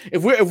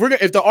 If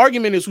the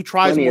argument is who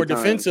tries more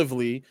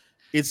defensively,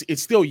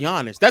 it's still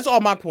Giannis. That's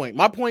all my point.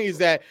 My point is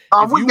that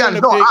I think Giannis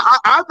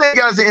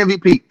an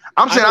MVP.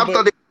 I'm saying I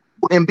thought they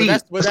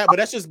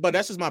Embiid. But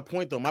that's just my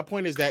point though. My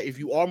point is that if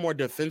you are more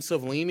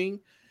defensive leaning,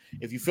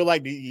 If you feel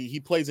like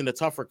he plays in a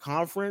tougher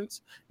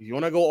conference, if you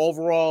want to go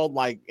overall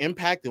like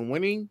impact and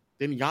winning,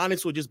 then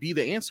Giannis would just be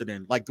the answer.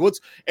 Then, like, what's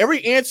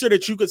every answer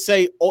that you could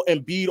say,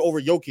 Embiid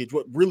over Jokic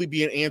would really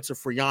be an answer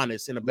for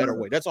Giannis in a better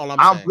way. That's all I'm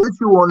saying. I'm with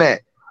you on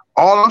that.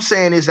 All I'm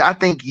saying is, I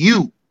think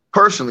you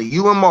personally,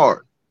 you and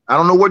Mark, I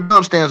don't know where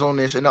Dub stands on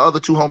this, and the other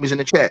two homies in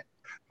the chat,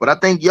 but I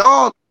think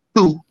y'all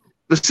two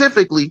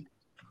specifically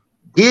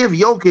give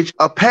Jokic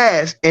a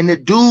pass, and the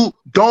dude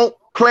don't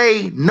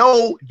play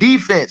no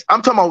defense.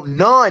 I'm talking about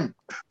none.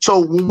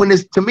 So when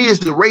it's to me, it's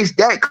the race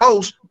that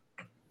close.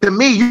 To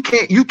me, you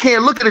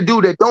can't look at a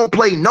dude that don't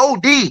play no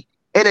D,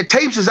 and the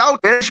tapes is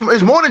out there.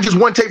 It's more than just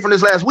one tape from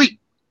this last week.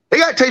 They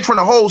got tapes from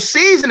the whole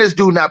season. This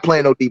dude not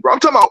playing no D, bro. I'm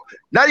talking about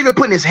not even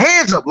putting his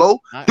hands up low.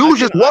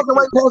 Dude's just walking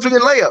right past and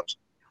getting layups.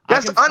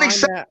 That's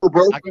unacceptable,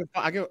 bro.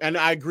 And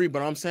I agree,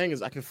 but what I'm saying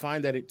is I can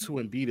find that to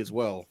Embiid as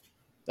well.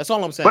 That's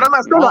all I'm saying. But I'm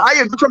not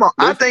saying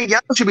I think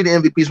y'all should be the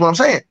MVP. Is what I'm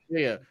saying.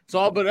 Yeah.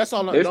 So, but that's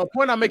all. The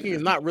point I'm making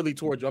is not really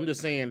towards you. I'm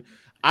just saying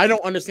I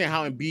don't understand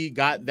how Embiid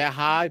got that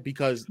high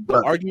because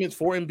the arguments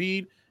for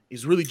Embiid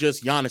is really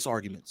just Giannis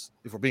arguments.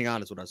 If we're being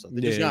honest with ourselves,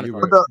 just Giannis.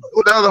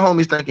 What the other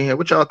homies thinking here?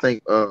 What y'all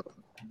think?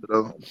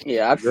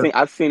 Yeah,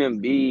 I've seen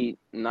Embiid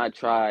not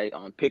try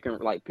on pick and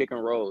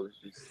rolls,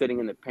 just sitting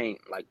in the paint,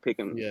 like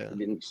picking. Yeah.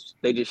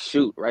 They just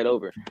shoot right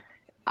over.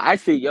 I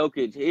see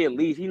Jokic. He at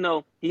least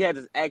he has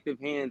his active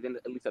hands in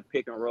at least a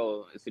pick and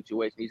roll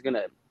situation. It's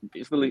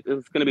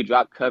gonna be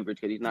drop coverage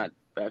because he's not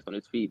fast on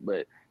his feet.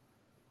 But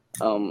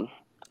I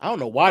don't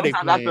know why they.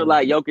 I feel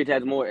like Jokic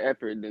has more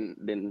effort than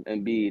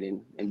Embiid,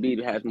 and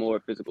Embiid has more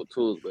physical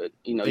tools. But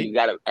you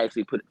got to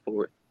actually put it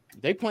forward.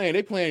 They playing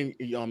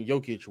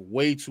Jokic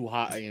way too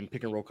high in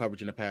pick and roll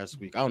coverage in the past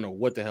week. I don't know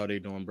what the hell they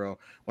doing, bro.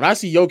 When I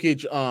see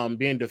Jokic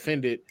being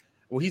defended,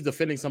 he's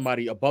defending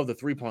somebody above the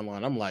 3-point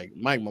line. I'm like,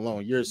 Mike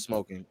Malone, you're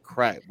smoking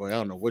crack, boy. I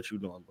don't know what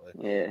you're doing,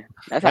 but yeah,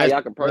 that's how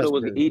Jakob Poeltl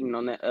was eating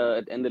on that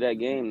at the end of that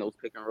game. Those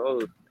pick and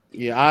rolls.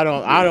 Yeah,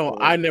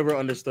 I never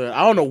understood.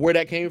 I don't know where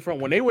that came from.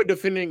 When he was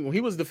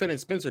defending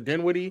Spencer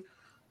Dinwiddie,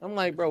 I'm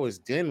like, bro, it's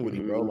Dinwiddie,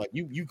 bro. Like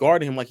you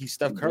guarded him like he's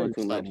Steph Curry,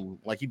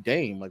 like he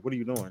Dame. Like, what are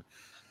you doing?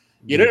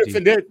 Yeah,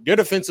 their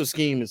defensive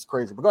scheme is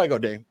crazy. But go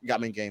Dave. You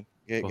got me in game.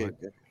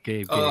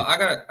 Gabe. I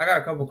got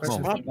a couple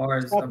questions for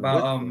Mars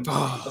about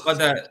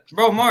that.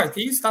 Bro, Mars,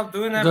 can you stop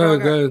doing that, bro?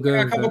 I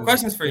got a couple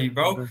questions for you,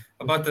 bro,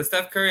 about the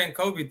Steph Curry and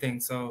Kobe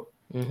thing. So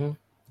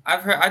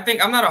I've heard. I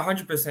think I'm not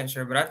 100%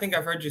 sure, but I think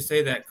I've heard you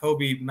say that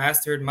Kobe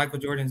mastered Michael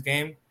Jordan's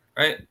game,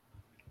 right?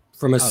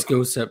 From a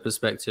skill set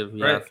perspective,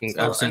 yeah, right. I think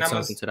I've seen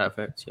something to that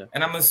effect. Yeah,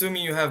 and I'm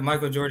assuming you have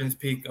Michael Jordan's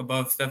peak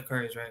above Steph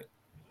Curry's, right?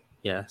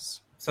 Yes.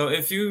 So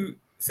if you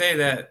say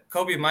that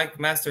Kobe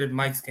mastered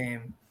Mike's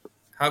game,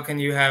 how can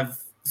you have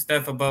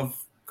Steph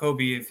above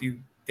Kobe if you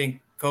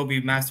think Kobe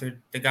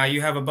mastered the guy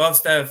you have above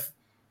Steph's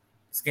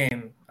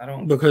game? I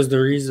don't. Because the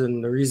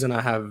reason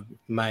I have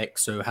Mike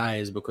so high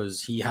is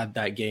because he had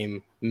that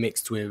game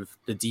mixed with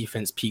the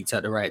defense peaked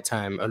at the right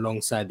time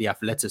alongside the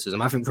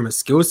athleticism. I think from a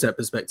skill set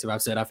perspective,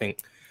 I think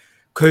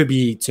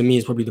Kobe to me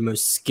is probably the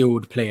most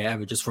skilled player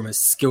ever, just from a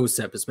skill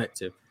set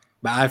perspective.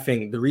 But I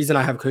think the reason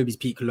I have Kobe's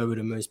peak lower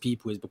than most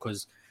people is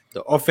because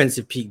the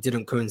offensive peak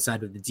didn't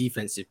coincide with the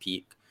defensive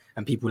peak,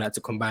 and people had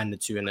to combine the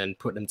two and then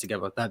put them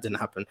together. That didn't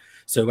happen.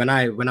 So when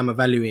I'm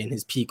evaluating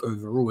his peak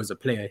overall as a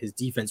player, his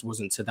defense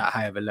wasn't to that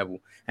high of a level.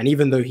 And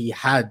even though he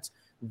had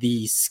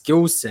the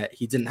skill set,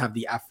 he didn't have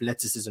the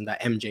athleticism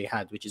that MJ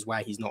had, which is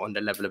why he's not on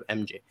the level of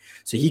MJ.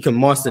 So he can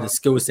master the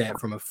skill set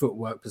from a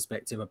footwork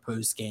perspective, a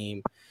post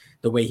game,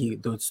 the way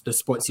the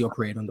spots he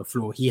operated on the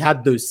floor. He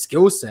had those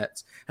skill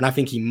sets, and I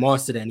think he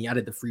mastered it, and he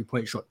added the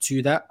 3-point shot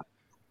to that.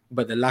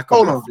 But the lack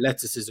of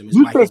athleticism is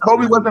why you think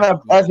Kobe wasn't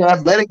as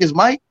athletic as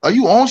Mike? Are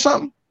you on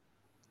something?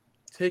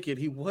 Ticket,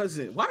 he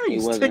wasn't. Why are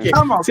you Ticket? He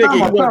wasn't.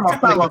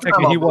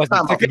 He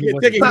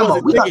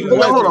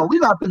Hold on, we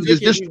not finna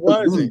just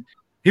disrespect.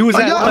 He was.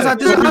 How's that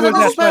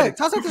disrespect?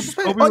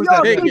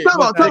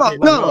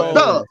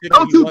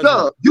 Don't you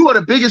dub? You are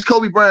the biggest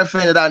Kobe Bryant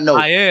fan that I know.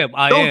 I am,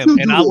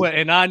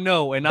 and I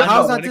know.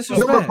 How's that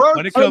disrespect?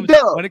 When it comes,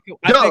 I think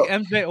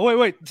MJ.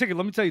 Wait, Ticket.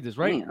 Let me tell you this,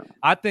 right?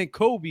 I think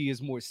Kobe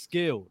is more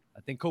skilled. I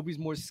think Kobe's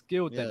more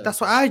skilled than.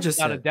 That's what I just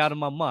said. Not a doubt in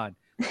my mind.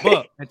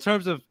 But in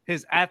terms of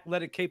his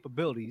athletic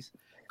capabilities,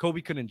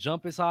 Kobe couldn't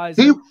jump as high as.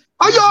 Are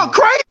y'all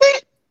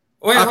crazy?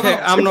 Wait, okay,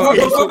 I'm not.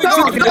 You don't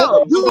remember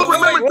Dub. You don't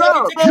remember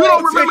Dub. You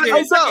don't remember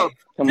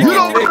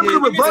the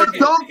reverse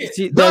dunk.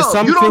 There's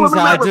some things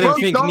that I didn't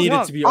think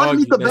needed to be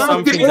argued. There's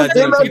some things I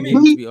didn't think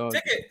needed to be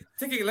argued.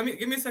 Ticket,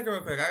 give me a second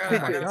real quick. I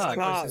got a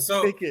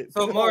question.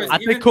 So Morris, I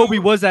think Kobe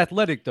was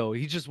athletic though.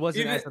 He just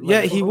wasn't athletic.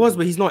 Yeah, he was,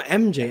 but he's not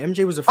MJ.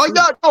 MJ was a freak.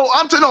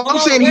 I'm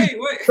saying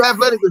he's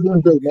athletic as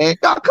MJ, man.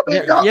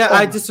 Yeah,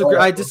 I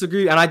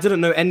disagree. And I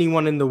didn't know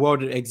anyone in the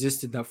world that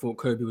existed that thought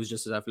Kobe was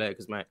just as athletic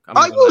as Mike.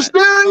 Are you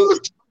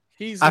serious?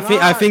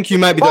 I think you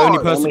might be the only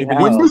person who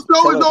believes. When this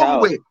show is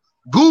over with,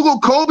 Google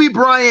Kobe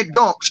Bryant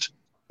dunks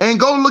and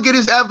go look at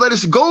his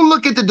athleticism. Go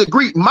look at the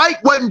degree.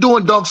 Mike wasn't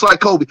doing dunks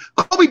like Kobe.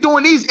 Kobe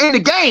doing these in the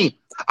game.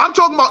 I'm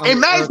talking about in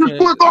Madison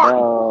Square Garden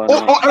or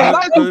in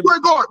Madison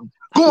Square Garden.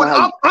 going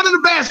up under the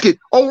basket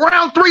on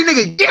round 3,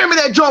 nigga. Give me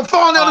that jump,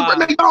 falling down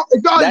the nigga.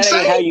 Y'all That insane.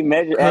 ain't how you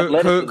measure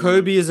athleticism.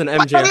 Kobe is an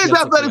MJ. That is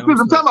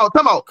athleticism. Time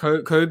out.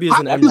 Kobe is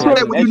an How can you say that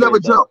MJ. when you never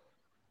jump?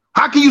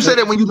 How can you say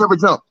that when you never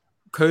jump?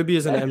 Kobe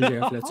is an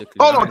MJ athletically.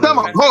 Hold on, time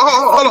out.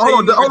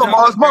 Hold on,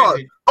 Mars.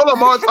 Hold on,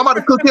 Mars. I'm about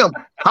to cook him.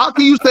 How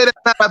can you say that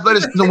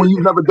athleticism when you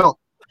never dunked?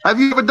 Have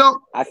you ever dunked?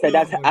 I said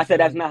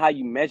that's not how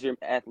you measure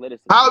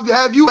athleticism.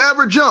 Have you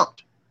ever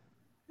jumped?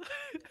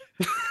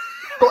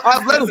 So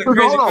athleticism,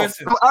 hold on.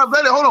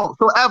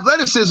 So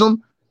athleticism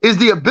is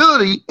the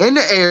ability in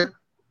the air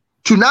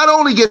to not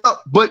only get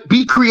up, but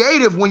be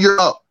creative when you're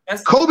up.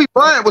 Kobe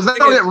Bryant was not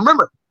only that.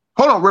 Remember.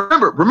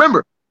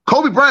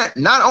 Kobe Bryant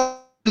not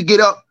only get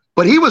up,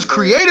 but he was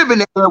creative in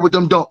the air with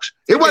them dunks.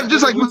 It wasn't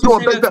just like he was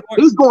doing baseball.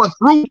 He's going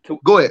through.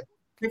 Go ahead.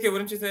 Okay,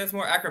 wouldn't you say that's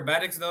more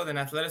acrobatics though than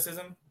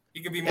athleticism?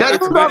 You could be more That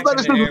is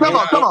athleticism. Come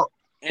on.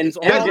 And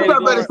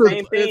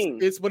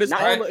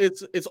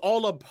it's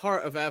all a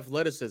part of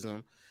athleticism.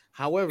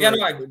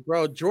 However,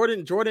 bro,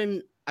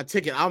 Jordan, I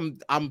take it.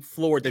 I'm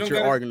floored that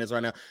you're arguing this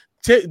right now.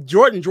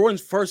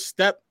 Jordan's first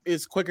step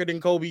is quicker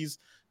than Kobe's.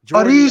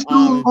 Are these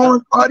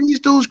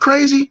dudes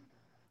crazy?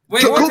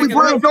 Wait, so Kobe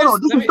Bryant, hold on.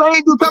 This is the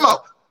same dude. Come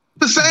out.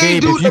 The same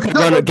Gabe, dude. if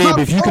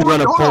you could run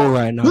a poll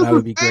right now, that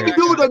would be great. The same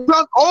dude that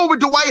dunked over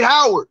Dwight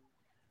Howard.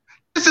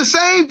 It's the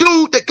same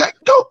dude that got.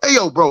 Hey,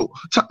 yo, bro,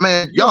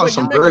 man, y'all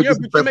some very. You're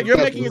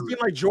making it seem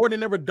like Jordan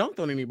never dunked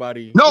on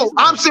anybody. No,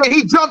 I'm saying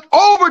he jumped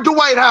over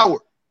Dwight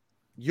Howard.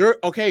 You're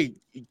okay.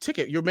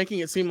 Ticket. You're making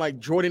it seem like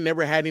Jordan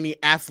never had any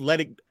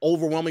athletic,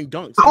 overwhelming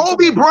dunks.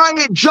 Kobe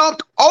Bryant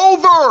jumped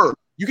over.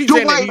 You keep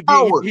saying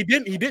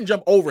that he didn't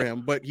jump over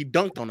him, but he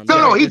dunked on him.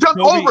 No, he jumped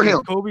over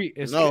him.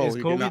 Is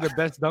Kobe the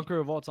best dunker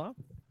of all time?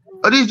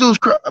 These dudes,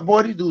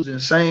 these dudes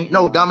insane.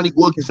 No, Dominique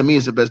Wilkins to me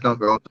is the best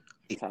dunker of all time.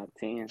 Top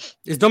 10.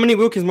 Is Dominique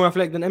Wilkins more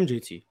athletic than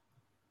MJT?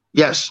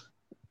 Yes.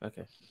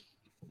 Okay.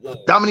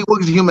 Dominique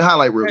Wilkins is a human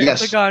highlight reel.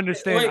 Yes. I think I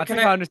understand. I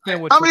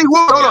understand what Dominique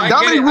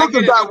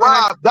Wilkins got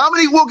robbed.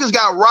 Dominique Wilkins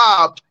got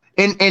robbed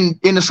in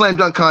the slam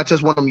dunk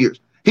contest one of them years.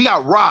 He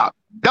got robbed.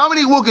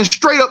 Dominique Wilkins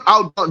straight up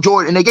outdunked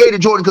Jordan, and they gave it to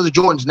Jordan because of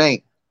Jordan's name.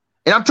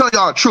 And I'm telling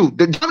y'all the truth.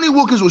 That Dominique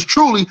Wilkins was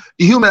truly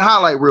the human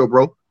highlight reel,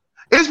 bro.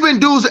 It's been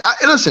dudes.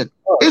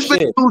 It's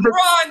been dudes.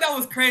 Ron, that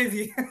was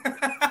crazy.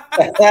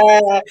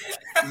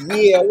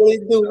 Yeah,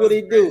 what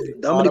he do?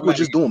 Dominique was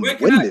just doing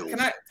windmills. Can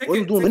I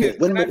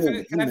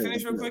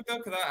finish real quick though?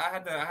 Because I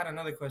had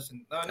another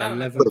question.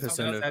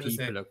 11% of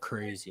people are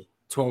crazy.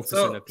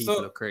 12% of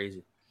people are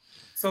crazy.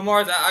 So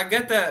Mars, I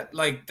get that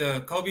like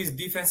the Kobe's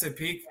defensive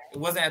peak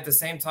wasn't at the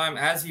same time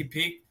as he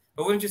peaked,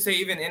 but wouldn't you say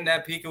even in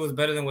that peak it was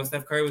better than what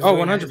Steph Curry was?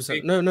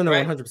 100%. No,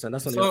 right? 100%.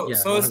 That's not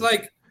so it's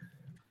like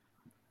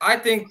I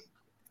think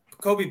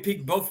Kobe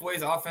peaked both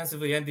ways,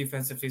 offensively and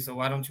defensively. So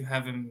why don't you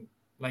have him?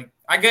 Like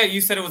I get you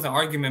said it was an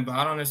argument, but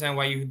I don't understand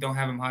why you don't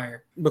have him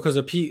higher. Because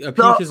a peak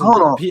is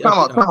hold on,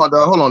 dog.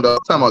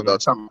 Time out.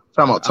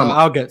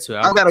 I'll get to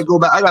it. I gotta go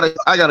back. I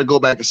gotta go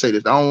back and say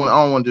this. I don't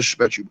want to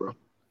disrespect you, bro.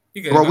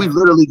 Bro, we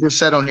literally just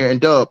sat on here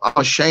and Dub, I'm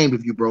ashamed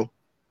of you, bro.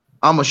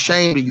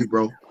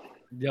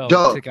 Yo,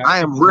 Dub, I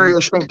am very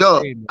ashamed.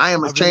 Dub, I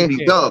am ashamed of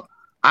you. Dub,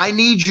 I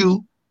need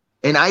you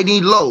and I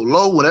need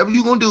Low, whatever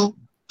you gonna do,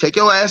 take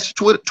your ass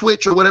to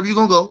Twitch or whatever you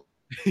gonna go,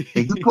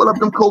 and you pull up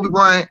them Kobe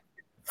Bryant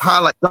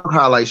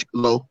highlights,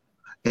 Low,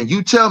 and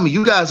you tell me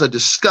you guys are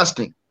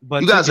disgusting.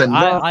 But you guys are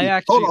not.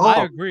 I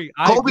agree.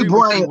 Kobe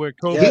Bryant,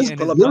 his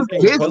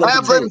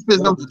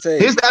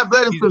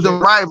athleticism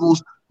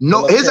rivals.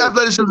 No, his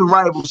athleticism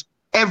rivals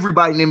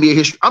everybody in NBA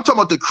history. I'm talking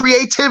about the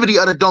creativity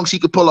of the dunks he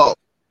could pull off.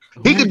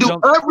 He could do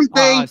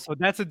everything. So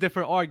that's a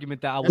different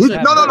argument that I was. No,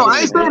 I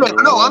ain't saying that.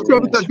 No, I'm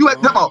saying because you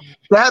have to have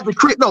to have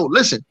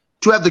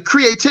the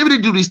creativity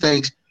to do these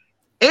things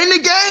in the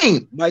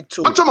game. I'm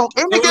talking about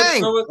in the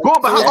game. Go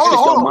behind.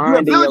 Hold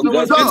on.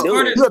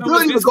 The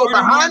ability to go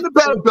behind the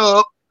back,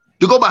 Dub.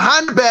 To go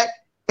behind the back.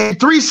 And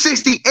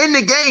 360 in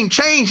the game,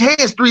 change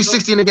hands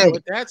 360 in the game.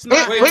 That's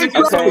not.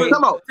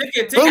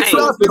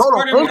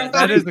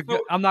 That is a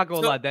good. I'm not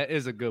gonna lie. That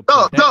is a good. Being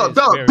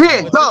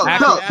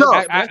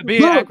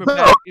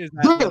acrobatic is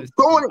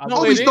throwing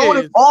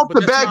it off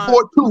the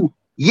backboard too.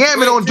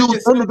 Yamming on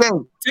dudes in the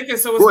game.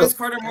 So is Vince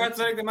Carter more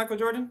athletic than Michael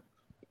Jordan?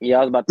 Yeah,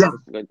 I was about to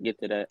get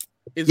to that.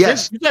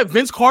 Yes, you said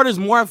Vince Carter is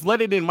more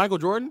athletic than Michael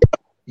Jordan.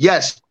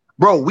 Yes.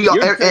 Bro,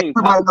 everybody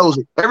knows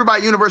it.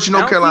 Everybody, University of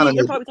North Carolina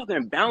knows it.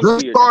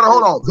 Vince Carter,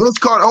 hold on. Vince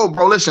Carter,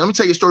 bro, listen, let me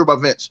tell you a story about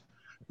Vince.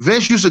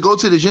 Vince used to go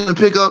to the gym and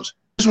pickups.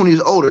 This when he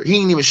was older. He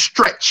didn't even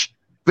stretch.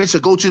 Vince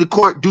would go to the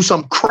court, do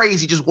something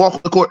crazy, just walk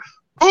on the court.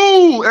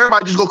 Ooh,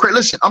 everybody just go crazy.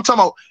 Listen, I'm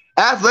talking about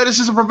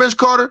athleticism from Vince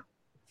Carter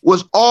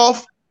was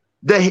off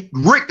the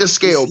Richter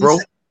scale, bro.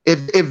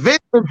 If Vince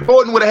and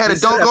Jordan would have had a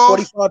dunk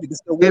off,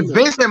 if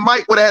Vince and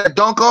Mike would have had a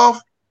dunk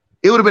off,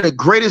 it would have been the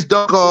greatest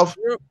dunk off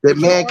that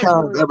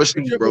mankind has ever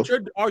seen, bro. But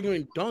you're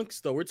arguing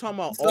dunks, though. We're talking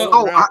about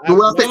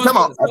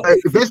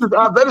Vince's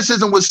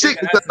athleticism was sick.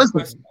 Because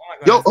listen,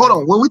 hold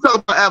on. When we talk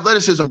about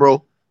athleticism,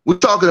 bro, we're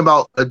talking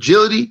about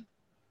agility,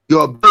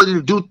 your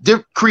ability to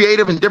do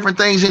creative and different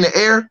things in the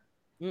air.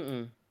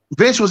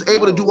 Vince was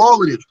able to do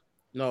all of this.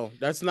 No,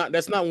 that's not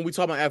when we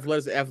talk about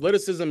athleticism.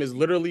 Athleticism is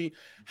literally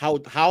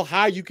how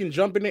high you can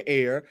jump in the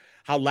air,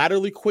 how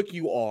laterally quick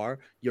you are.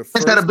 Your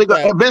Vince had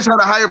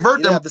a higher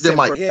vert than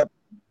Mike.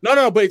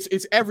 No, but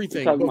it's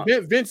everything. But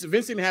Vince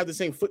didn't have the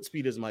same foot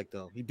speed as Mike,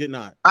 though. He did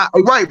not.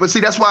 Right, but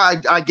see, that's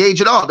why I gauge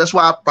it all. That's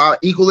why I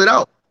equal it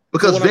out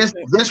because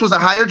Vince was a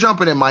higher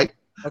jumper than Mike.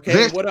 Okay,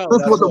 Vince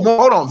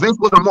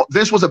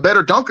was a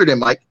better dunker than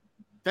Mike.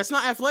 That's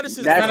not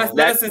athleticism. That's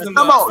athleticism.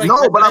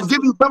 But I'm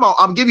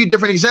giving you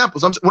different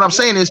examples. What I'm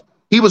saying is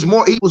he was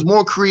more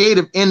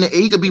creative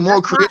he could be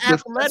more creative.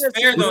 That's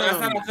fair though. That's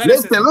not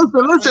athleticism.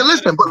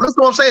 Listen. But listen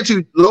to what I'm saying to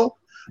you, Lo.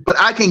 But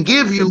I can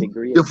give you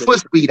the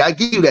foot speed. I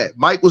give you that.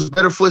 Mike was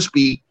better foot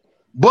speed.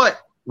 But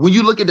when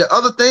you look at the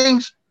other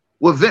things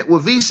with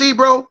VC,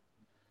 bro,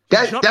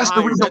 that's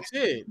the reason. That's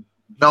it.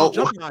 No,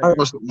 what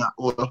else?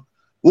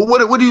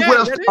 What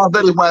else?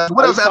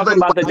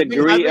 About the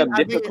degree of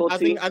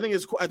difficulty. I think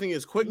it's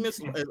quickness,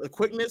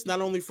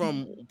 not only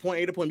from point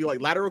A to point B,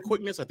 like lateral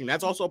quickness. I think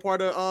that's also a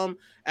part of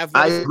athleticism.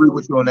 I agree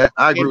with you on that.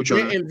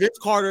 And Vince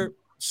Carter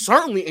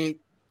certainly ain't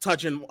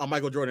touching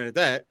Michael Jordan at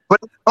that. But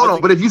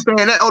if you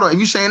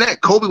saying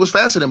that, Kobe was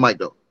faster than Mike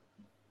though.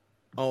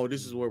 Oh,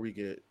 this is where we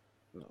get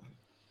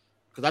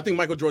because I think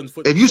Michael Jordan's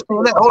foot. If you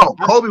saying that,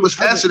 Kobe was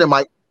faster than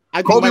Mike.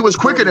 Kobe was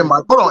quicker than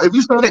Mike. Hold on, if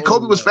you saying that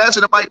Kobe was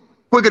faster than Mike.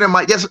 Quicker than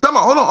Mike. Yes, come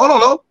on. Hold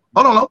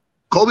on.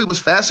 Kobe was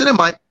faster than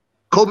Mike.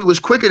 Kobe was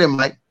quicker than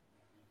Mike.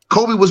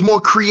 Kobe was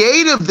more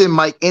creative than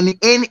Mike. And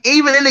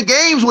even in the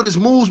games with his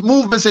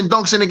movements and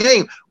dunks in the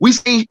game, we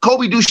seen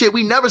Kobe do shit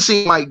we never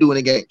seen Mike do in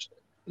the games.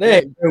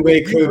 Let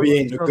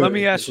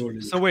me ask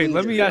you. So wait,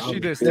 let me ask you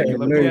this. Take it.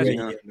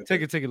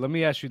 Let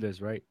me ask you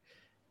this, right?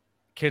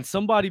 Can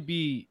somebody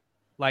be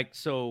like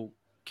so?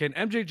 Can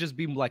MJ just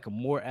be like a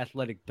more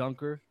athletic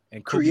dunker?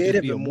 And Kobe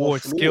just be a more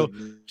skilled.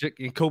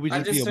 And Kobe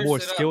just be a more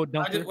skilled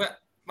dunker.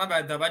 My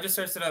bad, Dub. I just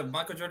searched it up.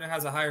 Michael Jordan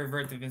has a higher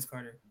vert than Vince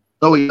Carter.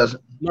 No, he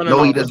doesn't.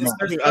 No, he doesn't. I just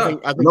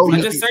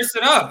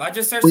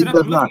searched it up.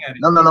 I'm looking at it.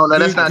 No,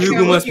 that's not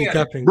true. Must be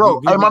capping. Bro,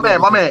 hey, my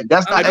man.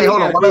 That's not. Hey,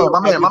 hold on,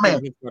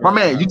 my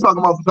man. You talking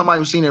about somebody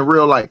who's seen it in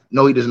real life?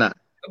 No, he does not.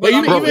 But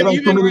hold on. It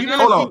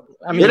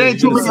ain't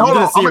too many. Hold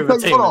on.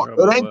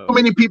 It ain't too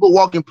many people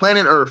walking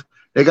planet Earth.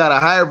 They got a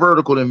higher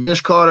vertical than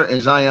Vince Carter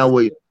and Zion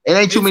Williamson. It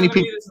ain't too many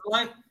people.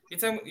 You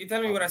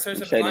tell me what I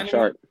searched up online.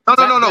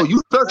 No. You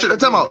search it.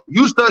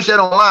 You search that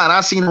online.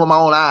 I seen it with my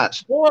own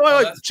eyes.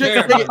 Wait.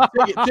 Chicken.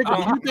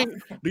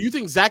 Do you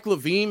think Zach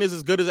LaVine is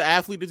as good as an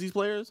athlete as these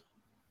players?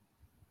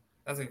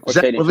 Zach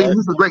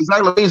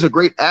LaVine's a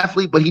great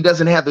athlete, but he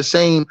doesn't have the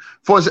same.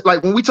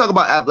 Like when we talk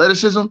about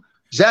athleticism,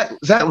 Zach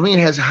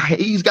LaVine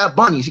he's got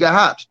bunnies, he got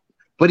hops.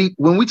 But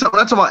when I'm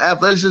talking about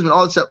athleticism and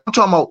all that stuff, I'm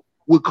talking about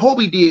what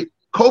Kobe did.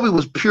 Kobe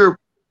was pure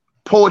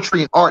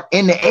poetry and art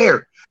in the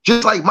air.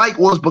 Just like Mike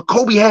was, but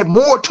Kobe had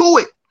more to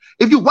it.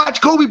 If you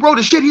watch Kobe, bro,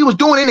 the shit he was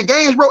doing in the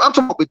games, bro, I'm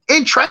talking about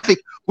in traffic,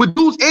 with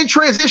dudes in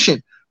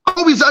transition.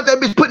 Kobe's out that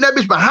bitch, putting that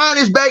bitch behind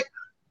his back,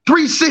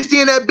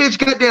 360 in that bitch,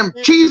 goddamn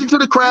cheesing to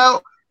the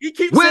crowd. You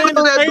keep saying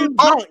the same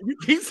dunk. You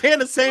keep saying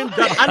the same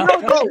dunk. I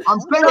know, bro. I'm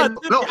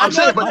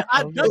saying, but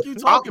I dunk you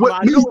talking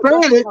about.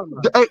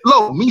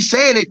 Me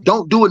saying it,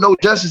 don't do it no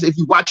justice if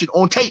you watch it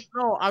on tape.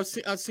 No, I've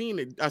seen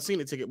it.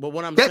 Ticket. But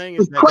what I'm saying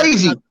is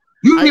crazy.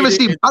 You didn't even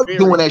see Mike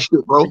doing that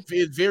shit, bro.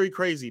 It's very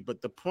crazy.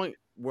 But the point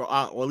where,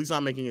 or at least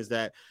I'm making, is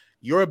that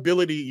your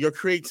ability, your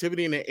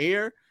creativity in the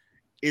air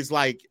is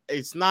like,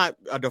 it's not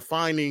a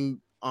defining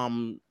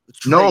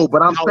no,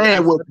 but I'm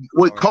saying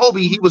with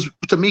Kobe,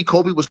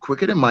 Kobe was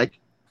quicker than Mike.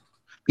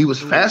 He was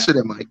faster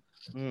than Mike.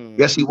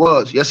 Yes, he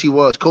was.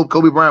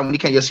 Kobe Bryant, when he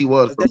came, yes, he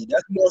was. Bro.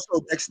 That's more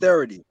so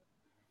dexterity.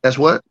 That's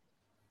what?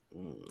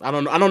 I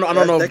don't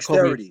know.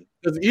 Dexterity.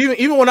 Because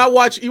even when I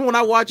watch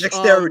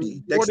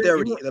dexterity,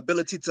 the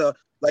ability to,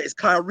 like, it's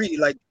Kyrie,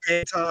 like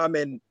time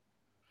and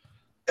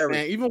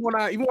even when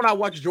I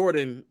watch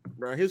Jordan,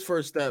 bro, his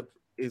first step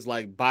is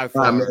like by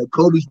far. Man,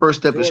 Kobe's first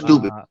step is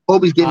stupid.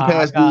 Kobe's getting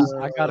past these.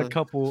 I got a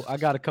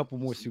couple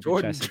more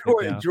super chats.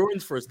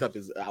 Jordan's first step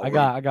is. I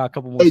got a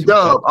couple more. Hey,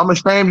 Dub, I'm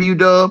ashamed of you,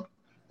 Dub.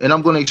 And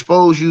I'm going to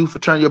expose you for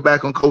turning your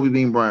back on Kobe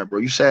Bean Bryant, bro.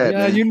 You sad,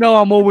 man. You know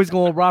I'm always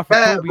going to rock for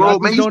Kobe. Bro,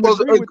 man, you supposed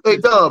to, hey,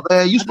 Dub,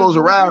 man, you supposed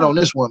to ride on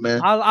this one, man.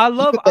 I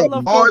love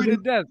Kobe to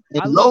death.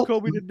 I love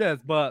Kobe to death,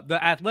 but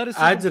the athleticism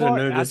I didn't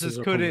part, know this I just was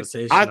a couldn't.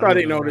 conversation. I thought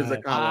he noticed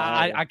the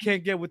I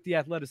can't get with the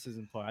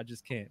athleticism part. I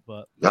just can't.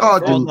 But all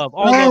love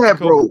to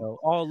Kobe.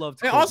 All love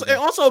to Kobe. And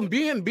also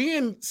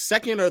being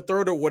second or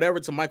third or whatever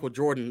to Michael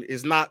Jordan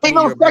is not. Ain't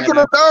no second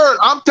or third.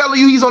 I'm telling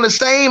you, he's on the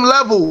same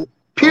level.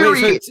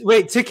 Period.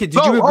 Wait, Ticket,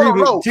 did you agree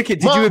with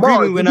Ticket? Did you agree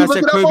with me when I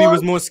said Kobe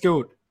was more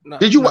skilled?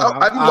 Did you?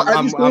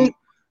 Have you seen?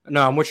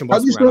 No, I'm watching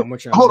basketball.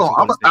 Hold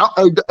on.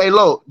 Hey,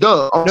 Lo,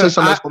 Doug, I'm gonna say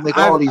something that's gonna make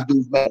all these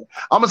dudes mad.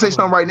 I'm gonna say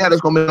something right now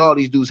that's gonna make all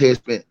these dudes head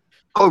spin.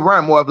 Kobe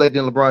Bryant more athletic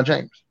than LeBron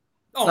James.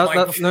 No,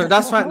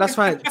 that's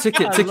fine.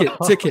 Ticket.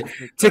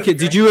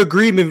 Did you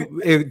agree with me?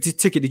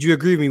 Ticket. Did you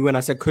agree with me when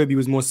I said Kobe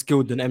was more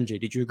skilled than MJ?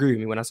 Did you agree with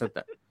me when I said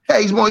that? Yeah,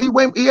 he's more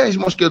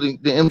skilled than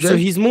MJ. So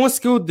he's more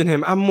skilled than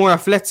him. I'm more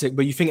athletic,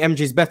 but you think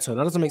MJ's better?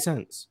 That doesn't make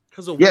sense.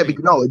 Yeah,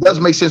 because, no, it does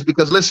make sense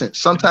because listen,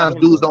 sometimes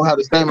dudes don't have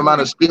the same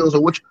amount of skills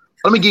or which.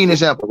 Let me give you an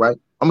example, right?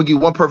 I'm gonna give you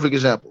one perfect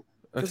example.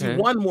 Because he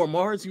won more,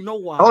 Mars. You know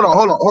why? Hold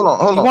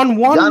on. He won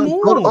one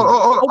more. Hold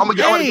on. I'm gonna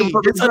give him a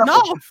perfect example.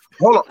 Enough.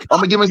 Hold on. I'm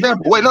gonna give him an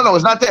example. Wait, no,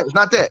 it's not that. It's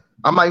not that.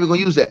 I'm not even gonna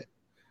use that.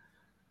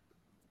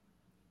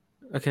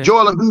 Okay.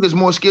 Joel Embiid is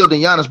more skilled than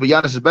Giannis, but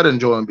Giannis is better than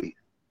Joel Embiid.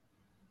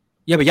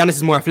 Yeah, but Giannis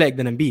is more athletic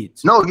than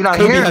Embiid. No, you're not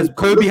Kobe hearing. has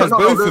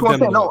both of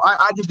them. No,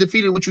 I just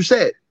defeated what you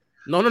said.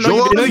 No,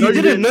 you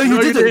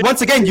didn't.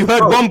 Once again, you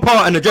heard one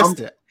part and addressed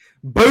it.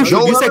 Both.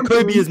 You said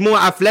Kobe is more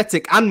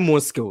athletic and more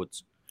skilled.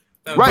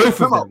 Right.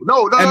 Both of them.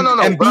 No.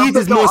 Embiid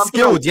is more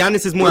skilled.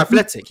 Giannis is more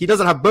athletic. He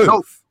doesn't have both.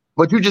 No,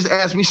 but you just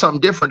asked me something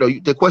different, though.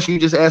 The question you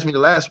just asked me, the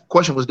last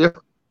question was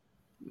different.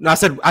 No,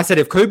 I said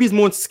if Kobe's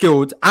more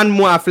skilled and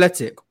more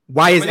athletic,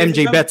 why is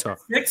MJ better?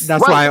 That's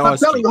why I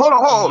asked. I'm telling you. Hold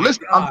on.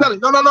 Listen, I'm telling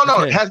you. No.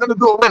 Okay. It has nothing to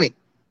do with winning.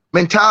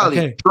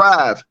 Mentality,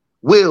 drive,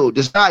 will,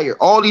 desire,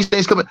 all these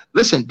things coming.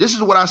 Listen, this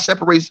is what I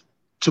separate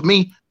to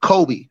me: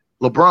 Kobe,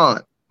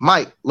 LeBron,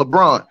 Mike,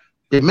 LeBron,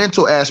 the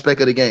mental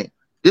aspect of the game.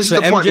 This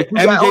is the part.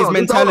 MJ's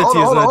mentality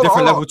is on a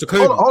different level to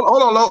Kobe.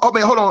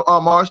 Hold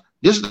on, Mars.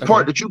 This is the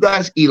part that you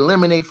guys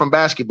eliminate from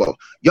basketball.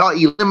 Y'all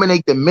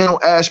eliminate the mental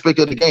aspect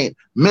of the game,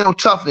 mental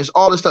toughness,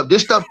 all this stuff.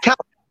 This stuff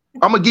counts.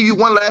 I'm gonna give you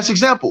one last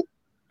example.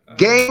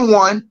 Game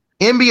 1,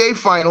 NBA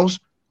Finals,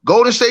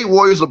 Golden State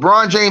Warriors,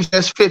 LeBron James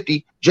has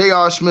 50,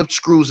 J.R. Smith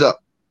screws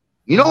up.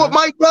 You know what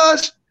Mike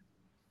does?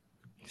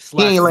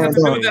 He ain't laying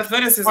down. Hold on.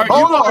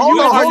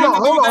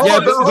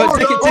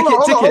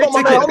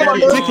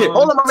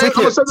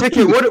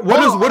 Ticket. What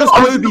does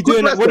Kobe do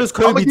in that? What does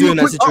Kobe do in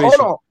that situation? Hold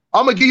on.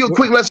 I'm gonna give you a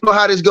quick lesson on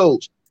how this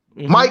goes.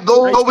 Mike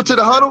goes over to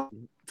the huddle.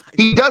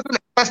 He doesn't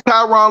ask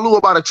Tyronn Lue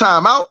about a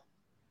timeout.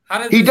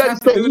 He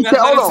doesn't say. He said,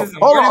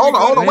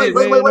 "Hold on. Wait.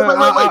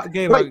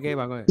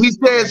 He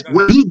says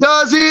what he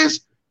does is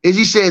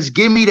he says,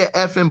 "Give me the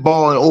effing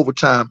ball in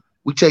overtime.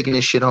 We taking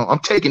this shit home. I'm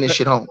taking this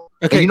shit home."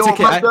 Okay, and you know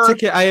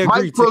I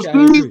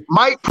agree.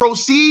 Mike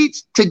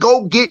proceeds to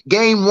go get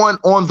game 1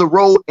 on the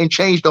road and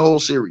change the whole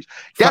series.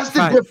 That's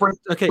the difference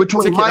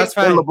between Mike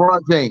and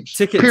LeBron James.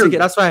 Ticket,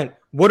 that's fine.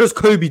 What does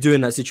Kobe do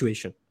in that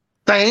situation?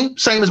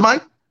 Same as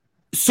Mike.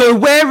 So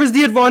where is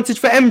the advantage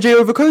for MJ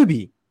over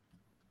Kobe?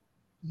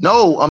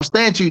 No, I'm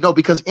saying to you, no,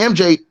 because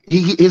MJ,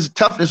 his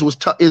toughness was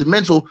his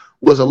mental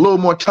was a little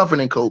more tougher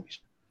than Kobe's.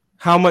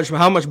 How much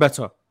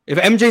better? If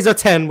MJ's a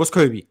 10, what's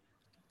Kobe?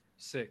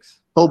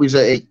 6. Kobe's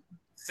a 8.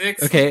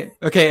 6. Okay.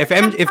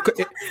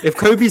 If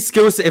Kobe's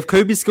skill set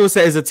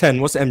is a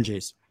 10, what's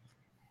MJ's?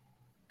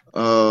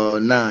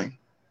 9.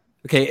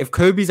 Okay, if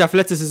Kobe's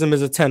athleticism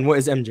is a 10, what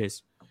is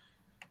MJ's?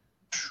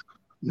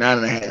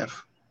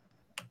 9.5.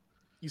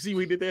 You see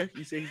what he did there?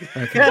 You see?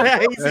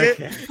 Okay. He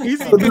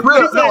said, be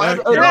real. I had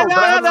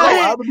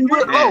to be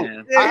real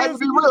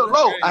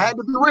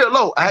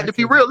low. I had to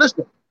be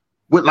realistic.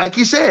 Like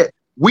you said,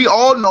 we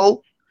all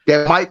know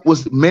that Mike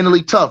was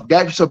mentally tough.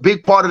 That's a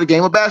big part of the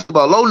game of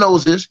basketball. Low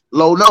knows this.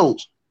 Low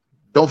knows.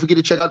 Don't forget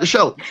to check out the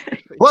show.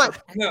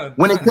 But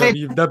when it came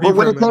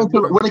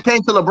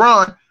to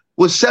LeBron,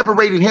 what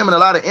separated him in a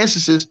lot of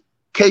instances,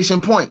 case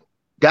in point,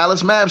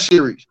 Dallas Mavs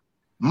series.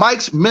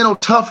 Mike's mental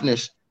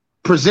toughness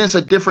presents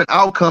a different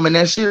outcome in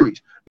that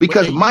series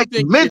because Mike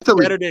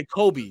mentally better than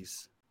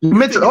Kobe's.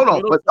 Hold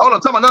on.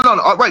 Come on. No.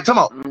 All right, come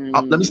on.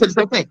 Let me say the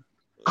same thing.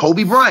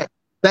 Kobe Bryant,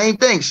 same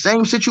thing,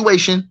 same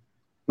situation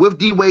with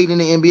D Wade in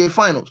the NBA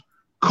Finals.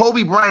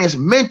 Kobe Bryant's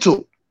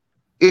mental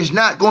is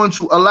not going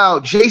to allow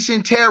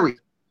Jason Terry,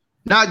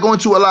 not going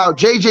to allow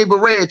JJ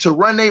Barea to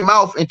run their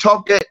mouth and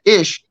talk that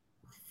ish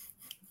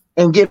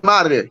and get him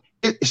out of there.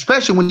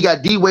 Especially when you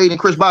got D Wade and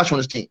Chris Bosh on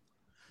his team.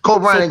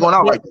 Kobe Bryant ain't going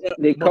out like that.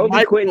 Did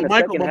Kobe quit in the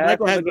second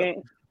half of the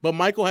game? But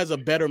Michael has a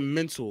better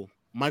mental.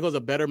 Michael's a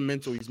better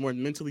mental. He's more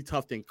mentally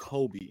tough than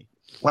Kobe.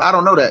 Well, I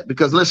don't know that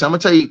because listen, I'm gonna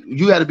tell you,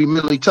 you had to be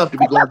mentally tough to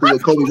be going through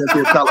what Kobe went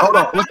through. Hold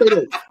on, I'm gonna say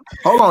this.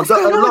 Hold on,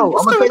 low.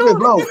 I'm gonna say this,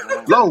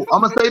 low.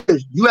 I'm gonna say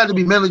this. You had to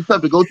be mentally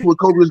tough to go through what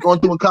Kobe was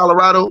going through in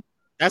Colorado.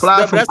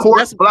 Fly from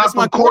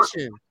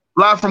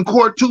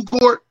court to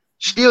court,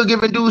 still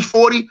giving dudes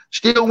 40,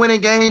 still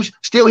winning games,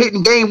 still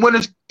hitting game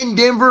winners in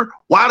Denver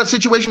while the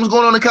situation was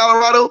going on in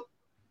Colorado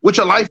with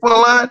your life on the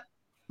line.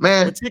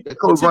 Man, Ticket,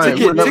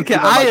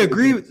 I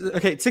agree.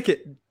 Okay,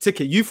 Ticket.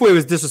 You thought it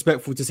was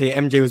disrespectful to say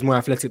MJ was more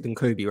athletic than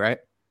Kobe, right?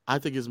 I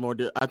think it's more.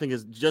 I think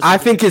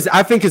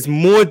it's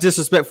more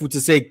disrespectful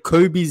to say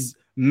Kobe's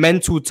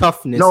mental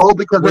toughness. No,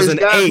 because was an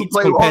 8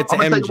 compared to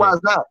MJ.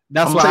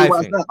 That's what I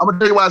think. I'm gonna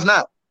tell you why it's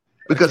not.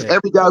 Because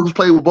every guy who's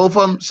played with both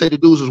of them say the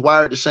dudes was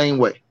wired the same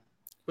way.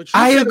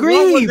 I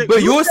agree,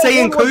 but you're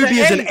saying Kobe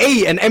is an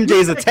 8 and MJ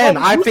is a 10.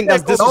 I think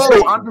that's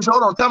disrespectful. No, I'm just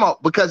hold on, time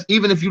out. Because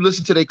even if you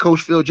listen to their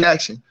coach Phil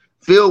Jackson,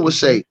 Phil would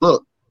say,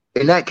 look,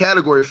 in that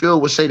category, Phil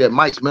would say that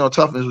Mike's mental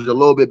toughness was a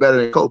little bit better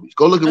than Kobe's.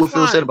 Go look at what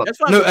Phil said about it.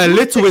 No, a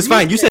little is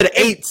fine. You said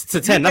 8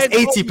 to 10. That's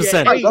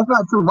 80%. Right, that's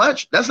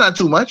not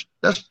too much.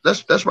 That's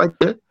right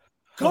there.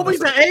 Kobe's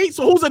an 8,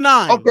 so who's a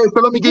 9? Okay, so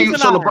let me give you.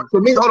 So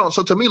to me,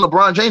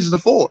 LeBron James is a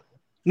 4.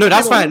 No,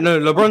 that's fine. No,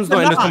 LeBron's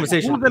not in the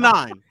conversation. Who's the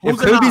 9?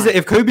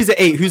 If Kobe's an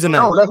 8, who's a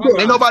 9? No, that's it.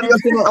 Ain't nobody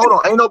else in there. Hold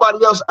on. Ain't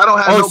nobody else. I don't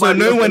have nobody.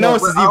 So no one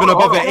else is even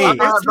above an 8.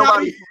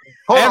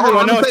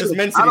 Everyone else is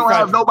mentally. I don't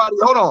have nobody.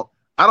 Hold on.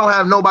 I don't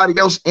have nobody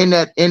else in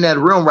that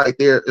room right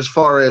there. As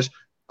far as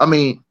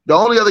the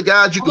only other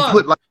guys you can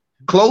put like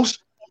close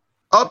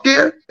up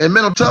there in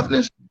mental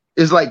toughness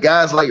is like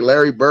guys like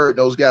Larry Bird,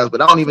 those guys.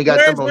 But I don't even got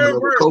them on the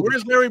level.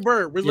 Where's Larry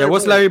Bird?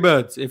 What's Larry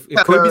Bird? If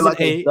Kobe's an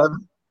 8,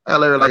 I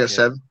Larry like a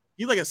 7.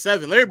 He's like a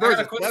 7. Larry Bird's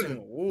a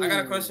 7. I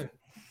got a question.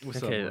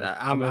 What's okay,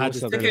 up?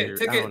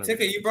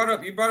 Ticket. You brought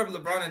up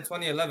LeBron in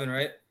 2011,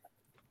 right?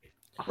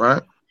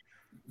 Right.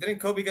 Didn't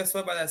Kobe get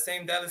swept by that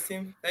same Dallas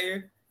team that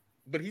year?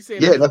 But he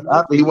said, that's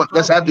after he went.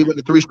 That's after he went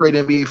to 3 straight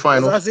NBA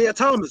finals. That's Isaiah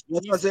Thomas.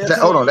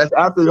 Hold on. That's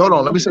after. Hold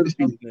on. Let me say this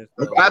to you.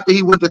 After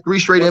he went to 3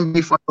 straight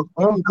NBA finals.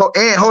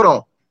 And hold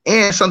on.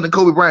 And something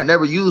Kobe Bryant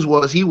never used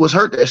was he was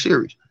hurt that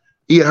series.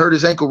 He had hurt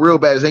his ankle real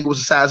bad. His ankle was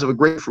the size of a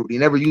grapefruit. He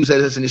never used that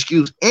as an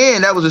excuse.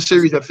 And that was a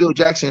series that Phil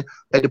Jackson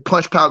had to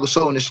punch Pau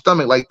Gasol in his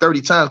stomach like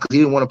 30 times because he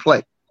didn't want to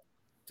play.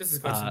 This is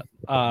question.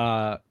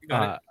 I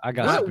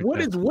got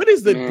what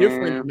is the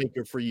difference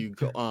maker for you?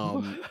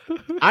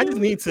 I just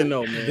need to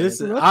know, man.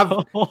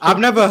 I've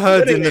never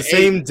heard in the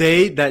same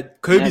day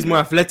that Kobe's more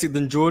athletic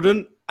than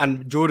Jordan,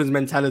 and Jordan's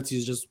mentality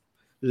is just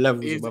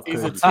levels above Kobe.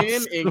 Is a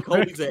 10 and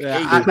Kobe's an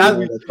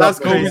 8. That's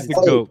Kobe's the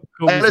GOAT.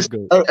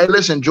 Hey,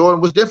 listen, Jordan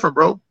was different,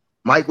 bro.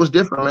 Mike was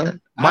different, man.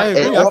 I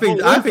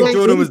agree. I think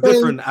Jordan was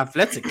different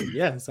athletically.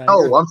 Yes. I'm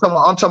talking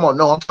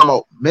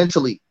about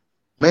mentally.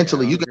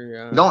 Mentally, you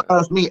can don't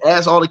ask me.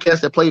 Ask all the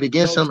cats that played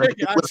against him. I'm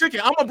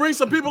gonna bring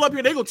some people up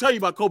here. They gonna tell you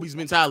about Kobe's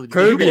mentality.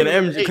 Kobe and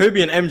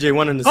MJ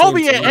won in the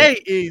Kobe same at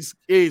 8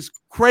 is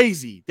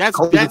crazy. That's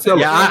I think that's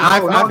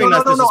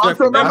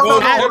disrespectful. I'm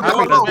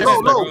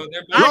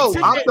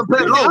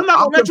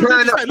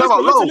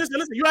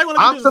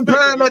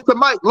comparing that to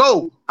Mike.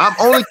 Low. I'm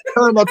only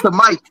comparing that to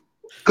Mike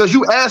because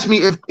you asked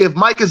me if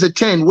Mike is a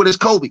 10. What is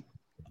Kobe?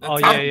 Oh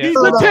yeah. He's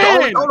a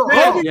 10.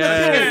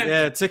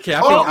 Yeah, Ticket.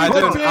 I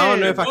don't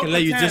know if I can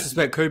let you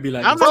disrespect Kobe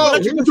like this.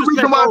 Hold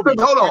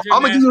on.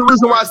 I'm gonna give you the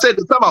reason why I said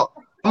this. I'm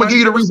gonna give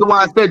you the reason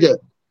why I said that.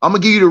 I'm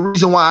gonna give you the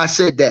reason why I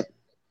said that.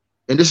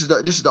 And this is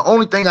the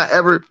only thing I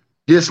ever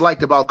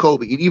disliked about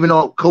Kobe, even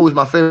though Kobe's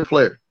my favorite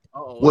player,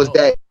 was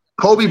that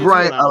Kobe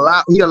Bryant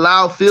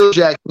allowed Phil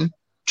Jackson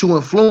to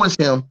influence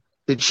him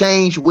to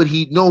change what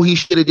he know he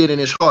should have did in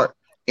his heart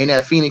in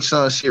that Phoenix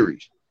Suns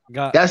series.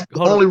 That's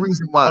the only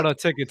reason why. Hold on,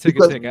 Ticket.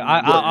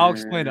 I'll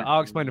explain it.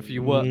 I'll explain it for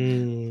you.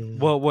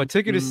 What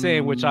Ticket is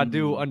saying, which I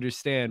do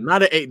understand.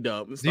 Not an 8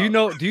 dub. Do you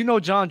know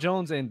John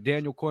Jones and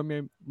Daniel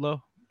Cormier?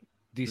 Low,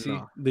 DC,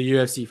 no. The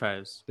UFC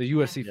fighters. The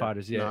UFC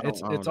fighters. Yeah,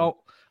 it's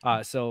all.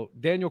 So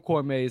Daniel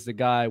Cormier is the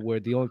guy where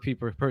the only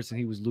person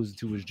he was losing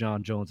to was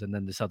John Jones, and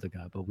then this other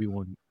guy, but we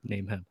won't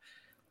name him.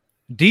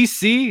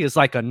 DC is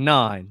like a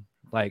 9.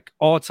 Like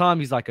all time,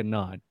 he's like a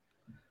 9.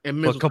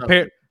 But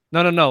compare.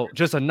 No,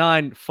 just a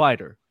 9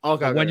 fighter.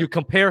 Okay. When you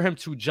compare him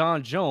to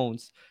John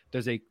Jones,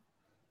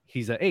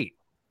 he's an 8.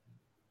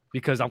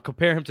 Because I'm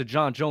comparing him to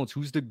John Jones,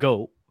 who's the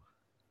GOAT,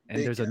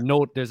 and there's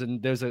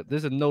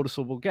a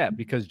noticeable gap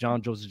because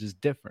John Jones is just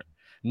different.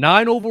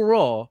 9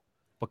 overall,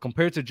 but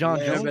compared to John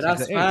Jones, but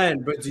that's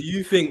fine. But do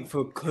you think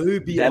for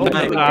Kobe, if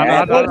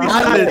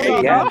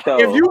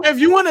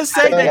you want to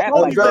say that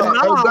Kobe's a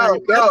 9,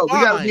 we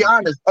gotta be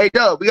honest. Hey,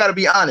 Dub, we gotta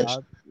be honest.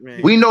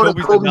 We know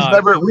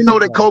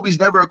that Kobe's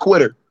never a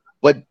quitter.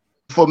 But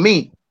for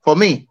me,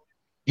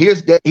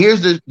 here's the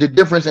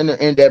difference, and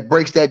that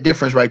breaks that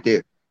difference right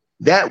there.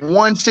 That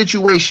one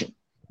situation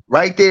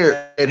right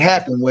there, it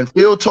happened when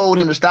Phil told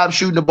him to stop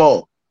shooting the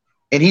ball,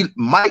 and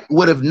Mike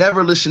would have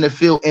never listened to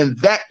Phil in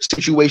that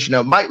situation.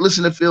 Now, Mike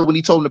listened to Phil when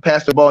he told him to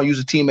pass the ball and use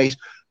his teammates,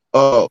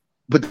 but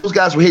those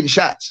guys were hitting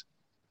shots.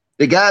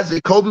 The guys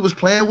that Kobe was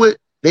playing with,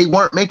 they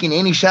weren't making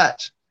any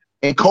shots,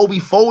 and Kobe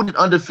folded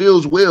under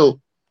Phil's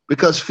will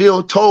because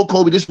Phil told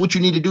Kobe, "This is what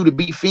you need to do to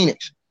beat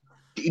Phoenix."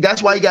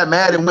 That's why he got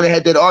mad and when they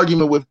had that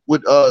argument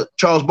with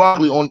Charles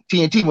Barkley on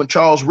TNT when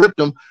Charles ripped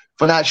him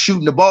for not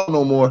shooting the ball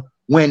no more.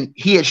 When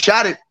he had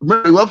shot it,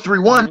 remember, he was up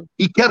 3-1.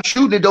 He kept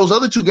shooting it those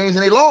other 2 games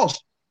and they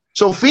lost.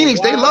 So Phoenix,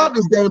 they loved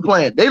this game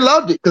plan. They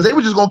loved it because they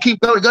were just gonna keep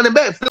gunning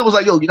back. Phil was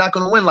like, "Yo, you're not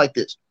gonna win like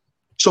this."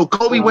 So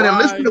Kobe went and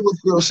listened to what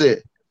Phil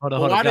said. Hold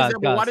on, why does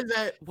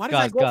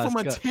that go from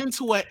a 10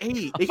 to an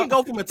 8? It can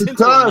go from a 10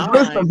 to a 9.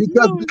 Listen,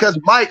 because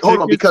Mike,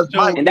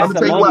 and that's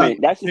the moment.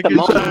 That's just the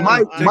moment.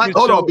 Mike,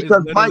 hold on,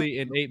 because Mike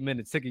in 8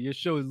 minutes. Your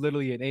show is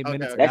literally in 8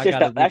 minutes. That's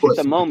just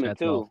the moment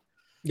too.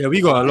 Yeah,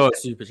 we got a lot of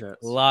super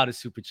chats. A lot of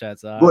super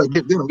chats. Go ahead,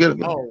 get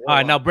him. All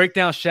right, now break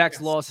down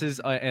Shaq's losses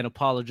and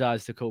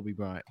apologize to Kobe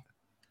Bryant.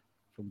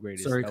 From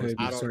greatest. Sorry, Kobe.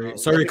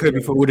 Sorry, Kobe,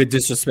 for all the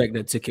disrespect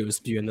that Ticket was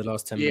spewing the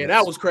last 10 minutes. Yeah,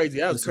 that was crazy.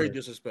 That was crazy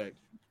disrespect.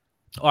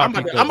 I'm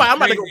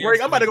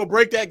about to go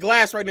break that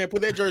glass right now and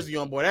put that jersey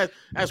on, boy.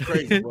 That's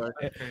crazy, boy.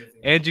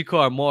 Angie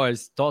Carr,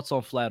 Mars, thoughts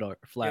on Flat Earth?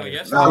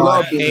 That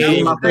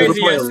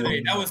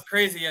was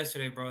crazy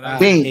yesterday, bro.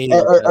 Bean,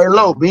 hey,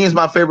 Lo, Bean's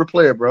my favorite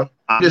player, bro.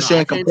 I'm just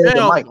saying compared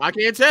to Mike. I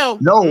can't tell.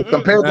 No,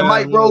 compared to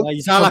Mike, bro.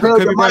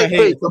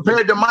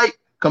 Compared to Mike,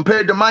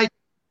 compared to Mike,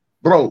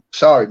 bro.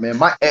 Sorry, man.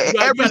 Mike, you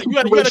got a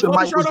Kobe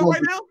shirt on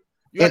right now?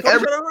 You got a Kobe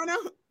shirt on right now?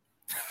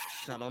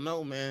 I don't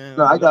know, man.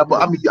 No, I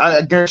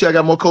guarantee I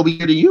got more Kobe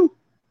here than you.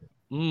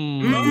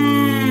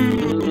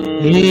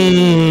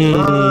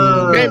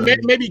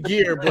 Maybe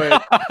gear,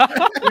 but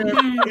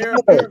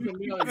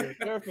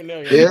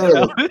paraphernalia.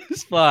 Yeah,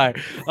 it's fine.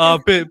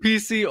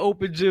 PC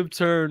open gym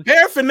turn.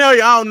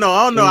 Paraphernalia. I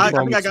don't know. I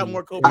think I got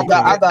more Kobe. I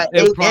got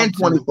 8 and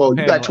 24.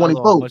 You got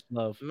 24. Much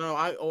love. No,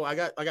 I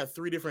got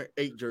 3 different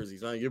 8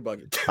 jerseys. You're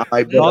bugging.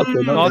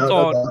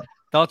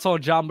 Thoughts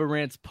on John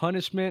Morant's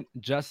punishment,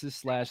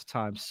 justice /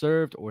 time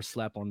served, or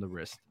slap on the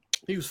wrist?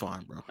 He was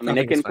fine, bro. I mean,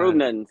 they couldn't prove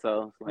nothing,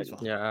 so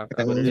yeah,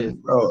 that's what it is.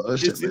 Bro,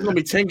 it's gonna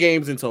be 10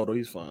 games in total.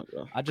 He's fine,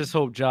 bro. I just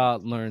hope Ja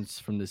learns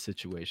from this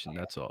situation.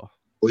 That's all.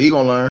 Well, he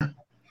gonna learn.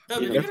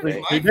 He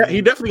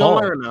definitely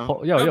gonna learn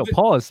now. Yo,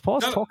 pause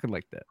talking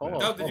like that.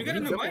 Did you get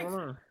a new mic?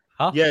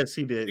 Huh? Yes,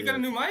 he did. You got a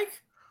new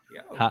mic?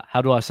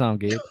 How do I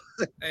sound, Gabe?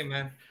 Hey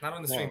man, not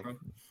on the stream, bro.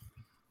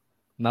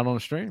 Not on the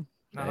stream.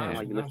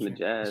 Like you listen to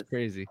jazz. That's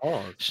crazy.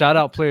 Shout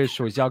out Players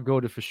Choice. Y'all go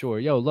to for sure.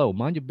 Yo, Low,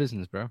 mind your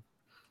business, bro.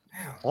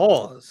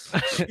 Pause.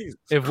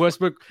 If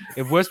Westbrook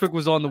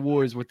was on the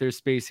Warriors with their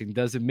spacing,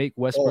 does it make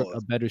Westbrook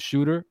a better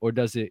shooter or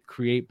does it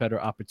create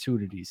better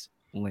opportunities?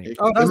 Lane. It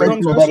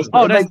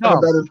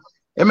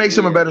makes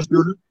him a better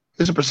shooter.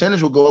 His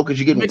percentage will go up because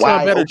you're getting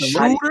wide open.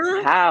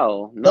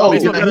 How? No,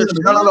 listen.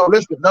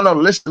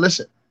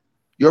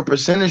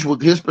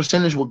 His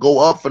percentage will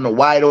go up from the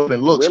wide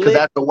open looks because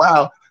after a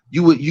while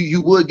you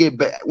would get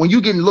back when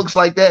you getting looks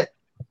like that.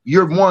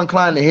 You're more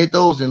inclined to hit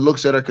those than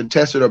looks that are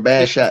contested or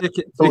bad shots.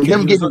 So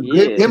him getting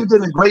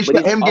great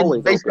shots, and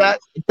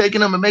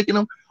taking them and making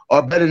them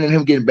are better than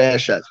him getting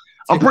bad shots.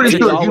 I'm pretty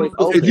sure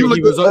if you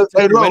look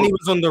when he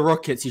was on the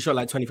Rockets, he shot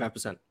like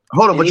 25%.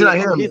 Hold on, but you're not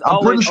hearing me.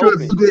 I'm pretty sure if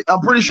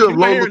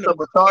Low looks up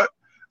a chart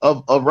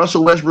of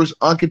Russell Westbrook's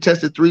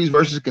uncontested threes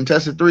versus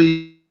contested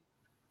threes,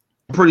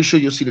 I'm pretty sure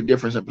you'll see the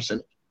difference in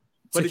percentage.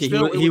 But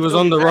he was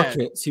on the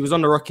Rockets. He was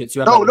on the Rockets.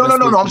 No.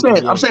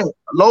 I'm saying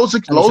Lowe's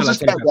a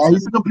stat guy.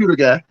 He's a computer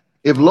guy.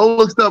 If Lowe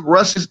looks up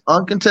Russ's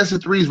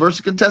uncontested threes versus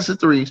contested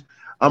threes,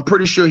 I'm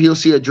pretty sure he'll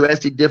see a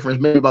drastic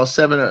difference, maybe about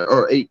 7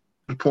 or 8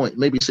 points,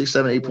 maybe 6,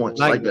 7, 8 points,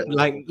 like that.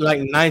 Like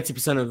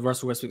 90% of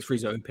Russell Westbrook's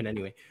threes are open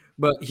anyway.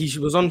 But he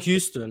was on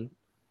Houston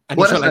and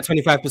he shot like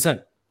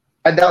 25%.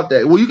 I doubt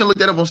that. Well, you can look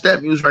that up on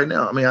StatMuse right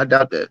now. I mean, I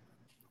doubt that.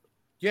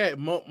 Yeah,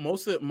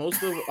 most of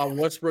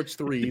Westbrook's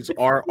threes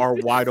are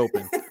wide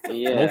open.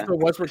 Yeah, most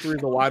of Westbrook's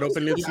threes are wide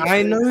open.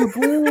 I know,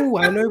 boo.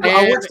 I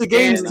watched the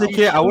games,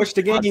 Ticket. I watched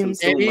the games,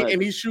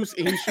 and he shoots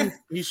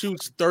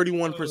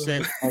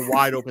 31% on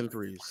wide open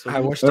threes. So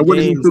I watched the games. What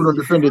did he shoot on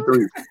defended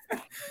threes?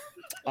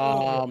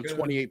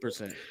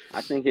 28%.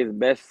 I think his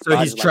best. So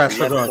he's trash.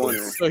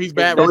 So he's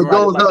bad. So it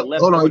goes up.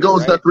 Hold on, it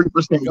goes up 3%.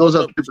 It goes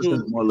up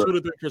 3% more.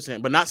 2 to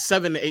 3%, but not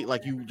 7 to 8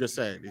 like you just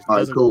said. All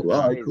right, cool.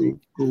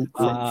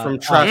 From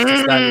trash to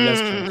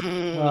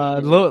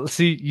standard. Low,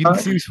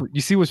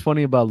 you see what's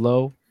funny about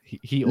Low?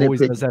 He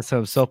always does that to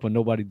himself, but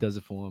nobody does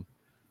it for him.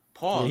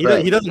 Pause.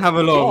 He doesn't have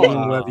a lot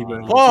of worthy.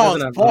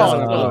 Pause.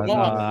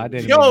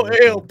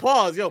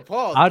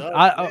 Pause.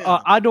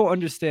 I don't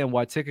understand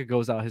why Ticket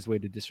goes out his way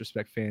to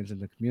disrespect fans in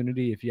the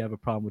community. If you have a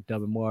problem with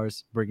Dub and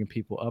Mars bringing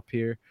people up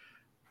here,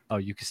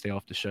 you can stay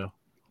off the show.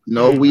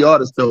 No, we are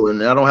the show,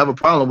 and I don't have a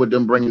problem with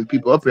them bringing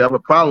people up here. I have a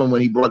problem when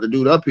he brought the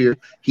dude up here.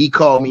 He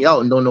called me out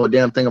and don't know a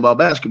damn thing about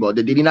basketball.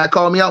 Did he not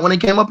call me out when he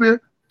came up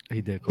here?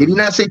 He did. Did he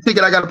not say,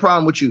 Ticket, I got a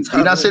problem with you? Did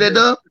he not say that,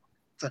 Dub?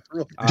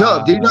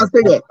 Dub, did he not say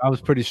that? I was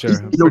pretty sure.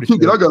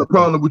 Ticket, I got a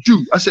problem with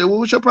you. I said, well,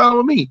 what's your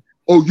problem with me?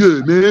 Oh,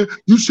 yeah, man.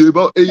 You said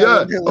about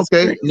AI.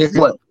 Okay, and then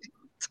what?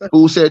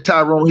 Who said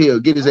Tyrone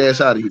Hill? Get his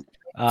ass out of here.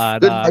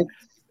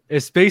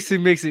 If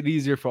spacing makes it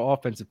easier for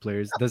offensive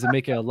players, does it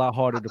make it a lot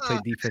harder to play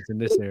defense in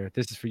this era?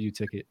 This is for you,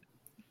 Ticket.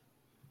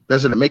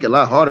 Doesn't it make it a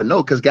lot harder?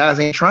 No, because guys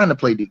ain't trying to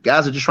play defense.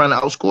 Guys are just trying to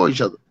outscore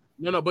each other.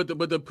 No, but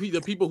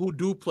the people who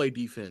do play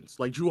defense,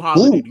 like Drew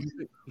Holiday.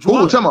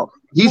 Who? Tell me,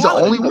 he's the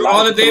only one.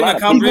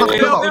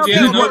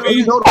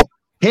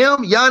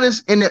 Him,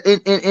 Giannis, and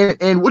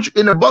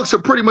the Bucks are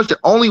pretty much the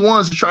only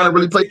ones that trying to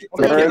really play.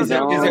 Is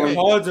it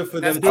harder for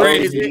them?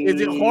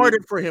 Is it harder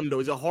for him though?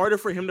 Is it harder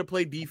for him to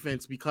play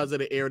defense because of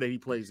the era that he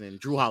plays in?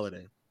 Drew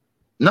Holiday.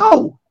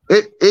 No,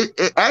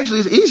 it actually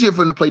is easier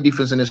for him to play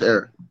defense in this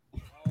era.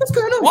 What's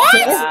going on?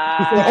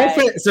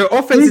 What? So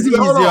offense is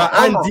easier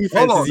and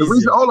defense is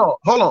easier. Hold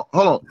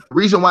on. The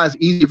reason why it's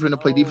easier for him to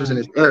play defense in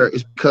this era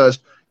is because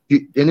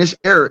in this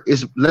era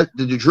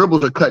the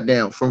dribbles are cut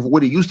down from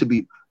what it used to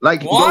be.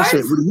 Like you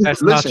said,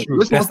 listen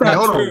what I'm saying.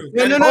 Hold on.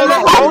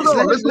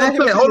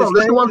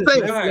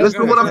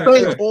 Listen to what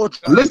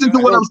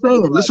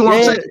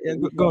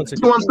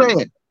I'm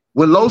saying.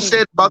 What Lowe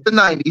said about the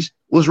 90s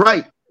was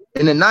right.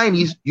 In the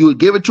 90s, you would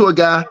give it to a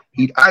guy,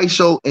 he'd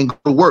ISO and go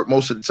to work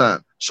most of the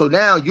time. So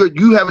now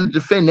you having to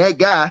defend that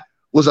guy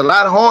was a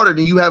lot harder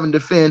than you having to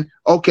defend.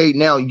 Okay,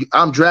 now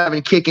I'm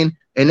driving, kicking,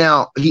 and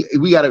now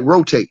we got to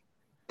rotate.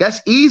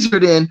 That's easier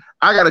than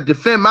I got to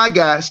defend my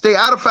guy, stay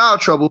out of foul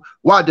trouble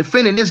while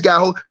defending this guy.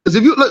 Because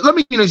if you let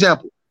me give you an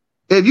example.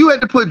 if you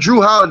had to put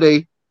Drew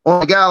Holiday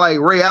on a guy like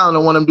Ray Allen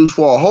and one of them dudes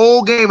for a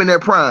whole game in their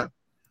prime,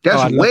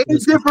 that's way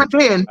different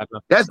then.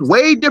 That's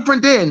way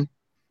different then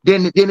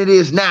than it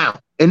is now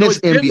in this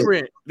NBA.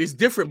 Different. It's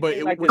different, but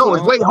it's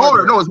way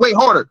harder. No, it's way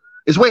harder.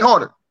 It's way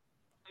harder.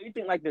 You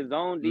think like the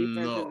zone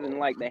defenses and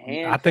like the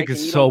hand? I think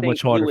it's so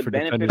much harder for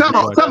defenders. Hold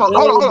on.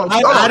 Let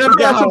me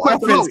ask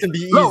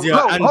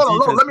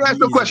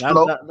you a question.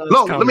 Hold on.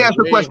 Let me ask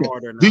you a question.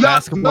 Let me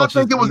ask you a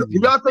question. Do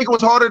y'all think it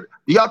was harder?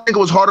 Do y'all think it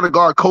was harder to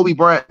guard Kobe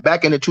Bryant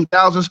back in the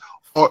 2000s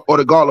or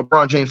to guard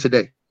LeBron James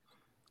today?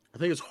 I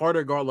think it's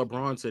harder to guard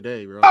LeBron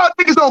today, bro. I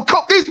think it's on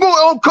coke. These boys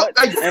on coke.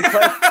 Hey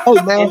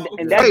man,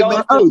 and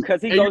that goes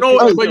because he goes.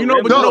 But you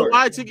know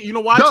why? You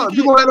know why? Dub,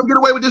 you gonna let him get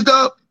away with this,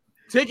 Dub?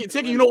 Ticket.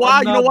 You know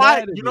why? You know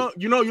why?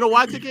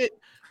 Ticket.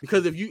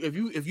 Because if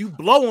you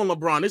blow on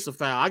LeBron, it's a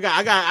foul. I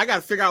got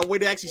to figure out a way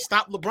to actually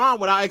stop LeBron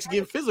without actually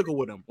getting physical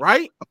with him,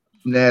 right?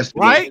 Nasty,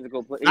 right?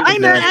 I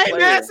ain't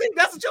nasty.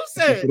 That's what you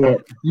said.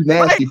 You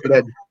nasty for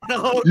that.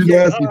 Okay, you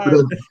nasty for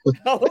that.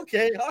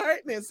 Okay, all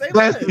right, man. Say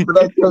nasty for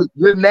that.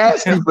 You're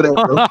nasty for that,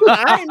 bro.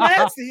 I ain't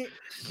nasty.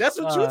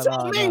 That's what you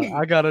told me.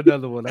 I got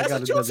another one. That's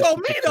what you told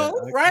me,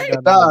 though, right?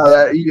 You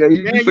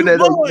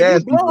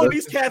blowing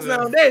these cats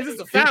nowadays.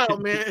 It's a foul,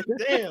 man.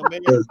 Damn,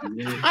 man.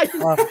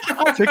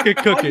 Ticket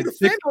cooking.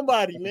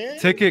 Nobody, man.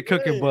 Ticket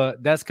cooking,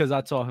 but that's because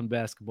I taught him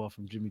basketball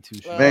from Jimmy Two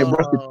Shoes. Man,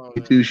 bro,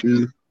 Two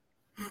Shoes.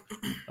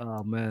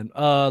 Oh man,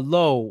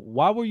 Lo,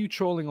 why were you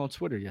trolling on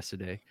Twitter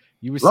yesterday?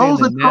 You were saying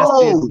the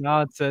nastiest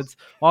nonsense.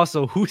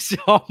 Also, who's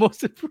your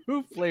most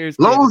improved players?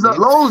 Lowe's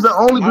the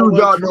only dude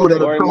y'all know that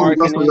trolls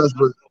Russell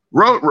Westbrook.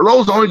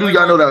 Lowe's the only dude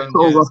y'all know that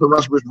trolls Russell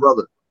Westbrook's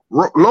brother.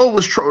 Lowe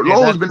has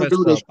been the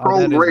dude that's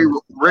trolled Ray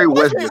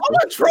Westbrook. I'm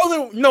not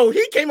trolling. No,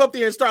 he came up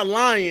there and started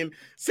lying,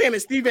 saying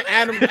that Steven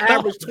Adams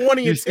averaged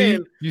 20 and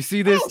 10. You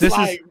see this? This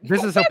is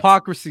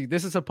hypocrisy.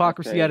 This is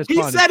hypocrisy at its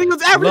finest. He said he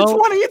was averaging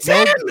 20 and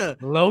 10.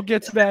 Low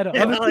gets better. He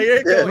was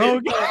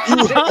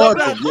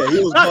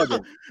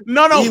bugging.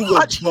 No,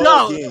 watch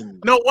Dub.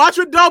 No, watch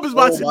what Dub is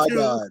about to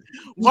do.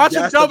 Watch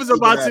what Dub is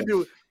about to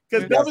do.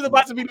 Because Dub is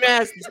about to be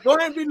nasty. So go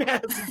ahead and be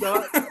nasty,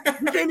 Dub.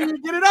 You can't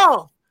even get it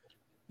off.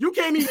 You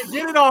can't even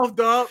get it off,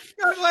 dog.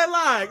 Go ahead,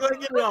 lie. Go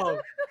ahead, get it off.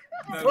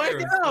 Go ahead,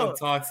 get it off.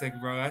 So toxic,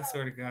 bro. I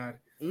swear to God.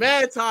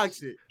 Mad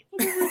toxic.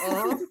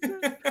 Yeah,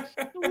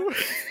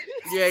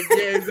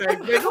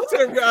 exactly. Go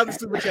to the other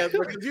super chats,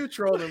 bro. Because you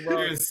trolling,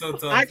 bro. You're so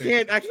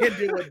toxic. I can't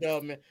deal with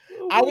Dub, man.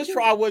 I was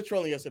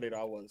trolling yesterday, though.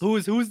 I was.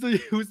 Who's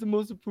the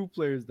most improved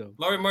players, though?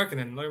 Lauri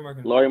Markkanen,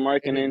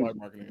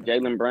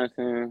 Jalen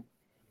Brunson.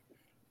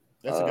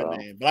 That's a good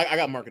name, but I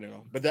got Markkanen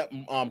on. But that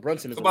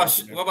Brunson is. What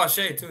about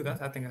Shea too?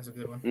 I think that's a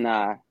good one.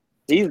 Nah,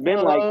 he's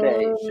been like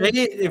that.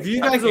 Shea, if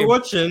you guys are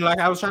watching, like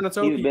I was trying to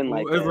tell people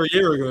like over a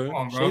year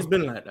ago, Shea's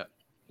been like that.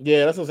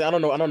 Yeah, that's what I'm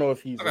saying. I don't know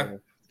if he's. Okay.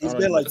 He's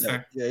been like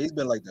that. Yeah, he's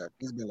been like that.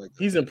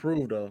 He's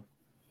improved though.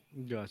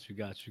 Got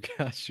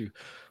you.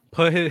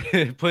 Put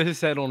his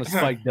head on a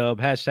spike,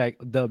 Dub.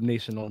 # Dub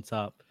Nation on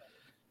top.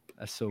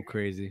 That's so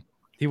crazy.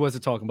 He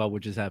wasn't talking about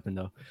what just happened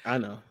though. I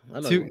know.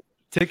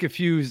 Take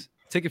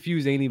a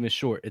fuse ain't even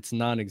short. It's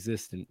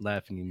non-existent.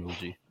 Laughing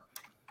emoji.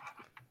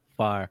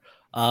 Fire.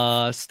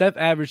 Steph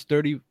averaged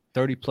 30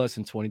 plus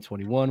in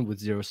 2021 with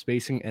zero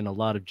spacing and a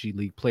lot of G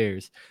League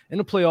players. In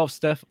the playoffs,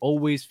 Steph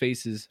always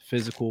faces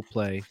physical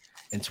play.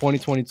 In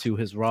 2022,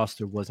 his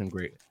roster wasn't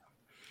great.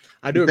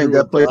 I do agree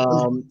with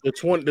the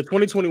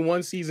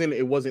 2021 season.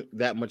 It wasn't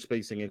that much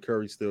spacing, and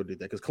Curry still did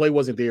that because Clay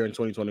wasn't there in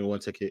 2021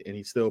 ticket, and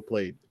he still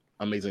played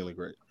amazingly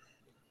great.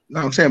 No,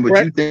 I'm saying,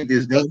 but you think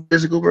this damn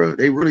physical, bro?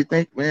 They really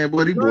think, man,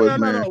 buddy boys,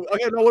 man. No.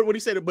 Okay, no, what he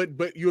said,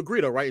 but you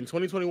agree though, right? In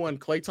 2021,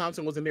 Klay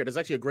Thompson wasn't there. That's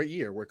actually a great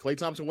year where Klay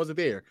Thompson wasn't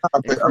there. I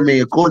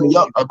mean, according to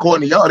y'all,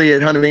 they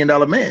had $100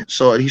 million man,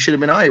 so he should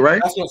have been all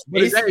right? That's not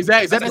spacing.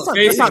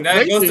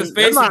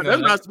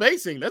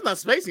 That's not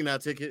spacing.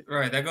 That ticket,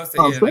 right? That goes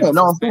to I'm saying.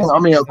 I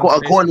mean,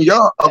 according to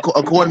y'all,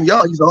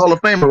 he's a Hall of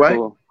Famer, right?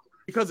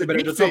 Because of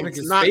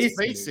defense, not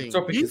spacing.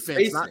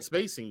 Defense, not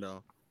spacing,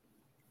 though.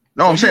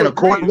 No, I'm saying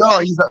according to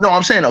y'all,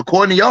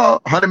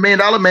 $100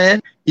 million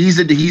man. He's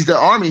the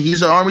army.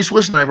 He's the army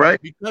Swiss knife,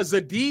 right? Because the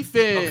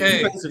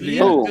defense.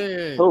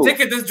 Okay.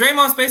 Ticket. Does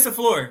Draymond space the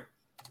floor?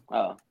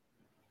 Oh.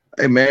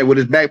 Hey man, with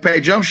his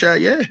backpack jump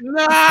shot, yeah.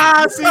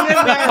 Nah, see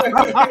that.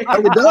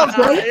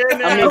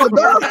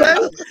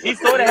 He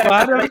saw that.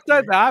 I never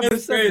said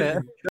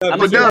that. I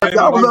was up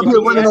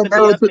here running that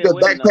man took a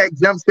backpack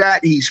jump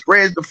shot. He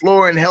spreads the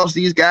floor and helps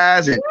these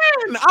guys. And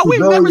we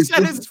never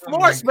said his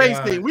floor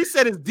spacing. We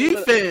said his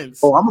defense.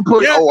 Oh, I'm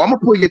gonna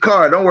pull your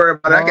card. Don't worry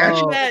about it. I got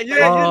you. I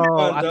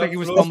think he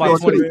was talking about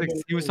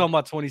 2016. He was talking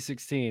about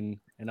 2016.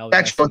 And I was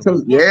I got you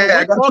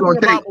on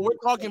tape. We're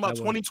talking about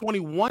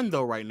 2021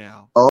 though, right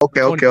now. Oh,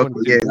 okay.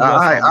 Yeah. All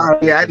right.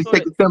 Yeah, I had to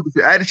check the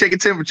temperature. I had to check the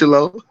temperature,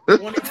 low.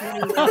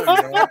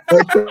 2021. I had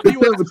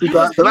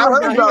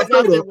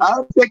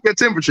to check your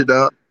temperature,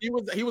 dog.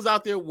 He was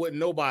out there with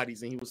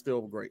nobodies, and he was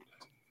still great.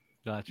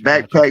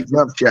 Backpack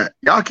jump shot.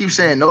 Y'all keep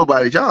saying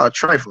nobodies. Y'all are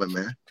trifling,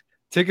 man.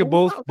 Ticket.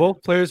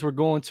 Both players were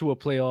going to a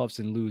playoffs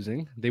and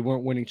losing. They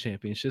weren't winning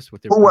championships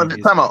with their. Who was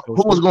it? Time out.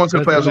 Who was going to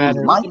the playoffs and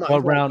losing? Mike.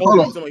 What round? Hold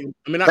on. I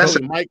mean, not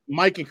Kobe,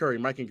 Mike and Curry.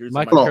 Mike and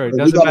Curry.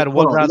 Doesn't matter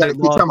what round they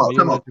lost.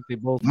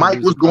 Mike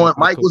was going.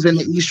 Mike was in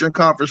the Eastern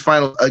Conference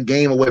Finals, a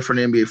game away from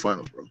the NBA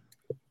Finals, bro.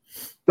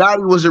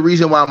 Scotty was the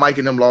reason why Mike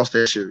and them lost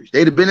that series.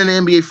 They'd have been in the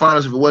NBA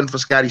Finals if it wasn't for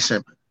Scotty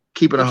Simpson.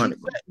 Keep it 100.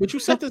 But you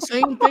said the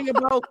same thing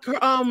about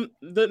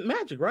the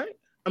Magic, right?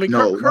 I mean,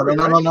 no.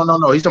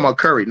 He's talking about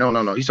Curry. No.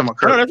 He's talking about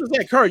Curry. No, that's what I'm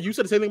saying. Curry. You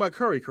said the same thing about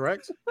Curry,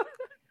 correct?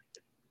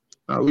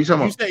 No, you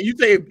talking about? You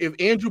say if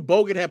Andrew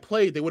Bogut had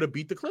played, they would have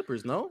beat the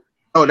Clippers. No.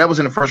 Oh, that was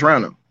in the first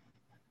round, though.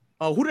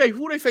 Oh, who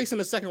they face in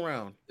the second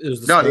round? They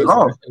lost.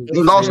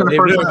 They lost in the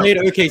first round. They played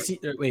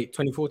OKC. Wait,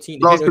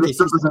 2014.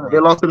 They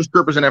lost to the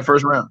Strippers in that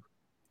first round.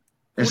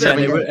 And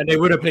they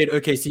would have played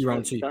OKC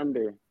round 2.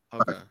 Thunder.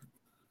 Okay.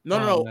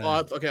 No.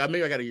 Okay,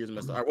 maybe I got to use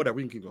messed up. All right, whatever.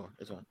 We can keep going.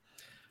 It's fine.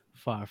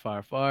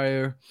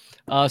 Fire.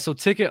 So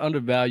Ticket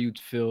undervalued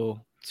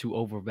Phil to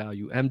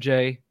overvalue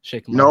MJ.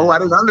 No, I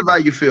didn't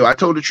undervalue Phil. I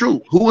told the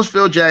truth. Who was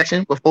Phil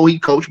Jackson before he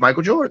coached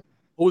Michael Jordan?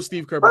 Who was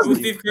Steve Kerr? Hold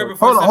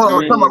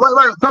on. Come on.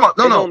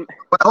 No.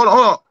 Hold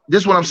on.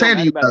 This is what I'm saying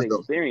to you guys,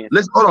 though.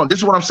 Listen, hold on. This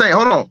is what I'm saying.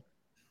 Hold on.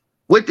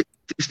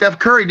 Steph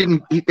Curry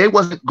they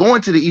wasn't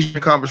going to the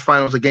Eastern Conference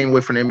Finals a game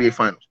away from the NBA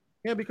Finals.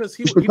 Yeah, because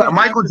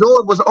Michael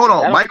Jordan was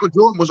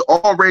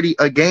already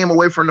a game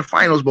away from the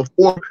finals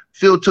before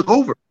Phil took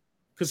over.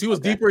 Because he was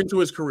deeper into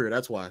his career,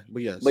 that's why.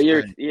 But yes. But your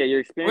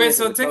experience. Wait,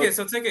 so Ticket.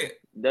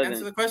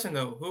 Answer the question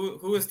though.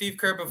 Who was Steve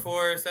Kerr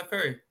before Steph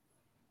Curry?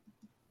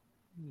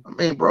 I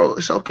mean, bro,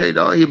 it's okay,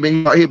 dog. He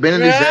been in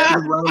this.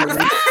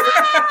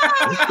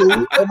 It's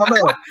cool. Oh, my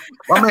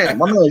man.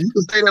 You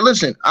can say that.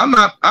 Listen, I'm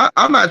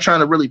not trying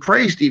to really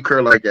praise Steve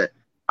Kerr like that.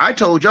 I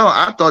told y'all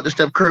I thought that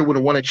Steph Curry would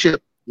have won a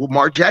chip with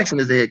Mark Jackson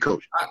as the head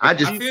coach. I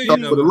just thought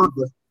it would have looked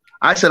different.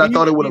 I said I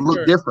thought it would have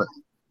looked different.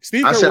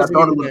 Steve Kerr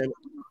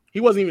he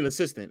wasn't even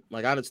assistant.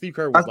 Like Steve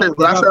Kerr was. I thought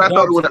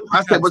it would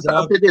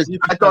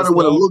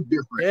have looked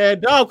different. Yeah,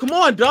 Dub. Come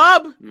on,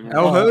 Dub.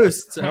 Our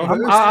host.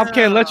 I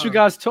can't let you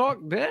guys talk.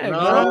 Damn.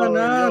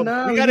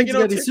 No. We gotta get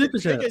on super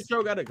chat.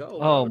 Show gotta go.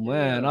 Oh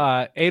man. All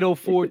right.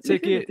 804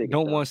 Ticket.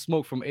 Don't want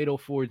smoke from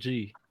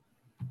 804G.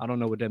 I don't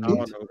know what that means. I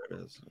don't know what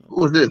that is.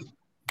 Who is this?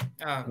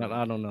 I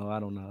don't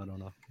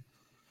know.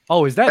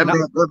 Oh, is that man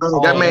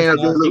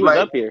look like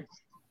up here?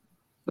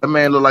 That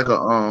man looked like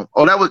a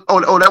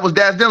that was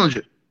Daz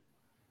Dillinger.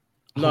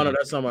 No,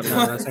 that's somebody.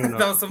 That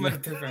was somebody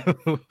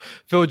different.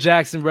 Phil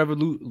Jackson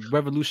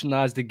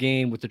revolutionized the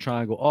game with the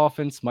triangle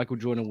offense. Michael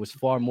Jordan was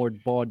far more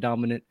ball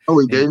dominant. Oh,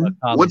 he didn't.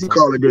 What you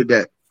call it? Did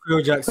that?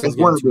 Phil Jackson.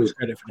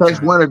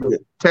 Tex Winter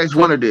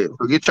did.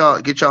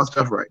 So get y'all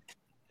stuff right.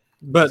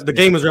 But the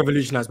game was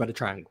revolutionized by the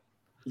triangle.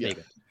 Yeah.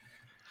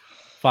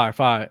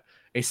 Fire.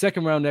 A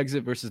second round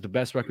exit versus the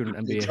best record in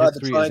NBA history. He tried the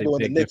triangle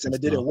in the Knicks and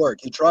it didn't work.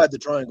 He tried the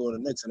triangle in the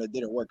Knicks and it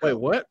didn't work. Wait,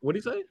 what? What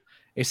did he say?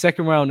 A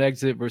second round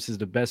exit versus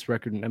the best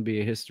record in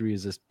NBA history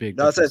is this big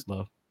difference,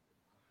 though.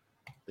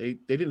 They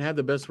didn't have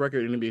the best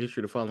record in NBA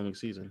history the following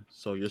season,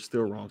 so you're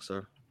still wrong,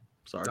 sir.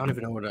 Sorry. I don't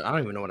even know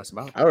what that's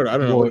about. I don't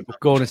know.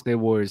 Golden State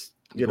Warriors.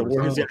 Yeah, the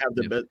Warriors didn't have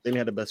the best. They didn't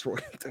have the best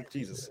record.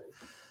 Jesus.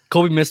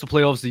 Kobe missed the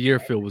playoffs the year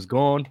Phil was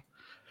gone.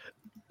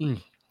 That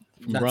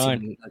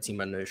team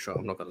had no shot.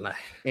 I'm not gonna lie.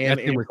 And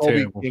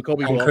Kobe got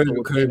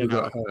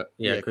hurt.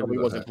 Yeah, Kobe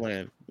wasn't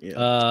playing.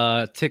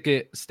 Yeah.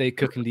 Ticket, stay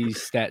cooking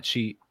these stat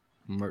sheet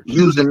merch.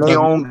 Using their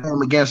own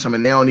game against them,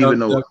 and they don't even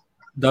know it.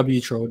 W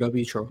troll. That's a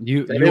good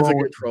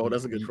troll.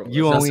 That's a good troll.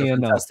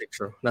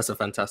 That's a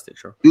fantastic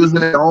troll. Using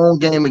their own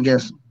game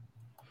against them.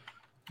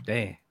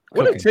 Damn.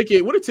 What a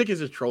ticket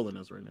is trolling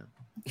us right now.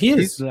 He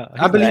is.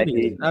 I believe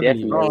he is.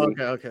 Oh,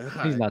 okay.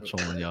 He's not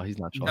trolling, y'all. He's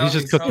not trolling. He's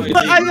just cooking.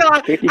 I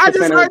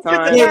just heard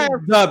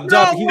Dub.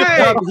 He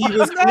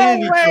was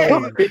clearly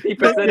trolling. 50% of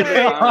the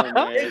time.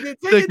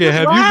 Ticket,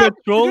 have you been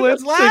trolling?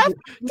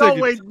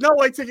 No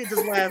way. Ticket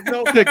just laughed.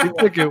 No.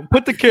 Ticket.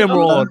 Put the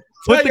camera on.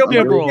 Put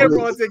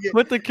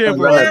the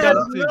camera on.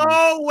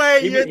 No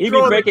way. He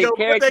be breaking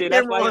character.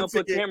 That's why he don't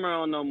put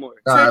camera on no more.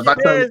 If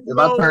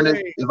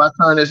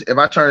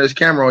I turn this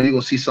camera on, you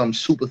gonna see something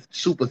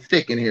super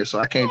thick in here. So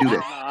I can't do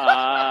that.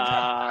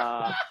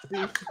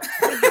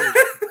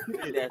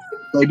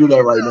 They do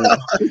that right now.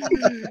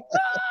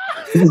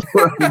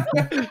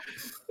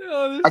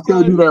 I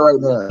can't do that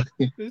right now.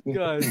 This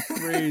guy's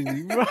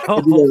crazy, bro. I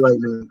can't do that right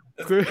now.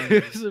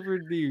 Christopher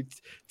D.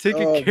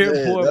 Ticket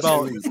care more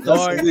about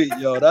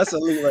that's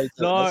elite right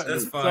there.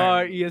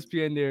 Star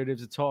ESPN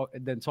narratives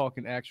and then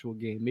talking actual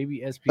game. Maybe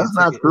ESPN that's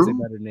not true. Is a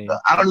better name.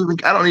 I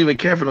don't even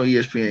care for no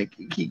ESPN.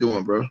 Keep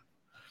going, bro.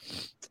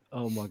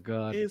 Oh my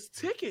God. Is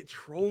Ticket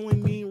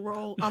trolling me,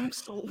 bro? I'm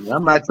so.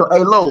 I'm not. Hey,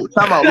 Low.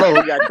 Time out, Low.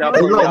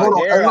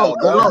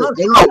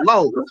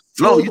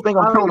 Low. You think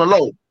I'm trolling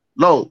Low?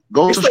 Low,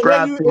 go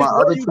subscribe to my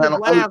other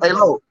channel.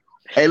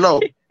 Hey,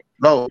 Low,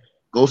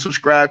 go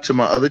subscribe to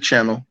my other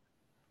channel.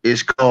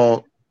 It's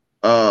called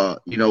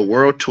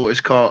World Tour.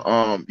 It's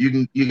called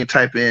you can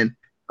type in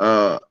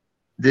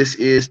this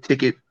is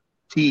Ticket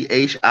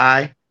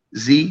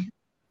THIZ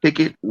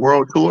Ticket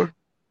World Tour,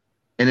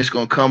 and it's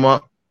gonna come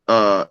up.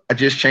 I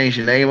just changed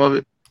the name of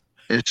it,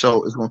 and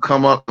so it's gonna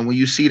come up. And when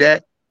you see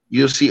that,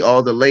 you'll see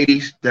all the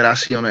ladies that I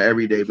see on an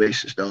everyday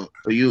basis, though.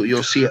 So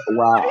you'll see it.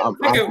 Wow,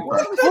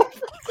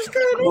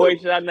 boy,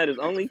 should I know his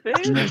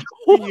OnlyFans?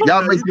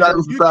 Y'all make sure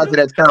y'all subscribe to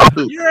that channel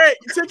too.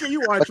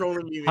 You are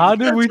trolling me. How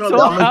did we talk?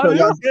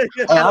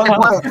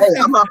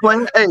 I'm not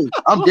playing. Hey,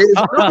 I'm dead.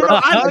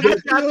 I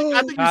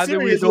think you're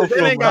serious.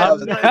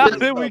 How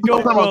did we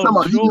go from?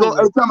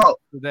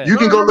 You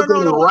can go look at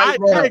it right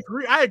now.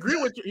 I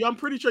agree with you. I'm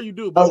pretty sure you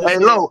do. Hey,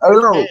 low.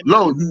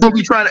 You're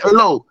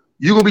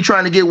gonna be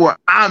trying to get where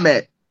I'm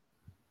at.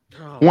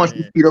 Once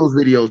you see those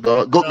videos,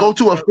 dog, go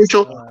to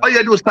official. All you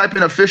gotta do is type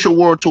in official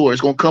world tour.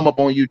 It's gonna come up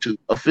on YouTube.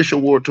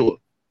 Official world tour.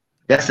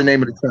 That's the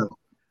name of the channel.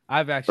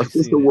 I've actually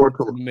official seen world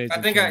tour.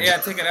 I think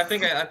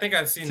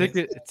I've seen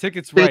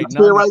tickets right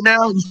now. Right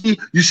now,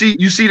 you see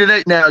the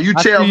next now. You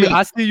tell me.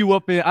 I see you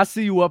up in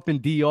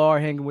DR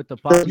hanging with the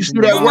pop. You see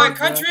that in my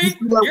country?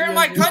 You're in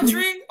my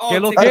country?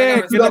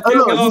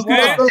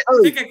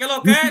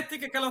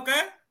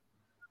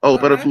 Oh,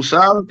 pero tú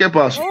sabes qué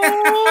pasó.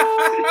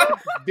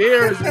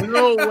 There's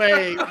no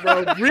way,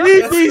 bro.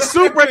 Read these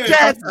super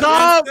chats,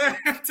 dog.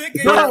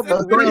 Hey,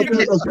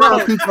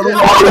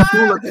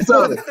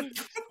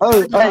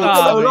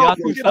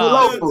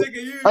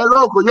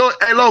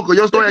 loco,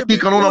 yo estoy aquí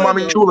con una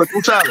mami chula,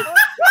 tú sabes.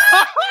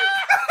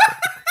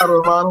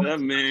 That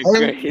man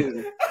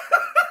crazy.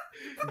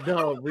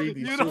 No, read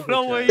these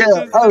super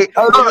chats.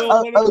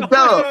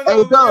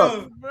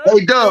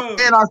 Hey, Dub,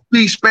 and I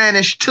speak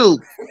Spanish too.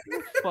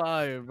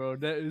 Fire, bro.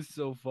 That is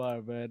so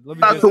fire, man.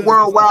 That's the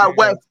World Wide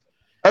West.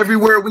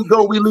 Everywhere we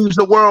go, we leave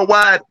the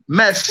worldwide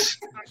mess.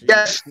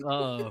 Yes.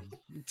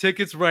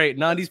 Tickets right.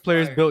 90s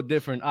players built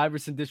different.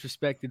 Iverson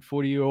disrespected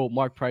 40-year-old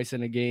Mark Price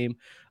in a game.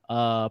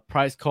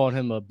 Price called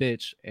him a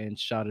bitch and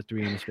shot a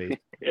 3 in his face.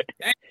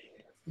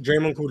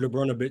 Draymond called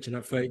LeBron a bitch in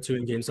that 32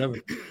 in Game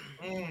 7.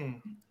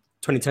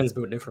 2010's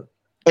built different.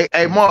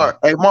 Hey,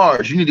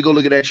 Mars, you need to go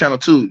look at that channel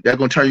too. That's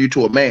gonna turn you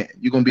to a man.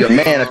 You're gonna be a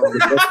man.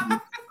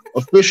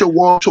 Official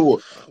World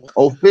Tour.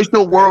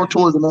 Official World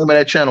Tour is the name of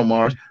that channel,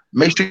 Mars.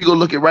 Make sure you go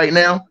look it right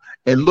now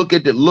and look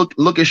at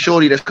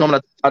Shorty that's coming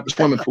out the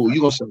swimming pool.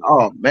 You're gonna say,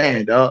 oh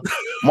man, dog.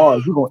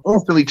 Mars, you're gonna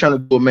instantly turn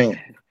into a man.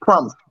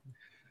 Promise.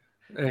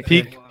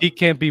 Okay. He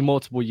can't be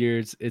multiple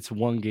years. It's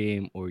one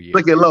game or year.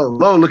 Look at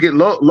Low looking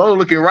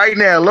right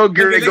now. Low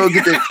getting ready to go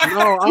get the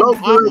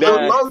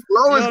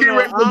Low is getting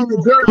ready to go get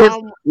the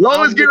jerkins.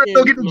 Low is getting ready to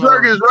go get the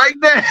jerkins right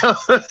now.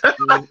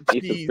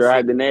 He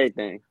subscribed and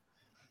everything.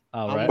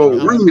 All right.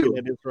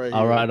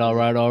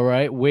 All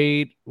right.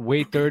 Wade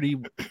 30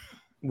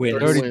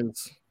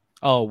 wins.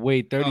 Oh,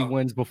 wait, 30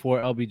 wins before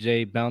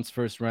LBJ bounced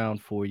first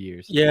round 4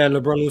 years. Yeah,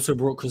 LeBron also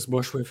brought Chris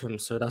Bosh with him,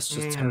 so that's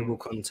just terrible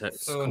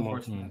context. So Come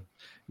on.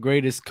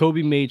 Greatest: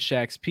 Kobe made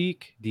Shaq's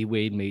peak. D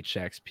Wade made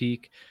Shaq's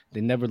peak. They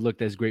never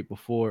looked as great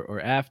before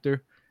or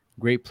after.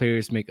 Great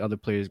players make other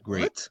players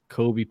great. What?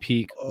 Kobe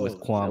peak with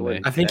Kwame.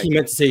 I think he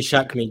meant to say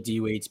Shaq made D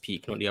Wade's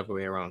peak, not the other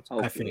way around.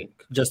 I think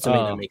just to make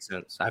that make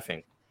sense. I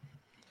think.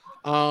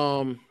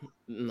 No,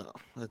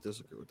 I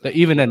disagree with that.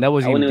 Even then, that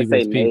wasn't even D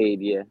Wade's peak.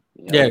 Made,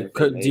 yeah,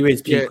 D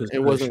Wade's peak. It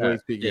wasn't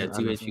Wade's peak. Yeah,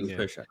 D Wade's peak was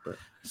post Shaq. But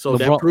so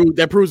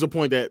that proves the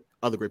point that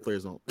other great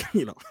players don't.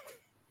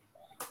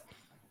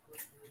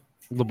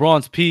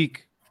 LeBron's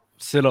peak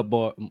sit up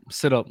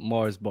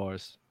Mars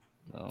bars.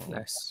 Oh,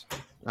 nice.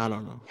 I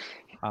don't know.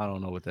 I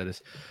don't know what that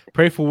is.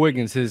 Pray for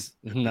Wiggins. That's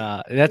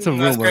a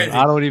rumor. Crazy.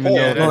 I don't even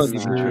know. It's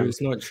not true. It's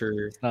not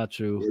true. It's not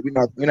true.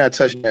 Yeah, we're not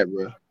touching that,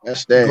 bro.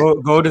 That's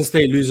that. Golden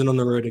State losing on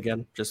the road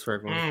again, just for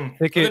everyone.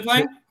 Ticket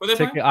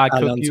I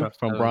cook you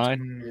from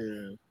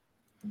Brian.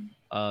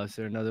 Is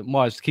there another?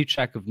 Mars, keep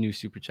track of new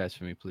super chats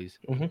for me, please.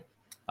 Mm-hmm.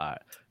 All right.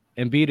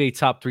 Embiid, a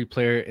top 3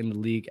 player in the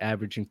league,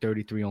 averaging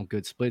 33 on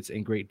good splits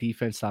and great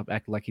defense. Stop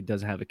acting like he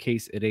doesn't have a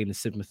case. It ain't a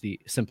sympathy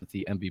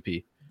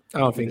MVP. I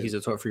don't think he's a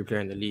top 3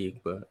 player in the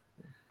league, but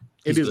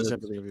it is a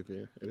sympathy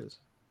MVP. It is.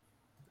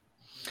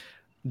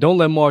 Don't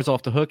let Mars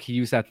off the hook. He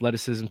used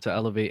athleticism to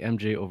elevate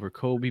MJ over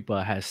Kobe,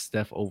 but has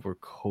Steph over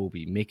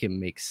Kobe. Make it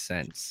make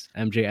sense.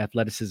 MJ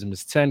athleticism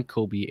is 10,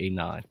 Kobe a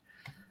 9.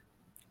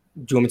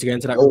 Do you want me to get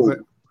into that real quick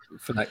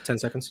for like 10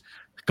 seconds?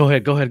 Go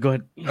ahead.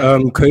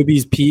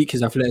 Kobe's peak,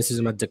 his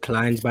athleticism had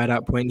declined by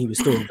that point. He was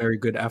still a very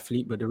good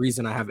athlete, but the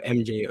reason I have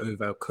MJ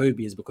over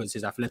Kobe is because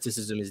his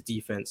athleticism, his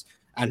defense,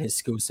 and his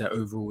skill set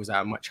overall was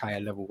at a much higher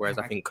level, whereas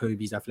I think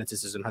Kobe's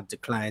athleticism had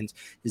declined,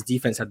 his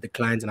defense had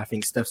declined, and I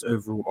think Steph's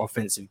overall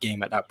offensive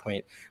game at that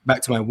point.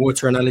 Back to my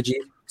water analogy,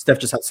 Steph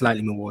just had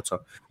slightly more water.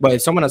 But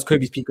if someone has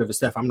Kobe's peak over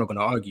Steph, I'm not going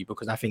to argue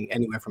because I think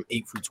anywhere from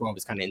 8 through 12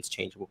 is kind of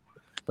interchangeable.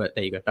 But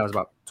there you go. That was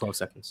about 12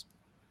 seconds.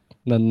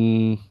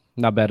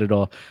 Not bad at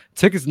all.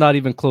 Ticket's not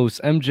even close.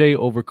 MJ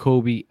over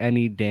Kobe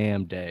any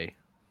damn day.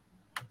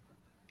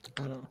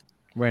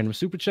 Random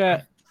super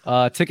chat.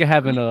 Ticket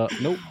having a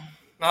nope.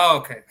 Oh,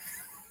 okay.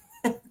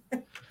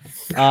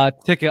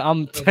 Ticket,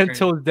 I'm 10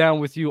 toes down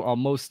with you on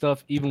most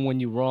stuff, even when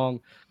you're wrong.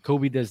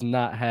 Kobe does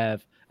not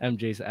have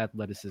MJ's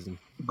athleticism.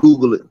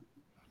 Google it.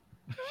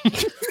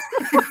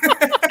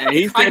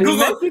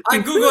 googled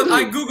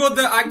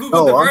the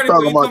No, verdict.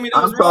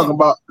 I'm talking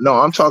about.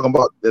 I'm talking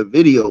about the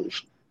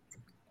videos.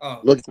 Oh.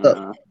 Look it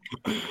up.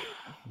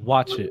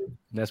 Watch it.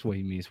 That's what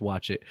he means.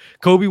 Watch it.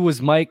 Kobe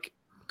was Mike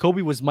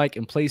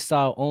in play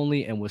style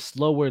only and was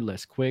slower,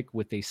 less quick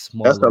with a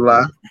smaller. That's a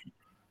lie.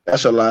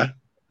 That's a lie.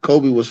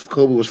 Kobe was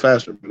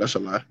faster, but that's a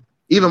lie.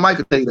 Even Mike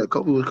could tell you that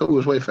Kobe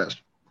was way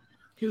faster.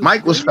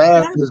 Mike was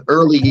fast in his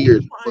early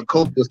years, but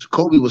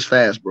Kobe was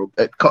fast, bro.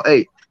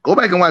 Hey, go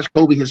back and watch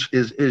Kobe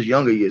his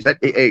younger years.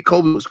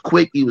 Kobe was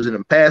quick. He was in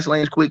the pass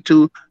lanes quick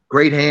too.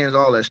 Great hands,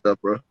 all that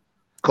stuff, bro.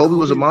 Kobe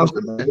was a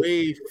monster, man.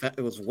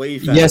 It was way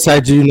fast. Yes, I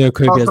do know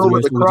Kobe has the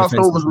most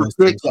crossovers was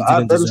thick. The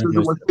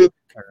athleticism was thick.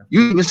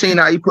 You even seen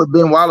how he put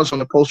Ben Wallace on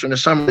the poster in the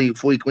summer league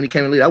when he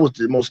came in the league. That was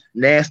the most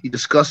nasty,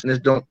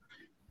 disgustingest dunk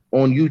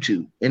on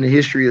YouTube in the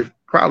history of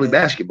probably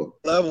basketball.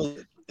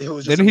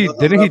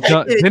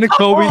 Didn't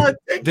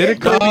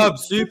Kobe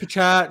super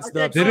chats?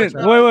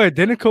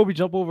 Didn't Kobe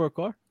jump over a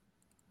car?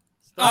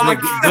 Oh,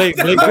 Blake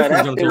Griffin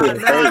jumped over.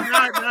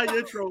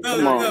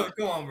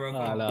 Come on, bro.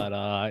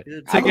 No.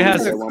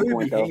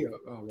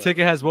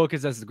 Ticket has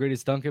Wilkins as the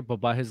greatest dunker, but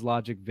by his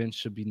logic, Vince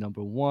should be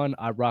number one.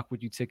 I rock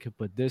with you, Ticket,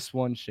 but this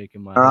one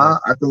shaking my head.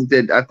 I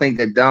think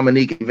that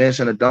Dominique and Vince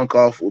in a dunk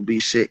off will be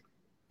sick.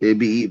 It'd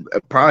be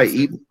probably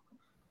even.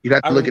 You'd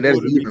have to look at that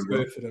as even,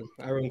 bro.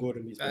 Aaron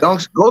Gordon.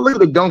 Dunks. Go look at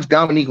the dunks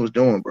Dominique was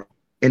doing, bro.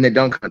 In the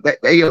dunk.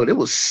 It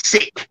was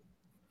sick.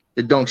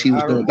 The dunks he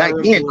was doing back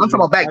then. I'm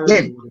talking about back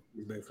then.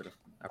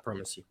 I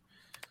promise you.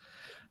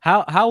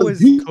 How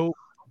is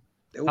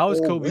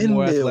Kobe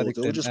more athletic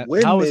than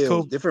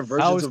windmills? Different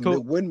versions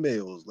of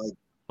windmills. Like,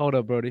 hold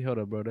up, Brody.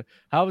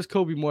 How is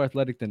Kobe more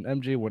athletic than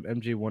MJ when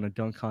MJ won a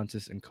dunk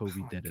contest and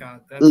Kobe didn't?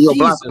 He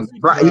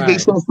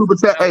sent a super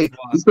chat. Hey,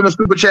 he sent a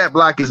super chat.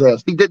 Block his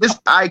ass. He did this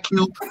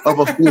IQ of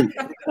a fool.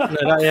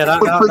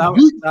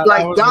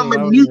 Like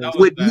Dominique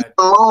with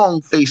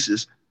long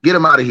faces. Get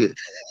him out of here.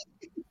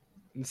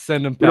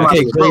 Send him back.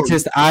 Okay,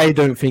 greatest. I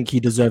don't think he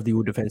deserved the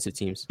all defensive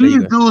teams.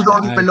 These dudes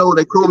don't even know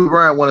that Kobe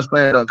Bryant won a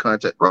slam dunk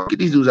contest, bro. Get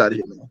these dudes out of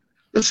here, man.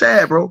 It's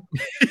sad, bro.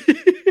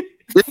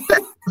 This is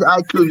the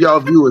IQ y'all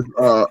viewers.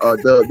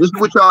 This is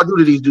what y'all do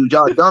to these dudes.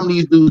 Y'all dumb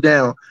these dudes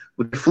down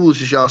with the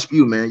foolishness y'all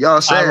spew, man. Y'all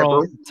sad,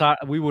 bro.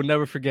 We will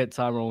never forget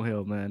Tyrone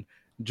Hill, man.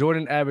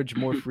 Jordan averaged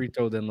more free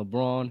throw than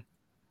LeBron.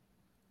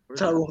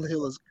 Tyrone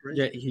Hill is great.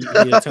 Yeah, he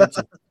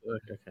attempted.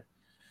 Okay.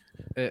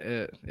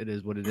 It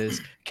is what it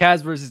is.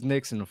 Cavs versus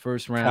Knicks in the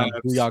first round.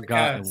 Who y'all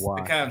got and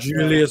why?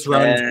 Julius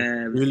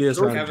Randle. Julius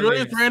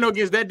Randle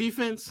against that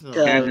defense.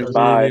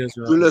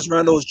 Julius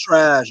Randle's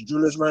trash.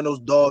 Julius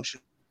Randle's dog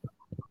shit.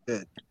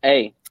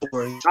 Hey,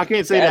 I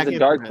can't say that. The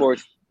dark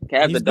horse.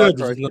 Cavs the dark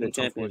horse for the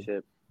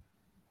championship.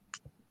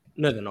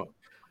 No, they're not.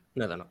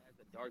 The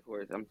dark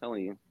horse. I'm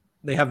telling you.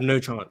 They have no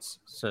chance.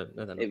 So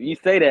no, they're not. If you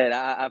say that,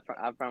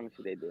 I promise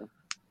you they do.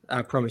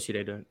 I promise you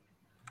they don't.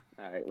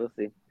 All right, we'll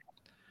see.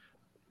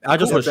 I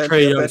just watched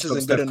Trey Young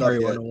Steph Curry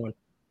 1-on-1.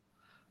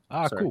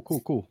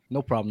 Cool.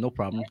 No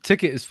problem.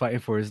 Ticket is fighting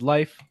for his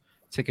life.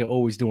 Ticket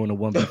always doing a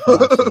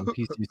 1v5, so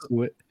he's used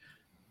to it.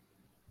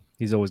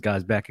 He's always got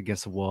his back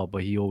against the wall,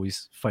 but he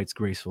always fights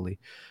gracefully.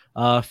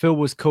 Phil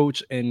was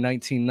coach in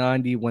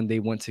 1990 when they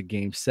went to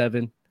Game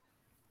 7.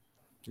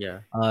 Yeah.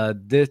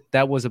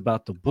 That was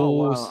about the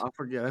Bulls. Oh, wow. I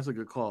forget. That's a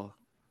good call.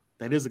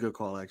 That is a good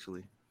call,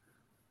 actually.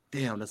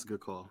 Damn, that's a good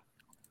call.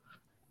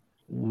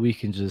 We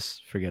can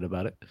just forget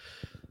about it.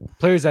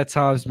 Players at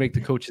times make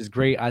the coaches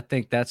great. I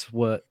think that's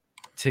what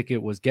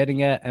Ticket was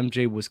getting at.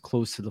 MJ was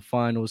close to the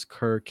finals.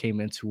 Kerr came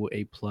into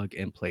a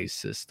plug-and-play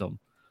system.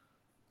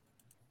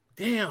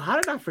 Damn, how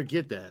did I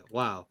forget that?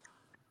 Wow.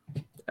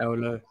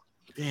 Hello.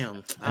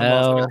 Damn.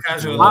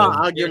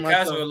 I'll give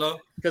myself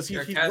because he's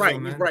right.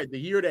 Man. He's right. The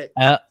year that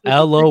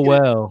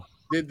LOL.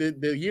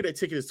 The year that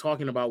Ticket is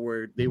talking about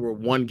where they were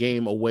one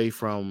game away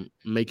from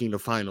making the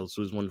finals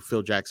was when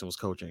Phil Jackson was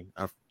coaching.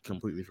 I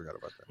completely forgot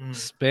about that.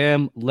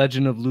 Spam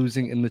Legend of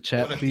Losing in the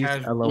chat, please.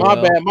 LOL.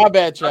 My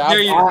bad, chat. How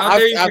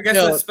dare you forget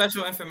some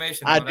special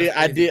information?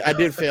 I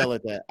did fail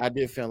at that. I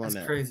did fail on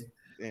that. Crazy.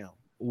 Damn.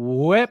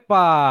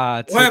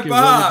 Wepa.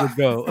 Wepa.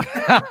 Go.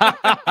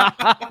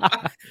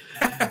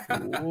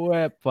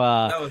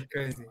 Wepa. That was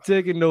crazy.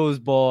 Ticket knows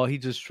ball. He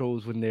just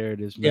trolls when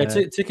narratives, man.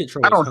 Yeah, Ticket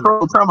trolls. I don't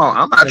troll.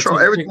 I'm not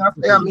trolling. Everything I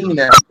say, I mean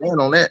that. I stand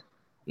on that.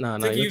 No.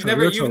 You've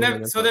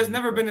never. So there's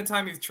never been a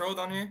time you've trolled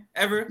on here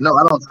ever. No,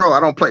 I don't troll.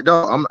 I don't play.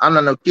 Dog. I'm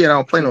not no kid. I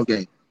don't play no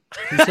game.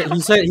 He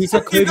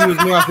said Kobe was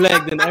more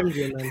athletic than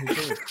MJ, man.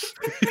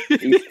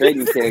 He's straight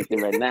in character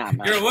right now,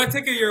 man. You're a what,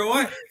 Ticket? You're a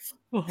what?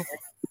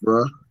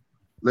 Bro,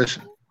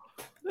 listen.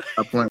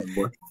 I'm playing,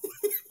 boy.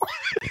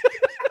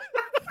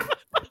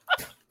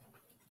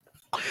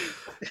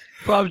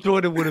 Bob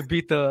Jordan would have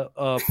beat the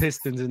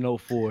Pistons in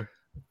 2004.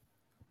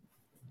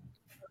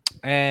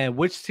 And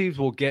which teams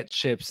will get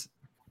chips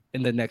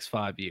in the next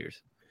 5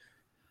 years?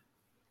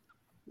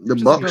 The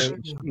Bucks,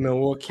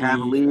 Milwaukee,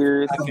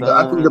 Cavaliers. I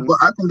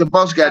think the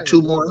Bucks got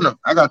two more in them.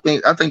 I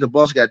think the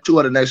Bucks got 2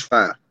 of the next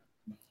 5.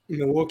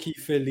 Milwaukee,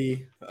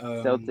 Philly,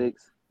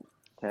 Celtics.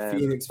 I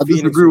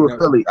disagree with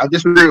Philly. I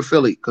disagree with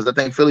Philly because I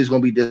think Philly's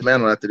going to be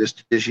dismantled after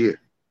this year.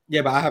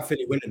 Yeah, but I have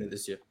Philly winning it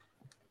this year.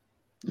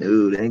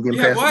 Dude, they ain't getting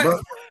past the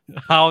Bucks.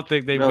 I don't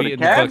think they beat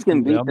the Bucks.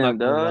 Can beat them,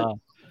 dog.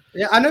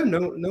 Yeah, I know. No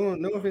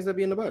one thinks they're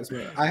beating the Bucks,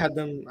 man. I had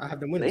them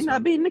winning. They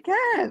not beating the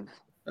Cavs.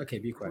 Okay,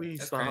 be quiet.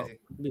 That's crazy.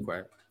 Be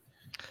quiet.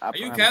 Are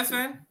you a Cavs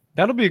fan?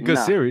 That'll be a good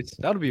series.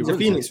 That'll be. He's a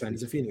Phoenix fan.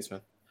 He's a Phoenix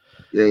fan.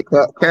 Yeah,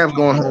 Cavs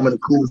going home in a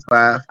cool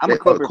 5. I'm a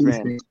Clipper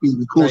fan.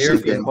 You're a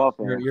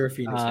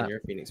Phoenix fan. You're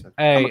a Phoenix fan.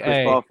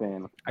 Hey,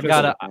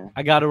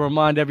 I gotta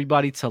remind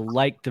everybody to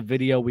like the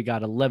video. We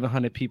got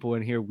 1,100 people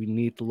in here. We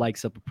need the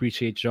likes up.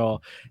 Appreciate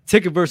y'all.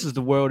 Ticket versus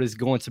the World is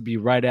going to be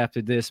right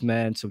after this,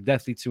 man. So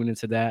definitely tune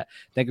into that.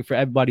 Thank you for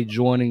everybody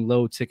joining.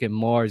 Low Ticket,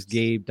 Mars,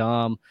 Gabe,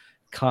 Dom,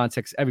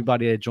 Context,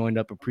 everybody that joined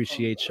up.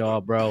 Appreciate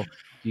y'all, bro.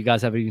 You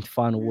guys have any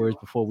final words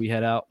before we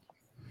head out?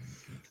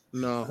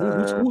 No.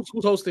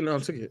 Who's hosting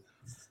on Ticket?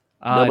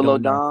 Double O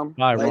Dom.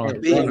 All right, Light the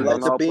beam.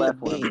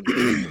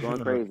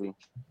 Going crazy.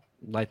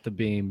 Light the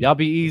beam. Y'all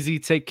be easy.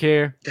 Take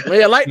care.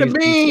 Yeah, light the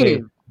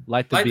beam.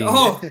 Light the beam.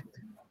 Oh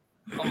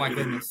my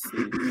goodness.